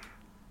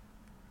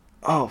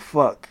 Oh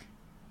fuck.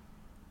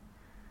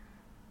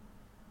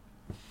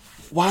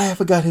 Why I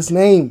forgot his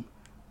name?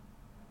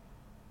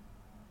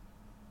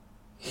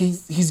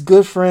 He's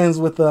good friends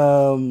with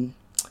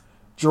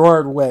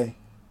Gerard Way.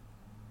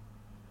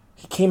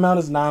 He came out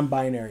as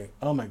non-binary.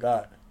 Oh my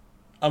god.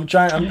 I'm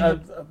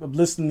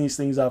listing these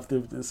things off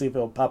to see if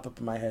it'll pop up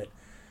in my head.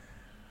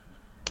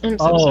 Are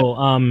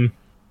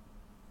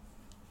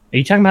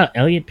you talking about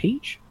Elliot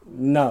Page?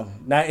 No,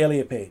 not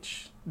Elliot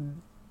Page.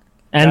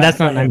 And that's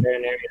not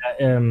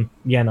non-binary.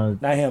 Yeah, no,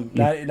 not him.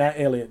 Not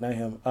Elliot. Not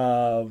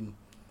him.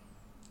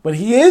 But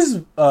he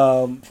is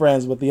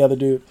friends with the other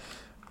dude.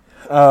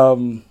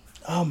 Oh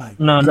my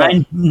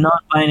god.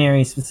 Not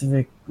binary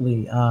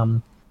specifically.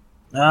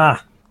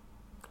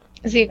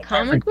 Is he a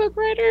comic book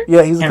writer?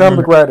 Yeah, he's a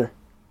comic book writer.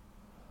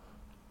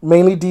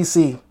 Mainly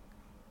DC.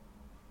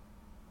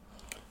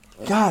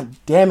 God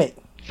damn it.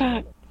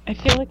 Fuck. I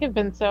feel like I've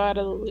been so out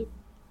of the loop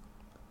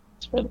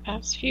for the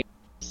past few,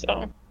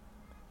 so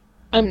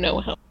I'm no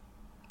help.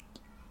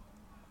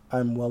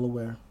 I'm well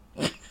aware.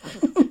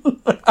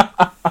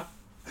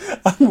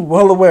 I'm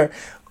well aware.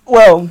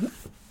 Well,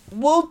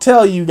 we'll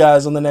tell you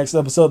guys on the next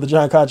episode of the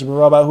John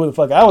Conchable about who the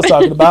fuck I was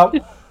talking about.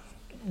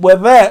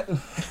 With that,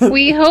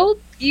 we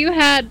hope you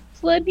had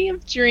plenty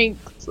of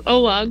drinks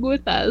along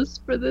with us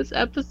for this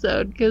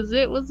episode because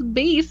it was a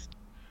beast.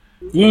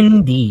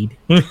 Indeed.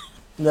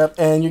 Yep,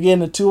 and you're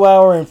getting a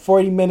 2-hour and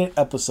 40-minute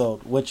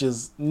episode, which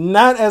is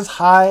not as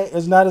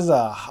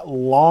a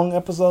long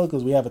episode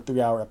because we have a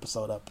 3-hour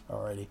episode up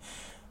already.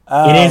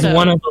 It is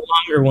one of the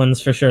longer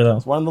ones for sure, though.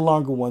 It's one of the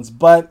longer ones,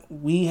 but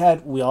we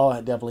all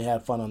definitely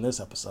had fun on this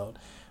episode.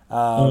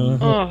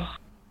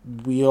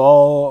 We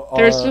all are...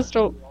 There's just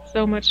so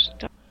much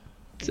stuff,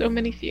 so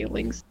many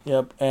feelings.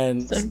 Yep,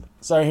 and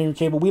sorry, Henry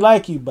Cable, we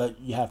like you, but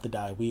you have to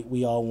die.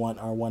 We all want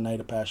our one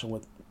night of passion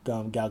with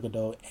Gal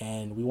Gadot,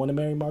 and we want to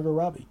marry Margot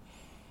Robbie.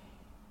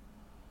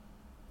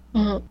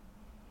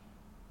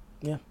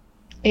 Yeah.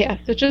 Yeah,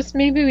 so just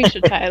maybe we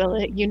should title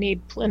it "You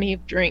Need Plenty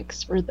of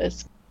Drinks for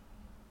This."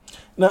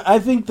 No, I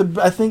think the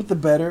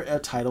better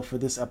title for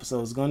this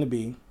episode is going to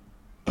be,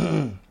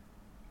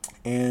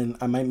 and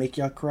I might make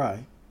y'all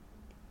cry.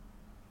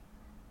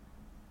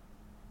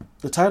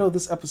 The title of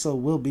this episode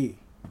will be,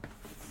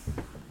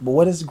 "But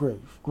what is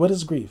grief? What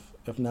is grief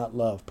if not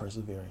love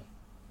persevering?"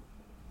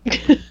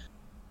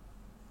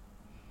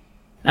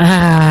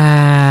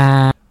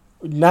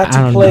 Not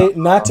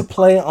to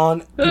play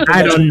on.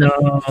 I don't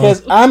know,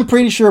 because I'm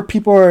pretty sure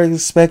people are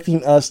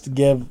expecting us to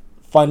give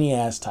funny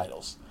ass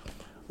titles.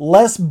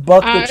 Let's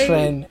buck the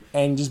trend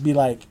and just be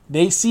like,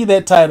 they see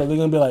that title, they're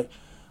gonna be like,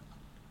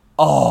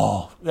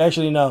 oh,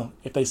 actually no.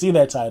 If they see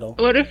that title,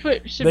 what if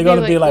it should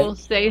be like, we'll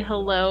say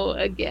hello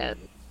again?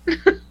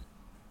 Because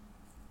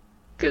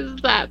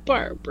that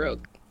part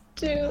broke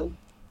too.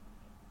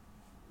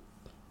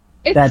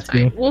 It's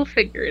fine. We'll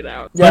figure it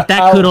out. Yeah, but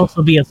that could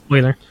also be a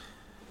spoiler.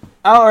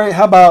 Alright,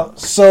 how about,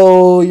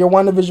 so your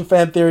WandaVision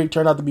fan theory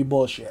turned out to be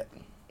bullshit.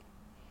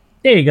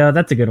 There you go,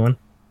 that's a good one.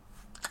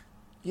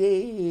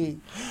 Yay.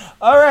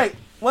 Alright,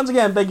 once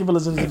again, thank you for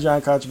listening to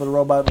John Conchable the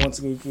Robot. Once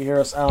again, you can hear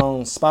us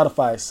on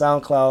Spotify,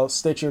 SoundCloud,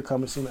 Stitcher,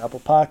 coming soon to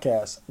Apple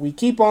Podcasts. We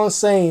keep on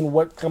saying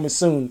what coming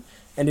soon,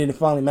 and then it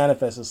finally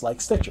manifests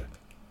like Stitcher.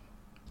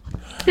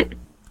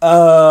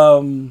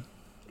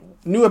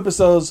 New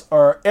episodes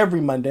are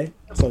every Monday,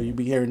 so you'll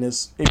be hearing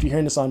this, if you're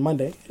hearing this on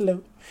Monday,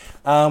 hello.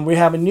 We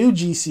have a new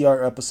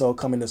GCR episode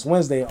coming this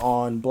Wednesday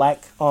on Blur.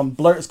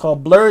 It's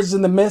called Blurs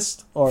in the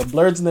Mist, or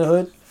Blurs in the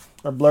Hood,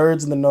 or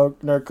Blurs in the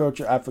Nerd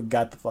Culture. I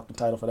forgot the fucking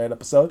title for that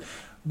episode.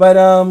 But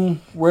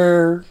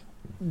we're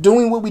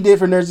doing what we did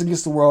for Nerds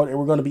Against the World, and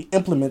we're going to be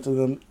implementing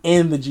them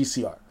in the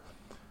GCR.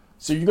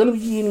 So you're going to be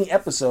getting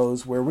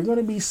episodes where we're going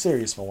to be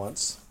serious for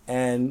once,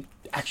 and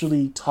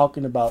actually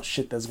talking about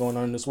shit that's going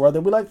on in this world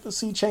that we like to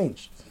see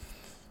change.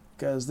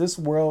 Because this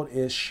world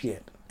is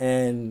shit.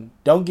 And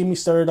don't get me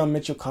started on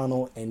Mitch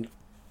McConnell and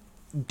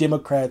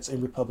Democrats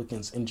and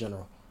Republicans in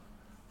general.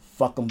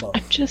 Fuck them both.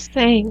 I'm just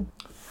saying.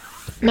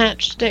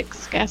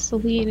 Matchsticks,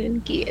 gasoline,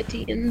 and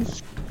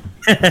guillotines.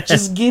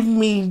 Just give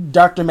me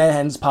Dr.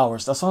 Manhattan's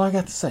powers. That's all I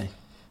got to say.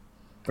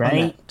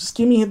 Right? Just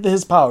give me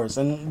his powers,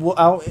 and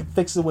I'll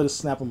fix it with a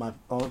snap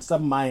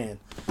of my hand.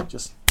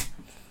 Just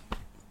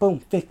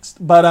boom, fixed.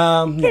 But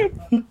yeah.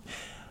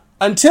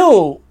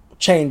 Until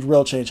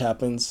real change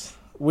happens,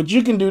 what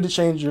you can do to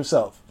change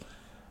yourself.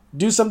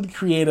 Do something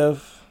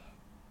creative.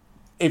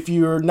 If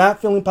you're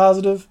not feeling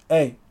positive,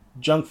 hey,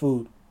 junk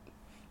food.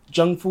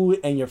 Junk food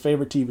and your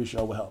favorite TV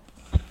show will help.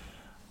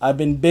 I've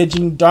been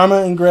binging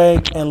Dharma and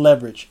Greg and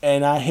Leverage,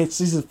 and I hit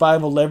season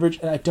 5 of Leverage,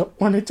 and I don't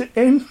want it to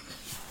end.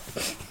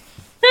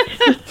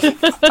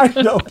 I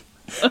don't.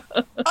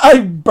 I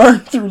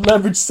burned through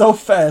Leverage so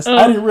fast.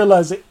 I didn't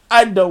realize it.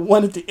 I don't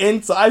want it to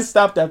end, so I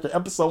stopped after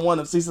episode 1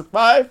 of season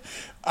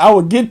 5. I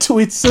will get to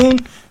it soon.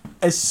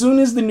 As soon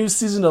as the new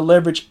season of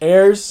Leverage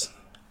airs,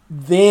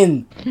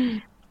 then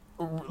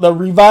the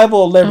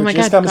revival of Leverage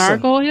is coming soon.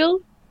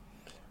 Gargoyles?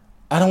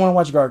 I don't want to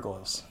watch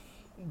Gargoyles.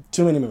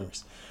 Too many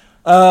memories.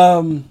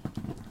 I'm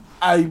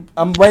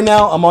right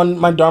now. I'm on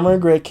my Dharma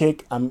and Greg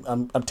kick.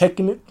 I'm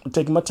taking it. I'm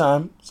taking my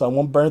time, so I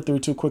won't burn through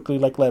too quickly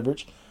like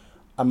Leverage.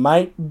 I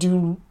might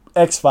do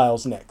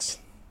X-Files next.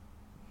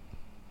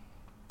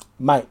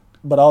 Might,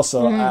 but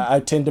also I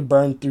tend to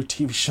burn through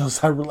TV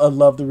shows I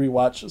love to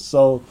rewatch.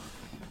 So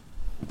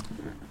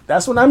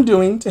that's what I'm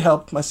doing to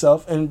help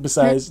myself, and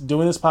besides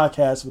doing this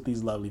podcast with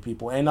these lovely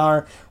people and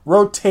our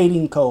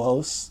rotating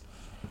co-hosts.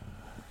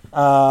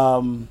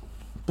 But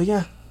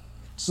yeah,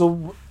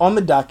 so on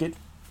the docket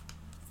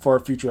for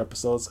future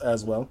episodes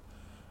as well,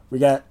 we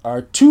got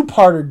our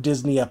 2-parter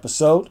Disney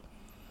episode.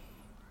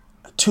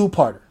 A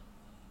 2-parter.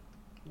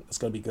 It's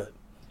gonna be good.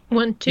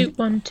 1, 2,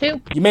 1,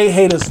 2. You may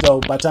hate us though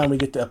by the time we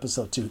get to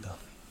episode 2 though.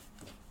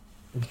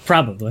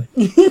 Probably.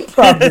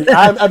 Probably.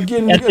 I'm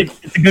getting.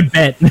 It's a good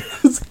bet.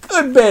 It's a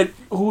good bet.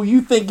 Who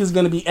you think is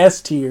going to be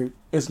S tier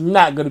is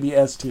not going to be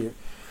S tier.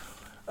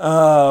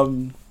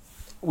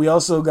 We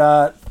also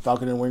got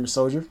Falcon and Winter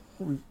Soldier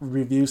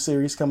review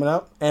series coming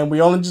up, and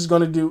we're only just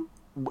going to do.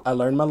 I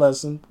learned my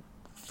lesson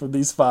for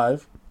these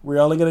 5. We're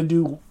only going to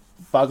do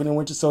Falcon and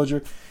Winter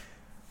Soldier.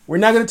 We're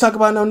not going to talk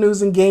about no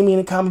news in gaming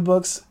and comic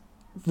books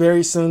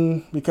very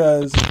soon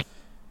because.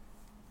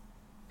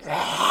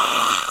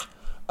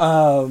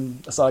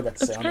 That's all I got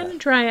to say It's on kind that. of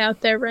dry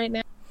out there right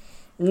now.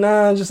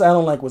 Nah, just I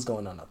don't like what's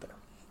going on out there.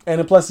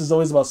 And plus, it's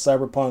always about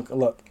Cyberpunk.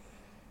 Look,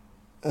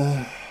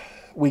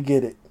 we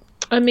get it.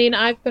 I mean,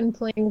 I've been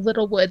playing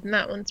Littlewood, and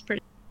that one's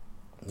pretty.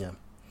 Yeah.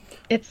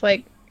 It's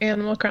like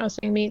Animal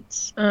Crossing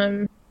meets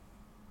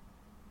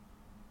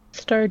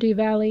Stardew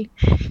Valley.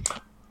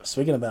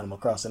 Speaking of Animal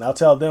Crossing, I'll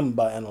tell them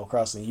about Animal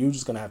Crossing. You're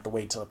just going to have to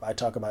wait till I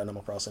talk about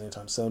Animal Crossing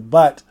anytime soon.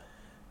 But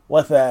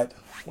with that,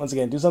 once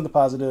again, do something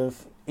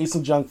positive. Eat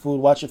some junk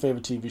food. Watch your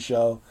favorite TV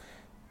show.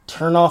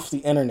 Turn off the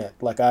internet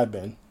like I've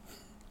been.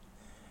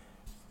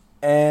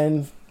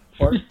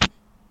 Or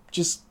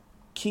just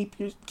keep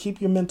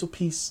your mental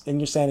peace and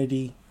your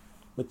sanity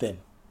within.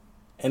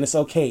 And it's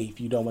okay if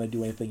you don't want to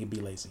do anything and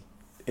be lazy.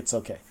 It's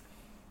okay.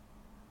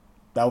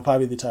 That will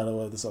probably be the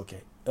title of this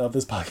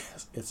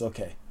podcast. It's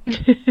okay.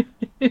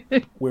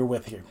 We're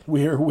with you.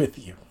 We're with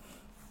you.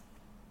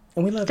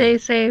 And we love you. Stay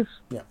safe.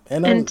 Yeah.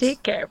 And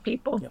take care,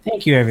 people. Yeah.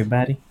 Thank you,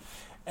 everybody.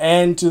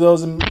 And to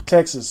those in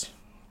Texas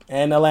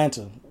and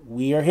Atlanta,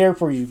 we are here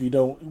for you. If you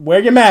don't wear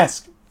your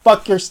mask,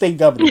 fuck your state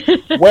governor.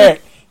 Wear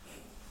it.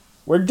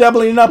 We're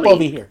doubling up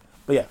over here.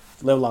 But yeah,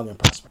 live long and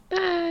prosper.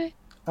 Bye.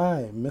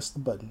 I missed the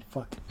button.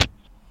 Fuck.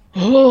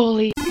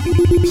 Holy.